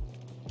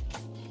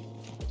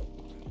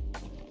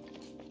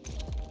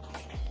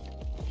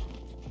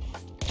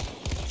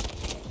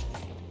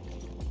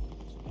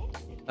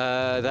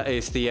 That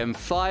is the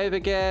M5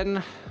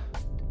 again.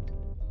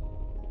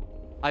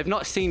 I've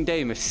not seen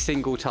Dame a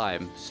single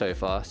time so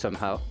far,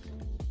 somehow.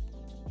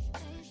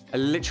 I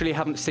literally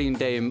haven't seen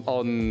Dame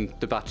on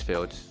the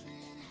battlefield.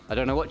 I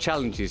don't know what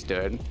challenge he's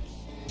doing.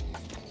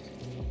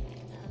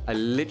 I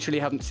literally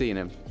haven't seen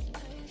him.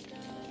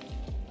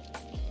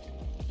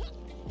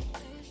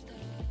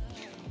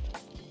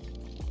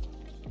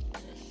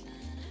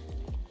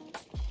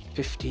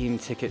 $15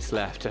 tickets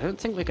left. I don't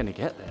think we're going to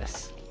get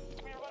this.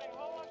 We're running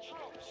low on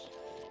troops.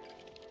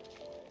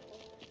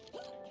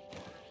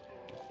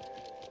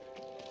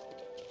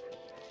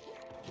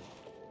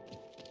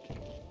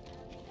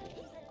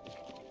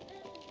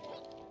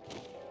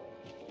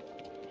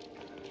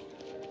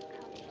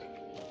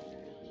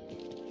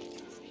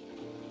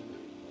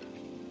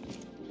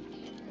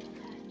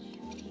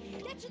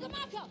 Get to the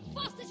marker,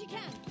 fast as you can.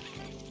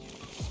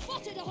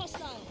 Spotted a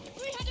hostile.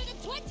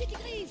 320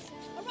 degrees.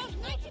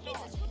 Around 90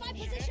 meters from my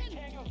position.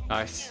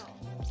 Nice.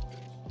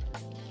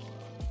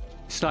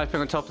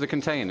 Sniping on top of the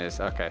containers.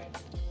 Okay.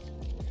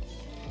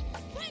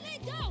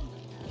 Grenade down.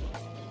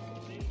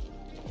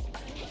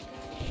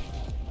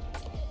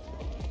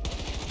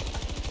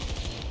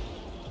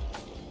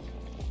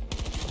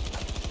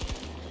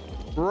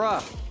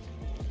 Bruh.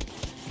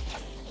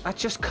 I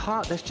just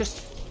can't. There's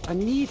just... I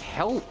need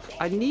help.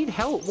 I need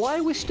help. Why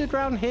are we stood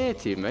around here,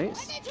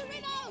 teammates? I need to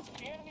reload.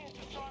 The enemy is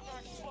disarmed our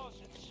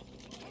explosives.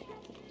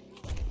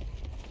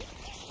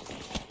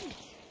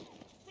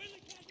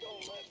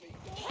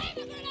 Have a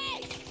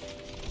grenade.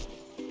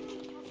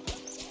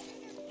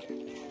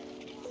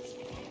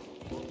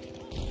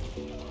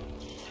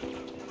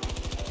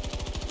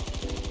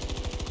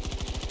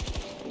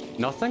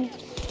 Nothing?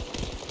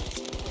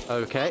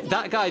 Okay.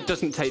 That guy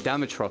doesn't take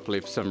damage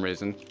properly for some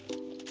reason.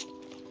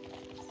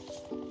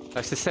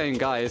 That's the same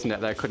guy, isn't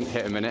it, that I couldn't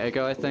hit a minute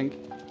ago, I think.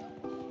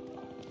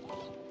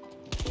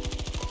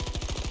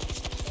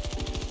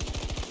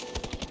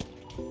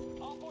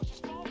 All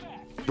forces fall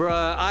back.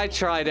 Bruh, I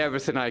tried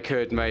everything I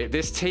could, mate.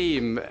 This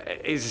team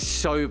is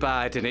so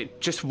bad and it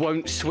just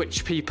won't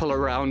switch people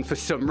around for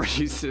some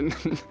reason.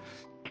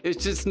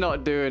 It's just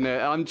not doing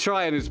it. I'm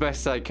trying as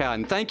best I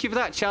can. Thank you for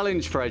that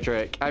challenge,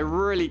 Frederick. I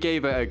really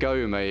gave it a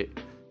go, mate.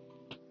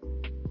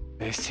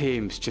 This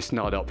team's just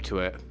not up to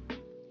it.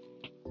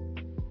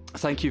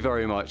 Thank you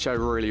very much. I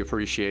really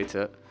appreciate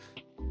it.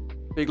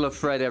 Big love,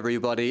 Fred,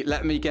 everybody.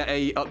 Let me get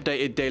a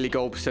updated daily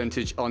goal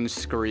percentage on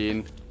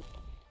screen.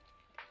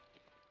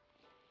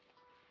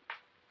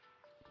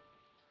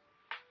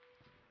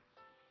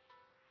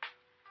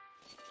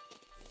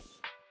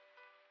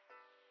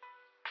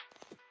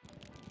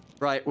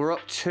 Right, we're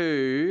up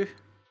to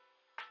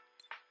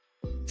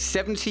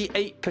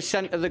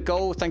 78% of the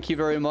goal. Thank you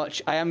very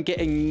much. I am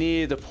getting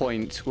near the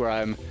point where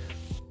I'm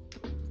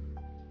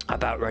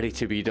about ready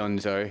to be done,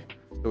 so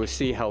we'll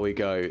see how we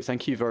go.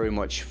 Thank you very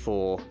much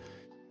for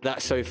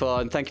that so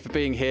far, and thank you for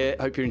being here.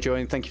 Hope you're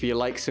enjoying. Thank you for your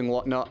likes and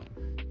whatnot.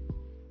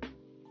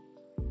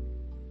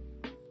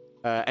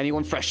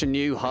 Anyone fresh and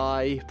new,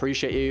 hi,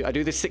 appreciate you. I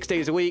do this 6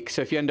 days a week,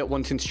 so if you end up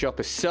wanting to drop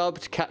a sub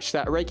to catch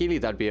that regularly,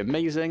 that'd be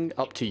amazing.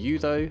 Up to you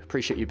though,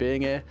 appreciate you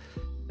being here.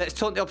 Let's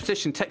taunt the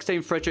opposition. Text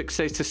name Frederick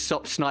says to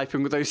stop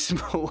sniping with those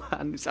small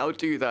hands. I'll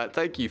do that.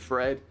 Thank you,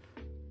 Fred.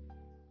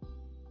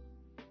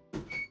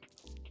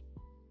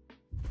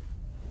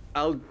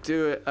 I'll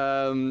do it.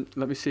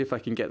 Let me see if I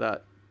can get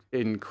that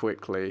in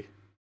quickly.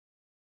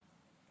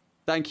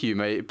 Thank you,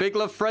 mate. Big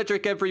love,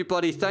 Frederick,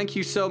 everybody. Thank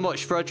you so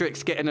much.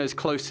 Frederick's getting us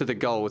close to the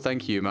goal.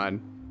 Thank you,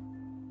 man.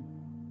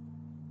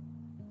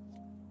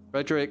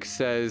 Frederick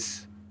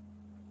says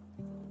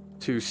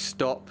to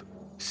stop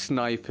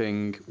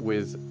sniping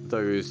with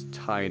those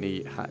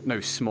tiny...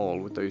 No, small.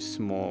 With those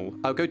small...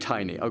 I'll go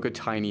tiny. I'll go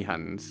tiny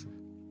hands.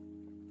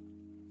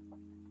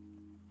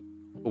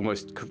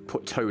 Almost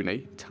put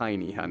Tony.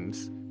 Tiny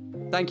hands.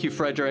 Thank you,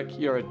 Frederick.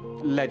 You're a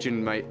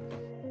legend, mate.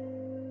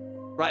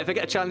 Right, if I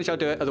get a challenge, I'll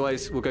do it.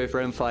 Otherwise, we'll go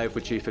for M5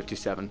 with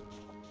G57.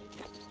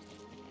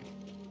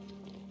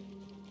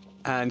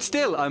 And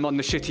still, I'm on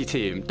the shitty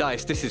team.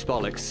 Dice, this is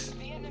bollocks.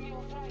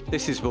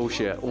 This is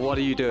bullshit. What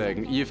are you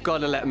doing? You've got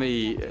to let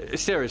me...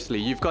 Seriously,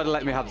 you've got to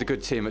let me have the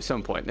good team at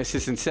some point. This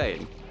is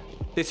insane.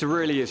 This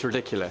really is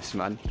ridiculous,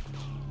 man.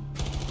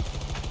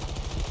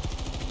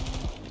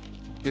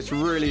 This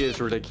really is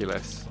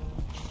ridiculous.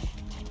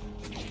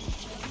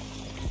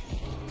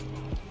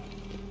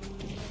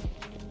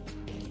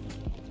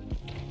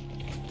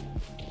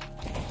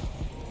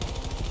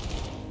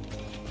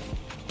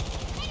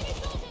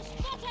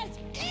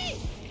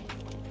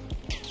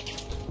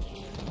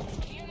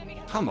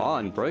 Come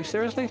on, bro.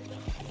 Seriously?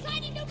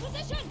 Assigning new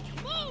position.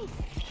 Move.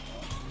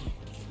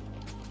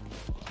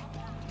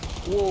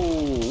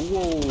 Whoa,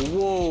 whoa,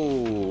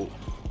 whoa.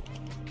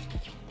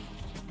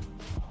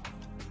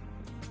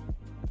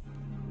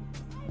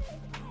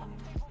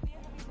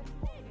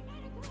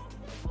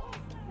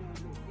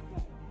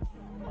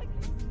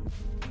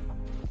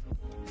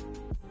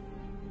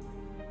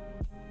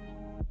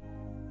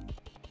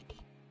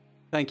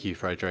 Thank you,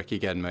 Frederick,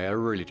 again, mate. I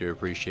really do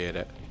appreciate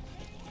it.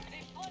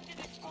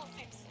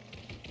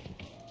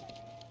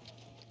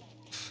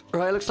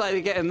 Right, looks like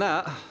they're getting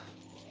that. Head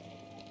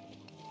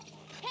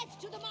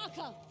to the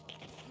marker.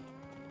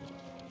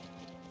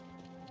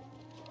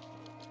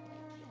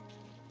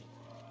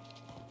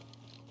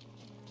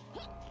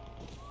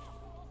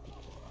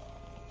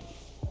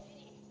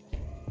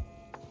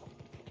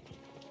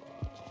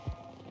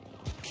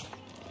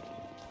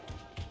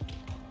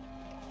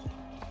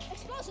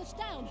 Explosives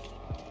down.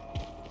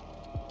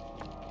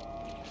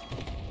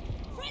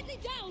 Friendly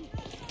down.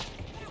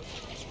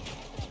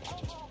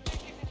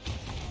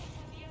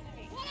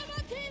 One of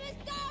our team is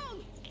down.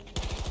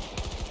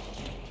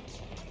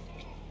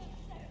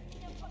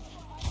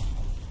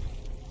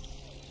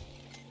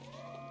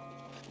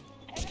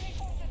 Enemy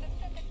forces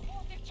have set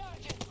explosive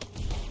charges.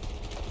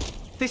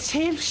 This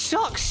team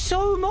sucks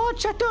so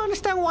much. I don't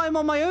understand why I'm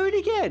on my own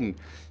again.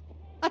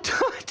 I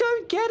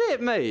don't get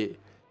it, mate.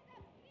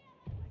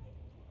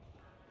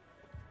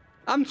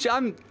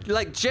 I'm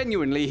like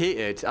genuinely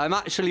heated. I'm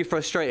actually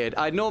frustrated.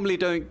 I normally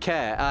don't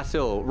care at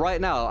all. Right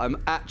now, I'm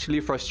actually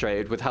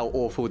frustrated with how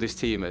awful this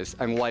team is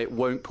and why it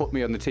won't put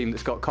me on the team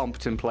that's got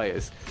competent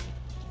players.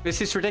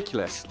 This is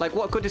ridiculous. Like,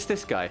 what good is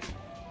this guy?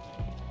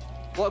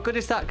 What good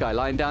is that guy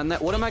lying down there?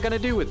 What am I going to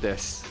do with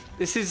this?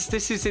 This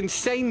is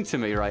insane to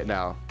me right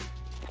now.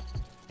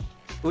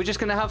 We're just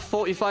going to have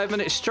 45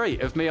 minutes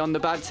straight of me on the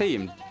bad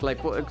team.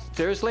 Like, what?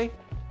 Seriously?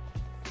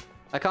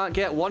 I can't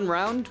get one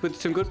round with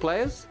some good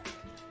players?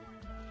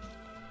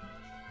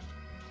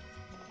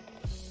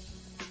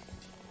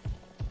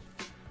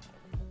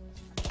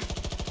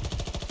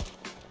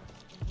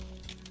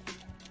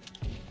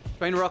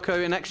 Train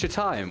Morocco in extra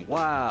time.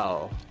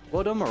 Wow.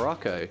 Well done,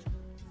 Morocco.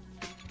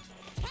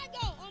 Tango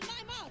on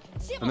my mark.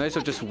 I may as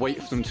well just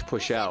wait for them to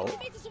push out.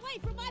 70 meters away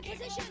from my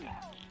position.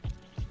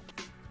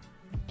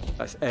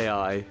 That's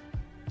AI.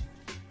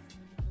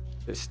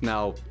 It's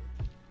now...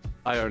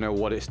 I don't know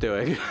what it's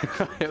doing.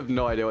 I have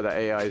no idea what that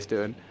AI is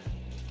doing.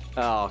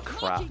 Oh,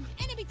 crap. Marking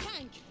enemy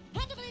tank.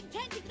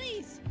 110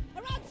 degrees.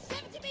 Around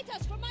 70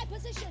 meters from my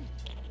position.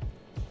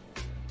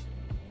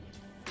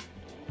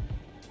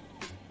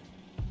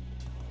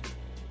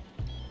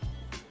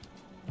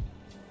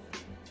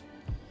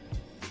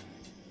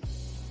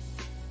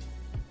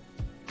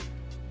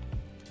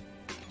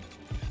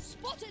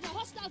 Spotted a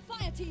hostile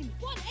fire team.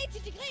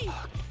 180 degrees.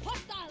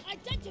 Hostile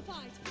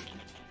identified.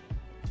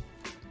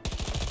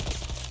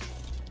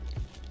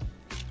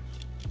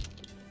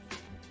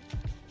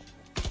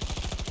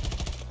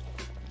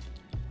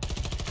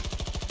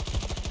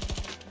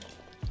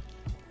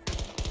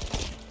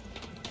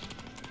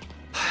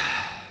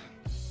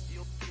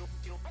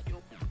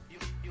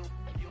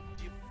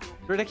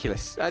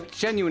 Ridiculous. I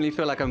genuinely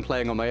feel like I'm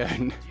playing on my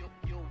own.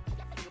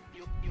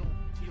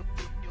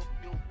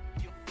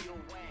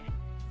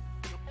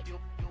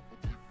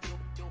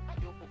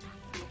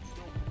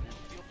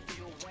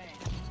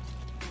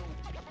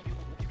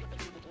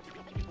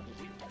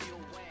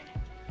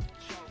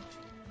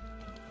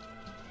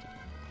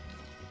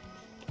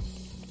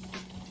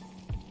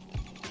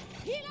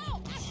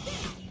 Helo,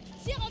 active.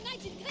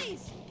 090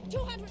 degrees.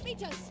 200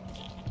 meters.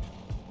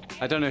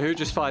 I don't know who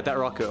just fired that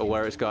rocket or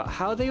where it's got.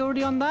 How are they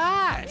already on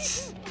that?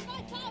 On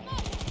my far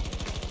mark.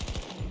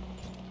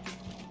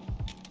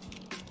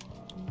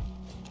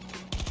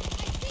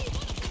 I see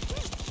one of the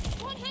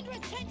troops.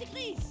 110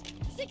 degrees.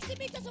 60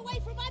 meters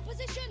away from my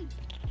position.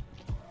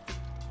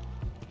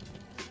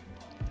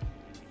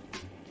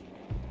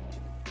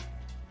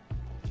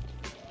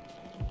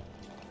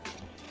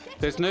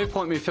 There's no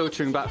point me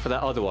filtering back for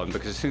that other one,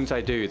 because as soon as I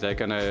do, they're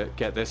gonna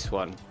get this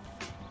one.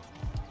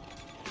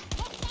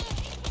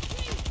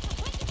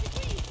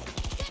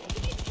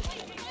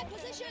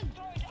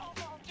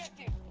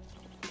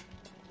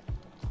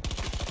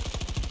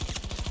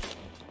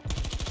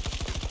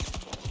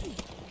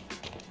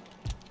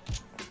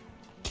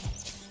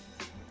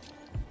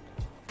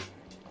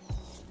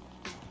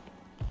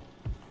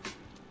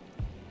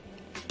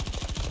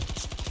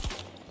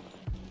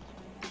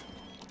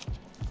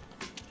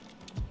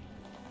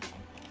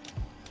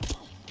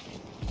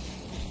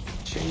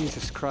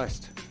 Jesus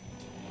Christ.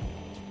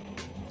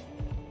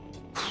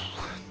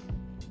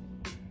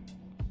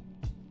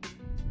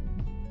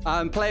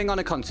 I'm playing on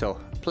a console.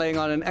 Playing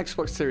on an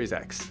Xbox Series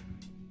X.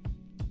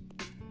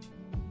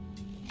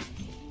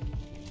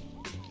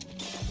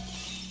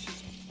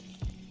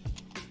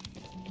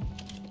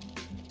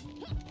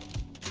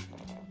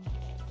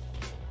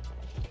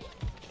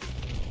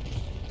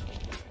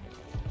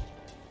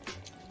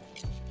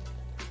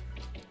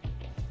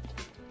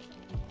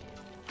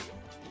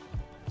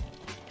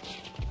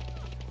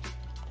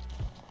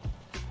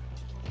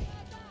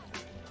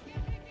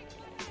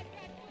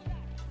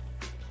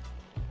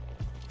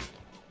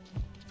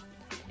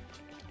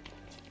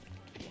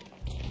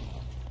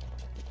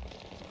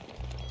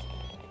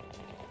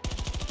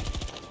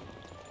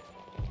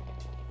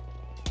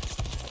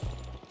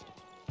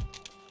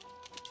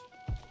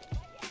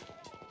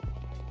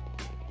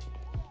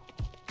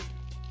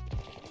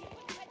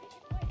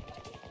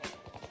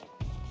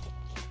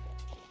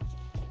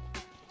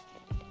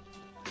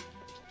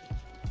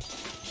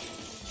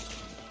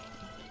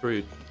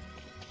 Rude.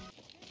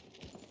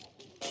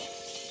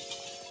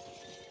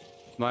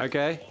 Am I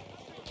okay?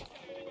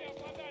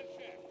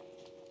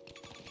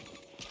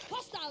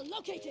 Hostile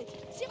located.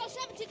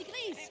 070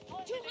 degrees.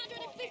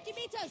 250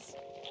 meters.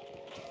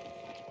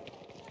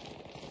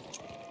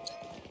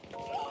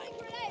 Throwing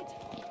grenade.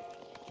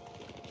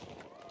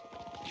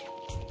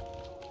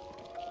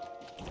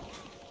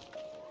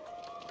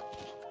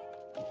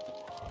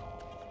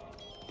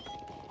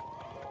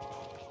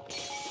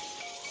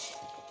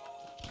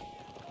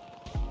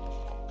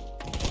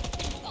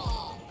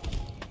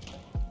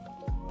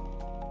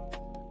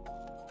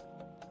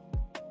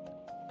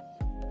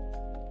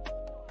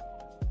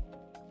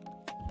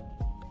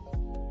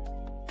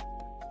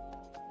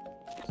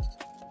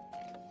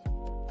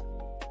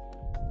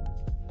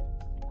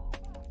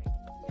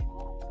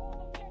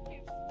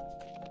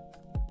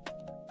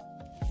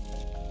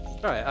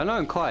 Right, I know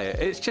I'm quiet.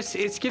 It's just,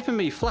 it's giving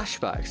me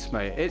flashbacks,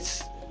 mate.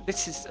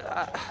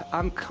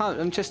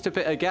 I'm just a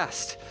bit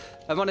aghast.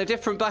 I'm on a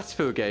different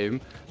Battlefield game,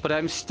 but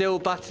I'm still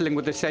battling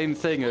with the same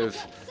thing of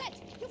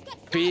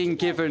being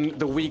given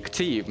the weak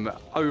team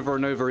over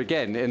and over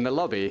again in the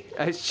lobby.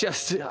 It's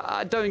just,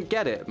 I don't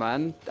get it,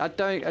 man. I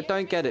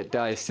don't get it,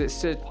 DICE.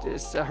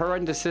 It's a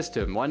horrendous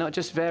system. Why not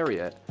just vary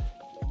it?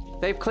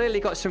 They've clearly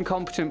got some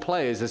competent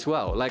players as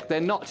well. Like,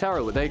 they're not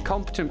terrible. They're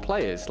competent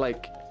players.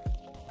 Like,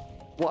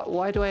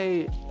 why do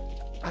I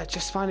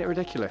just find it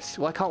ridiculous?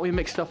 Why can't we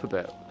mix it up a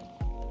bit?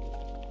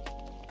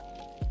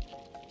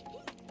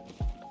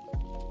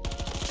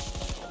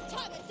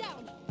 Target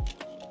down.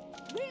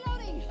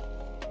 Reloading.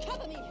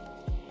 Cover me.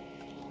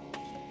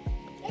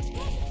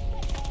 Explosive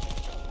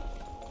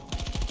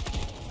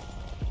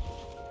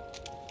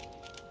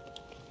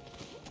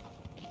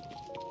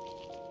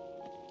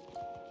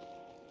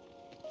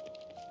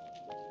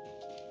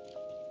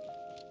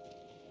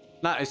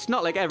No, it's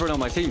not like everyone on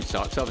my team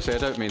sucks. Obviously, I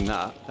don't mean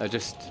that. I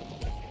just...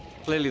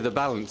 Clearly the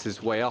balance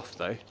is way off,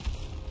 though.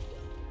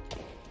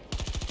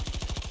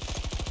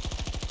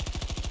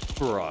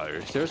 Bro,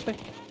 seriously?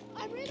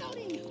 I'm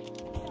reloading.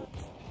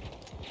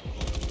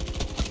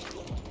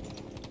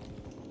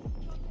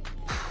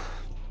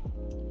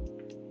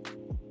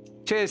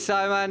 Cheers,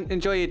 Simon.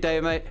 Enjoy your day,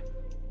 mate.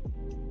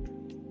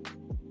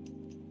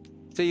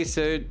 See you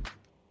soon.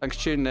 Thanks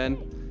for tuning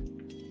in.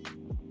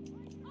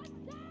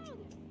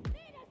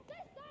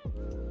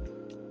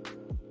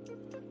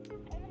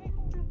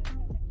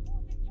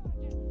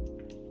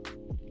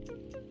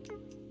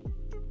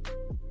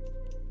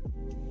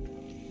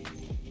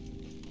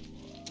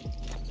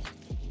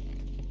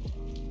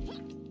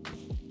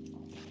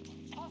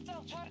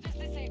 Hostile charges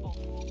disabled.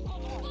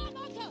 Good work.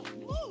 Marker,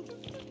 move.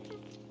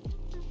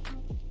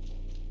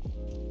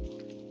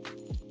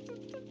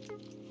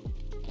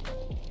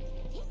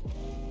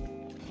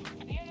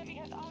 The enemy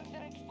has armed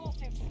their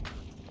explosives.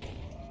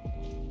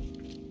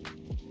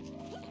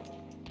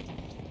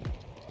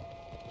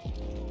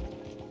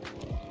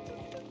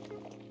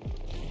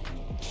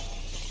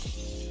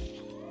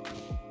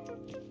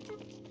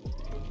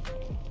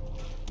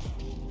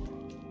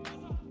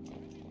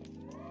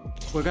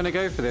 We're gonna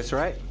go for this,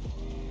 right?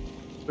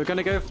 We're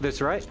gonna go for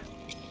this, right?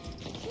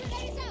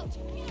 Grenade is out.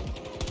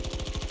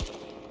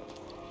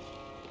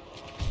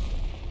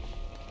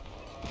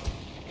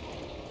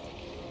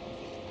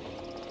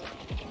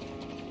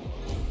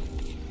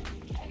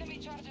 Enemy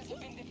charges have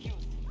been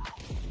defused.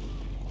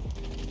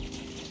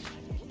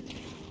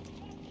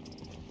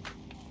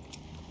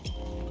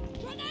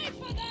 Grenade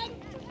for them.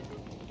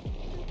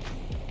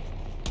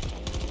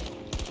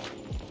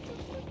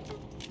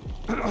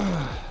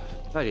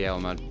 Bloody hell,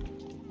 man.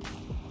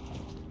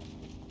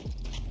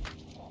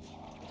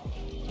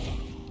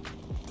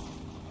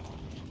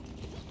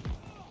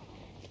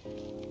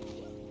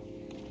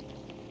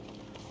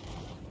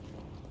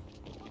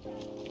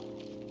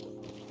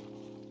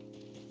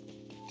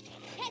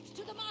 Head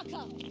to the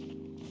marker.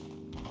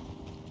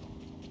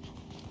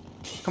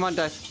 Come on,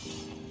 Dice.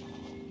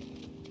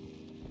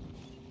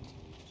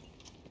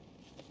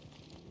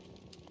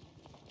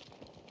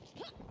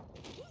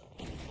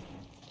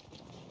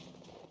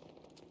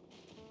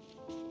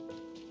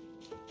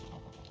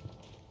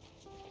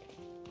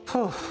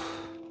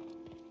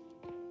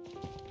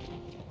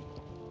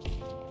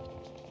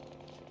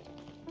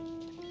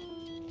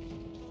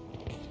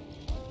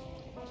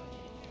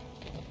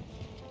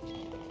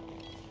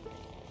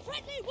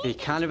 You're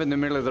kind of in the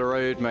middle of the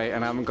road, mate,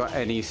 and I haven't got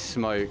any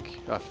smoke.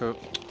 I feel...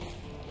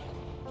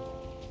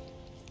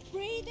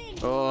 Breathe in.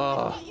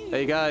 Oh,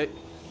 there you go.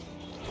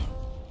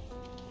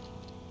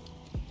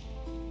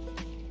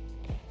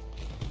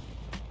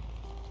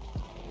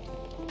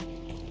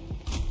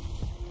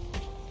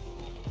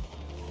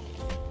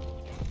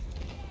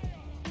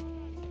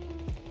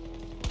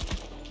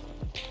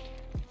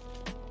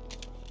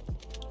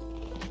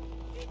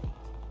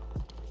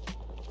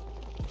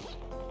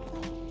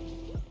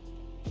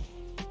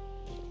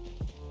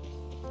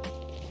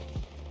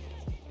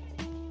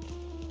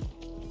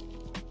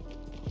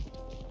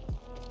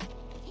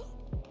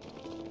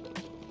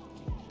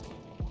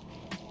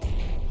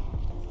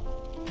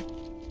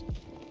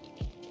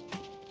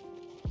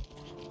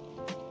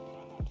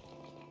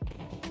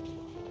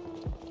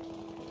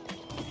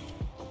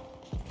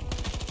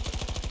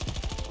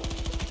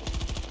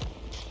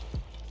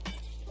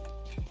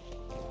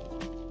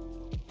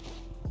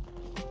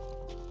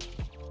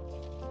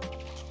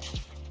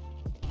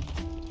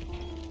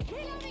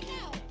 Reloading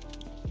now.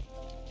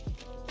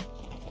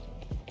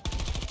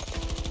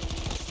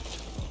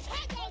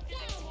 Tango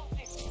down.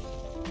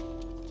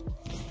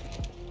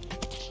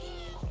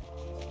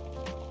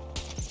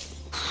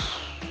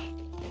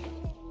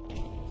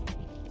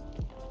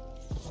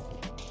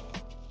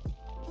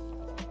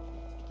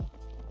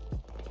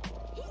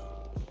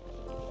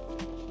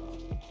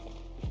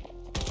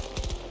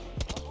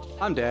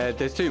 I'm dead.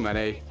 There's too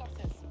many.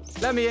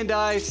 Let me in,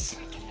 Dice.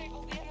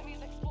 Disable the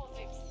enemy's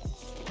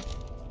explosives.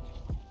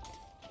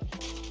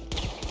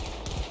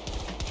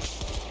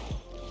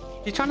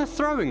 You trying to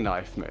throwing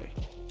knife me?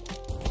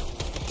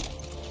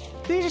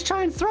 Did you just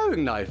try and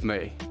throwing knife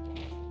me?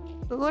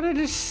 What a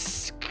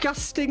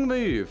disgusting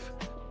move.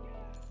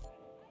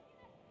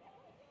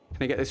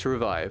 Can I get this to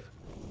revive?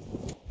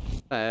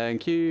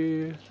 Thank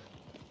you.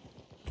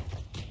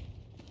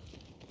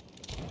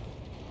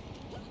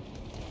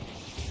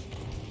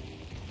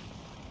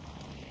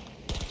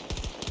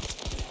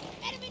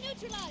 Enemy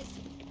neutralized.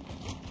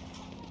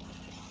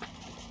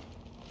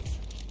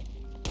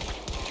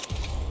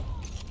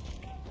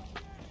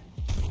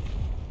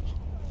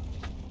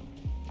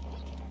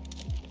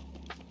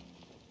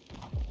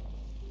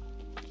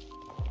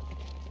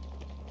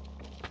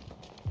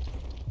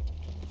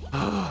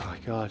 Oh my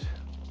god.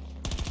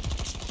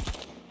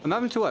 I'm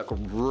having to work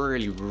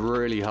really,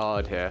 really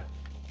hard here.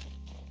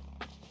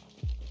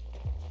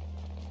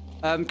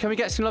 Can we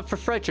get some love for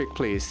Frederick,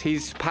 please?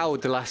 He's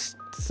powered the last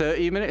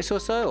 30 minutes or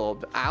so, or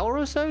hour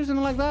or so,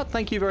 something like that.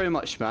 Thank you very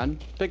much, man.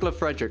 Big love,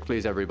 Frederick,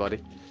 please, everybody.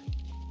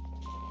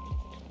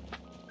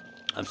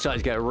 I'm starting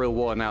to get real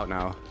worn out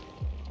now.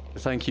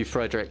 Thank you,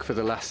 Frederick, for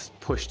the last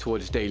push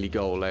towards daily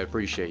goal. I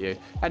appreciate you.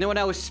 Anyone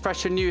else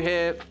fresh and new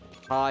here?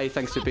 Hi,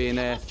 thanks for being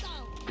here.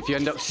 If you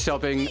end up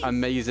subbing,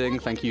 amazing.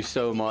 Thank you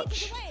so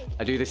much.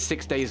 I do this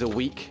 6 days a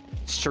week.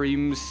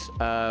 Streams.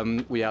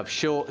 We have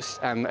shorts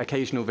and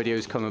occasional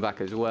videos coming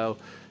back as well.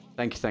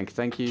 Thank you, thank you,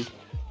 thank you.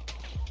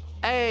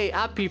 Hey,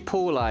 Happy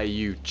Pauli,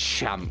 you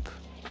champ.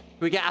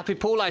 We get Happy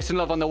Pauli some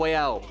love on the way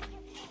out.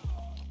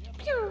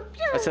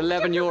 That's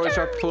 11 euros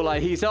for Happy Pauli.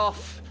 He's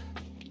off.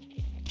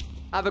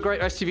 Have a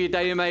great rest of your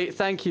day, mate.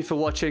 Thank you for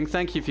watching.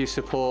 Thank you for your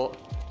support.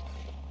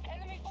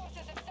 Enemy forces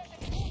have set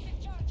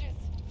explosive charges.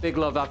 Big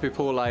love, Happy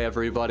Pauli,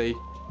 everybody.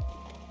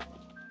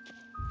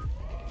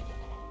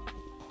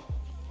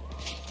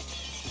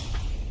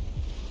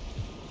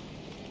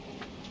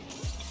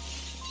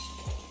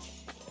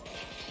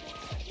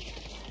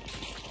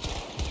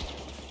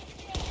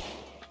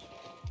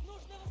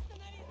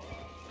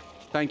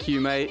 Thank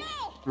you, mate.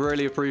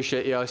 Really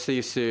appreciate you. I'll see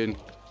you soon.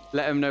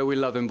 Let him know we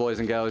love him, boys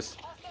and girls.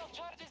 Hostile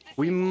charges this.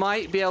 We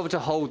might be able to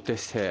hold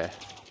this here.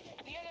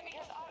 The enemy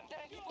has armed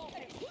their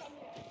explosives.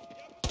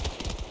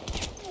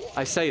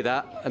 I say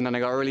that, and then I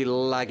got a really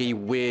laggy,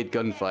 weird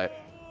gunfight.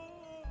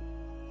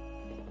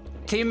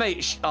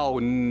 Teammate, oh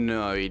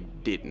no, he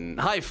didn't.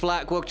 Hi,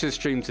 Flack, welcome to the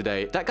stream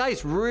today. That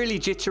guy's really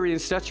jittery and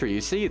stuttery,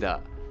 you see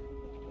that?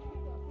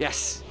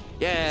 Yes,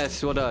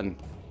 yes, well done.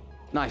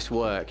 Nice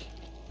work.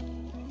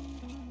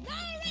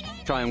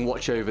 Try and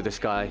watch over this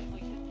guy.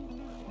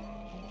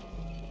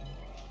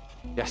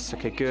 Yes,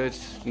 okay, good,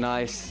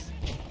 nice.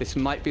 This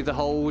might be the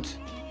hold.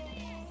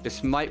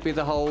 This might be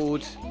the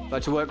hold. I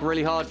had to work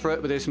really hard for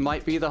it, but this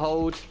might be the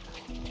hold.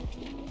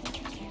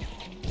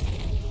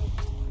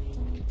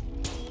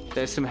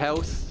 There's some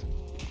health.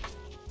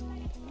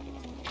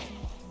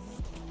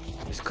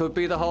 This could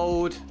be the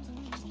hold.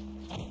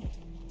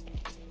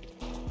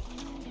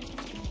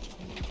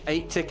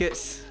 8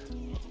 tickets.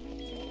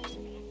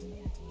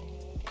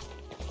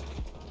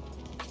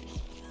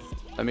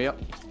 Let me up.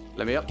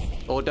 Let me up.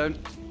 Or don't.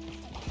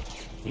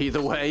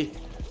 Either way.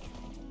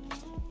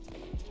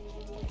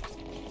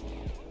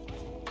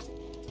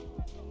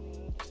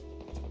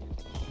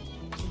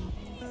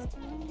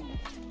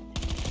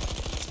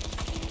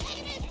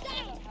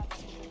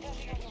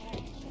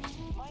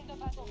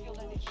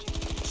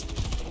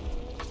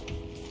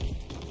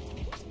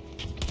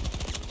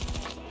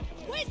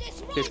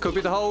 This could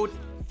be the hold.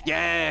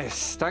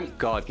 Yes, thank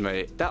God,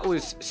 mate. That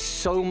was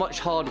so much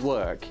hard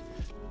work.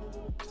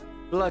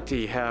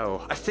 Bloody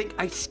hell. I think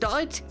I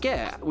started to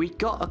get... We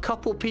got a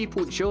couple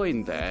people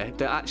joined there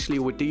that actually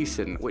were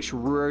decent, which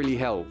really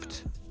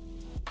helped.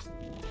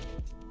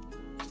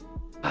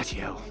 Bloody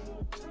hell.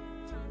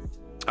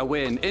 A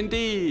win.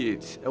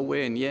 Indeed. A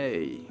win.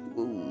 Yay.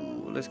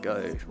 Ooh, let's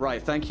go.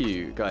 Right, thank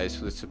you guys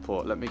for the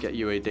support. Let me get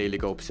you a daily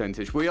goal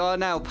percentage. We are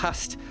now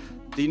past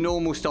the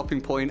normal stopping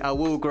point. I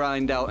will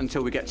grind out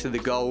until we get to the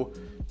goal.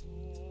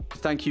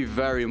 Thank you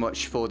very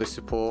much for the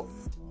support.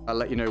 I'll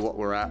let you know what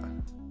we're at.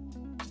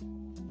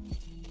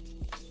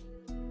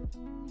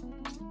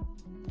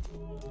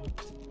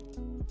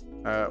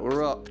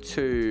 We're up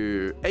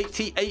to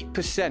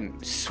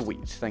 88%.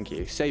 Sweet, thank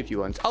you. Saved you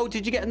once. Oh,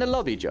 did you get in the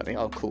lobby, Johnny?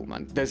 Oh, cool,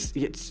 man. There's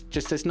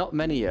not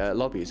many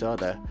lobbies, are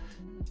there?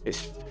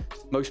 It's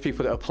most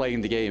people that are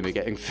playing the game are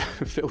getting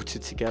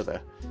filtered together.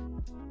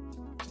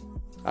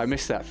 I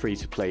missed that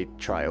free-to-play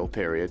trial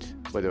period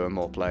where there were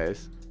more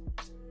players.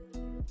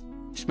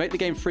 Just make the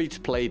game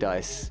free-to-play,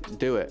 Dice.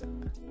 Do it.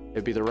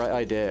 It'd be the right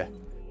idea.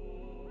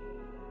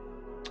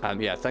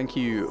 Yeah, thank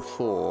you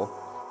for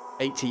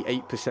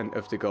 88%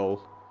 of the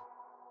goal.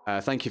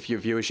 Thank you for your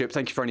viewership.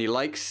 Thank you for any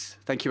likes.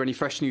 Thank you for any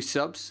fresh new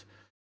subs.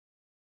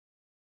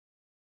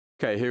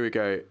 Okay, here we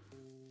go.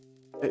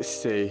 Let's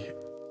see.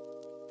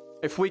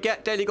 If we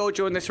get daily gold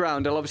during this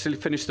round, I'll obviously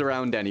finish the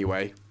round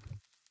anyway.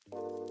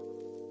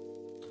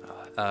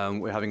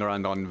 We're having a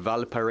round on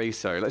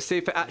Valparaiso. Let's see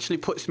if it actually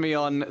puts me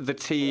on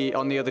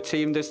the other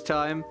team this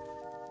time.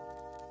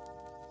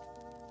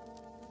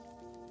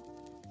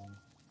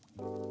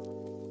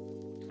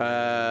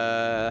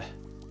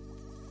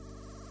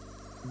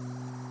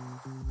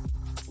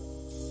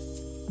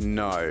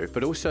 No,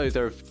 but also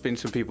there have been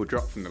some people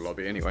drop from the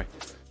lobby anyway.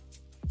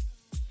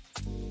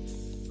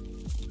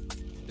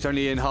 It's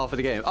only in half of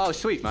the game. Oh,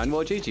 sweet, man.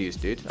 Well, GG's,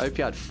 dude. I hope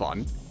you had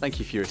fun. Thank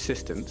you for your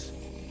assistance.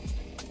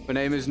 My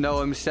name is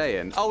Noam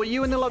Sayin. Oh, are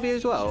you in the lobby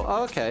as well?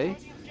 Oh, okay.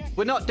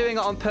 We're not doing it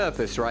on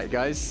purpose, right,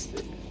 guys?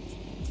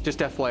 Just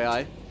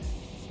FYI.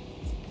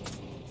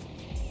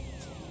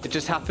 It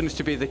just happens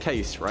to be the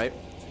case, right?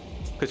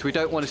 Because we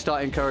don't want to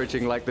start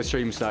encouraging, like, the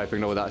stream sniping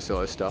and all that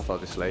sort of stuff,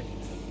 obviously.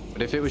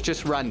 But if it was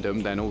just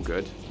random, then all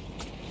good.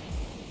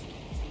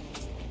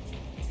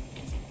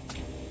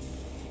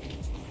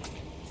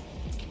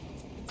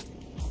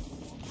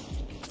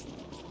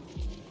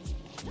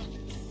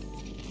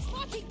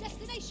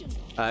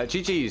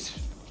 GG's.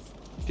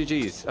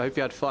 GG's. I hope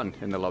you had fun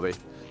in the lobby.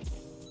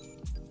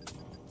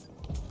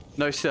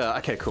 No, sir.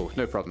 Okay, cool.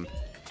 No problem.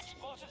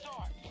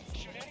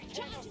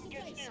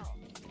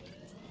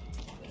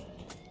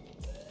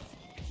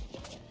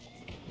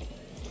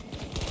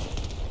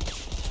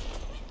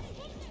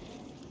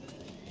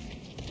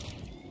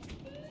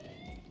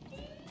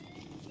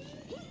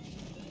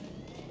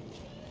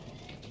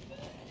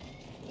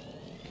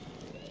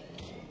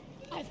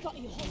 I've got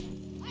you.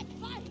 I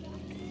find you.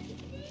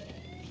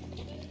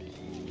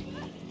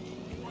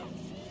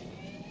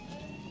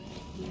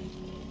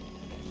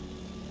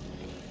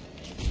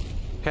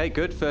 Okay,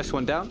 good. First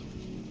one down.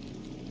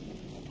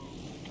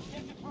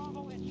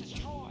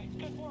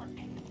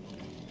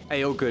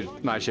 Hey, all good,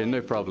 Majin.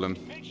 No problem.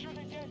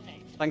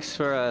 Thanks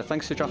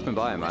for dropping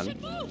by, man.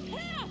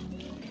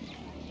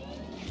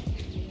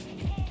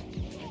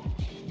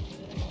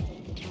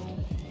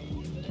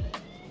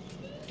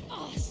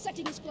 Ah,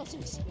 setting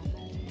explosives.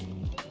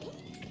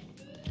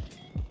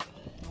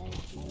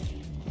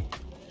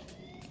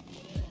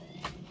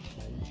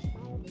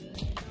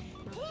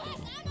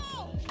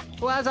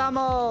 Where's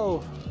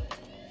ammo?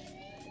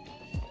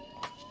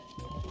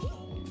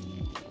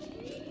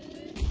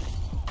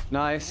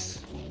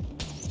 Nice.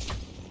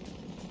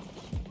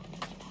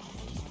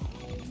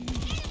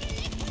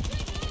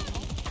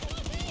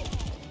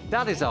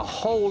 That is a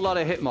whole lot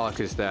of hit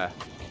markers there.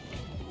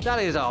 That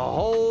is a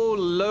whole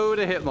load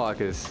of hit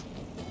markers.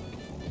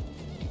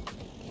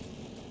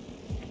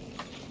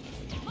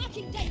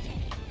 Marking data.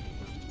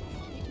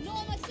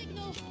 Ignore my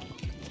signal.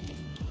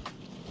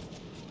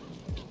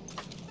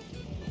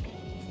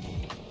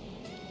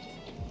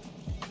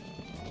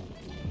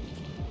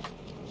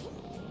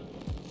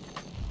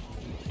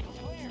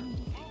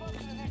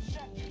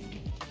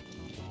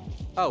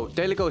 Oh,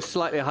 daily goal is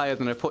slightly higher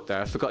than I put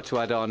there. I forgot to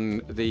add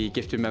on the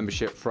gifted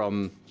membership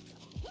from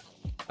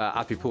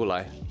Appy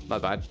Poolai. My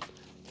bad.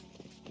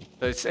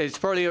 We're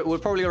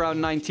probably around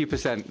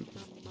 90%.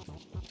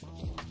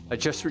 I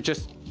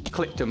just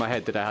clicked in my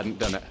head that I hadn't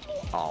done it.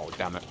 Oh,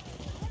 damn it.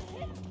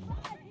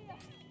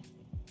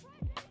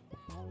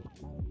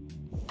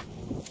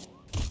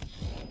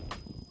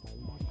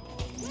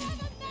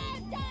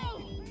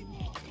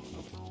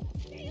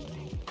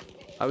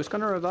 I was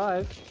gonna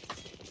revive.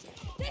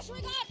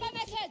 Disregard my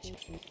message.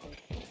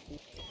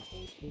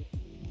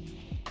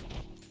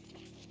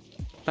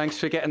 Thanks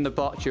for getting the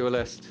bot,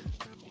 duelist.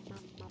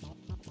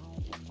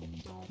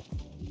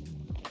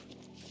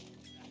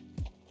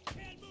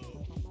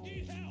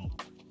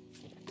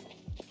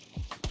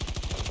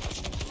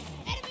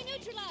 Enemy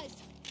neutralized.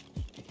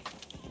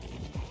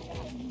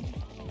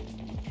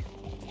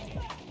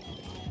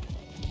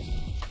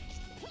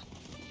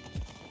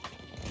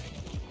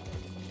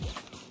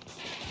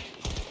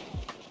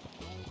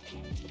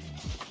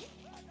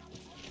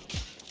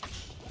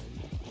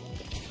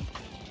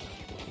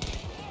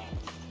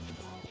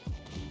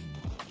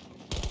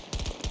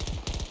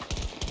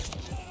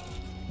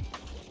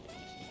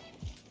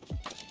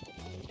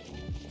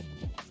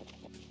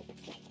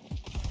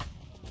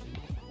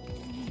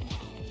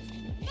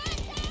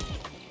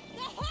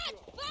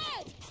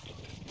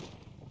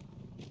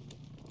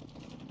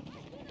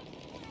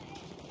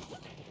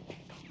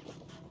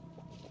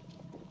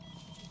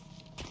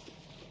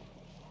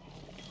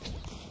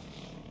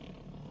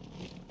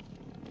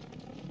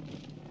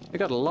 We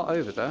got a lot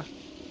over there.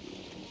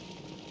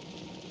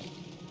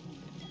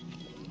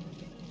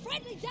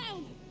 Friendly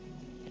down.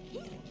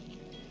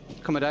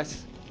 Come on,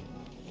 dice.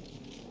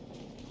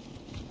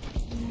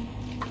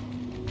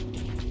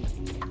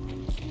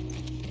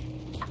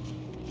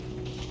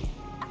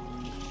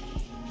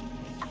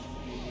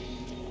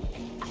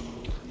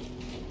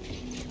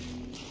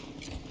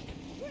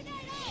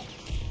 Grenade out.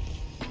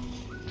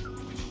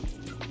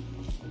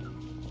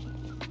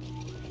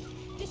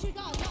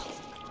 Disregard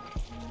lost.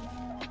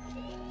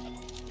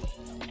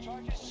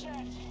 Charges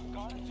set.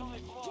 Guard until they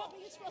blow.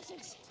 Dropping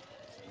explosives.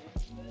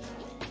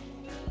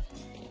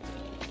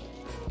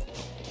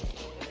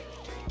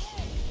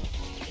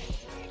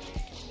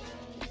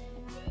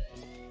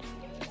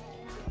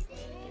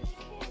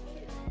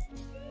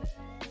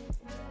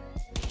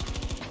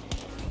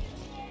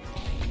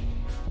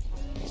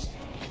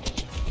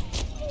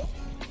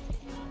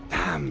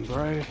 Damn,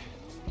 bro.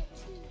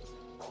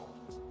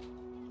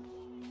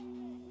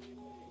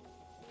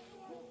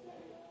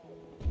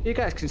 You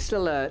guys can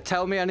still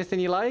tell me anything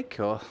you like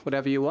or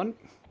whatever you want.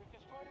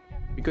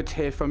 Be good to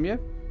hear from you.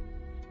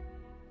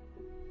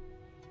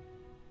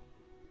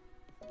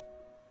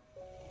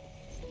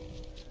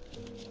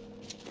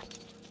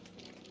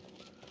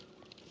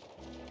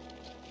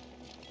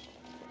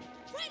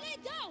 Friendly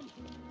down.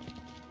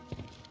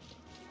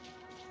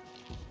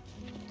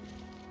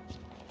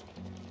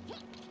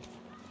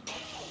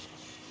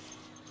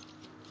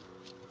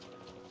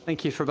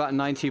 Thank you for about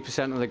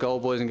 90% of the goal,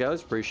 boys and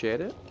girls.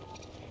 Appreciate it.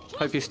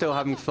 Hope you're still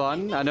having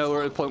fun. I know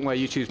we're at a point where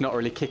YouTube's not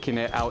really kicking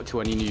it out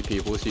to any new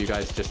people, so you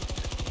guys just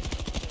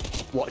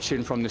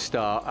watching from the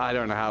start. I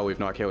don't know how we've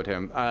not killed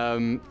him.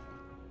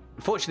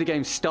 Unfortunately, the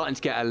game's starting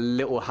to get a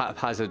little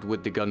haphazard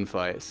with the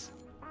gunfights.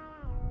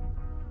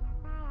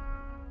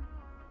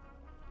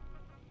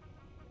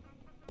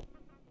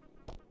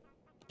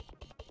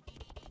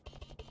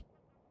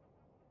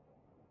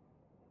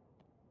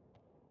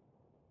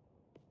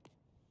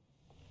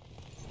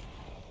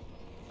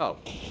 Oh.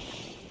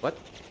 What?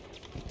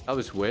 That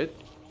was weird.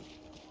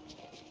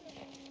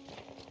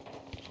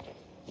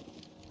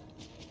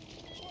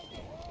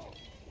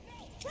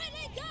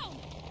 Friendly down.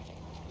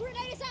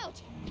 Grenade is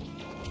out.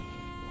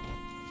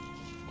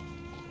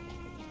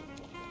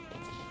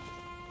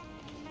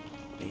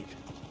 Neat.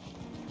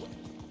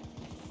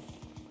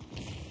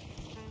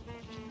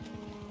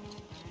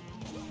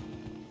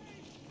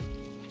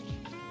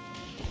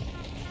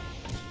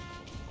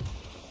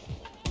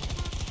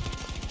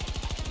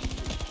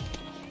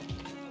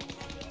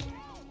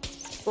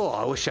 Oh,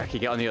 I wish I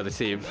could get on the other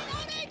team.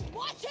 Reloading.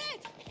 Watch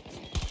it.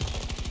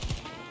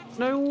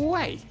 No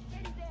way.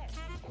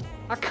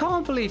 I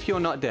can't believe you're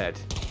not dead.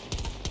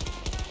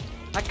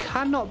 I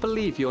cannot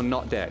believe you're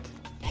not dead.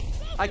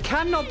 I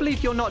cannot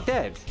believe you're not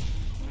dead.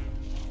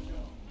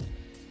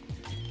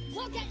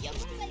 Look at you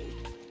moving.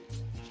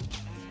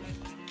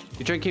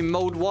 You're drinking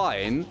mulled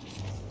wine,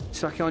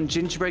 sucking on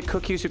gingerbread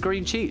cookies with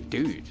green cheese.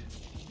 Dude,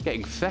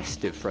 getting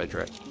festive,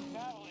 Frederick.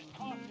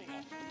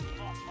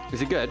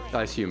 Is it good?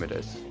 I assume it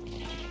is.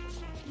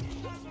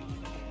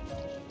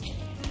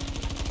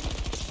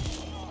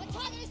 The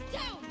target is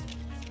down.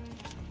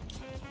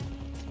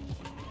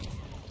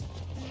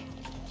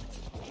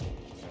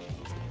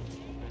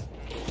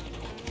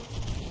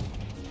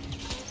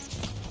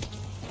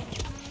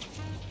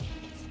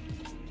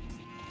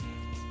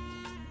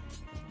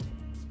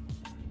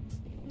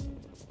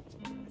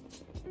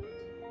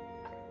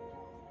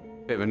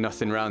 Bit of a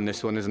nothing round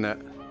this one, isn't it?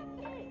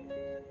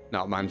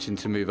 Not managing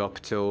to move up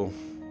at all.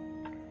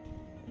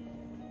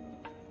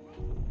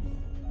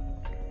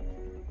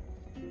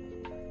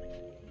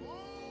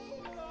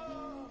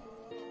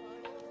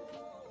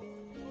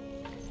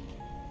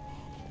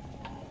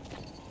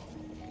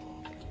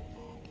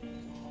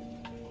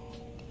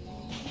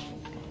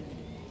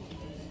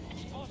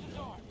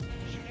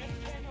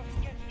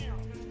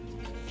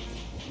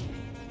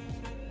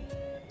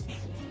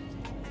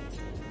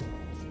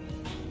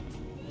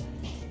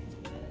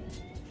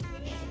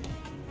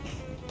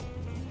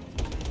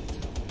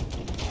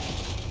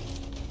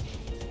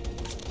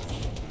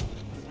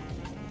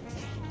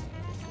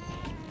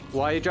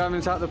 Why are you driving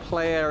us out the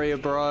play area,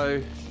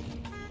 bro?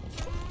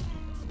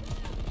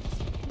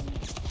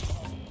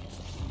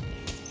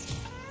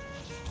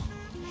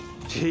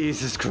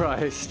 Jesus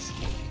Christ.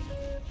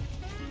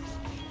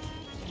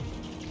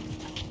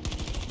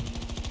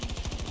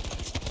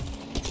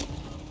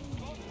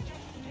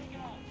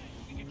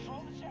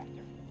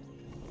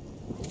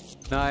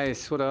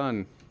 Nice, well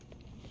done.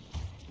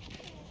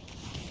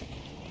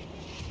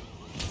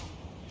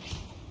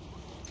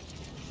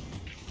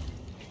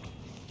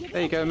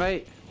 There you go,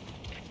 mate.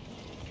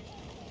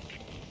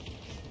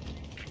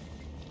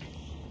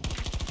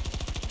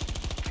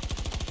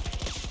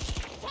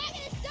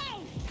 Target is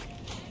down.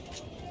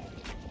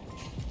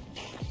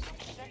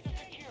 Sector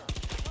secure.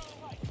 Turn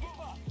right. Move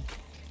up.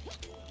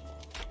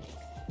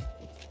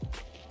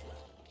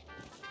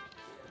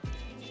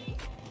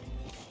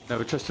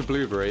 Never trust a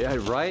blueberry, yeah,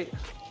 right?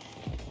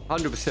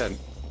 100%.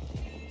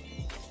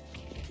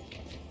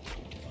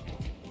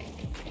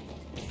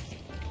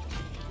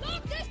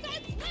 Long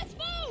distance. Let's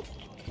move.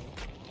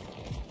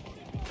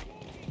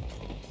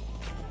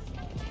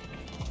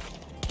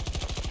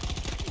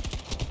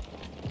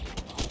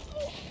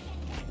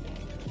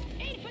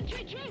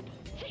 Infantry troop.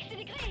 60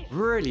 degrees.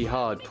 Really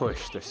hard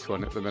push, this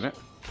one at the minute.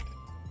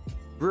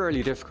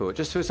 Really difficult.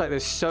 Just feels like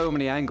there's so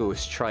many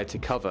angles to try to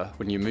cover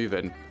when you're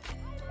moving.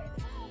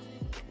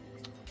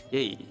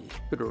 Yay,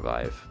 good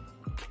revive.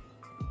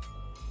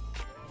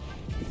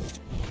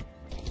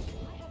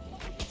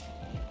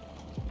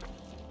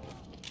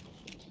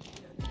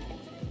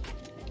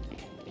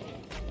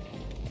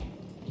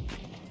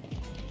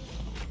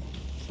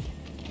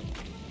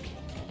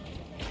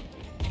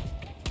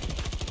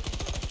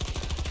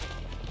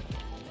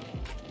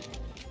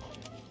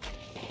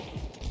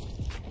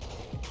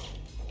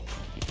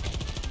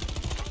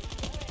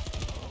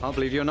 Can't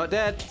believe you're not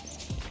dead.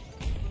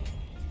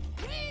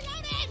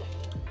 Reloaded.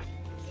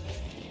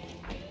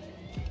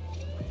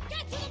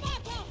 Get to the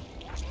marker.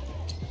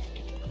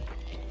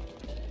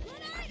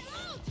 Grenade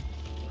out.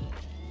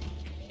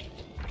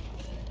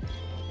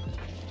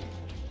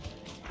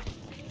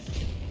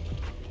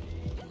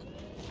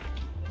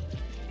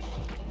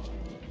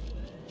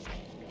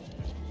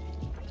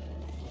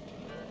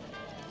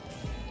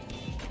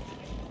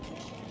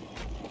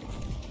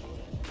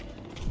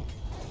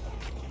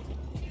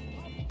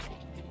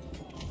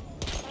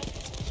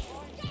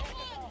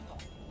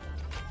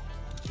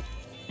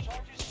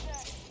 Charges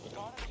set.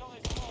 Got until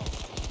they blow.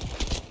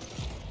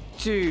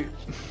 Dude.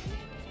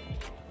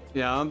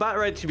 Yeah, I'm about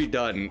ready to be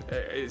done.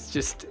 It's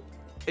just,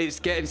 it's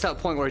getting to that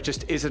point where it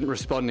just isn't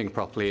responding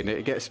properly, and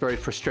it gets very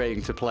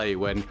frustrating to play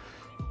when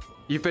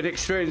you've been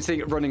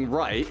experiencing it running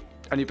right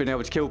and you've been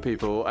able to kill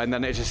people, and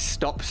then it just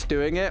stops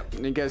doing it,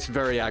 and it gets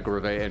very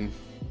aggravating.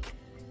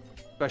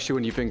 Especially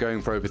when you've been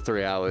going for over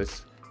 3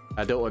 hours.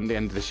 I don't want the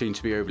end of the scene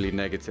to be overly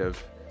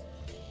negative.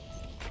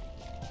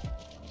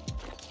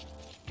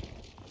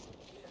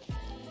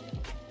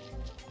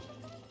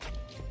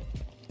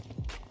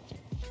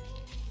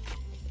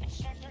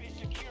 Sector is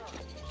secure.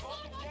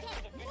 Both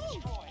objectives have been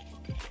destroyed.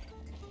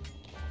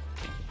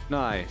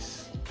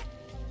 Nice.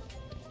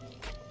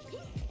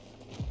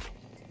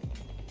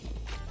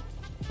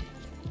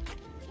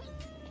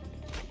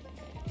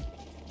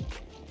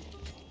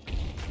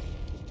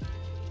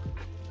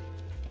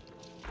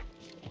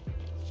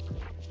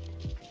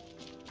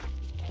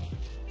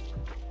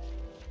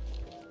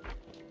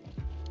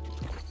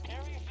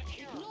 Area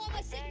secure. Ignore my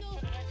Advance signal.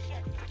 to the next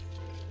sector.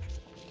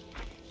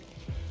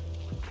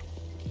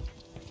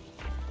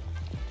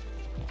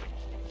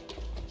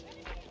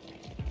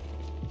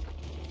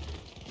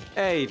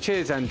 Hey,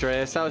 cheers,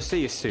 Andreas. I'll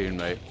see you soon,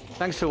 mate.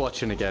 Thanks for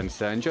watching again,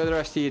 sir. Enjoy the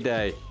rest of your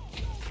day.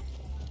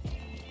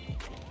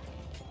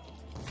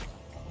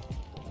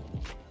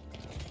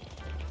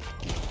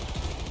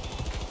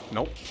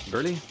 Nope.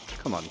 Really?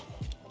 Come on.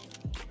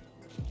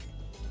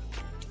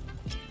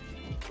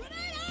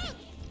 Grenade out.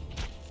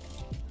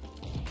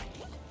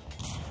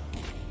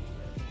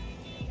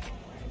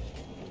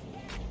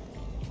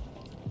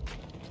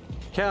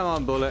 Come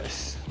on,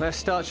 bullets. Let's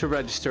start to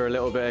register a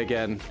little bit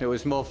again. It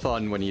was more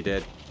fun when you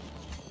did.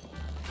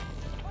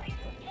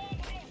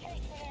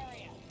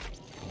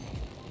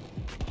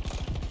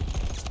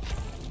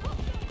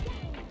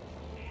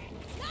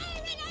 Now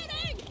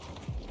reloading.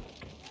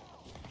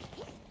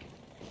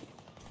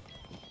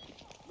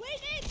 We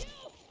need you.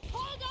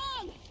 Hold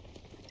on.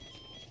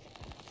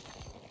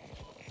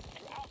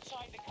 You're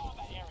outside the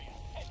combat area.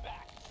 Head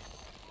back.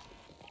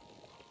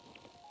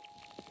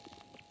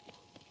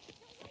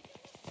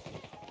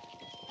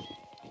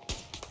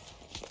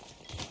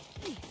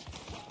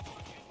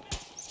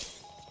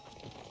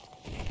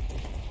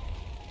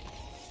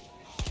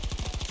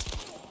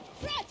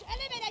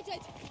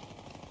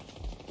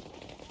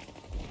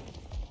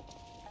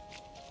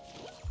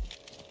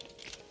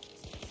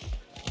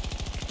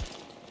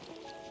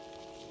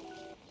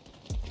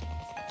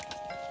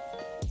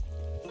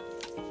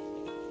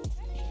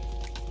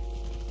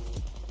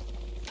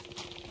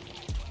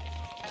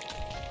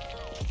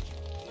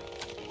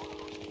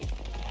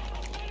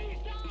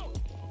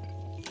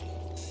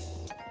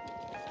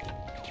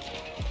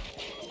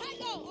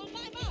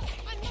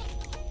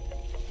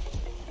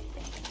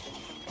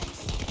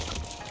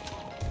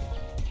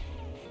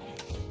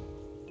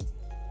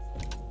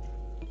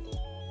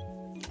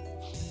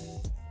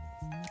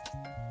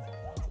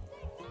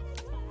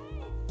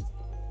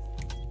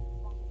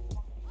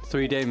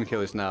 3 Damon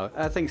kills now.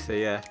 I think so,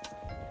 yeah.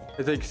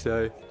 I think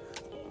so.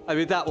 I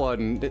mean, that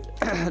one,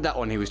 that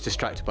one he was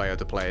distracted by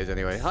other players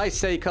anyway. Hi,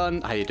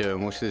 Saykon. How you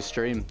doing? Watching the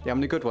stream? You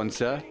having a good one,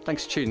 sir?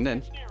 Thanks for tuning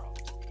in.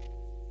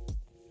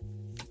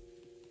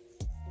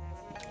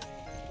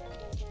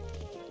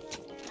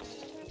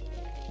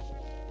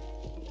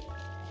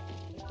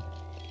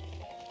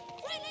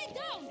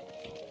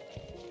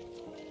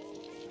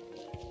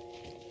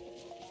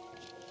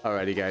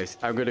 Alrighty guys,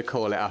 I'm going to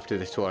call it after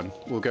this one.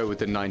 We'll go with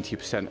the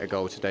 90% a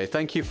goal today.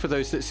 Thank you for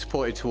those that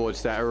supported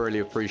towards that. I really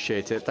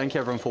appreciate it. Thank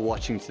you everyone for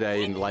watching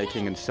today and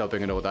liking and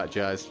subbing and all that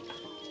jazz.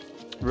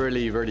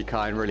 Really, really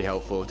kind, really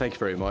helpful. Thank you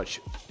very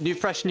much.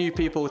 Fresh new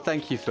people,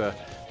 thank you for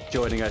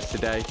joining us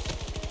today.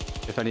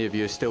 If any of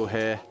you are still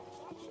here.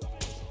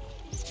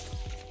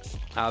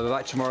 I'll be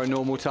back tomorrow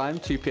normal time,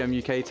 2 PM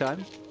UK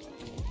time.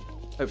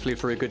 Hopefully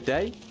for a good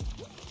day.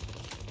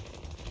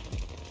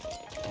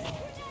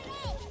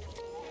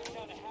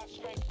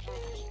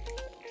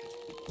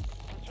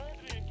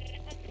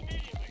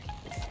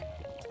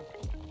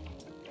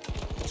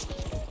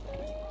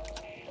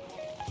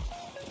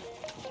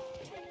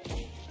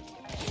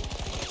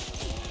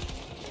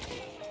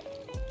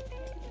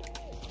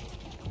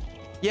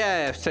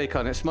 Yeah, take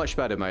on. It's much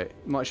better, mate.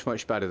 Much,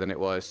 much better than it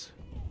was.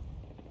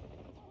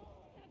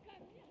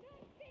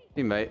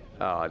 Hey, mate.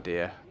 Oh,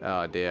 dear.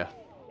 Oh, dear.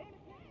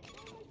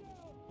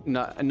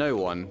 No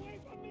one.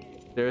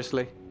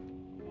 Seriously?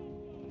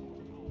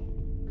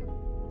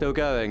 Still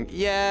going.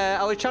 Yeah,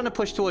 I was trying to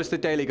push towards the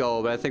daily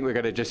goal, but I think we're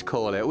going to just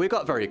call it. We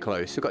got very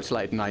close. We got to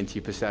like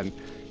 90%.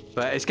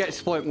 But it gets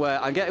to the point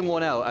where I'm getting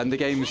one out, and the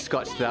game's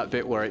got to that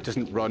bit where it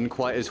doesn't run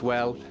quite as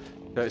well.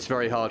 So it's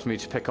very hard for me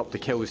to pick up the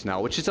kills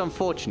now, which is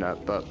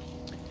unfortunate, but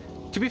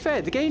to be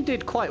fair, the game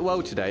did quite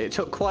well today. It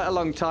took quite a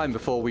long time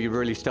before we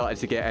really started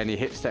to get any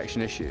hit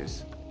detection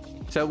issues.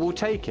 So we'll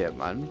take it,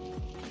 man.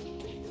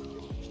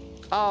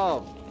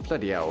 Oh,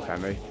 bloody hell,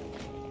 Hemi.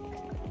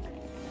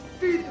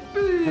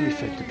 Hemi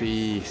fed the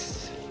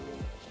beast.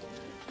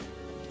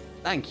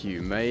 Thank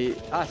you, mate.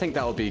 I think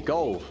that'll be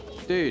goal.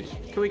 Dude,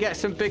 can we get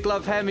some big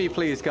love Hemi,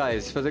 please,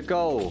 guys, for the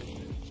goal?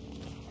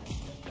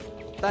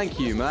 Thank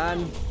you,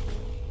 man.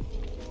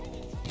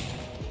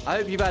 I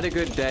hope you've had a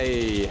good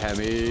day,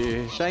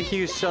 Hemi. Thank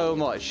you so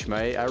much,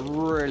 mate. I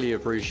really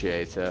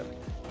appreciate it.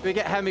 Can we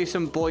get Hemi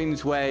some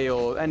Boyne's Way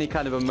or any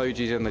kind of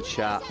emojis in the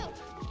chat?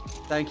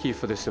 Thank you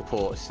for the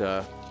support,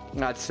 sir.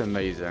 That's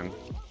amazing.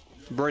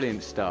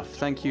 Brilliant stuff.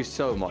 Thank you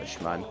so much,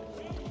 man.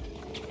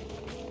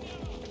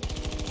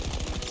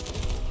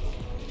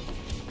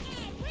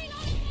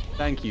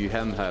 Thank you,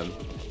 Hem Hem.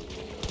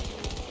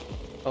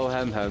 Oh,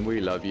 Hem Hem,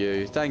 we love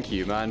you. Thank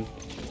you, man.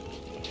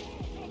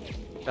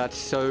 That's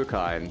so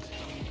kind.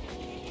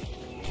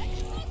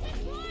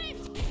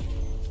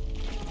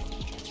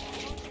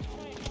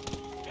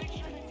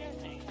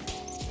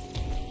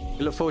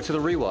 Look forward to the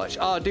rewatch.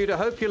 Oh, dude, I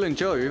hope you'll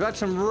enjoy. We've had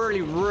some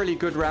really, really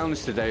good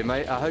rounds today,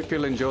 mate. I hope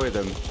you'll enjoy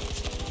them.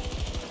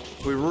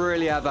 We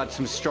really have had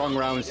some strong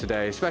rounds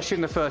today, especially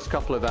in the first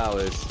couple of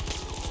hours.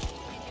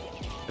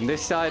 And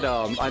this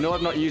sidearm, I know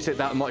I've not used it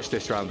that much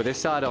this round, but this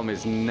sidearm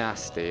is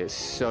nasty. It's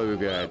so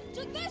good.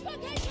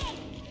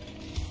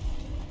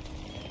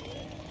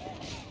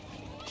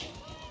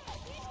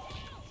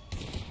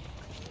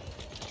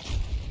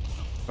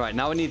 Right,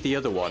 now I need the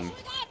other one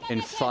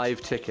in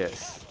 5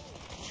 tickets.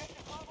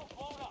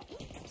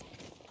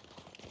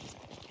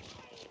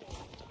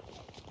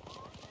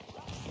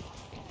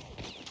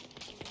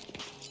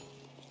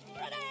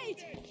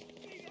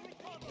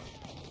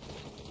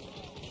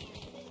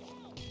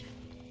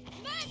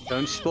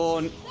 Don't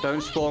spawn.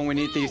 Don't spawn. We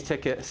need these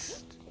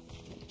tickets.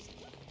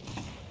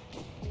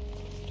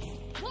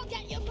 We'll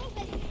get you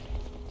moving.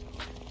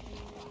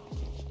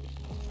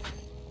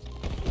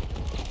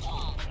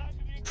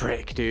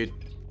 Frick, dude.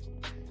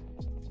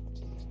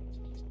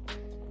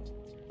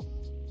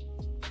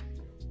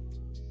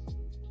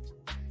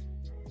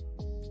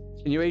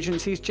 New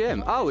agency's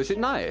gym. Oh, is it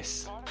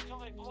nice?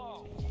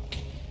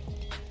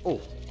 Oh.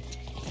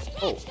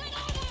 Oh.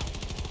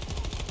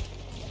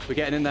 We're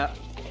getting in there.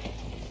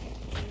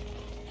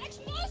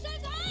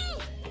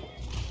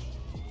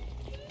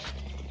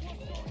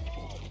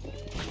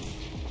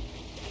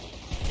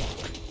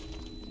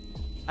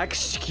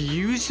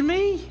 Excuse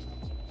me?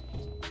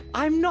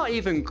 I'm not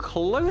even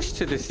close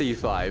to the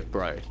C5,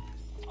 bro.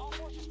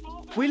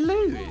 We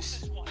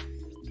lose.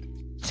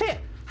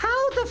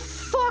 How the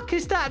fuck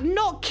is that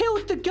not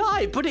killed the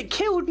guy, but it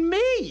killed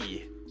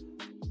me?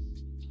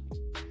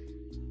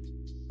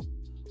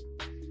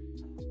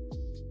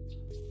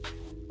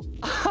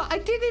 I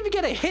didn't even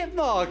get a hit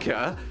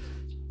marker,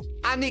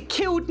 and it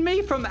killed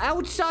me from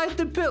outside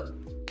the build.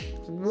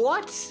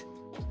 What?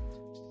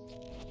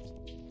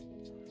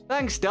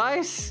 Thanks,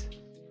 Dice.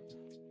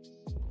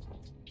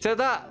 So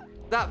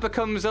that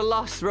becomes a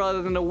loss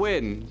rather than a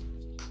win.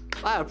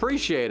 I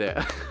appreciate it.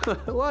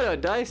 Well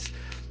done, Dice.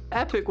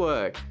 Epic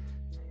work.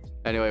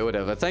 Anyway,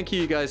 whatever. Thank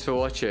you guys for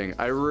watching.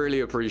 I really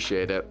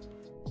appreciate it.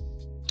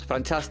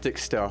 Fantastic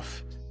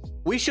stuff.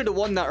 We should have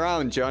won that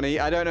round, Johnny.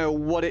 I don't know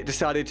what it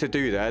decided to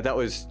do there. That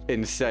was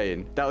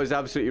insane. That was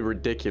absolutely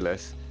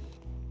ridiculous.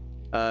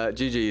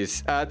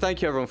 GG's.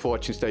 Thank you everyone for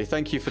watching today.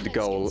 Thank you for the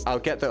goal. I'll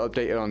get that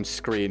updated on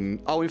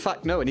screen. Oh, in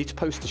fact, no, I need to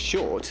post a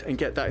short and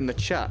get that in the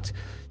chat.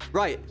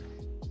 Right.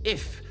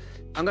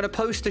 I'm going to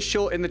post a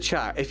short in the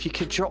chat. If you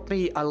could drop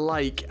me a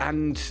like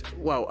and,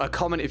 well, a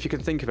comment if you can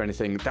think of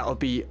anything, that would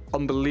be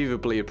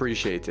unbelievably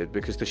appreciated,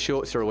 because the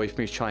shorts are a way for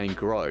me to try and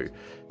grow.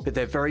 But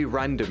they're very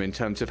random in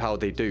terms of how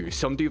they do.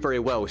 Some do very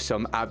well,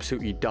 some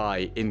absolutely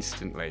die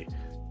instantly.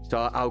 So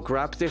I'll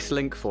grab this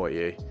link for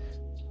you.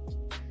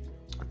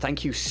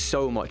 Thank you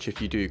so much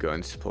if you do go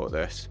and support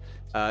this.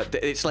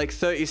 It's like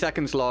 30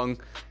 seconds long.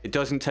 It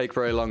doesn't take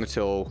very long at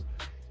all.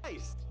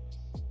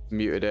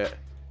 Muted it.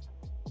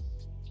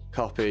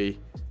 Copy.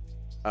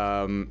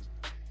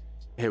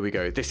 Here we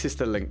go. This is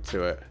the link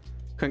to it.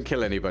 Couldn't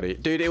kill anybody.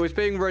 Dude, it was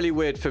being really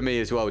weird for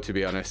me as well, to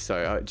be honest.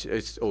 So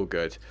it's all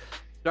good.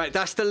 Right,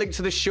 that's the link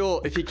to the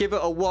short. If you give it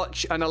a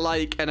watch and a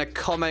like and a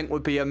comment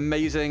would be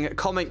amazing. A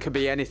comment could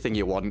be anything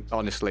you want,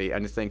 honestly.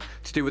 Anything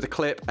to do with the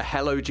clip, a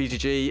hello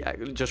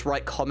GGG, just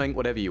write comment,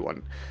 whatever you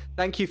want.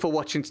 Thank you for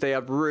watching today.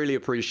 I've really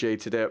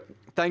appreciated it.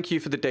 Thank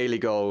you for the daily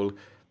goal.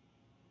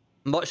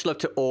 Much love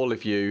to all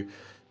of you.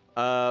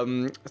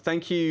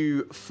 Thank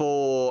you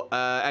for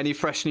any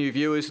fresh new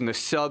viewers and the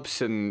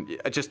subs, and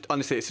just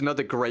honestly, it's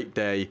another great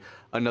day.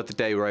 Another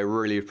day where I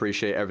really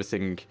appreciate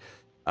everything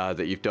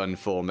that you've done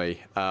for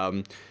me.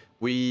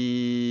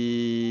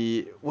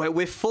 We're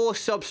 4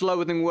 subs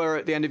lower than we were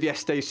at the end of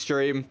yesterday's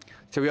stream,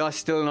 so we are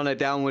still on a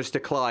downwards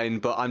decline,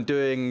 but I'm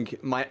doing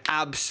my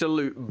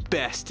absolute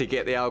best to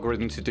get the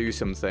algorithm to do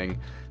something,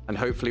 and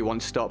hopefully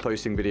once I start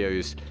posting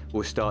videos,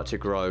 we'll start to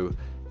grow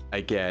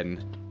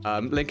again.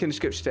 Link in the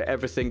description to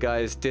everything,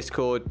 guys.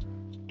 Discord,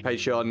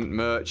 Patreon,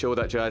 merch, all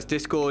that jazz.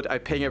 Discord, I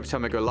ping every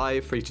time I go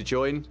live, free to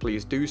join.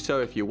 Please do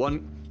so if you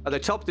want. At the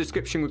top of the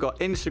description, we've got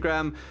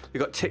Instagram,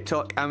 we've got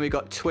TikTok, and we've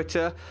got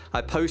Twitter.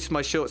 I post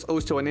my shorts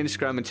also on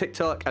Instagram and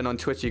TikTok, and on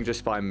Twitter, you can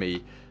just find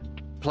me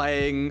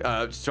playing,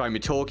 just find me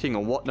talking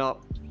and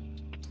whatnot.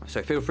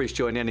 So feel free to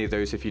join any of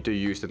those if you do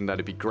use them.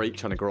 That'd be great,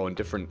 trying to grow on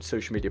different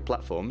social media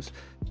platforms.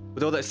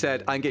 With all that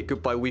said, I'm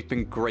GetGoodGuy. We've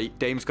been great.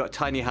 Dame's got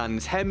tiny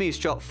hands. Hemi's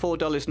dropped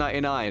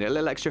 $4.99. A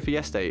little extra for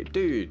yesterday.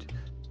 Dude,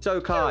 so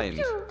kind.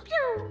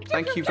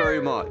 Thank you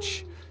very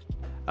much.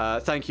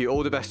 Thank you.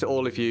 All the best to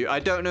all of you. I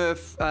don't know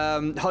if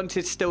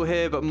Hunted's still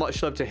here, but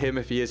much love to him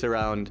if he is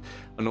around,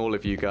 and all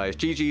of you guys.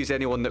 GG's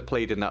anyone that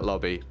played in that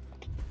lobby.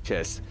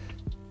 Cheers.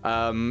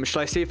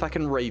 Shall I see if I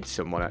can raid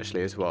someone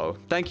actually as well?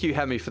 Thank you,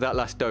 Hemi, for that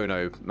last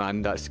dono,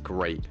 man. That's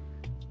great.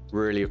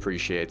 Really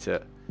appreciate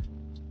it.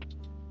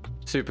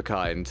 Super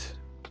kind.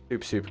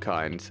 Super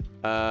kind.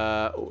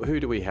 Who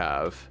do we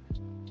have?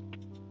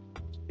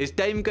 Is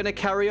Dame gonna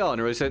carry on,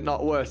 or is it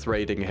not worth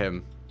raiding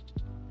him?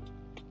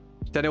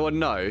 Does anyone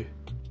know?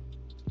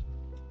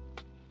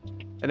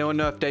 Anyone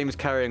know if Dame's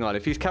carrying on?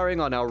 If he's carrying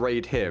on, I'll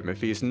raid him.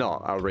 If he's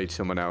not, I'll raid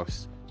someone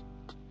else.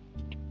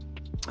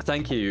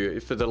 Thank you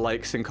for the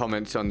likes and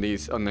comments on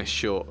this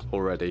short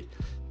already.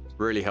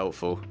 Really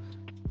helpful.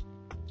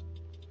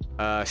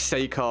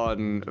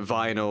 Saquon,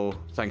 Vinyl,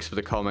 thanks for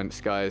the comments,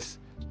 guys.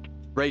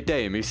 Raid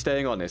Dame, he's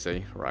staying on, is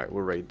he? Right,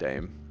 we'll raid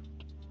Dame.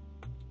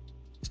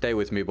 Stay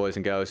with me, boys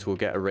and girls. We'll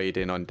get a raid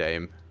in on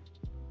Dame.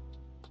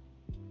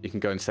 You can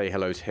go and say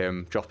hello to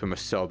him. Drop him a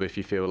sub if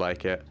you feel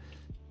like it.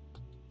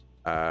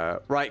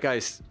 Right,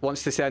 guys.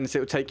 Once this ends, it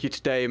will take you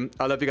to Dame.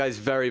 I love you guys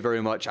very,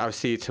 very much. I'll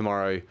see you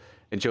tomorrow.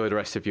 Enjoy the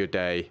rest of your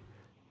day.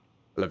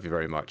 I love you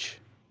very much.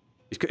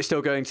 He's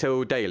still going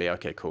till daily?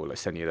 Okay, cool.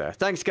 Let's send you there.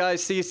 Thanks,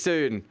 guys. See you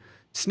soon.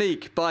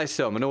 Sneak, buy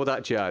some, and all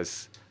that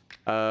jazz.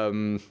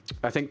 I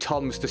think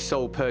Tom's the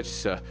sole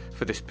purchaser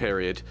for this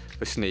period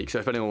for Sneak. So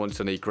if anyone wants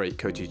any, great,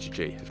 code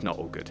GGG. If not,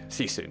 all good.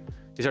 See you soon.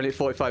 He's only at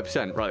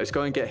 45%. Right, let's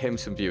go and get him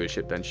some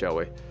viewership then, shall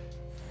we?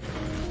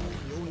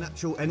 Your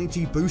natural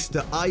energy boost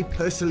that I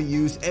personally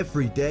use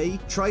every day.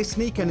 Try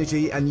Sneak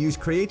Energy and use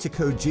creator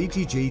code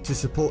GGG to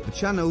support the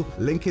channel.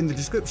 Link in the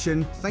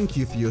description. Thank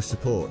you for your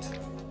support.